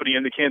wrestling company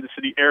in the Kansas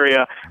City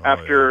area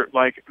after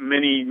like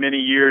many, many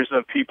years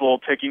of people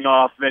taking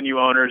off venue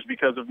owners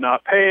because of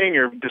not paying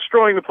or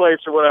destroying the place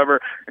or whatever.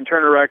 And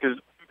Turner Rec has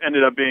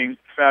ended up being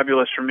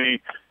fabulous for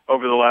me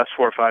over the last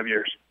 4 or 5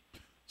 years.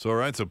 So, all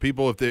right. So,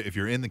 people, if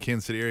you're in the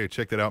Kansas City area,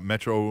 check that out.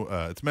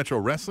 It's Metro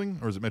Wrestling,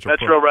 or is it Metro?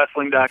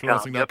 MetroWrestling.com.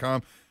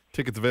 MetroWrestling.com.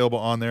 Tickets available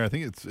on there. I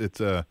think it's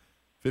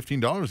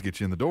 $15 gets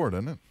you in the door,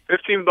 doesn't it?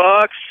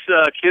 $15.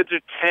 Kids are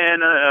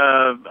 10,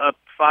 up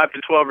 5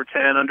 to 12 or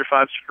 10. Under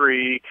 5's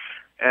free.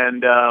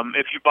 And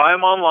if you buy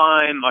them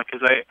online, like,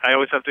 because I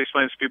always have to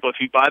explain this to people, if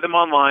you buy them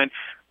online,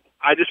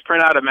 I just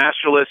print out a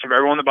master list of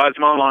everyone that buys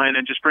them online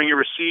and just bring your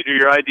receipt or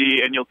your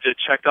ID, and you'll get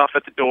checked off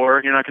at the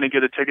door. You're not going to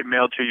get a ticket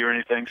mailed to you or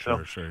anything.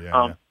 So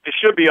yeah. It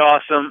should be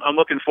awesome. I'm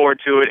looking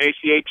forward to it.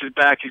 ACH is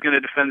back. He's going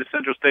to defend the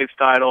Central States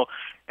title.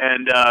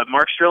 And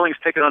Mark Sterling's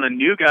taking on a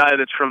new guy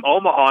that's from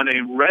Omaha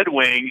named Red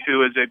Wing,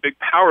 who is a big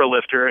power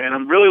lifter. And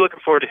I'm really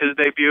looking forward to his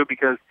debut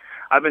because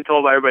I've been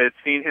told by everybody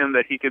that's seen him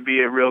that he could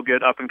be a real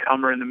good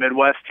up-and-comer in the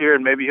Midwest here,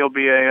 and maybe he'll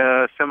be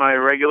a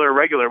semi-regular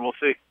regular. We'll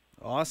see.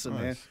 Awesome,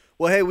 man.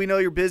 Well, hey, we know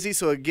you're busy,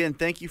 so again,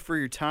 thank you for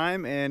your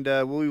time, and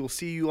we will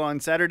see you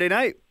on Saturday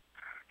night.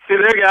 See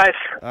you there, guys.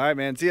 All right,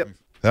 man. See you.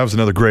 That was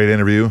another great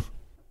interview.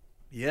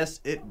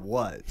 Yes, it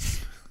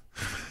was.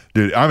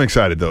 Dude, I'm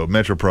excited, though.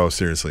 Metro Pro,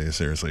 seriously.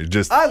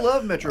 Just I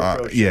love Metro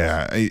Pro shows.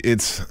 Yeah,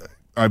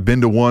 I've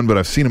been to one, but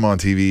I've seen them on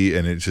TV,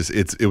 and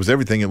it was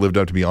everything it lived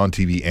up to be on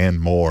TV and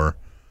more.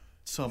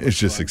 It's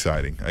just fun.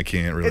 Exciting. I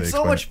can't really It's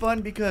so much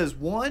fun because,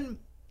 one,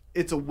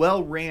 it's a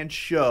well-ran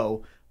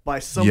show by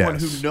someone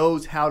who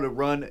knows how to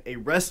run a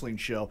wrestling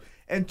show.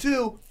 And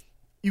two,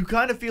 you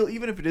kind of feel,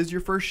 even if it is your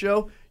first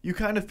show, you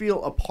kind of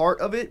feel a part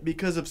of it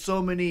because of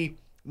so many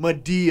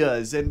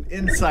Medias and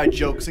inside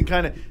jokes and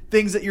kind of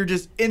things that you're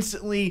just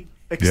instantly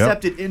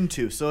accepted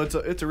into. So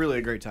it's a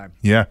really great time.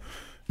 Yeah.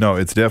 No,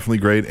 it's definitely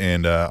great,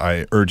 and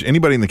I urge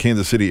anybody in the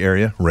Kansas City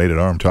area, Rated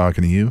R, I'm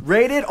talking to you.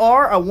 Rated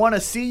R, I want to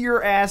see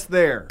your ass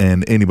there.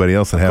 And anybody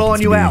else that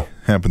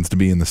happens to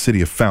be in the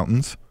city of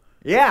Fountains.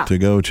 Yeah. To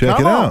go check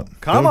it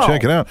out. Go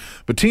check it out.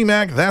 But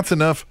T-Mac, that's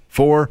enough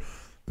for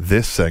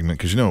this segment,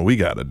 because you know what we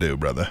got to do,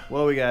 brother.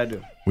 What we got to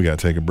do? We got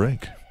to take a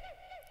break.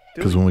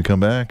 Because when we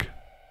come back,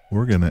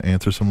 we're going to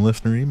answer some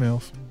listener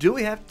emails. Do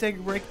we have to take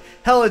a break?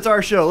 Hell, it's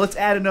our show. Let's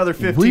add another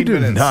 15 minutes. We do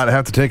not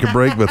have to take a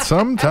break, but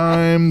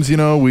sometimes, you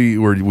know,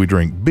 we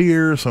drink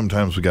beer.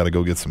 Sometimes we got to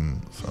go get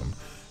some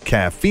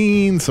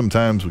caffeine.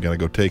 Sometimes we got to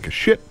go take a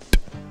shit.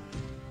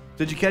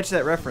 Did you catch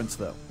that reference,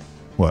 though?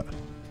 What?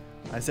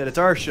 I said it's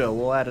our show.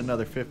 We'll add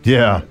another 15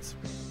 minutes.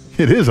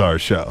 It is our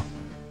show.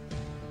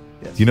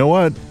 Yes. You know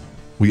what?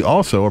 We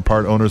also are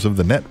part owners of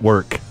the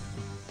network.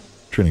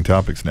 Trending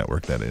Topics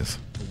Network, that is.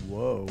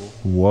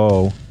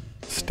 Whoa.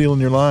 Stealing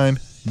your line.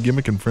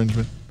 Gimmick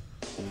infringement.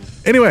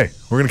 Anyway,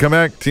 we're going to come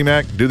back.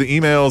 T-Mac, do the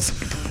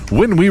emails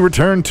when we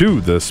return to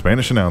the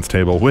Spanish Announce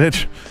Table,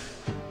 which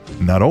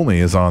not only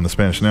is on the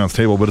Spanish Announce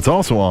Table, but it's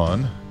also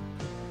on...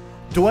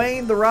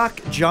 Dwayne "The Rock"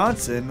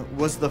 Johnson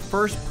was the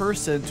first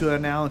person to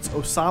announce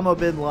Osama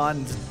bin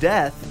Laden's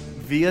death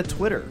via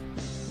Twitter.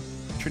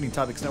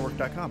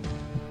 TrendingTopicsNetwork.com.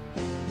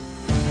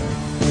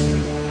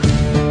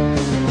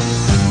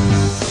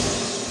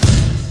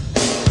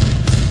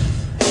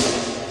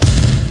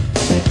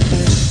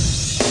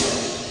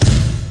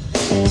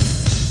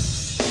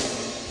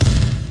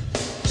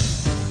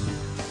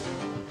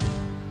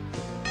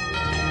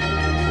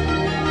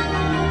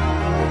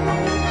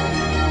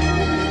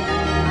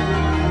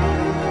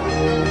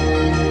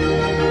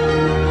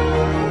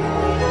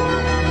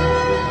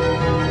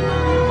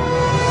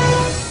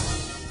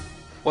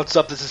 What's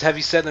up? This is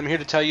Heavy Set, and I'm here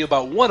to tell you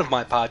about one of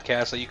my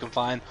podcasts that you can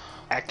find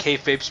at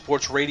Kayfabe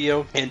Sports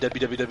Radio and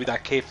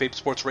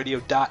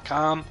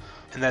www.kayfabesportsradio.com,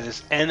 and that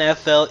is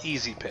NFL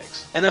Easy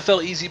Picks.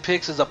 NFL Easy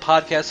Picks is a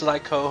podcast that I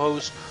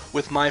co-host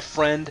with my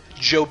friend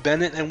Joe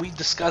Bennett, and we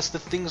discuss the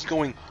things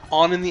going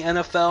on in the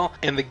NFL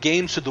and the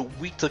games for the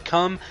week to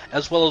come,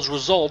 as well as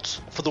results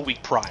for the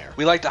week prior.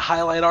 We like to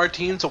highlight our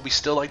teams, but we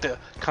still like to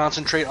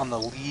concentrate on the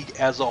league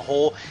as a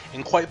whole,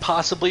 and quite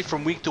possibly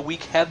from week to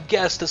week have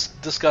guests to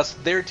discuss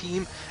their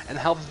team and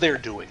how they're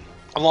doing.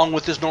 Along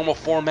with this normal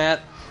format,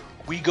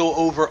 we go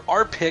over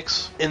our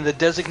picks in the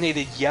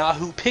designated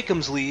Yahoo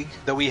Pick'ems League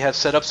that we have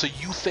set up so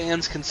you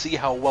fans can see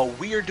how well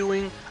we are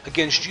doing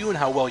against you and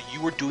how well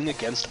you are doing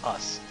against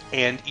us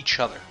and each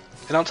other.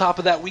 And on top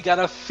of that, we got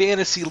a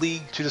fantasy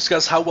league to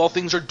discuss how well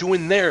things are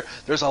doing there.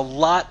 There's a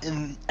lot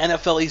in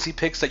NFL Easy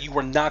Picks that you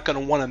are not going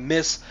to want to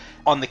miss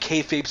on the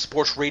Kayfabe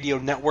Sports Radio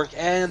Network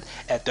and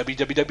at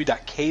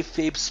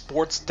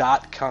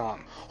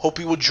www.kayfabesports.com. Hope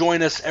you will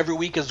join us every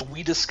week as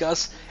we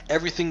discuss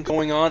everything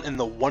going on in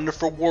the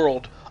wonderful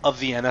world of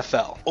the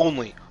NFL.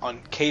 Only on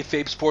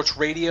Kayfabe Sports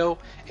Radio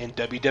and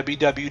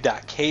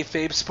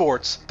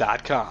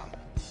www.kayfabesports.com.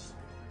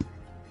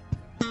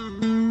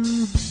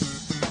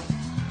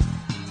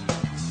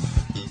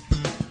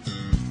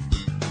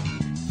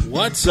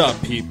 What's up,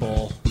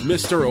 people?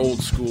 Mr.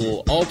 Old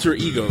School, alter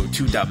ego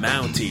to the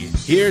Mountie,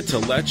 here to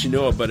let you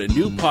know about a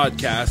new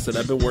podcast that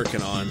I've been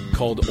working on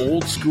called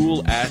Old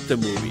School at the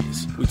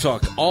Movies. We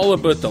talk all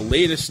about the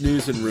latest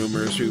news and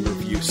rumors, we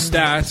review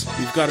stats,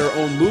 we've got our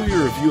own movie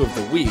review of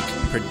the week,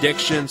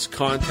 predictions,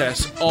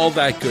 contests, all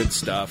that good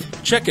stuff.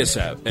 Check us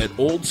out at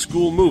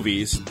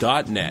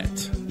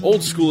oldschoolmovies.net.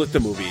 Old School at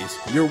the Movies,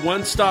 your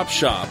one-stop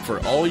shop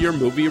for all your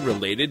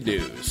movie-related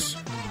news.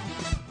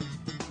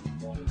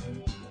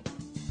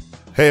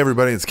 Hey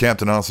everybody, it's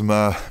Captain Awesome.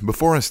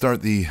 Before I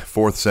start the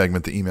fourth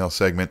segment, the email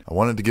segment, I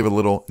wanted to give a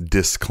little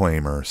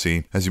disclaimer.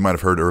 See, as you might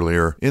have heard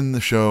earlier in the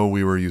show,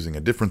 we were using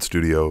a different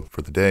studio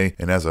for the day,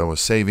 and as I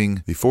was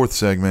saving the fourth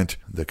segment,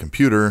 the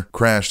computer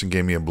crashed and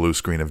gave me a blue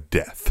screen of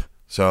death.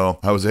 So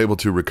I was able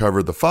to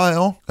recover the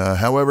file.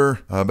 However,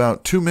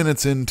 about 2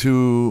 minutes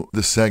into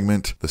the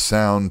segment, the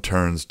sound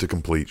turns to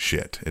complete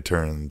shit. It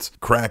turns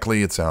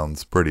crackly. It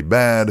sounds pretty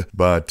bad,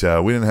 but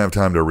we didn't have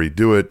time to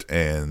redo it,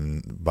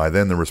 and by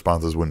then the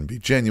responses wouldn't be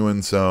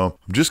genuine. So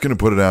I'm just going to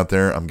put it out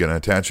there. I'm going to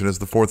attach it as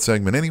the fourth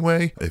segment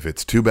anyway. If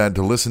it's too bad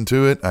to listen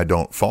to it, I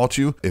don't fault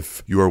you.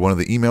 If you are one of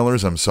the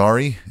emailers, I'm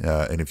sorry.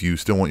 And if you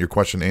still want your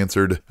question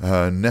answered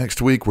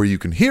next week where you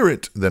can hear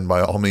it, then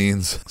by all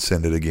means,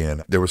 send it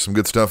again. There was some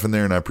good stuff in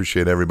there, and I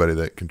appreciate everybody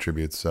that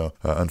contributes. So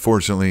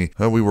unfortunately,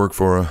 we work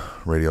for a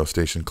radio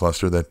station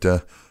cluster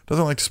that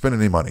doesn't like to spend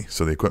any money,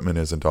 so the equipment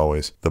isn't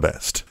always the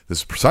best. This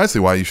is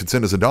precisely why you should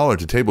send us $1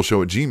 to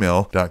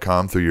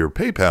tableshow@gmail.com through your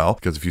PayPal,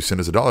 because if you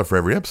send us $1 for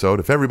every episode,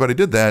 if everybody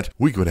did that,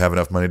 we could have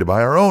enough money to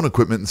buy our own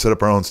equipment and set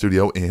up our own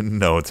studio in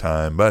no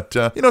time. But,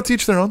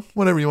 teach their own,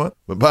 whatever you want.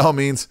 But by all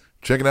means,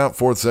 check it out.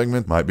 Fourth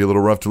segment might be a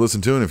little rough to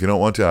listen to, and if you don't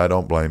want to, I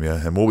don't blame you.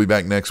 And we'll be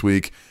back next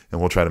week, and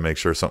we'll try to make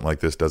sure something like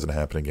this doesn't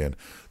happen again.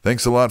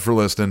 Thanks a lot for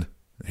listening.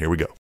 Here we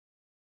go.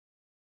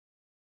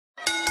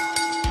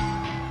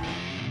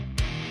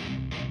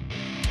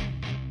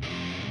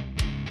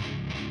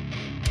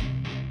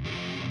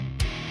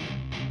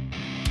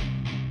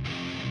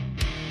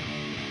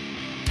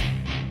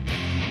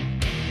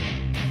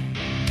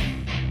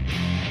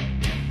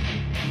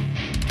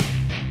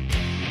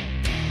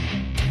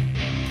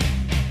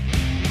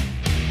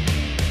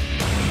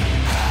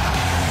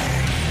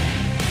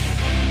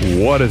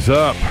 What is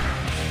up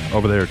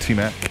over there,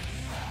 T-Mac?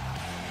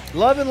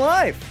 Loving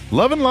life.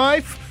 Loving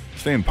life.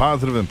 Staying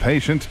positive and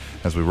patient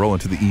as we roll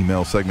into the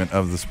email segment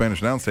of the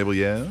Spanish Announce Table.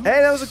 Yeah.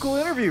 Hey, that was a cool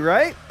interview,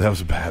 right? That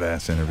was a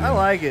badass interview. I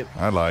like it.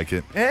 I like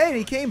it. Hey, and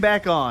he came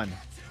back on.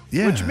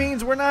 Yeah. Which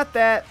means we're not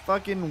that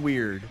fucking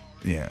weird.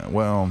 Yeah,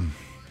 well.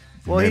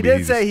 Well, he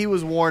did say he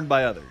was warned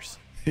by others.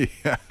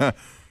 Yeah.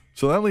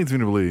 So that leads me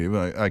to believe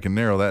I can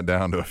narrow that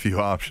down to a few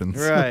options.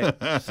 Right.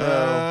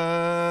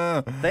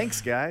 So, thanks,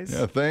 guys.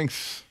 Yeah,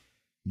 thanks.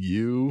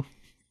 You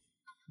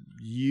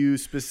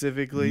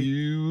specifically.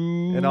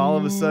 You. And all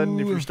of a sudden,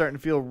 if you're starting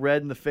to feel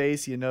red in the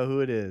face, you know who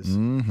it is.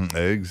 Mm-hmm.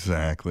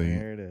 Exactly.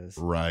 There it is.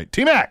 Right.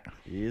 T-Mac.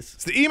 Yes.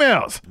 It's the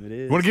emails. It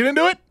is. You want to get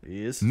into it?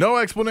 Yes. No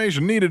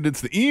explanation needed.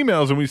 It's the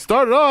emails. And we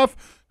started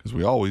off, because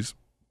we always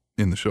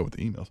end the show with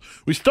the emails.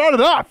 We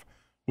started off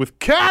with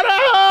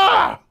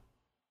Kata!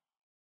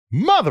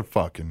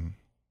 Motherfucking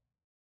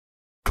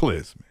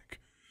Clismic.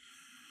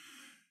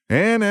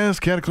 And as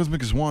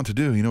Cataclysmic is wont to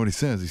do, you know what he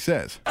says? He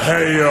says,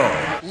 "Hey, yo,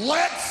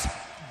 let's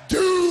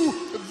do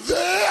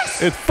this."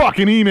 It's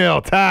fucking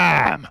email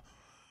time.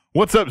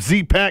 What's up,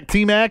 Z-Pack,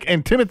 T-Mac,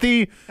 and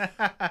Timothy?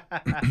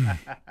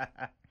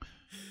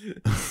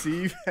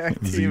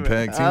 Z-Pack,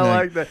 Z-Pack, I T-Mac.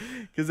 like that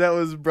because that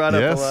was brought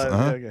up a lot.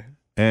 Uh-huh. Okay.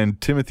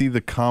 And Timothy,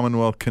 the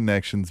Commonwealth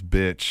Connections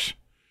bitch.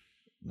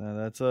 Now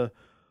that's an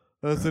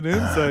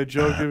inside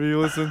joke if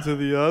you listen to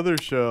the other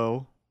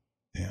show.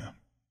 Yeah.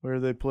 Where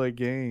they play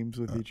games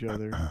with each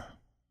other.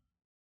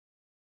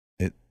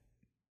 Do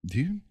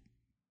you?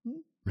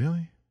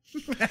 Really?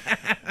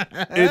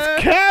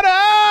 It's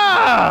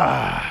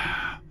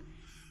Kata!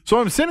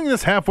 So I'm sending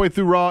this halfway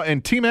through Raw,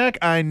 and T-Mac,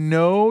 I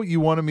know you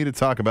wanted me to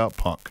talk about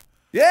Punk.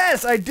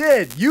 Yes, I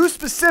did. You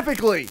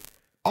specifically.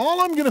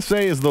 All I'm going to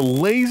say is the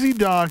lazy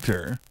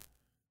doctor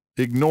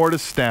ignored a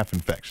staph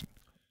infection.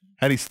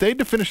 Had he stayed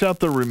to finish out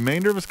the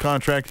remainder of his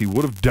contract, he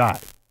would have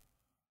died.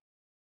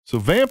 So,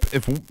 Vamp,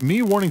 if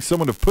me wanting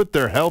someone to put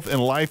their health and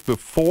life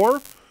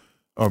before,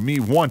 or me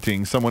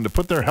wanting someone to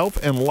put their health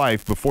and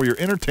life before your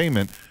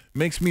entertainment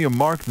makes me a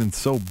mark, then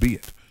so be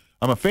it.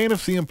 I'm a fan of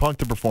CM Punk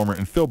the Performer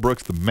and Phil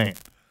Brooks the Man.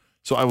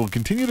 So I will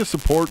continue to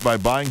support by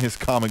buying his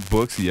comic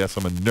books, yes,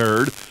 I'm a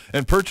nerd,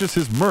 and purchase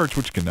his merch,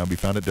 which can now be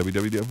found at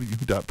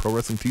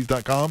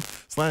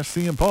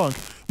www.prowrestlingtees.com/CM Punk.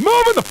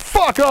 Moving the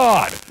fuck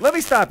on! Let me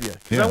stop you,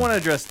 because I want to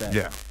address that.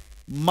 Yeah.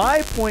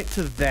 My point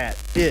to that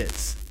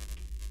is,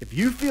 if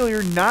you feel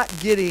you're not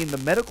getting the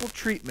medical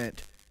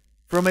treatment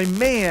from a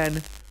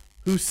man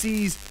who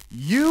sees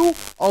you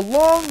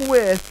along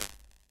with,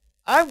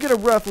 I'm going to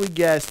roughly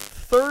guess,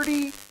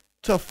 30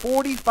 to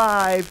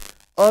 45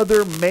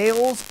 other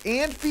males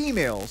and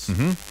females,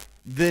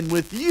 then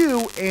with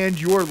you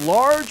and your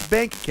large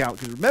bank account,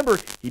 because remember,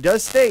 he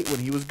does state when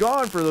he was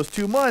gone for those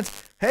 2 months,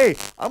 hey,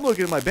 I'm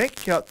looking at my bank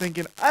account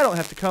thinking I don't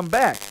have to come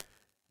back.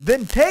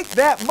 Then take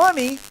that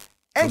money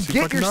and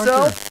get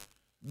yourself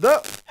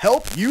the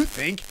help you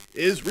think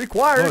is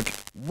required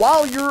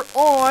while you're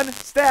on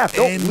staff.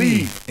 Don't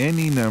leave.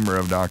 Any number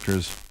of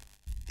doctors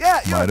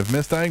might have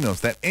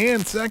misdiagnosed that.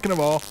 And second of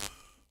all,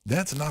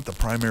 that's not the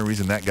primary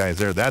reason that guy is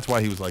there. That's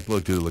why he was like,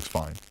 look, dude, it looks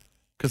fine.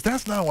 Because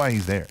that's not why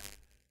he's there.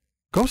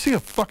 Go see a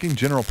fucking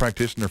general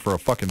practitioner for a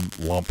fucking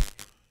lump.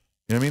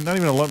 You know what I mean? Not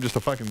even a lump, just a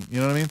fucking, you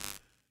know what I mean?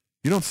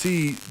 You don't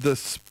see the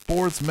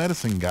sports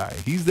medicine guy.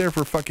 He's there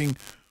for fucking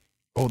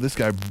oh, this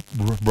guy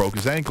broke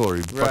his ankle or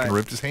he Right. fucking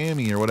ripped his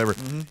hammy or whatever.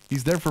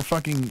 He's there for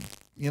fucking,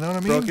 you know what I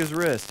mean? Broke his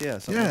wrist. Yeah.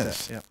 Something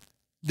Yes. like that.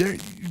 There,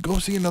 you go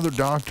see another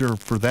doctor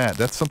for that.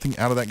 That's something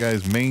out of that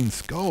guy's main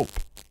scope.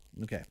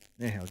 Yeah. Okay.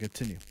 Anyhow,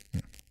 continue.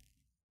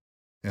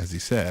 As he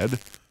said,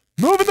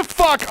 moving the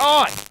fuck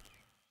on.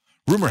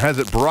 Rumor has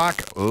it Brock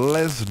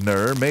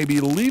Lesnar may be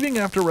leaving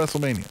after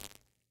WrestleMania.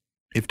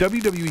 If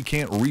WWE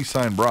can't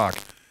re-sign Brock,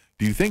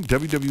 do you think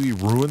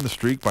WWE ruined the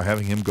streak by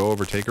having him go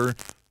over Taker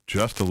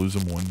just to lose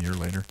him 1 year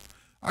later?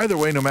 Either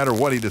way, no matter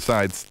what he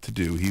decides to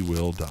do, he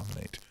will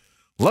dominate.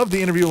 Loved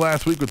the interview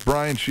last week with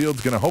Brian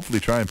Shields. Going to hopefully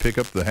try and pick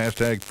up the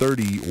hashtag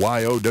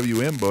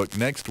 30YOWM book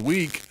next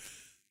week.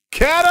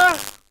 Kata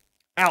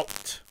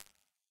out.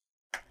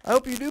 I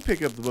hope you do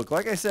pick up the book.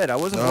 Like I said, I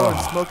wasn't willing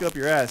to smoke up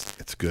your ass.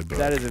 It's a good book.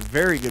 That is a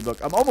very good book.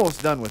 I'm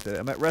almost done with it.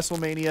 I'm at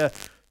WrestleMania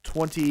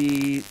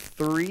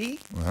 23,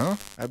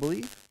 I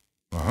believe.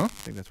 I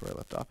think that's where I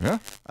left off. Yeah.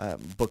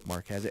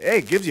 Bookmark has it. Hey,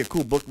 it gives you a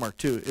cool bookmark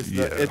too.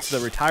 It's the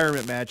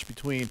retirement match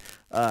between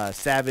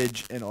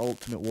Savage and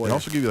Ultimate Warrior. It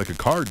also gave you like a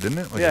card, didn't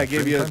it? Like it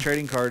gave you a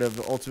trading card of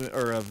the Ultimate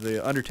or of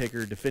the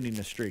Undertaker defending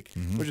the streak,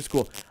 which is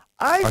cool.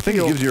 I think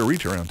it gives you a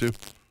reach around too.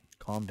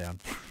 Calm down.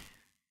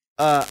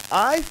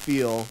 I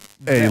feel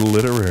a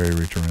literary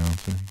reach around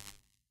thing.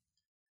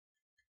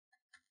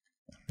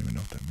 I don't even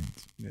know what that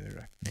means.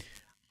 Neither do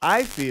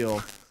I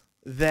feel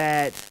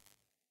that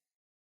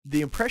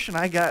the impression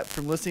I got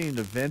from listening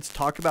to Vince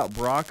talk about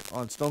Brock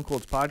on Stone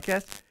Cold's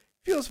podcast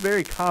feels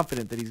very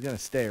confident that he's going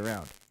to stay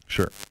around.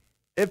 Sure.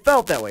 It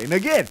felt that way. And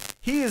again,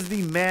 he is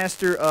the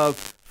master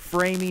of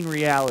framing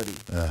reality.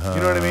 You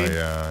know what I mean?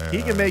 Yeah,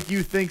 he can make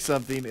you think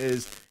something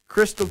is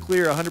crystal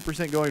clear,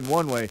 100% going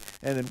one way,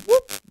 and then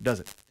whoop,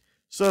 does it.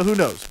 So who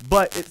knows?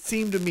 But it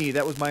seemed to me,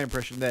 that was my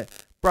impression, that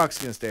Brock's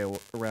going to stay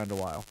around a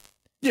while.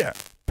 Yeah.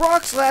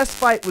 Brock's last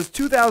fight was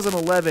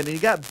 2011, and he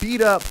got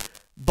beat up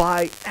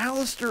by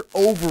Alistair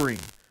Overeem,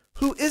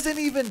 who isn't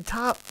even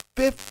top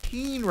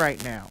 15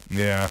 right now.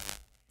 Yeah.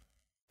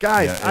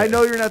 Guys, I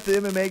know you're not the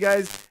MMA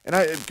guys, and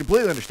I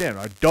completely understand.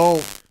 I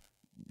don't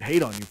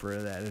hate on you for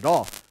that at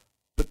all.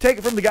 But take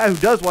it from the guy who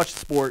does watch the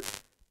sport.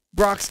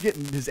 Brock's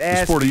getting his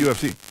ass. The sport of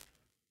UFC.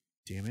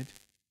 Damn it.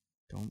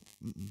 Don't.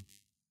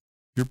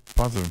 You're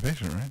positive and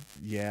patient, right?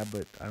 Yeah,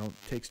 but I don't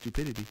take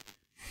stupidity.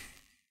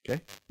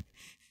 Okay?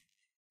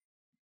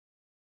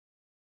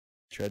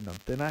 Treading on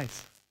thin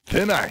ice.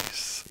 Thin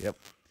ice. Yep.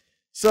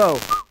 So,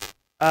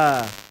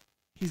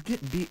 he's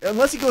getting beat.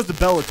 Unless he goes to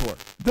Bellator.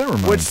 That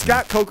reminds which me.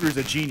 Scott Coker is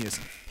a genius.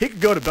 He could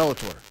go to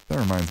Bellator. That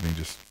reminds me,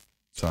 just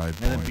side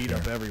point. And then beat there.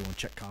 up everyone.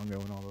 Czech Congo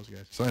and all those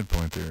guys. Side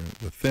point there.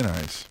 The thin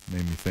ice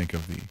made me think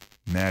of the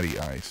natty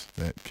ice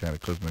that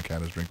Cataclysmic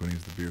had his drink when he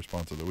was the beer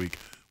sponsor of the week.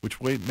 Which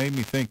made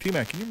me think,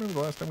 T-Mac, can you remember the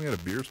last time we had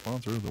a beer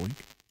sponsor of the week?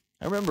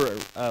 I remember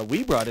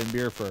we brought in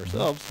beer for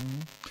ourselves.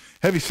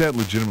 Heavy Set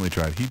legitimately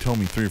tried. He told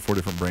me 3 or 4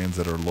 different brands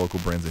that are local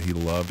brands that he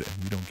loved,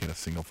 and we don't get a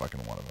single fucking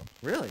one of them.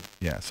 Really?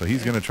 Yeah, so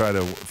he's going to try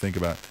to think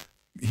about,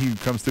 he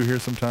comes through here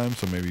sometime,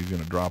 so maybe he's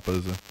going to drop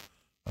us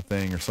a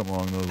thing or something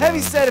along those Heavy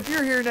lines. Set, if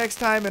you're here next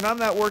time and I'm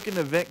not working an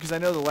event, because I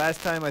know the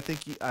last time I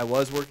think I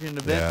was working an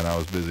event. Yeah, and I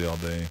was busy all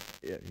day.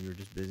 Yeah, you were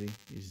just busy.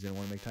 You just didn't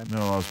want to make time?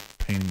 No, I was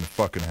painting the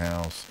fucking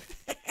house.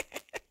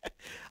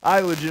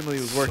 I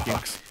legitimately was working.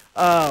 Sucks.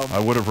 I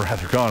would have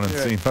rather gone and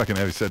seen fucking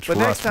Heavy Set. But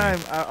next trust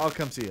me. time, I'll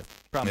come see you.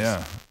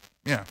 Promise.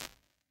 Yeah.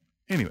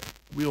 Anyway,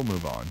 we'll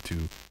move on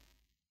to.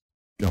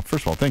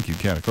 First of all, thank you,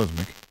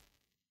 Cataclysmic,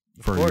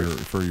 for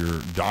your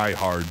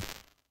diehard,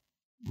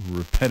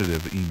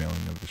 repetitive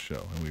emailing of the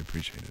show, and we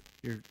appreciate it.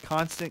 Your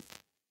constant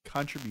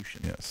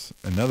contribution. Yes,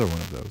 another one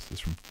of those is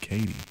from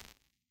Katie,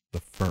 the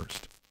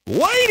first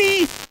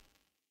lady.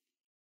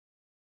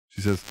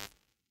 She says,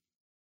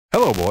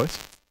 "Hello, boys.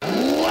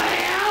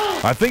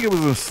 I think it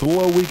was a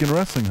slow week in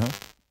wrestling, huh?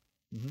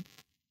 Mm-hmm.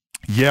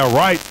 Yeah,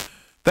 right.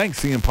 Thanks,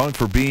 CM Punk,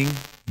 for being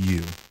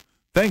you.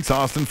 Thanks,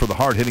 Austin, for the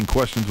hard-hitting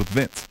questions with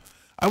Vince.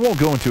 I won't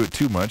go into it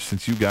too much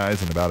since you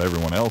guys and about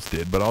everyone else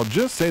did, but I'll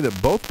just say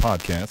that both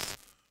podcasts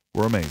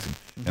were amazing,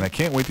 and I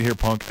can't wait to hear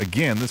Punk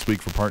again this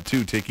week for part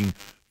 2, taking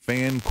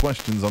fan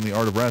questions on the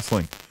art of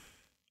wrestling."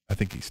 I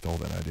think he stole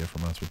that idea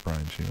from us with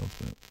Brian Shields,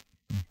 but...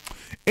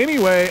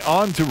 Anyway,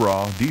 on to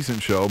Raw.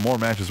 Decent show. More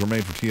matches were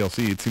made for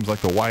TLC. It seems like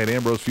the Wyatt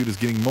Ambrose feud is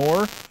getting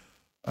more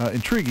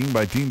intriguing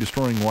by Dean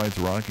destroying Wyatt's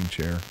rocking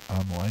chair.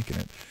 I'm liking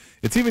it.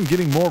 It's even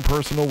getting more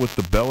personal with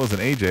the Bellas and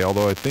AJ,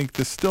 although I think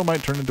this still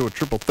might turn into a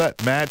triple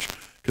threat match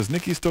because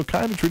Nikki's still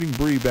kind of treating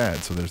Brie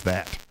bad, so there's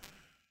that.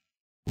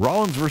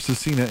 Rollins versus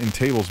Cena in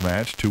tables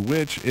match, to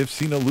which if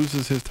Cena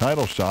loses his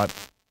title shot...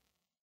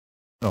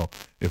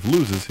 if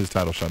loses, his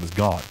title shot is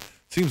gone.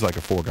 Seems like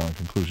a foregone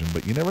conclusion,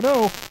 but you never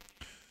know.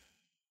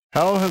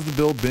 How has the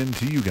build been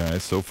to you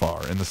guys so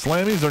far? And the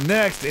Slammies are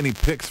next. Any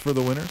picks for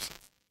the winners?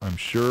 I'm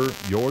sure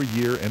your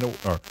year-end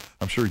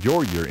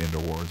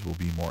awards will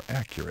be more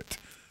accurate.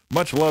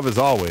 Much love as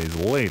always.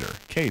 Later,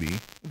 Katie.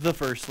 The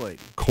first lady.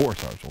 Of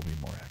course, ours will be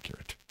more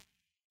accurate.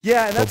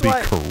 Yeah, and that's They'll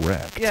why. be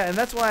correct. Yeah, and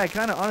that's why I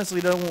kind of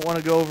honestly don't want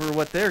to go over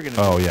what they're going to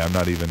do. Oh yeah, I'm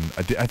not even.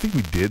 I think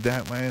we did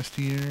that last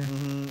year.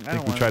 I I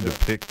think we tried to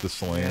pick the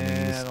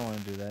Slammies. Yeah, I don't want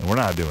to do that. And we're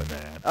not doing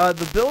that.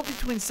 The build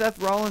between Seth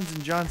Rollins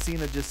and John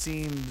Cena just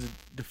seems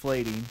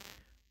deflating.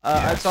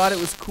 I Yes. thought it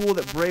was cool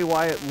that Bray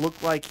Wyatt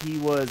looked like he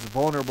was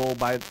vulnerable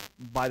by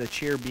the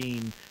chair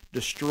being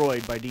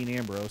destroyed by Dean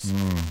Ambrose.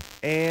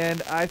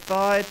 And I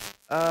thought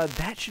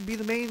that should be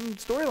the main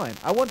storyline.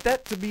 I want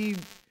that to be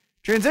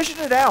transition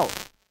it out.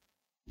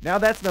 Now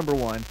that's number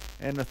one,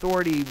 and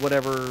Authority,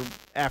 whatever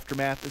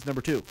Aftermath is number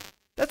two.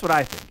 That's what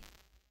I think.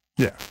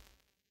 Yeah.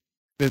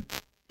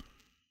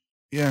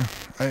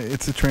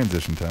 It's a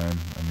transition time.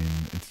 I mean,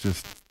 it's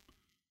just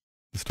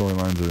the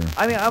storylines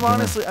are. I mean,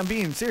 I'm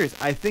being serious.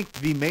 I think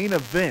the main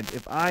event,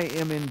 if I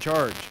am in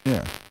charge,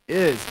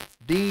 is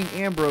Dean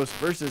Ambrose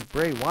versus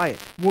Bray Wyatt.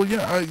 Well,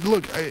 yeah.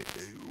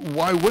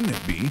 Why wouldn't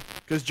it be?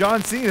 Because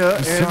John Cena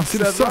and John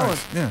Cena Seth sucks.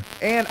 Rollins. Yeah.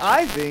 And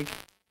I think,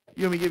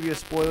 you want me to give you a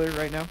spoiler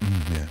right now?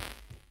 Yeah.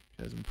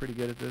 Because I'm pretty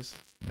good at this,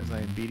 as I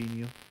am beating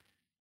you.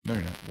 No,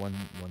 you're not.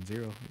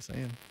 1-0. Yes, I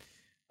am.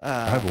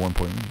 I have a 1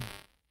 point lead.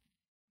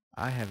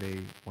 I have a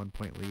 1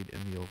 point lead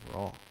in the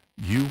overall.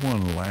 You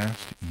won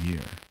last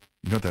year.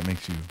 You know what that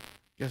makes you?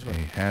 Guess what? A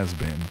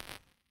has-been.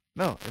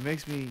 No, it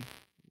makes me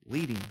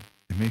leading.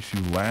 It makes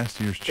you last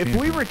year's champion.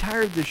 If we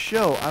retired the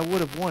show, I would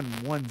have won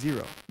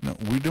 1-0. No,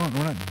 we don't.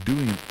 We're not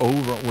doing it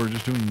overall. We're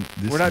just doing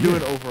this. We're not year.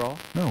 doing overall.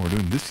 No, we're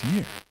doing this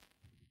year.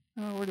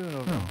 No, we're doing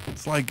overall. No,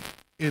 it's like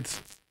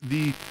it's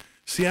the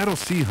Seattle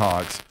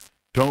Seahawks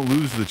don't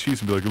lose to the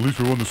Chiefs and be like, at least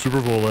we won the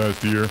Super Bowl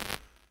last year.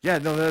 Yeah,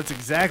 no, that's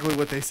exactly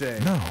what they say.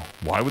 No,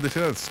 why would they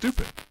say that? It's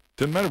stupid.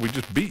 Doesn't matter. We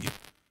just beat you.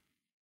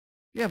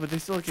 Yeah, but they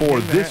still can For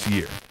hang this that.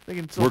 year. They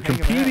can still We're hang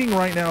competing that.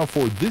 right now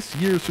for this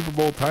year's Super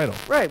Bowl title.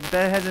 Right, but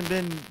that hasn't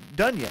been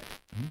done yet.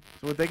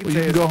 So what they can Well, say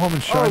you can is, go home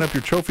and shine oh, up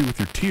your trophy with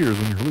your tears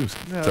when you're losing.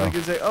 No, So, they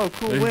can say, "Oh,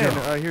 cool there you win.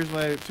 go. Here's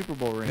my Super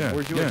Bowl ring. Yeah,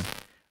 Where's yeah. yours?"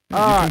 You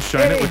can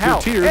shine it with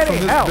your tears from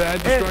this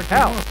bad,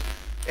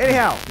 destructive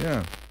Anyhow,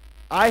 Yeah.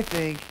 I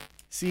think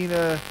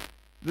Cena.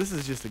 This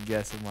is just a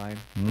guess of mine.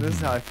 This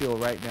is how I feel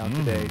right now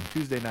today,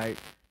 Tuesday night,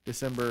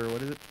 December.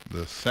 What is it?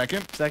 The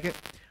second. Second.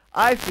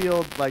 I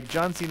feel like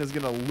John Cena's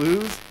gonna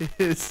lose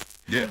his.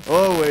 Yeah.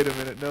 Oh wait a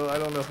minute. No, I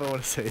don't know if I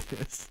want to say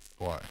this.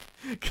 Why?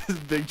 Because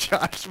Big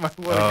Josh might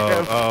want to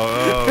have.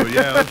 Oh,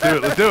 yeah. Let's do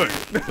it. Let's do it.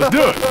 Let's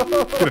do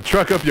it. Gonna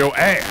truck up your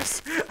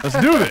ass. Let's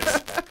do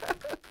this.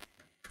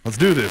 Let's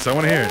do this. I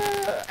want to hear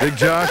it. Big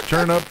Josh,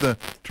 turn up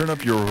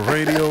your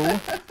radio.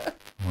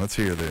 Let's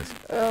hear this.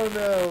 Oh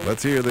no.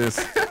 Let's hear this.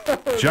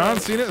 John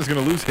Cena is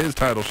going to lose his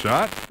title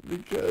shot.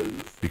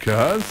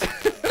 Because?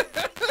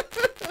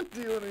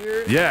 Do you want to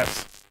hear it?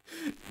 Yes.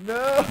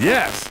 No.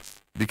 Yes.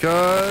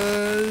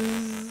 Because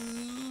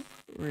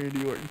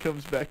Randy Orton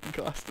comes back in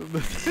costume.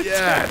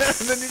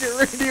 Yes. And then you get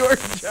Randy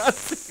Orton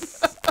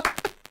Johnson.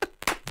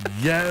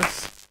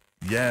 yes.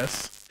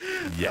 Yes.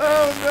 Yes.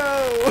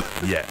 Oh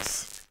no.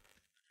 Yes.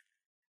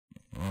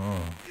 Oh.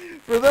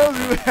 For those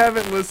who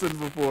haven't listened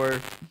before,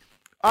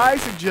 I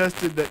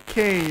suggested that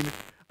Kane,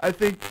 I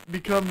think,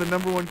 become the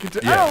number one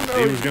contender. Yeah, I don't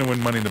know. he was going to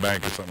win Money in the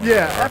Bank or something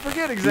Yeah, like that. I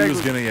forget exactly. He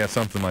was going to,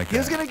 something like He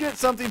was that. going to get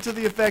something to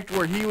the effect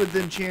where he would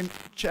then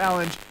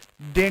challenge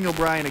Daniel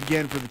Bryan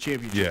again for the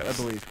championship, Yes.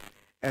 I believe.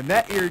 And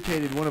that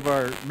irritated one of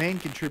our main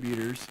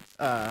contributors,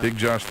 Big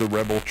Josh the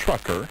Rebel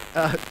Trucker.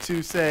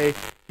 to say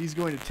he's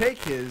going to take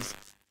his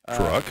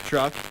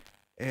truck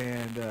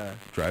and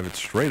Drive it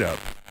straight up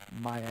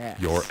my ass.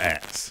 your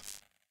ass.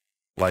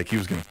 Like he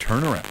was going to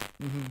turn around,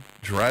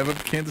 drive up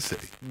to Kansas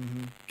City,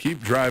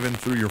 keep driving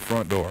through your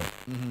front door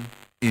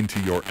into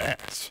your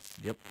ass.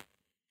 Yep.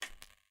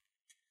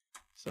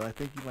 So I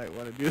think you might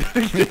want to do that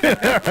again.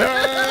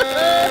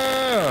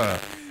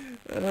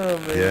 Oh,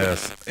 man.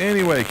 Yes.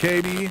 Anyway,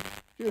 Katie,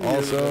 You're the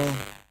also,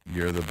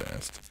 you're the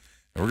best.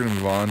 And we're going to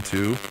move on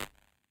to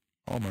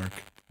Hallmark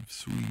of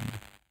Swede.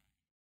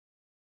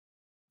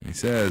 He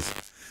says,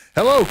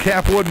 "Hello,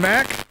 Capwood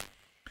Mac.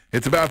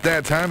 It's about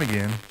that time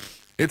again.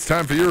 It's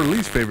time for your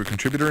least favorite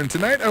contributor, and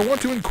tonight I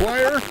want to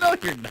inquire No,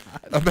 you're not.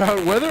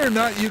 about whether or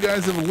not you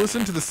guys have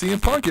listened to the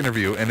CM Punk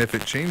interview and if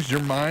it changed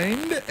your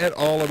mind at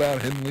all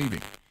about him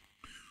leaving.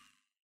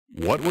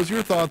 What was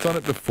your thoughts on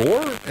it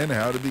before, and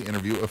how did the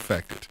interview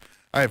affect it?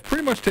 I have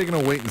pretty much taken a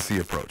wait-and-see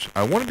approach.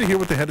 I wanted to hear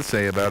what they had to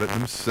say about it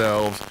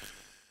themselves,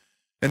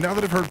 and now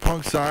that I've heard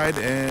Punk's side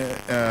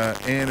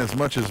and as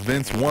much as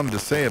Vince wanted to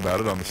say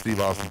about it on the Steve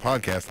Austin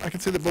podcast, I can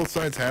say that both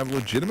sides have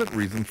legitimate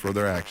reasons for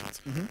their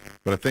actions.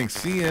 But I think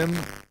CM,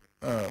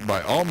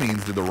 by all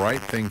means, did the right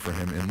thing for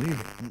him in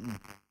leaving.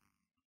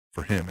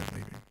 For him in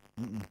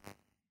leaving.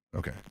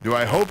 Okay. Do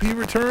I hope he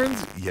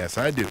returns? Yes,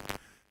 I do.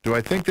 Do I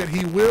think that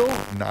he will?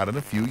 Not in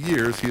a few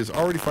years. He is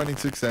already finding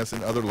success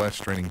in other less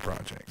straining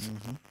projects.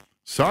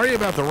 Sorry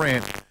about the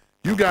rant.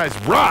 You guys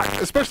rock,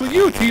 especially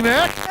you,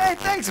 T-Mac. Hey,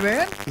 thanks,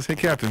 man. Just, hey,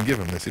 Captain, give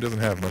him this. He doesn't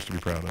have much to be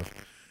proud of.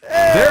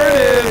 Hey! There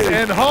it is,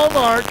 and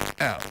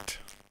Hallmark out.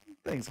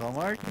 Thanks,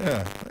 Hallmark.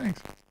 Yeah,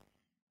 thanks.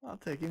 I'll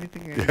take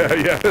anything.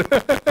 Yeah.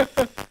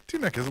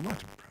 T-Mac has a lot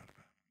to be proud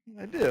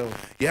I do.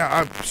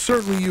 Yeah,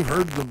 certainly you've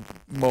heard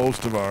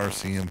most of our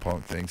CM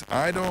Punk things.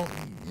 I don't.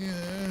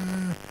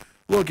 Yeah.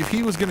 Look, if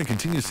he was going to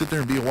continue to sit there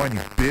and be a whiny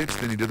bitch,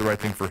 then he did the right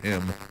thing for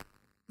him.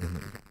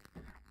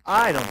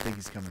 I don't think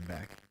he's coming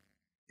back.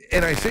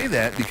 And I say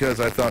that because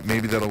I thought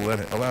maybe that'll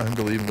allow him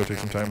to leave and go take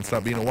some time and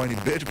stop being a whiny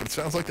bitch, but it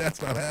sounds like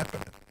that's not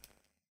happening.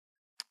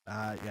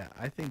 Yeah,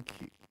 I think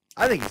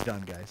he's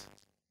done, guys.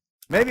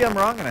 Maybe I'm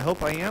wrong, and I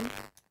hope I am,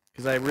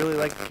 because I really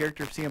like the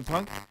character of CM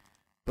Punk.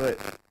 But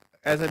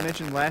as I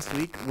mentioned last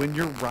week, when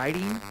you're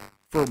writing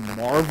for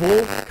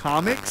Marvel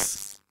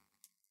Comics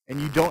and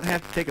you don't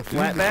have to take a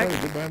flat back. Did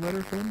he write a goodbye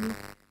letter for him?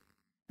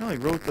 No, he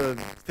wrote the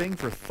thing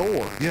for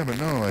Thor. Yeah, but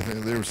no, I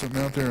think there was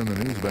something out there in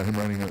the news about him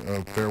writing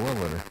a farewell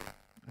letter.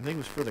 I think it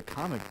was for the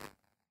comic,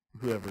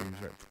 whoever he was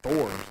writing,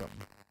 Thor or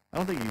something. I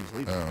don't think he was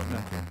leaving. Oh, no.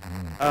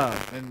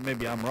 Okay. And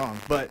maybe I'm wrong,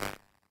 but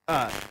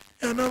yeah,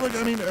 no, look,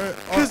 I mean,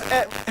 because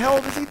how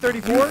old is he?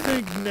 34? You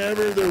think there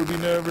would be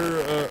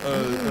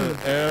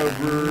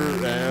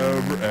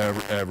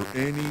ever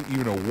any,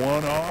 even a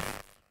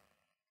one-off?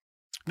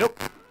 Nope.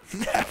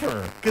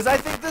 Never. Because I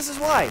think this is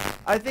why.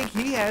 I think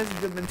he has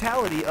the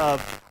mentality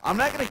of, I'm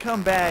not going to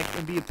come back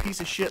and be a piece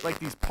of shit like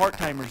these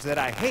part-timers that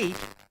I hate,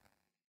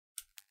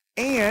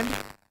 and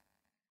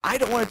I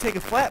don't want to take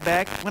a flat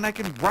back when I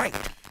can write.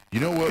 You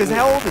know what? Because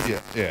how old is he?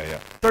 Yeah.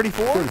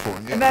 34? 34,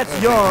 yeah. And that's I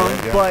think young, you're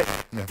right, yeah. but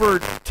Yeah. for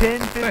 10,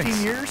 15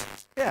 Thanks. years,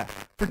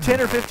 for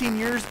 10 or 15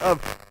 years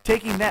of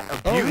taking that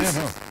abuse,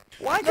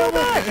 why go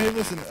back? Hey,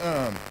 listen,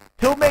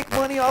 he'll make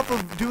money off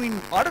of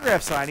doing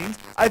autograph signings.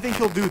 I think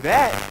he'll do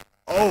that.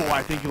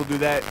 I think he'll do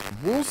that.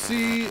 We'll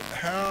see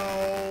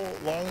how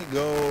long it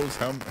goes,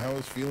 how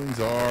his feelings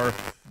are,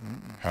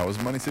 how his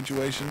money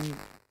situation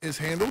is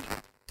handled.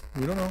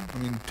 We don't know. I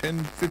mean,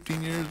 10,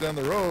 15 years down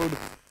the road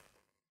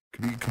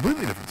could be a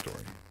completely different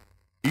story.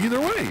 Either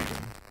way, even.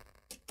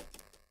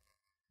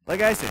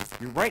 Like I said,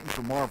 you're writing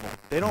for Marvel.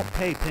 They don't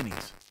pay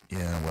pennies.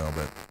 Yeah, well,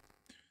 but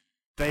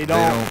they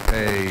don't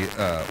pay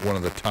one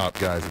of the top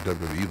guys at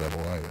WWE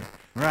level either.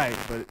 Right,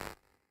 but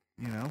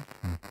you know,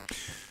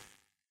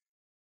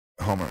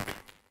 Hallmark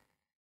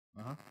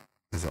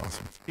is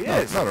awesome. He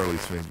is. Not our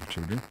least favorite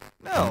children.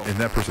 No. And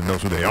that person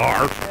knows who they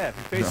are. Yeah, if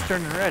your face is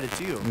turning red, it's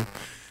you.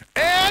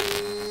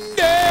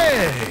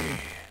 Andy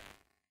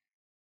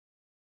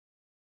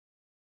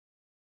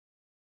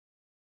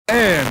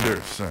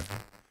Anderson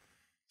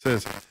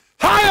says,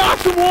 "Hi,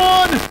 Awesome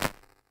One."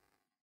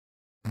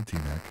 And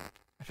T-Mac.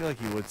 I feel like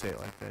he would say it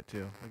like that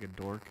too, like a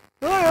dork.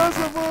 Hi,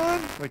 Awesome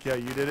One. Like how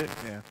you did it.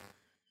 Yeah.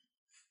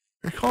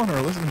 You're calling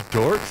our listeners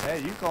dorks? Hey,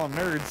 you call them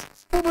nerds.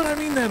 Well, but I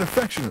mean that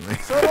affectionately.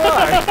 So do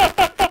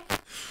I.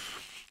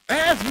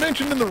 As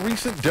mentioned in the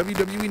recent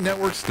WWE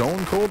Network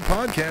Stone Cold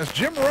podcast,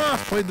 Jim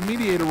Ross played the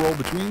mediator role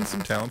between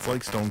some talents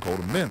like Stone Cold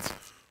and Vince.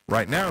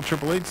 Right now,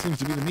 Triple H seems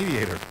to be the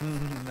mediator.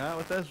 Not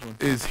with this one.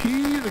 Is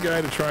he the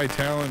guy to try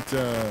talent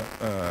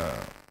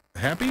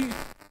happy?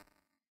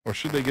 Or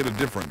should they get a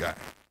different guy?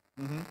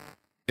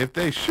 If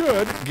they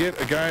should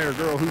get a guy or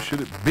girl, who should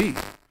it be?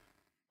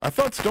 I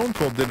thought Stone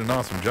Cold did an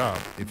awesome job.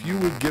 If you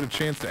would get a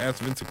chance to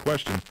ask Vince a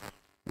question,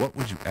 what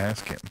would you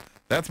ask him?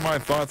 That's my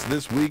thoughts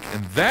this week,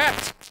 and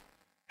that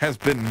has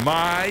been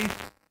my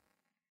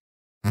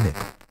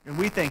nickel. And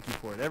we thank you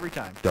for it every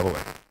time. Double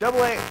A.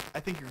 Double A, I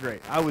think you're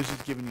great. I was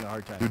just giving you a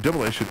hard time. Dude,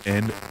 Double A should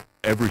end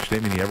every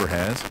statement he ever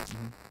has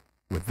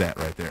with that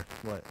right there.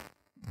 What?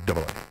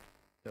 Double A.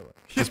 Double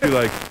A. Just be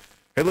like,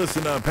 hey,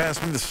 listen,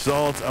 pass me the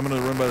salt. I'm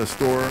going to run by the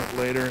store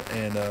later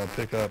and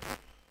pick up.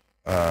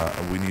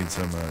 We need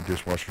some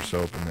dishwasher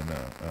soap and then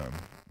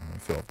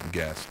fill up the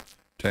gas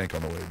tank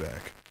on the way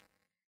back.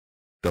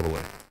 Double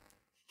A.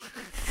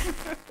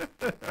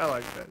 I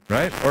like that.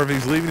 Right? Or if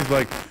he's leaving, he's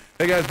like,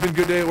 hey guys, been a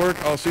good day at work.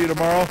 I'll see you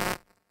tomorrow.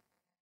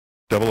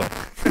 Double A.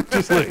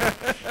 Just leave.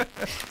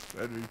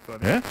 That'd be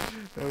funny. Yeah?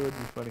 That would be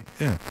funny.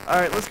 Yeah. All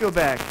right, let's go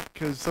back,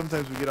 because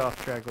sometimes we get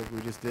off track like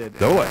we just did.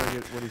 Double A. I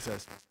forget what he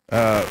says.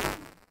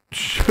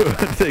 Should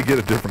they get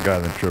a different guy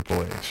than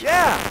Triple H?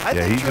 Yeah. I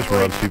think he just Triple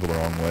rubs H, people the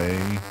wrong way.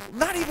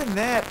 not even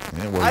that.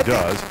 Yeah, well, I he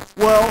think- does.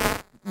 Well,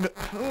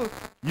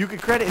 you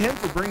could credit him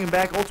for bringing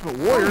back Ultimate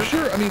Warrior. Oh,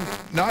 sure. I mean,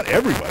 not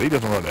everybody. He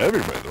doesn't run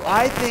everybody the wrong way.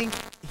 I think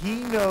he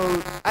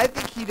knows. I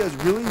think he does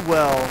really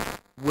well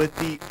with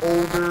the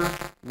older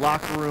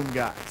locker room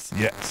guys.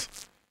 Yes.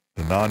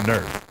 The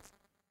non-nerd.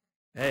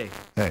 Hey,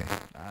 Hey.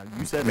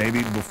 you said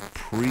Maybe the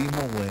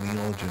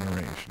pre-millennial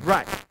generation.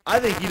 right. I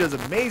think he does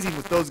amazing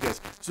with those guys.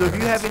 So if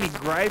you have any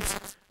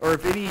gripes, or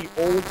if any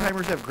old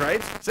timers have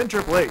gripes, send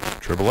Triple H.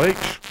 Triple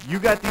H. You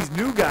got these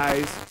new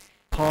guys,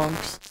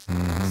 Punks,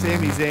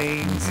 Sami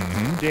Zayn's,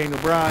 Daniel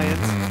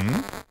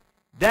Bryan's.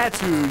 That's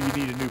who you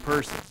need a new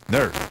person.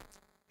 Nerd.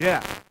 Yeah.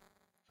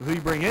 So who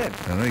you bring in?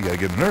 I know you got to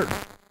get a nerd.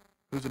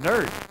 Who's a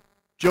nerd?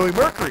 Joey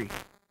Mercury.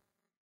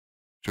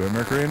 Joey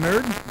Mercury a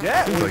nerd?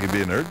 Yeah. Seems like he'd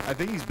be a nerd. I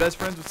think he's best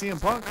friends with CM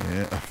Punk.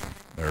 Yeah.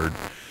 Nerd.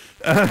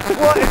 But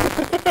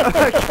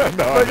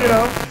you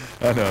know,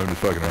 I know, I'm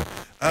just fucking around.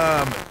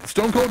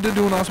 Stone Cold did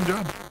do an awesome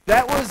job.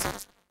 that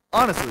was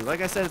honestly,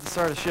 like I said at the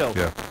start of the show,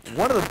 Yeah.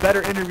 one of the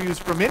better interviews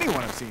from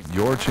anyone I've seen.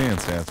 Your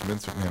chance to ask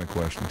Vince McMahon a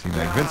question,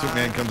 T-Mac. Vince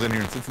McMahon comes in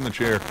here and sits in the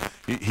chair.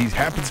 He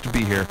happens to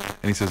be here,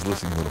 and he says,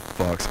 listen, you little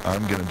fucks,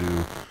 I'm going to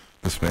do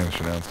the Spanish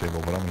announce table,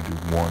 but I'm going to do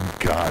one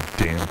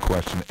goddamn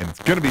question, and it's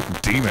going to be from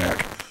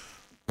T-Mac.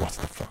 What's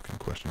the fucking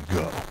question?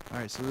 Go. All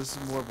right, so this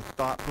is more of a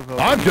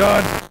thought-provoking. I'm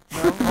done.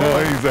 No,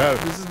 No, he's out.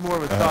 This is more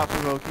of a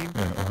thought-provoking.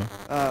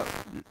 Yeah,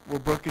 We're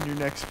booking your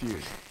next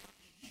feud.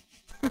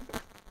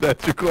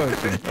 That's your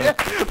question. Yeah,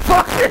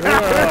 fuck it.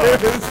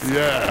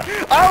 Yeah.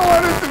 I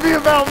want it to be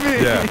about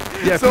me. Yeah.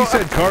 Yeah, if So he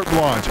said carte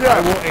blanche, Yeah.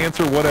 I will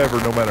answer whatever,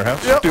 no matter how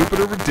Yep. stupid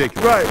or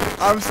ridiculous. Right.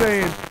 I'm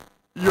saying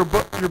you're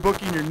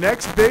booking your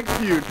next big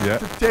feud Yeah.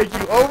 to take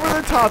you over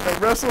the top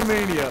at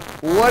WrestleMania.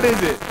 What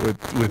is it?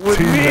 With me.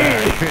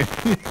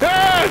 T-Mac.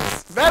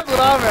 Yes! That's what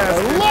I'm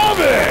asking. I love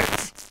it!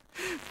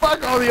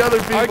 Fuck all the other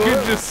people. I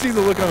could just see the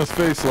look on his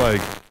face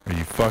like, are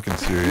you fucking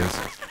serious?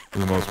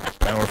 The most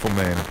powerful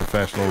man in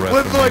professional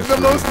wrestling With like the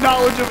history. most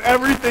knowledge of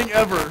everything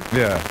ever.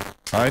 Yeah.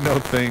 I know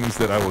things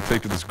that I will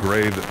take to this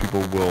grave that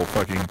people will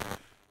fucking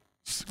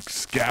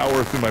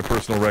scour through my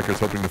personal records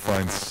hoping to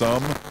find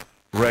some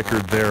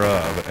record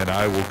thereof, and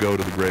I will go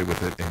to the grave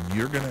with it. And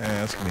you're going to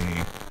ask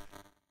me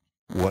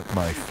what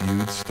my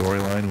feud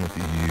storyline with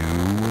you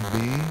would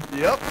be?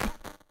 Yep.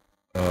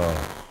 Oh,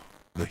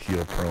 the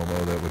heel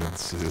promo that would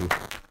ensue.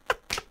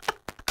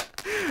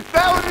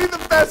 That would be the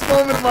best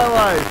moment of my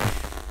life.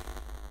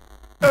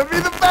 That would be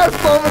the best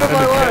moment of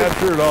my life.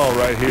 Capture it all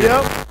right here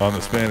Yep. on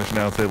the Spanish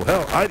announce table.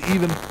 Hell, I'd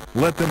even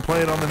let them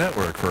play it on the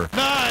network for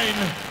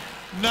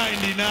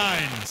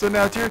 $9.99. So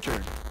now it's your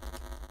turn.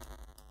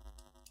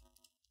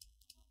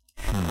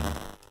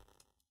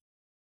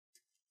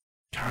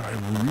 God,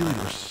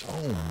 there's so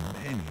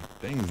many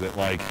things that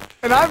like.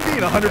 And I'm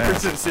being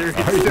 100% serious.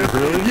 Are you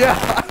really? Yeah,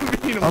 I'm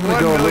being I'm gonna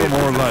go a little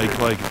more 1,000,000%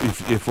 like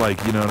if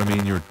like you know what I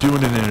mean. You're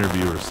doing an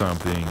interview or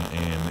something,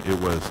 and it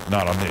was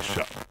not on this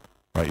show,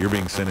 right? You're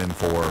being sent in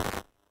for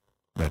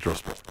Metro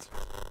Sports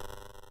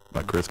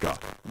by Chris Goff.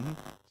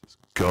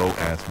 Go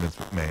ask Vince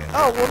McMahon.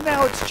 Oh, well,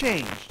 now it's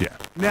changed. Yeah.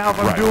 Now if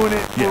I'm Right. doing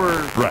it Yeah.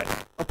 for Right.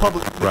 a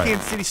public, the Right.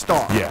 Kansas City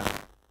Star. Yeah.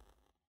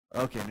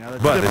 Okay, now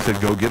that's But they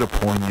different. said go get a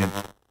poignant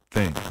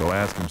thing. Go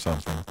ask him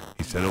something.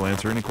 He said he'll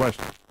answer any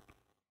question.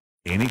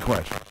 Any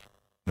question.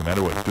 No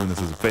matter what. He's doing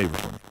this as a favor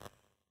for me.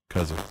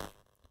 Because of,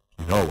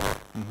 you know what.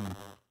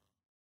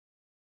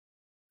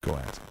 Go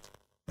ask it.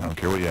 I don't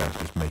care what you ask.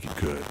 Just make it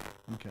good.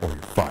 Okay. Or you're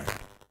fired.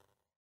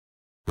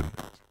 What do you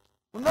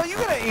Well, no, you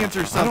gotta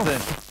answer something.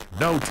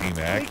 No, T-Mac.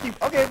 Thank you.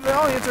 Okay, then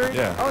I'll answer it.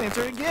 Yeah. I'll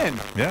answer it again.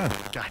 Yeah.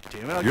 God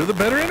damn it. You're the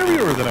better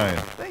interviewer than I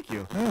am. Thank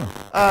you. Yeah.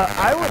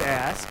 I would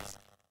ask,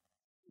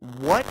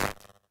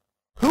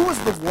 who was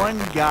the one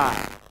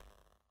guy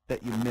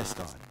that you missed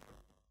on?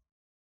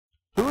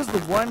 Who was the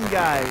one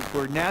guy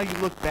where now you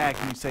look back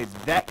and you say,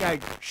 that guy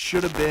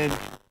should have been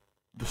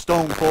the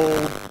Stone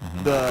Cold,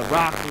 the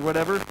Rock, or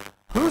whatever?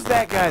 Who's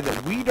that guy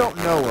that we don't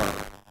know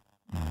of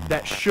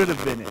that should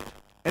have been it?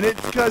 And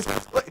it's because,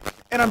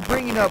 and I'm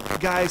bringing up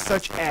guys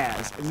such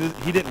as, and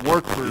he didn't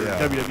work for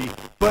WWE,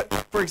 but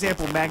for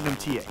example, Magnum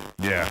TA.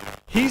 Yeah.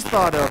 He's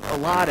thought of a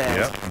lot as,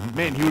 Yep.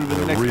 man, he would have been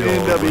the The next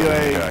real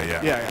NWA.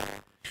 guy, yeah.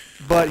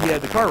 But he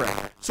had the car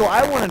wreck. So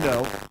I want to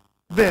know,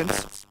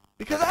 Vince,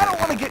 because I don't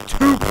want to get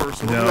too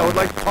personal, because I would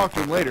like to talk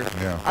to him later.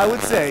 Yeah. I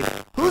would say,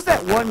 who's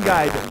that one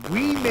guy that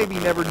we maybe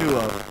never knew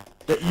of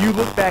that you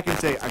look back and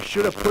say, I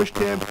should have pushed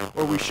him,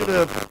 or we should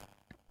have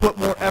put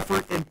more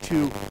effort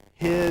into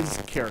his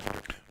character?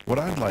 What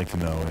I'd like to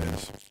know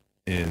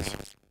is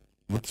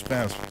let's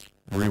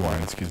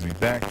rewind,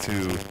 back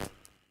to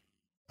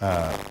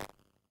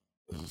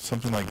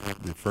something like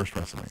the first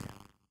WrestleMania.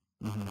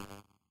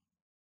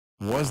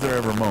 Was there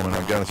ever a moment,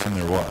 I've got to assume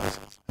there was,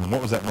 and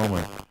what was that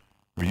moment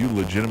where you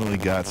legitimately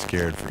got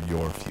scared for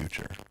your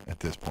future at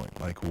this point?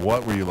 Like,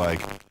 what were you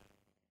like,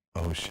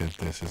 oh shit,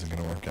 this isn't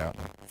going to work out,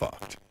 I'm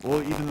fucked?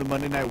 Well, even the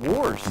Monday Night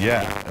Wars.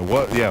 Yeah, and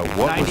what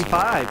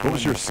 95. what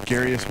was your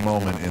scariest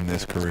moment in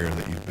this career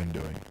that you've been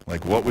doing?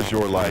 Like, what was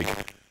your,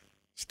 like,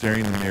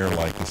 staring in the mirror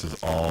like this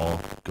is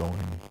all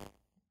going,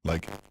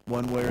 like...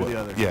 One way or the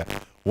other. Yeah.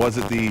 Was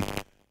it the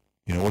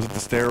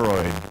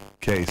steroid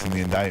case in the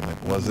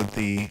indictment? Was it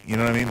the, you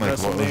know what I mean? Like,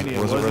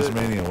 WrestleMania. Was it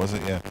WrestleMania? Was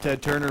it, yeah.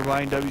 Ted Turner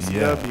buying WCW.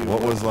 Yeah.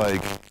 What was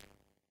like,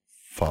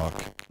 fuck,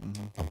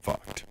 I'm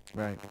fucked.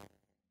 Right.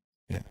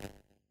 Yeah.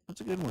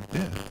 That's a good one.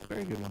 Yeah.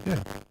 Very good one.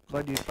 Yeah.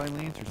 Glad you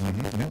finally answered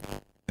something. Yeah.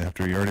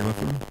 After you already left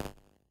them?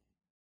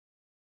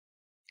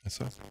 That's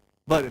us.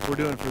 But if we're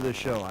doing it for this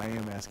show, I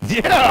am asking.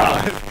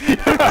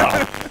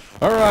 Yeah!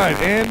 All right,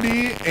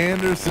 Andy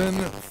Anderson,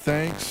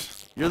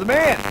 thanks. You're the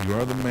man. You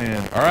are the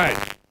man. All right.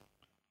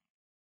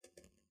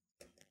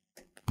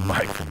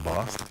 Mike from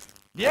Boston.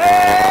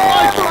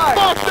 Yeah! Mike from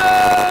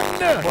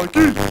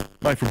Boston!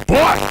 Mike from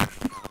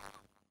Boston!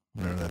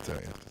 Remember, that's how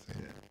you have to say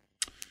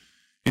it.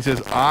 He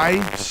says,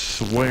 I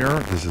swear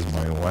this is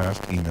my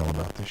last email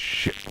about this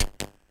shit.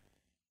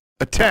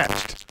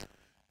 Attached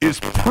is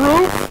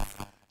proof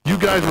you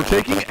guys were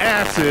taking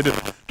acid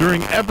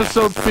during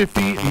episode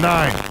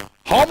 59.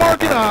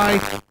 Hallmark and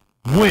I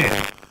win.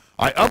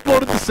 I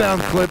uploaded the sound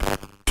clip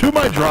to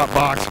my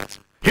Dropbox.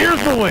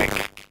 Here's the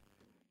link.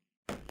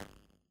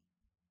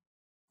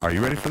 Are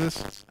you ready for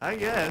this? I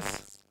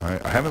guess. I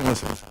haven't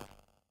listened.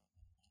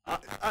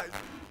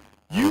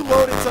 You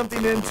loaded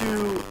something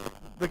into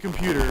the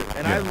computer,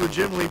 and I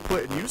legitimately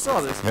put, and you saw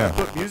this, I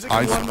put music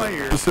in one of my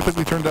ears.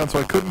 Specifically turned down so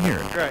I couldn't hear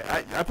it. Right,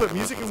 I put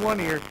music in one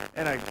ear,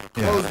 and I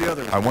closed the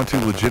other one. I want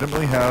to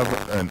legitimately have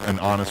an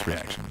honest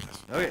reaction to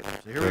this. Okay,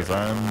 so here we go.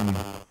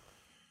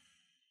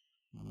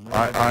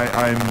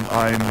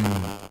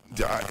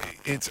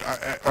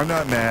 I'm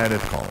not mad at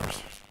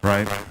callers,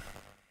 right?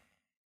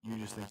 You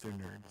just think they're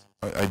nerds.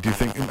 I do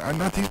think, I'm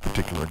not these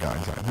particular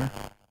guys either.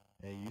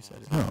 Hey, you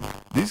said it. No,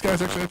 these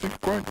guys actually, I think,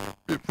 quite,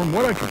 from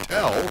what I can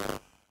tell,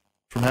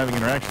 from having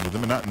interactions with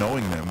them and not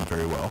knowing them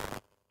very well,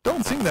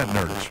 don't seem that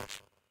nerdish.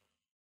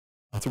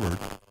 That's a word.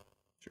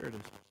 Sure it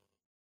is.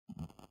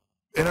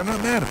 And I'm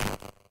not mad at them.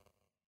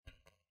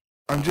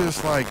 I'm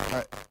just like,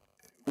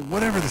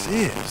 whatever this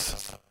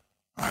is,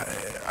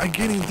 I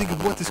can't even think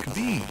of what this could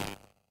be.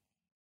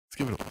 Let's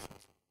give it a listen.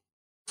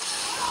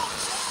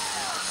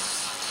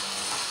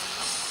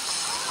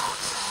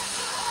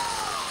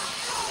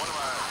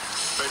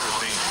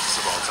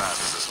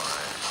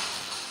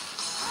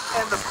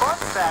 And the fun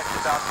fact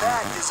about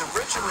that is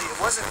originally it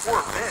wasn't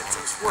for Vince,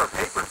 it was for a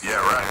pay-per-view. Yeah,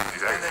 right,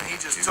 exactly. And then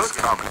he just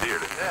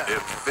commandeered it. Yeah.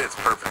 It fits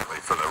perfectly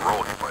for the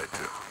role he played,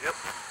 too. Yep.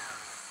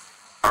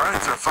 All right,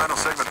 it's our final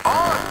segment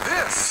on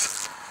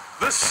this,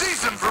 the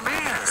season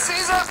premiere.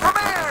 Season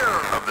premiere!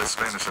 Of the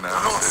Spanish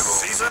Announce Table.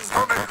 Season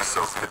premiere.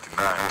 Episode 59.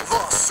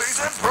 The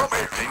season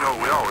premiere. You know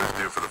what we always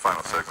do for the final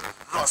segment?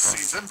 The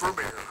season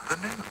premiere. The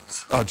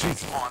news. Oh,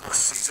 Jesus. On the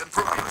season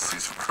premiere. On the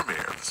season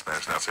premiere of the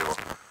Spanish Announce Table.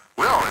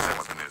 We always end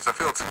with the news. I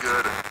feel it's a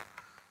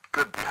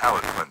good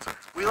palate cleanser.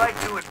 We like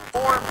to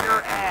inform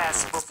your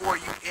ass before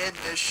you end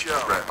this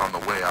show. Right, on the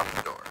way out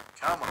the door.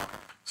 Come on.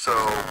 So,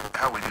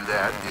 how we do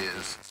that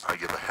is I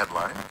give a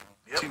headline.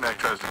 T-Mac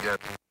tries to get...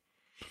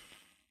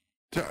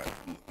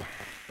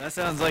 That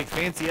sounds like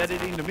fancy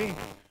editing to me.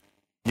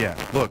 Yeah,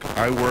 look,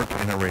 I work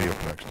in a radio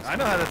production. I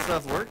know how that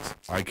stuff works.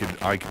 I could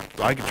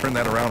turn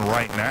that around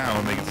right now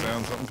and make it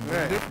sound something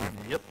completely different.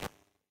 Yep.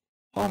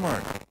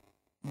 Hallmark,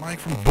 Mike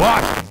from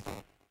Boston.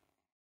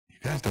 You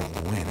guys don't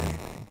win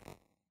anything.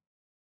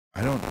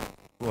 I don't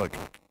look.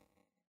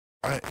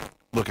 I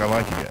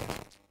like you guys.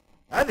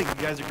 I think you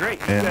guys are great.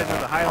 You And guys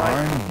are the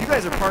highlight. You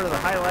guys are part of the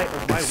highlight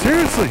of my week.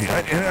 Seriously,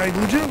 I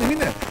legitimately mean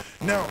that.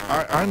 Now,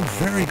 I'm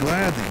very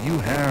glad that you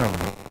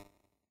have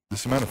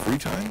this amount of free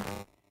time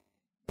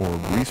or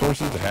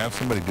resources to have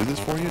somebody do this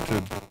for you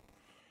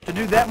to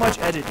do that much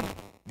editing.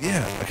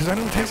 Yeah, because I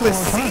know it takes a lot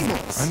of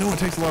time. I know it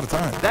takes a lot of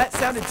time. That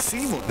sounded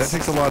seamless. That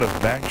takes a lot of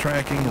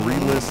backtracking,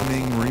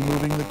 re-listening,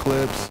 removing the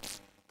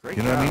clips. Great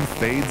you know job. what I mean?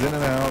 Fades in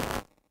and out.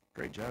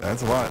 Great job.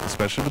 That's a lot,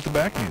 especially with the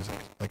back music.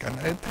 Like,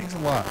 it takes a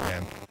lot,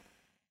 man.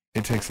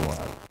 It takes a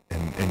lot.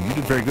 And you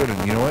did very good.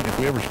 And you know what? If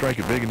we ever strike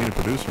it big and need a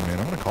producer, man,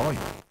 I'm going to call you.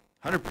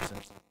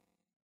 100%.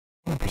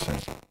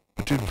 100%.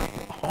 But, dude, we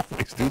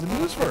always do the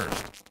news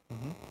first.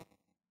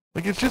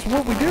 Like, it's just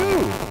what we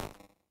do.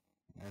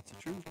 That's the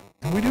truth.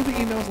 And we do the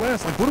emails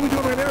last. Like, what are we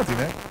doing right now,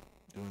 T-Mac?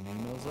 Doing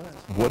emails last.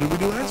 What did we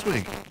do last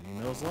week?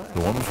 Emails last.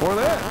 The one before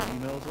that.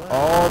 Emails last.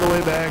 All the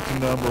way back to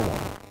number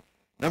one.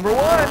 Number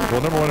one.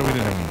 Well, number one, we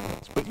didn't have any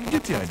emails, but you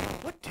get the idea.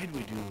 What did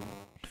we do?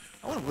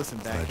 I want to listen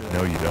back to that.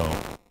 No, you don't.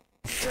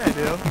 Yeah, I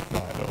do. No,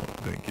 I don't.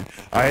 Thank you.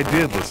 I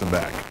did listen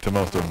back to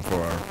most of them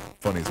for our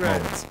funniest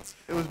moments.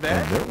 It was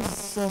bad? And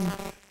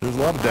there was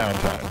a lot of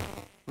downtime.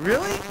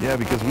 Really? Yeah,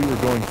 because we were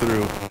going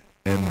through,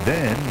 and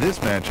then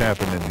this match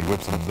happened, and he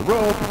whips him in the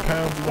rope, he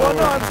pounds him Well, over.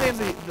 no, I'm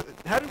saying,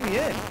 how did we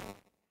end?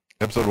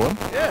 Episode 1?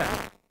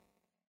 Yeah.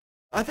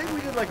 I think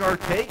we did like our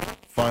take.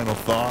 Final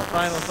thought.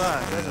 Final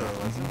thought. That's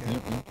what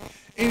it was.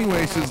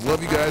 Anyway, says,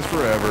 love you guys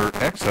forever.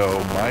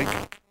 XO,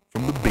 Mike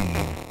from the Bean.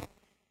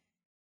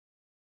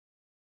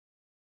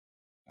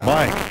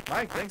 Mike.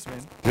 Mike, thanks, man.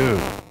 Dude.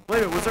 Wait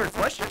a minute, was there a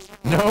question?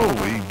 No,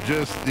 he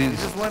just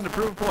wanted to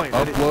prove a point.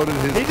 Uploaded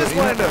his. He just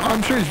wanted to.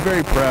 I'm sure he's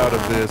very proud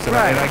of this, and,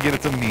 Right. I get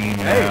it's a meme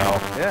Hey, now.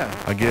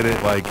 yeah. I get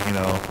it. Like,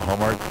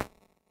 Hallmark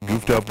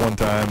goofed up one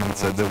time and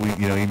said that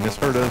he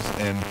misheard us,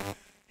 and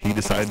he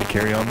decided to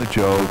carry on the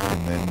joke,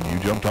 and then you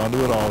jumped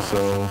onto it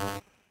also.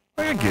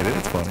 I get it.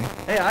 It's funny.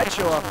 Hey, I'd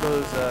show off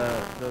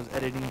those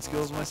editing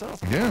skills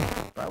myself. Yeah.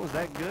 If I was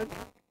that good.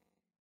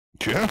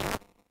 Yeah.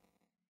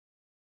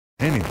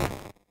 Anyway.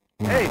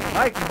 Hey,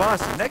 Mike from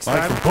Boston. Next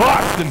Mike time. from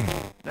Boston.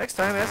 Next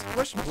time, ask a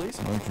question,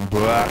 please. Mike from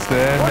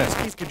Boston. Or just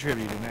keep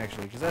contributing,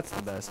 actually, because that's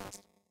the best.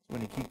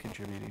 When you keep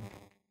contributing.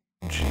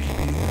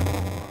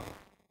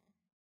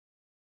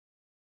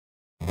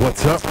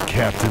 What's up,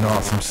 Captain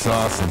Awesome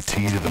Sauce and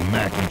T to the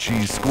Mac and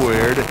Cheese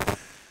Squared?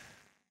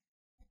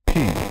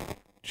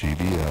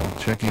 GBL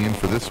checking in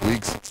for this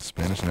week's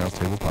Spanish Announce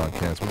Table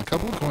podcast with a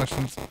couple of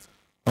questions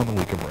on the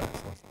week of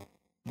wrestling.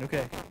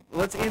 Okay.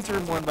 Let's answer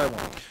them one by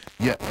one.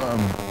 Yeah,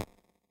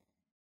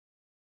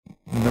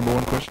 number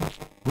one question,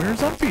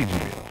 where's our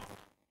GBL?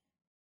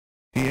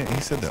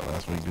 He said that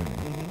last week, didn't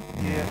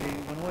he? Yeah, he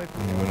went away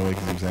from He went away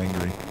because he was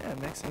angry. Yeah,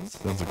 it makes sense.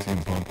 Sounds like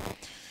CM Punk.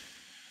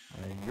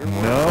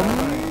 Number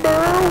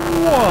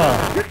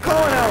one. You're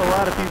calling out a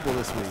lot of people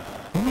this week.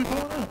 Who am I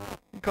calling out?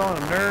 You're calling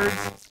them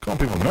nerds. Calling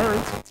people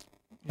nerds.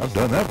 I've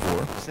done that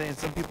before. Saying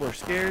some people are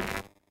scared.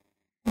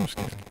 I'm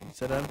scared. You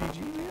said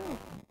MPG,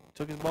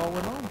 took his ball and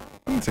went home.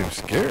 I didn't say he was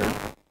scared.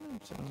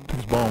 Took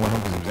his ball and went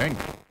home because he was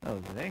angry. Oh,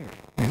 he was angry.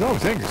 He's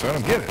always angry, so I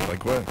don't get it.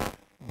 Like, what?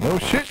 No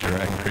shit, you're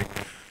angry.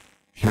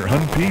 You're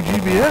on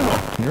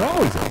PGBL. You're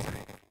always angry.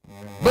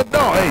 But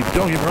no, hey,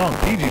 don't get me wrong.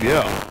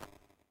 PGBL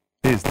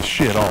is the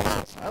shit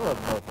also. I love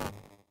both.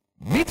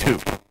 Me too.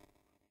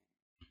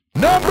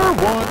 Number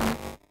one.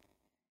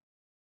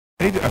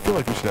 Hey, I feel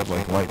like we should have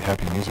like light,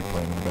 happy music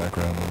playing in the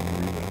background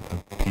when we read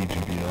a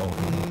PGBL.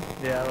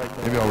 Mm-hmm. Yeah, I like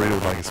that. Maybe I'll read it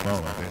with like a smile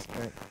on my face.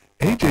 Right.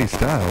 AJ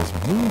Styles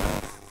moved.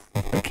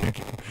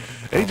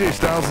 AJ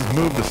Styles'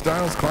 move. The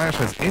Styles Clash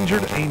has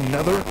injured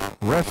another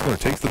wrestler.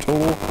 Takes the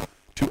total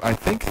to, I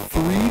think,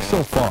 3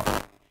 so far.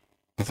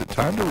 Is it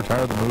time to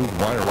retire the move?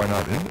 Why or why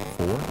not? Isn't it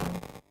 4?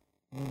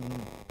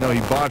 No,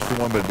 he botched the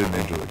one but didn't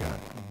injure the guy.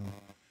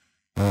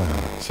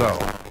 So,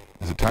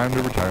 is it time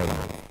to retire the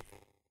move?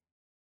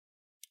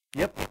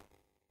 Yep.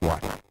 Why?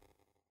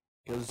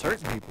 Because it's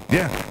hurting people.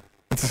 Yeah,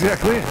 that's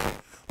exactly it.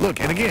 Look,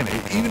 and again,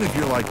 even if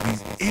you're like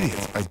these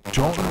idiots, I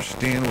don't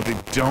understand what they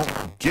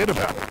don't get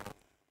about it.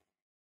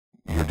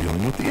 You're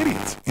dealing with the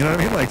idiots. You know what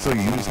I mean? Like, so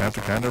you just have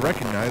to kind of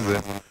recognize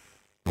that,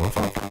 well,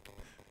 fuck.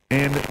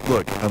 And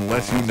look,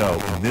 unless you know,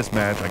 in this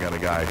match, I got a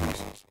guy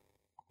who's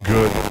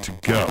good to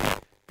go.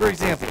 For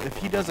example, if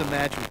he does a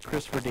match with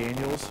Christopher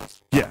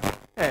Daniels, Yeah.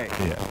 hey,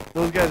 Yeah.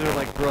 those guys are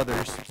like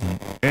brothers.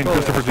 And Oh,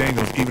 Christopher yeah.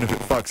 Daniels, even if it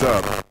fucks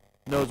up,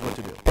 Knows what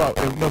to do.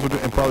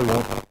 and probably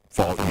won't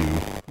fault you.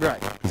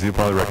 Right. Because he'll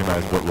probably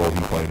recognize what role he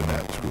played in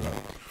that screw up.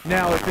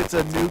 Now, if it's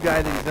a new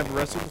guy that he's never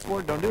wrestled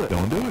before, don't do it.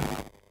 Don't do it.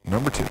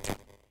 Number 2.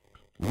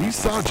 We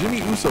saw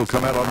Jimmy Uso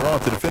come out on Raw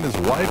to defend his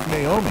wife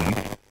Naomi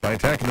by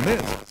attacking The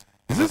Miz.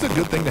 Is this a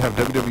good thing to have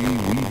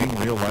WWE weaving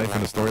real life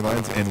into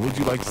storylines, and would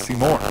you like to see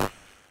more?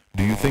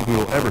 Do you think we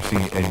will ever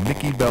see a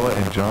Nikki Bella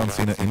and John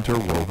Cena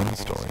interwoven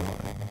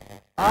storyline?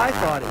 I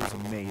thought it was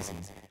amazing.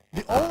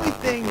 The only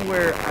thing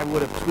where I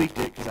would have tweaked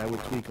it, because I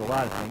would tweak a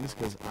lot of things,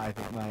 because I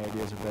think my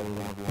ideas are better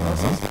than everyone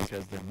else's,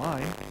 because they're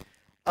mine.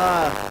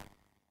 I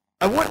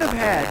wouldn't have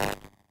had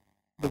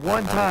the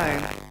one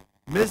time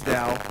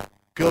Mizdow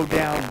go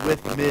down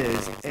with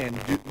Miz and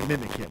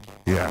mimic him.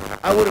 Yeah.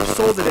 I would have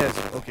sold it as,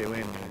 okay,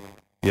 wait a minute.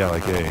 Yeah,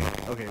 like, hey.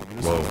 Okay,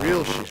 this whoa. is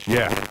real shit.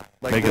 Yeah.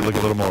 Like Make it look a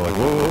little more like,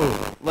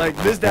 whoa. Like,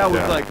 Mizdow was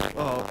Yeah. like,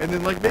 oh, and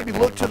then like maybe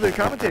look to the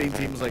commentating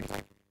team, was like,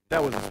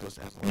 that wasn't supposed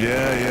to happen.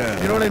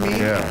 Yeah. You know what I mean?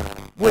 Yeah.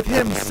 With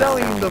him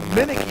selling the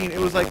mimicking, it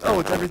was like,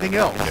 oh, it's everything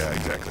else. Yeah,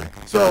 exactly.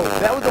 So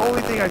that was the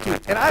only thing I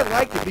tweaked. And I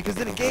liked it because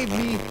then it gave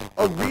me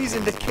a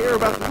reason to care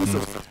about the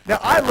Usos. Now,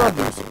 I love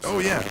the Usos. Oh,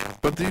 yeah.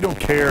 But you don't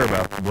care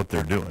about what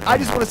they're doing. I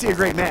just want to see a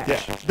great match.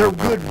 Yeah. They're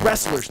good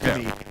wrestlers to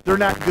me. They're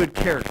not good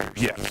characters.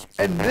 Yes.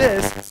 And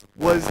this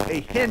was a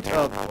hint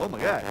of, oh my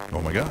God.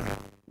 Oh, my God.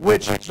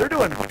 Which they're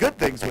doing good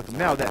things with them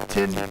now. That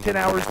 10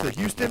 hours to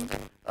Houston,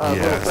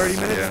 little 30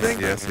 minutes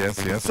thing.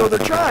 Yes. So they're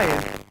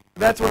trying.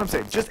 That's what I'm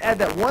saying. Just add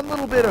that one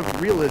little bit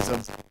of realism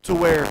to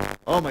where,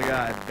 oh my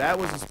God, that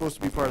wasn't supposed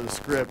to be part of the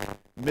script.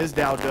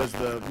 Mizdow does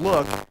the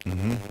look.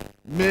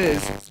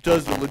 Miz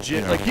does the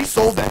legit. Like, he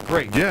sold that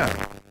great.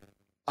 Yeah.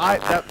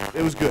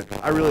 It was good.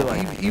 I really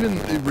liked it. Even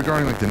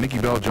regarding like the Nikki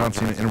Bella John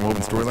Cena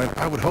interwoven storyline,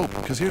 I would hope,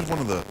 because here's one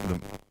of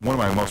one of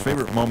my most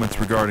favorite moments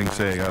regarding,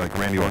 say, like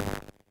Randy Orton,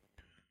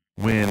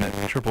 when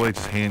Triple H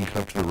is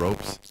handcuffed to the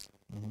ropes,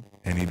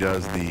 and he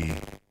does the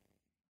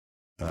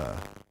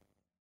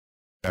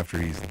after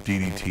he's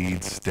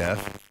DDT'd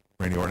Steph,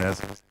 Randy Orton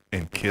has,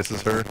 and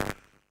kisses her,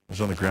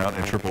 is on the ground,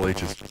 and Triple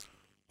H is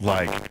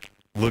like,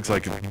 looks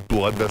like a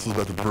blood vessel's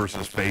about to burst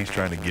his face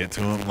trying to get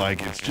to him.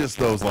 Like, it's just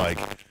those, like,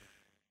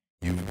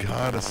 you've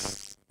got to,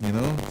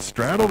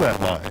 straddle that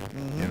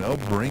line,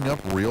 bring up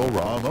real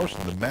raw emotion.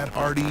 The Matt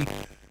Hardy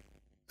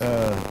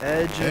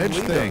Edge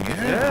thing,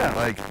 yeah.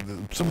 Like,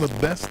 some of the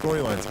best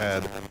storylines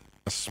had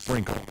a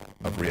sprinkle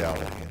of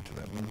reality into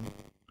them,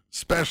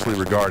 especially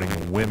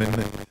regarding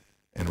women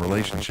and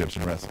relationships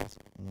in wrestling,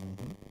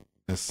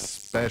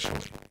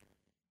 especially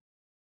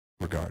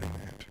regarding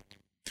that.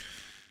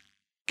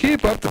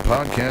 Keep up the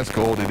podcast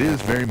gold. It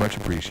is very much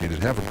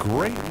appreciated. Have a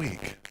great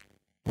week.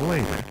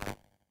 Later.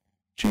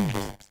 Jeez.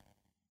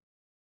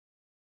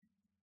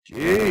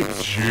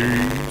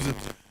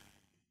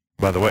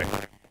 By the way,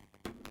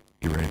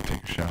 get ready to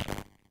take a shot.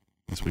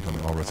 This week on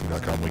the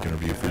AllWrestling.com Weekend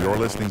Review. For your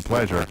listening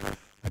pleasure,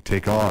 I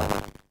take on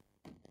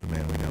the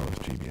man we know as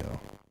GBO.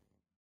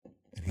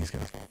 And he's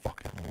going to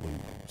fucking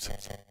lose.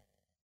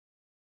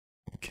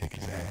 And kick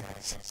his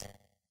ass.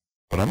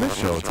 But on this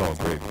show, it's all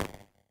great.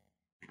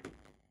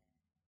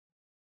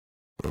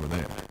 But over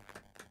there,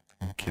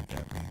 you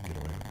kidnap me and get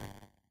away with it.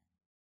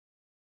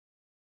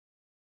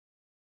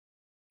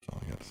 That's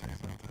all I got to say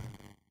about that.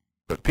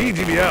 But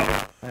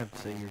PGBL, I have to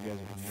say, you guys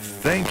are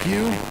thank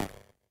you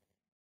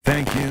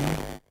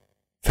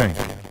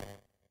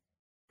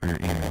for your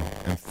email.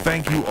 And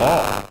thank you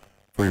all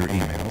for your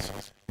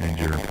emails and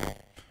your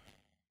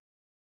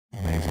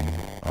amazing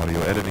audio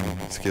audio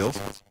editing skills.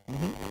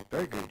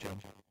 Very good, Joe.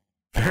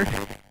 Very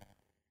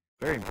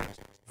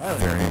impressed.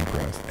 Very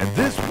impressed. And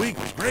this week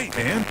was great,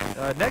 man.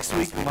 Next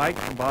week, Mike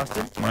from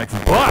Boston. Mike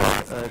from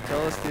Boston.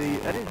 Tell us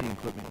the editing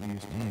equipment you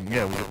used.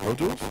 Yeah, was it Pro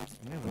Tools?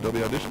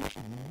 Adobe Audition?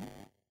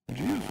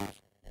 What'd you use?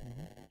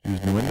 Use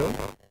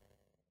Nuendo?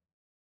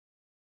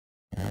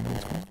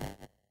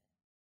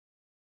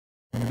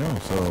 Let me know.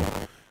 So,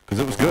 because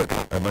it was good.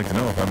 I'd like to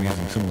know if I'm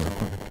using similar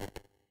equipment.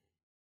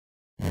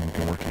 And we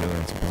can work together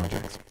on some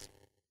projects.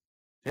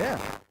 Yeah,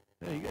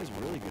 you guys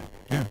are really good.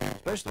 Yeah.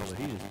 Especially what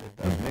he just did.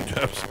 That was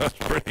amazing. That's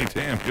pretty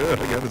damn good,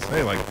 I gotta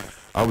say. Like,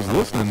 I was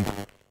listening.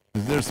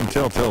 There's some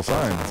telltale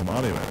signs and some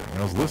audio editing.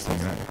 I was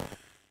listening.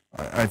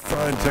 I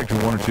thought I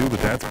detected one or two, but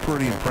that's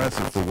pretty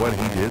impressive for what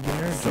he did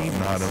there. So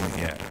not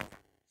only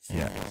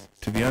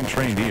to the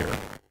untrained ear,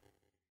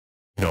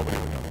 nobody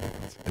would know the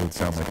difference. It would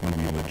sound like we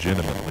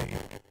legitimately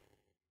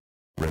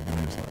read the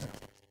news lines.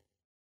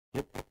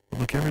 Yep. But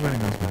look, everybody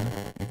knows, man.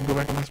 You can go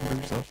back and listen for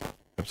yourself.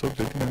 Episode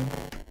 59.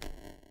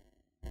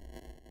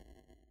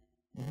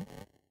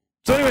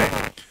 So anyway,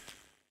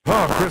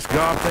 Chris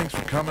Goff, thanks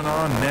for coming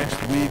on. Next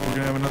week we're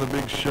gonna have another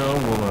big show.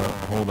 We'll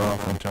hold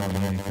off on telling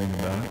you anything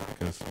about it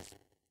because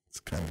it's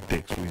kind of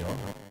dicks we are.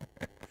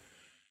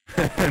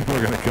 And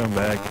we're gonna come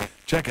back.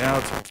 Check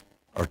out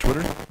our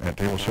Twitter at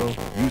Table Show.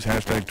 Use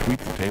hashtag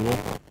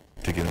 #TweetTheTable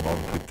to get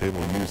involved with the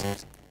table.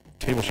 Use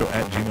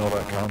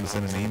tableshow@gmail.com to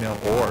send an email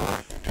or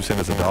to send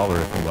us $1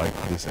 if you like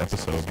this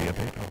episode via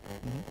PayPal.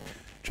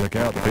 Check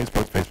out the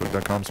Facebook,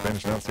 facebook.com,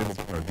 Spanish Announce Table,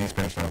 or the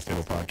Spanish Announce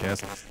Table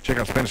podcast. Check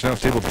out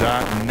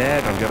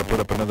SpanishAnnounceTable.net. I've got to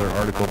put up another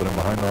article that I'm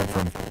behind on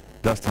from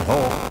Dustin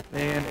Hull.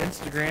 And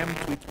Instagram,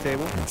 Tweet the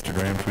Table.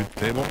 Instagram, Tweet the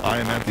Table. I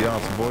am at the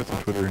Awesome Voice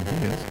on Twitter, and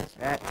he is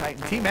at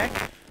Titan T-Mac.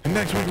 And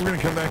next week we're going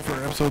to come back for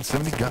episode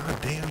 70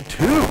 goddamn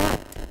 2.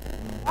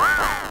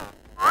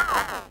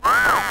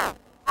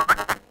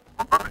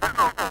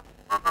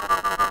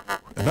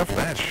 Enough of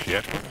that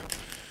shit.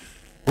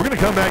 We're going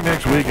to come back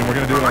next week, and we're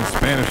going to do it on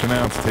Spanish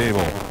Announce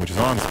Table, which is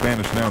on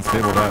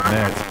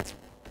SpanishAnnounceTable.net.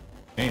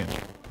 And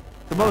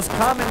the most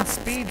common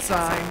speed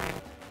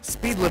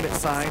limit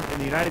sign in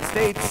the United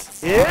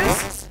States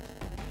is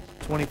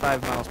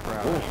 25 miles per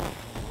hour.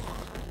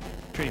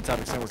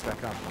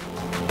 TrinityTopicsNetwork.com.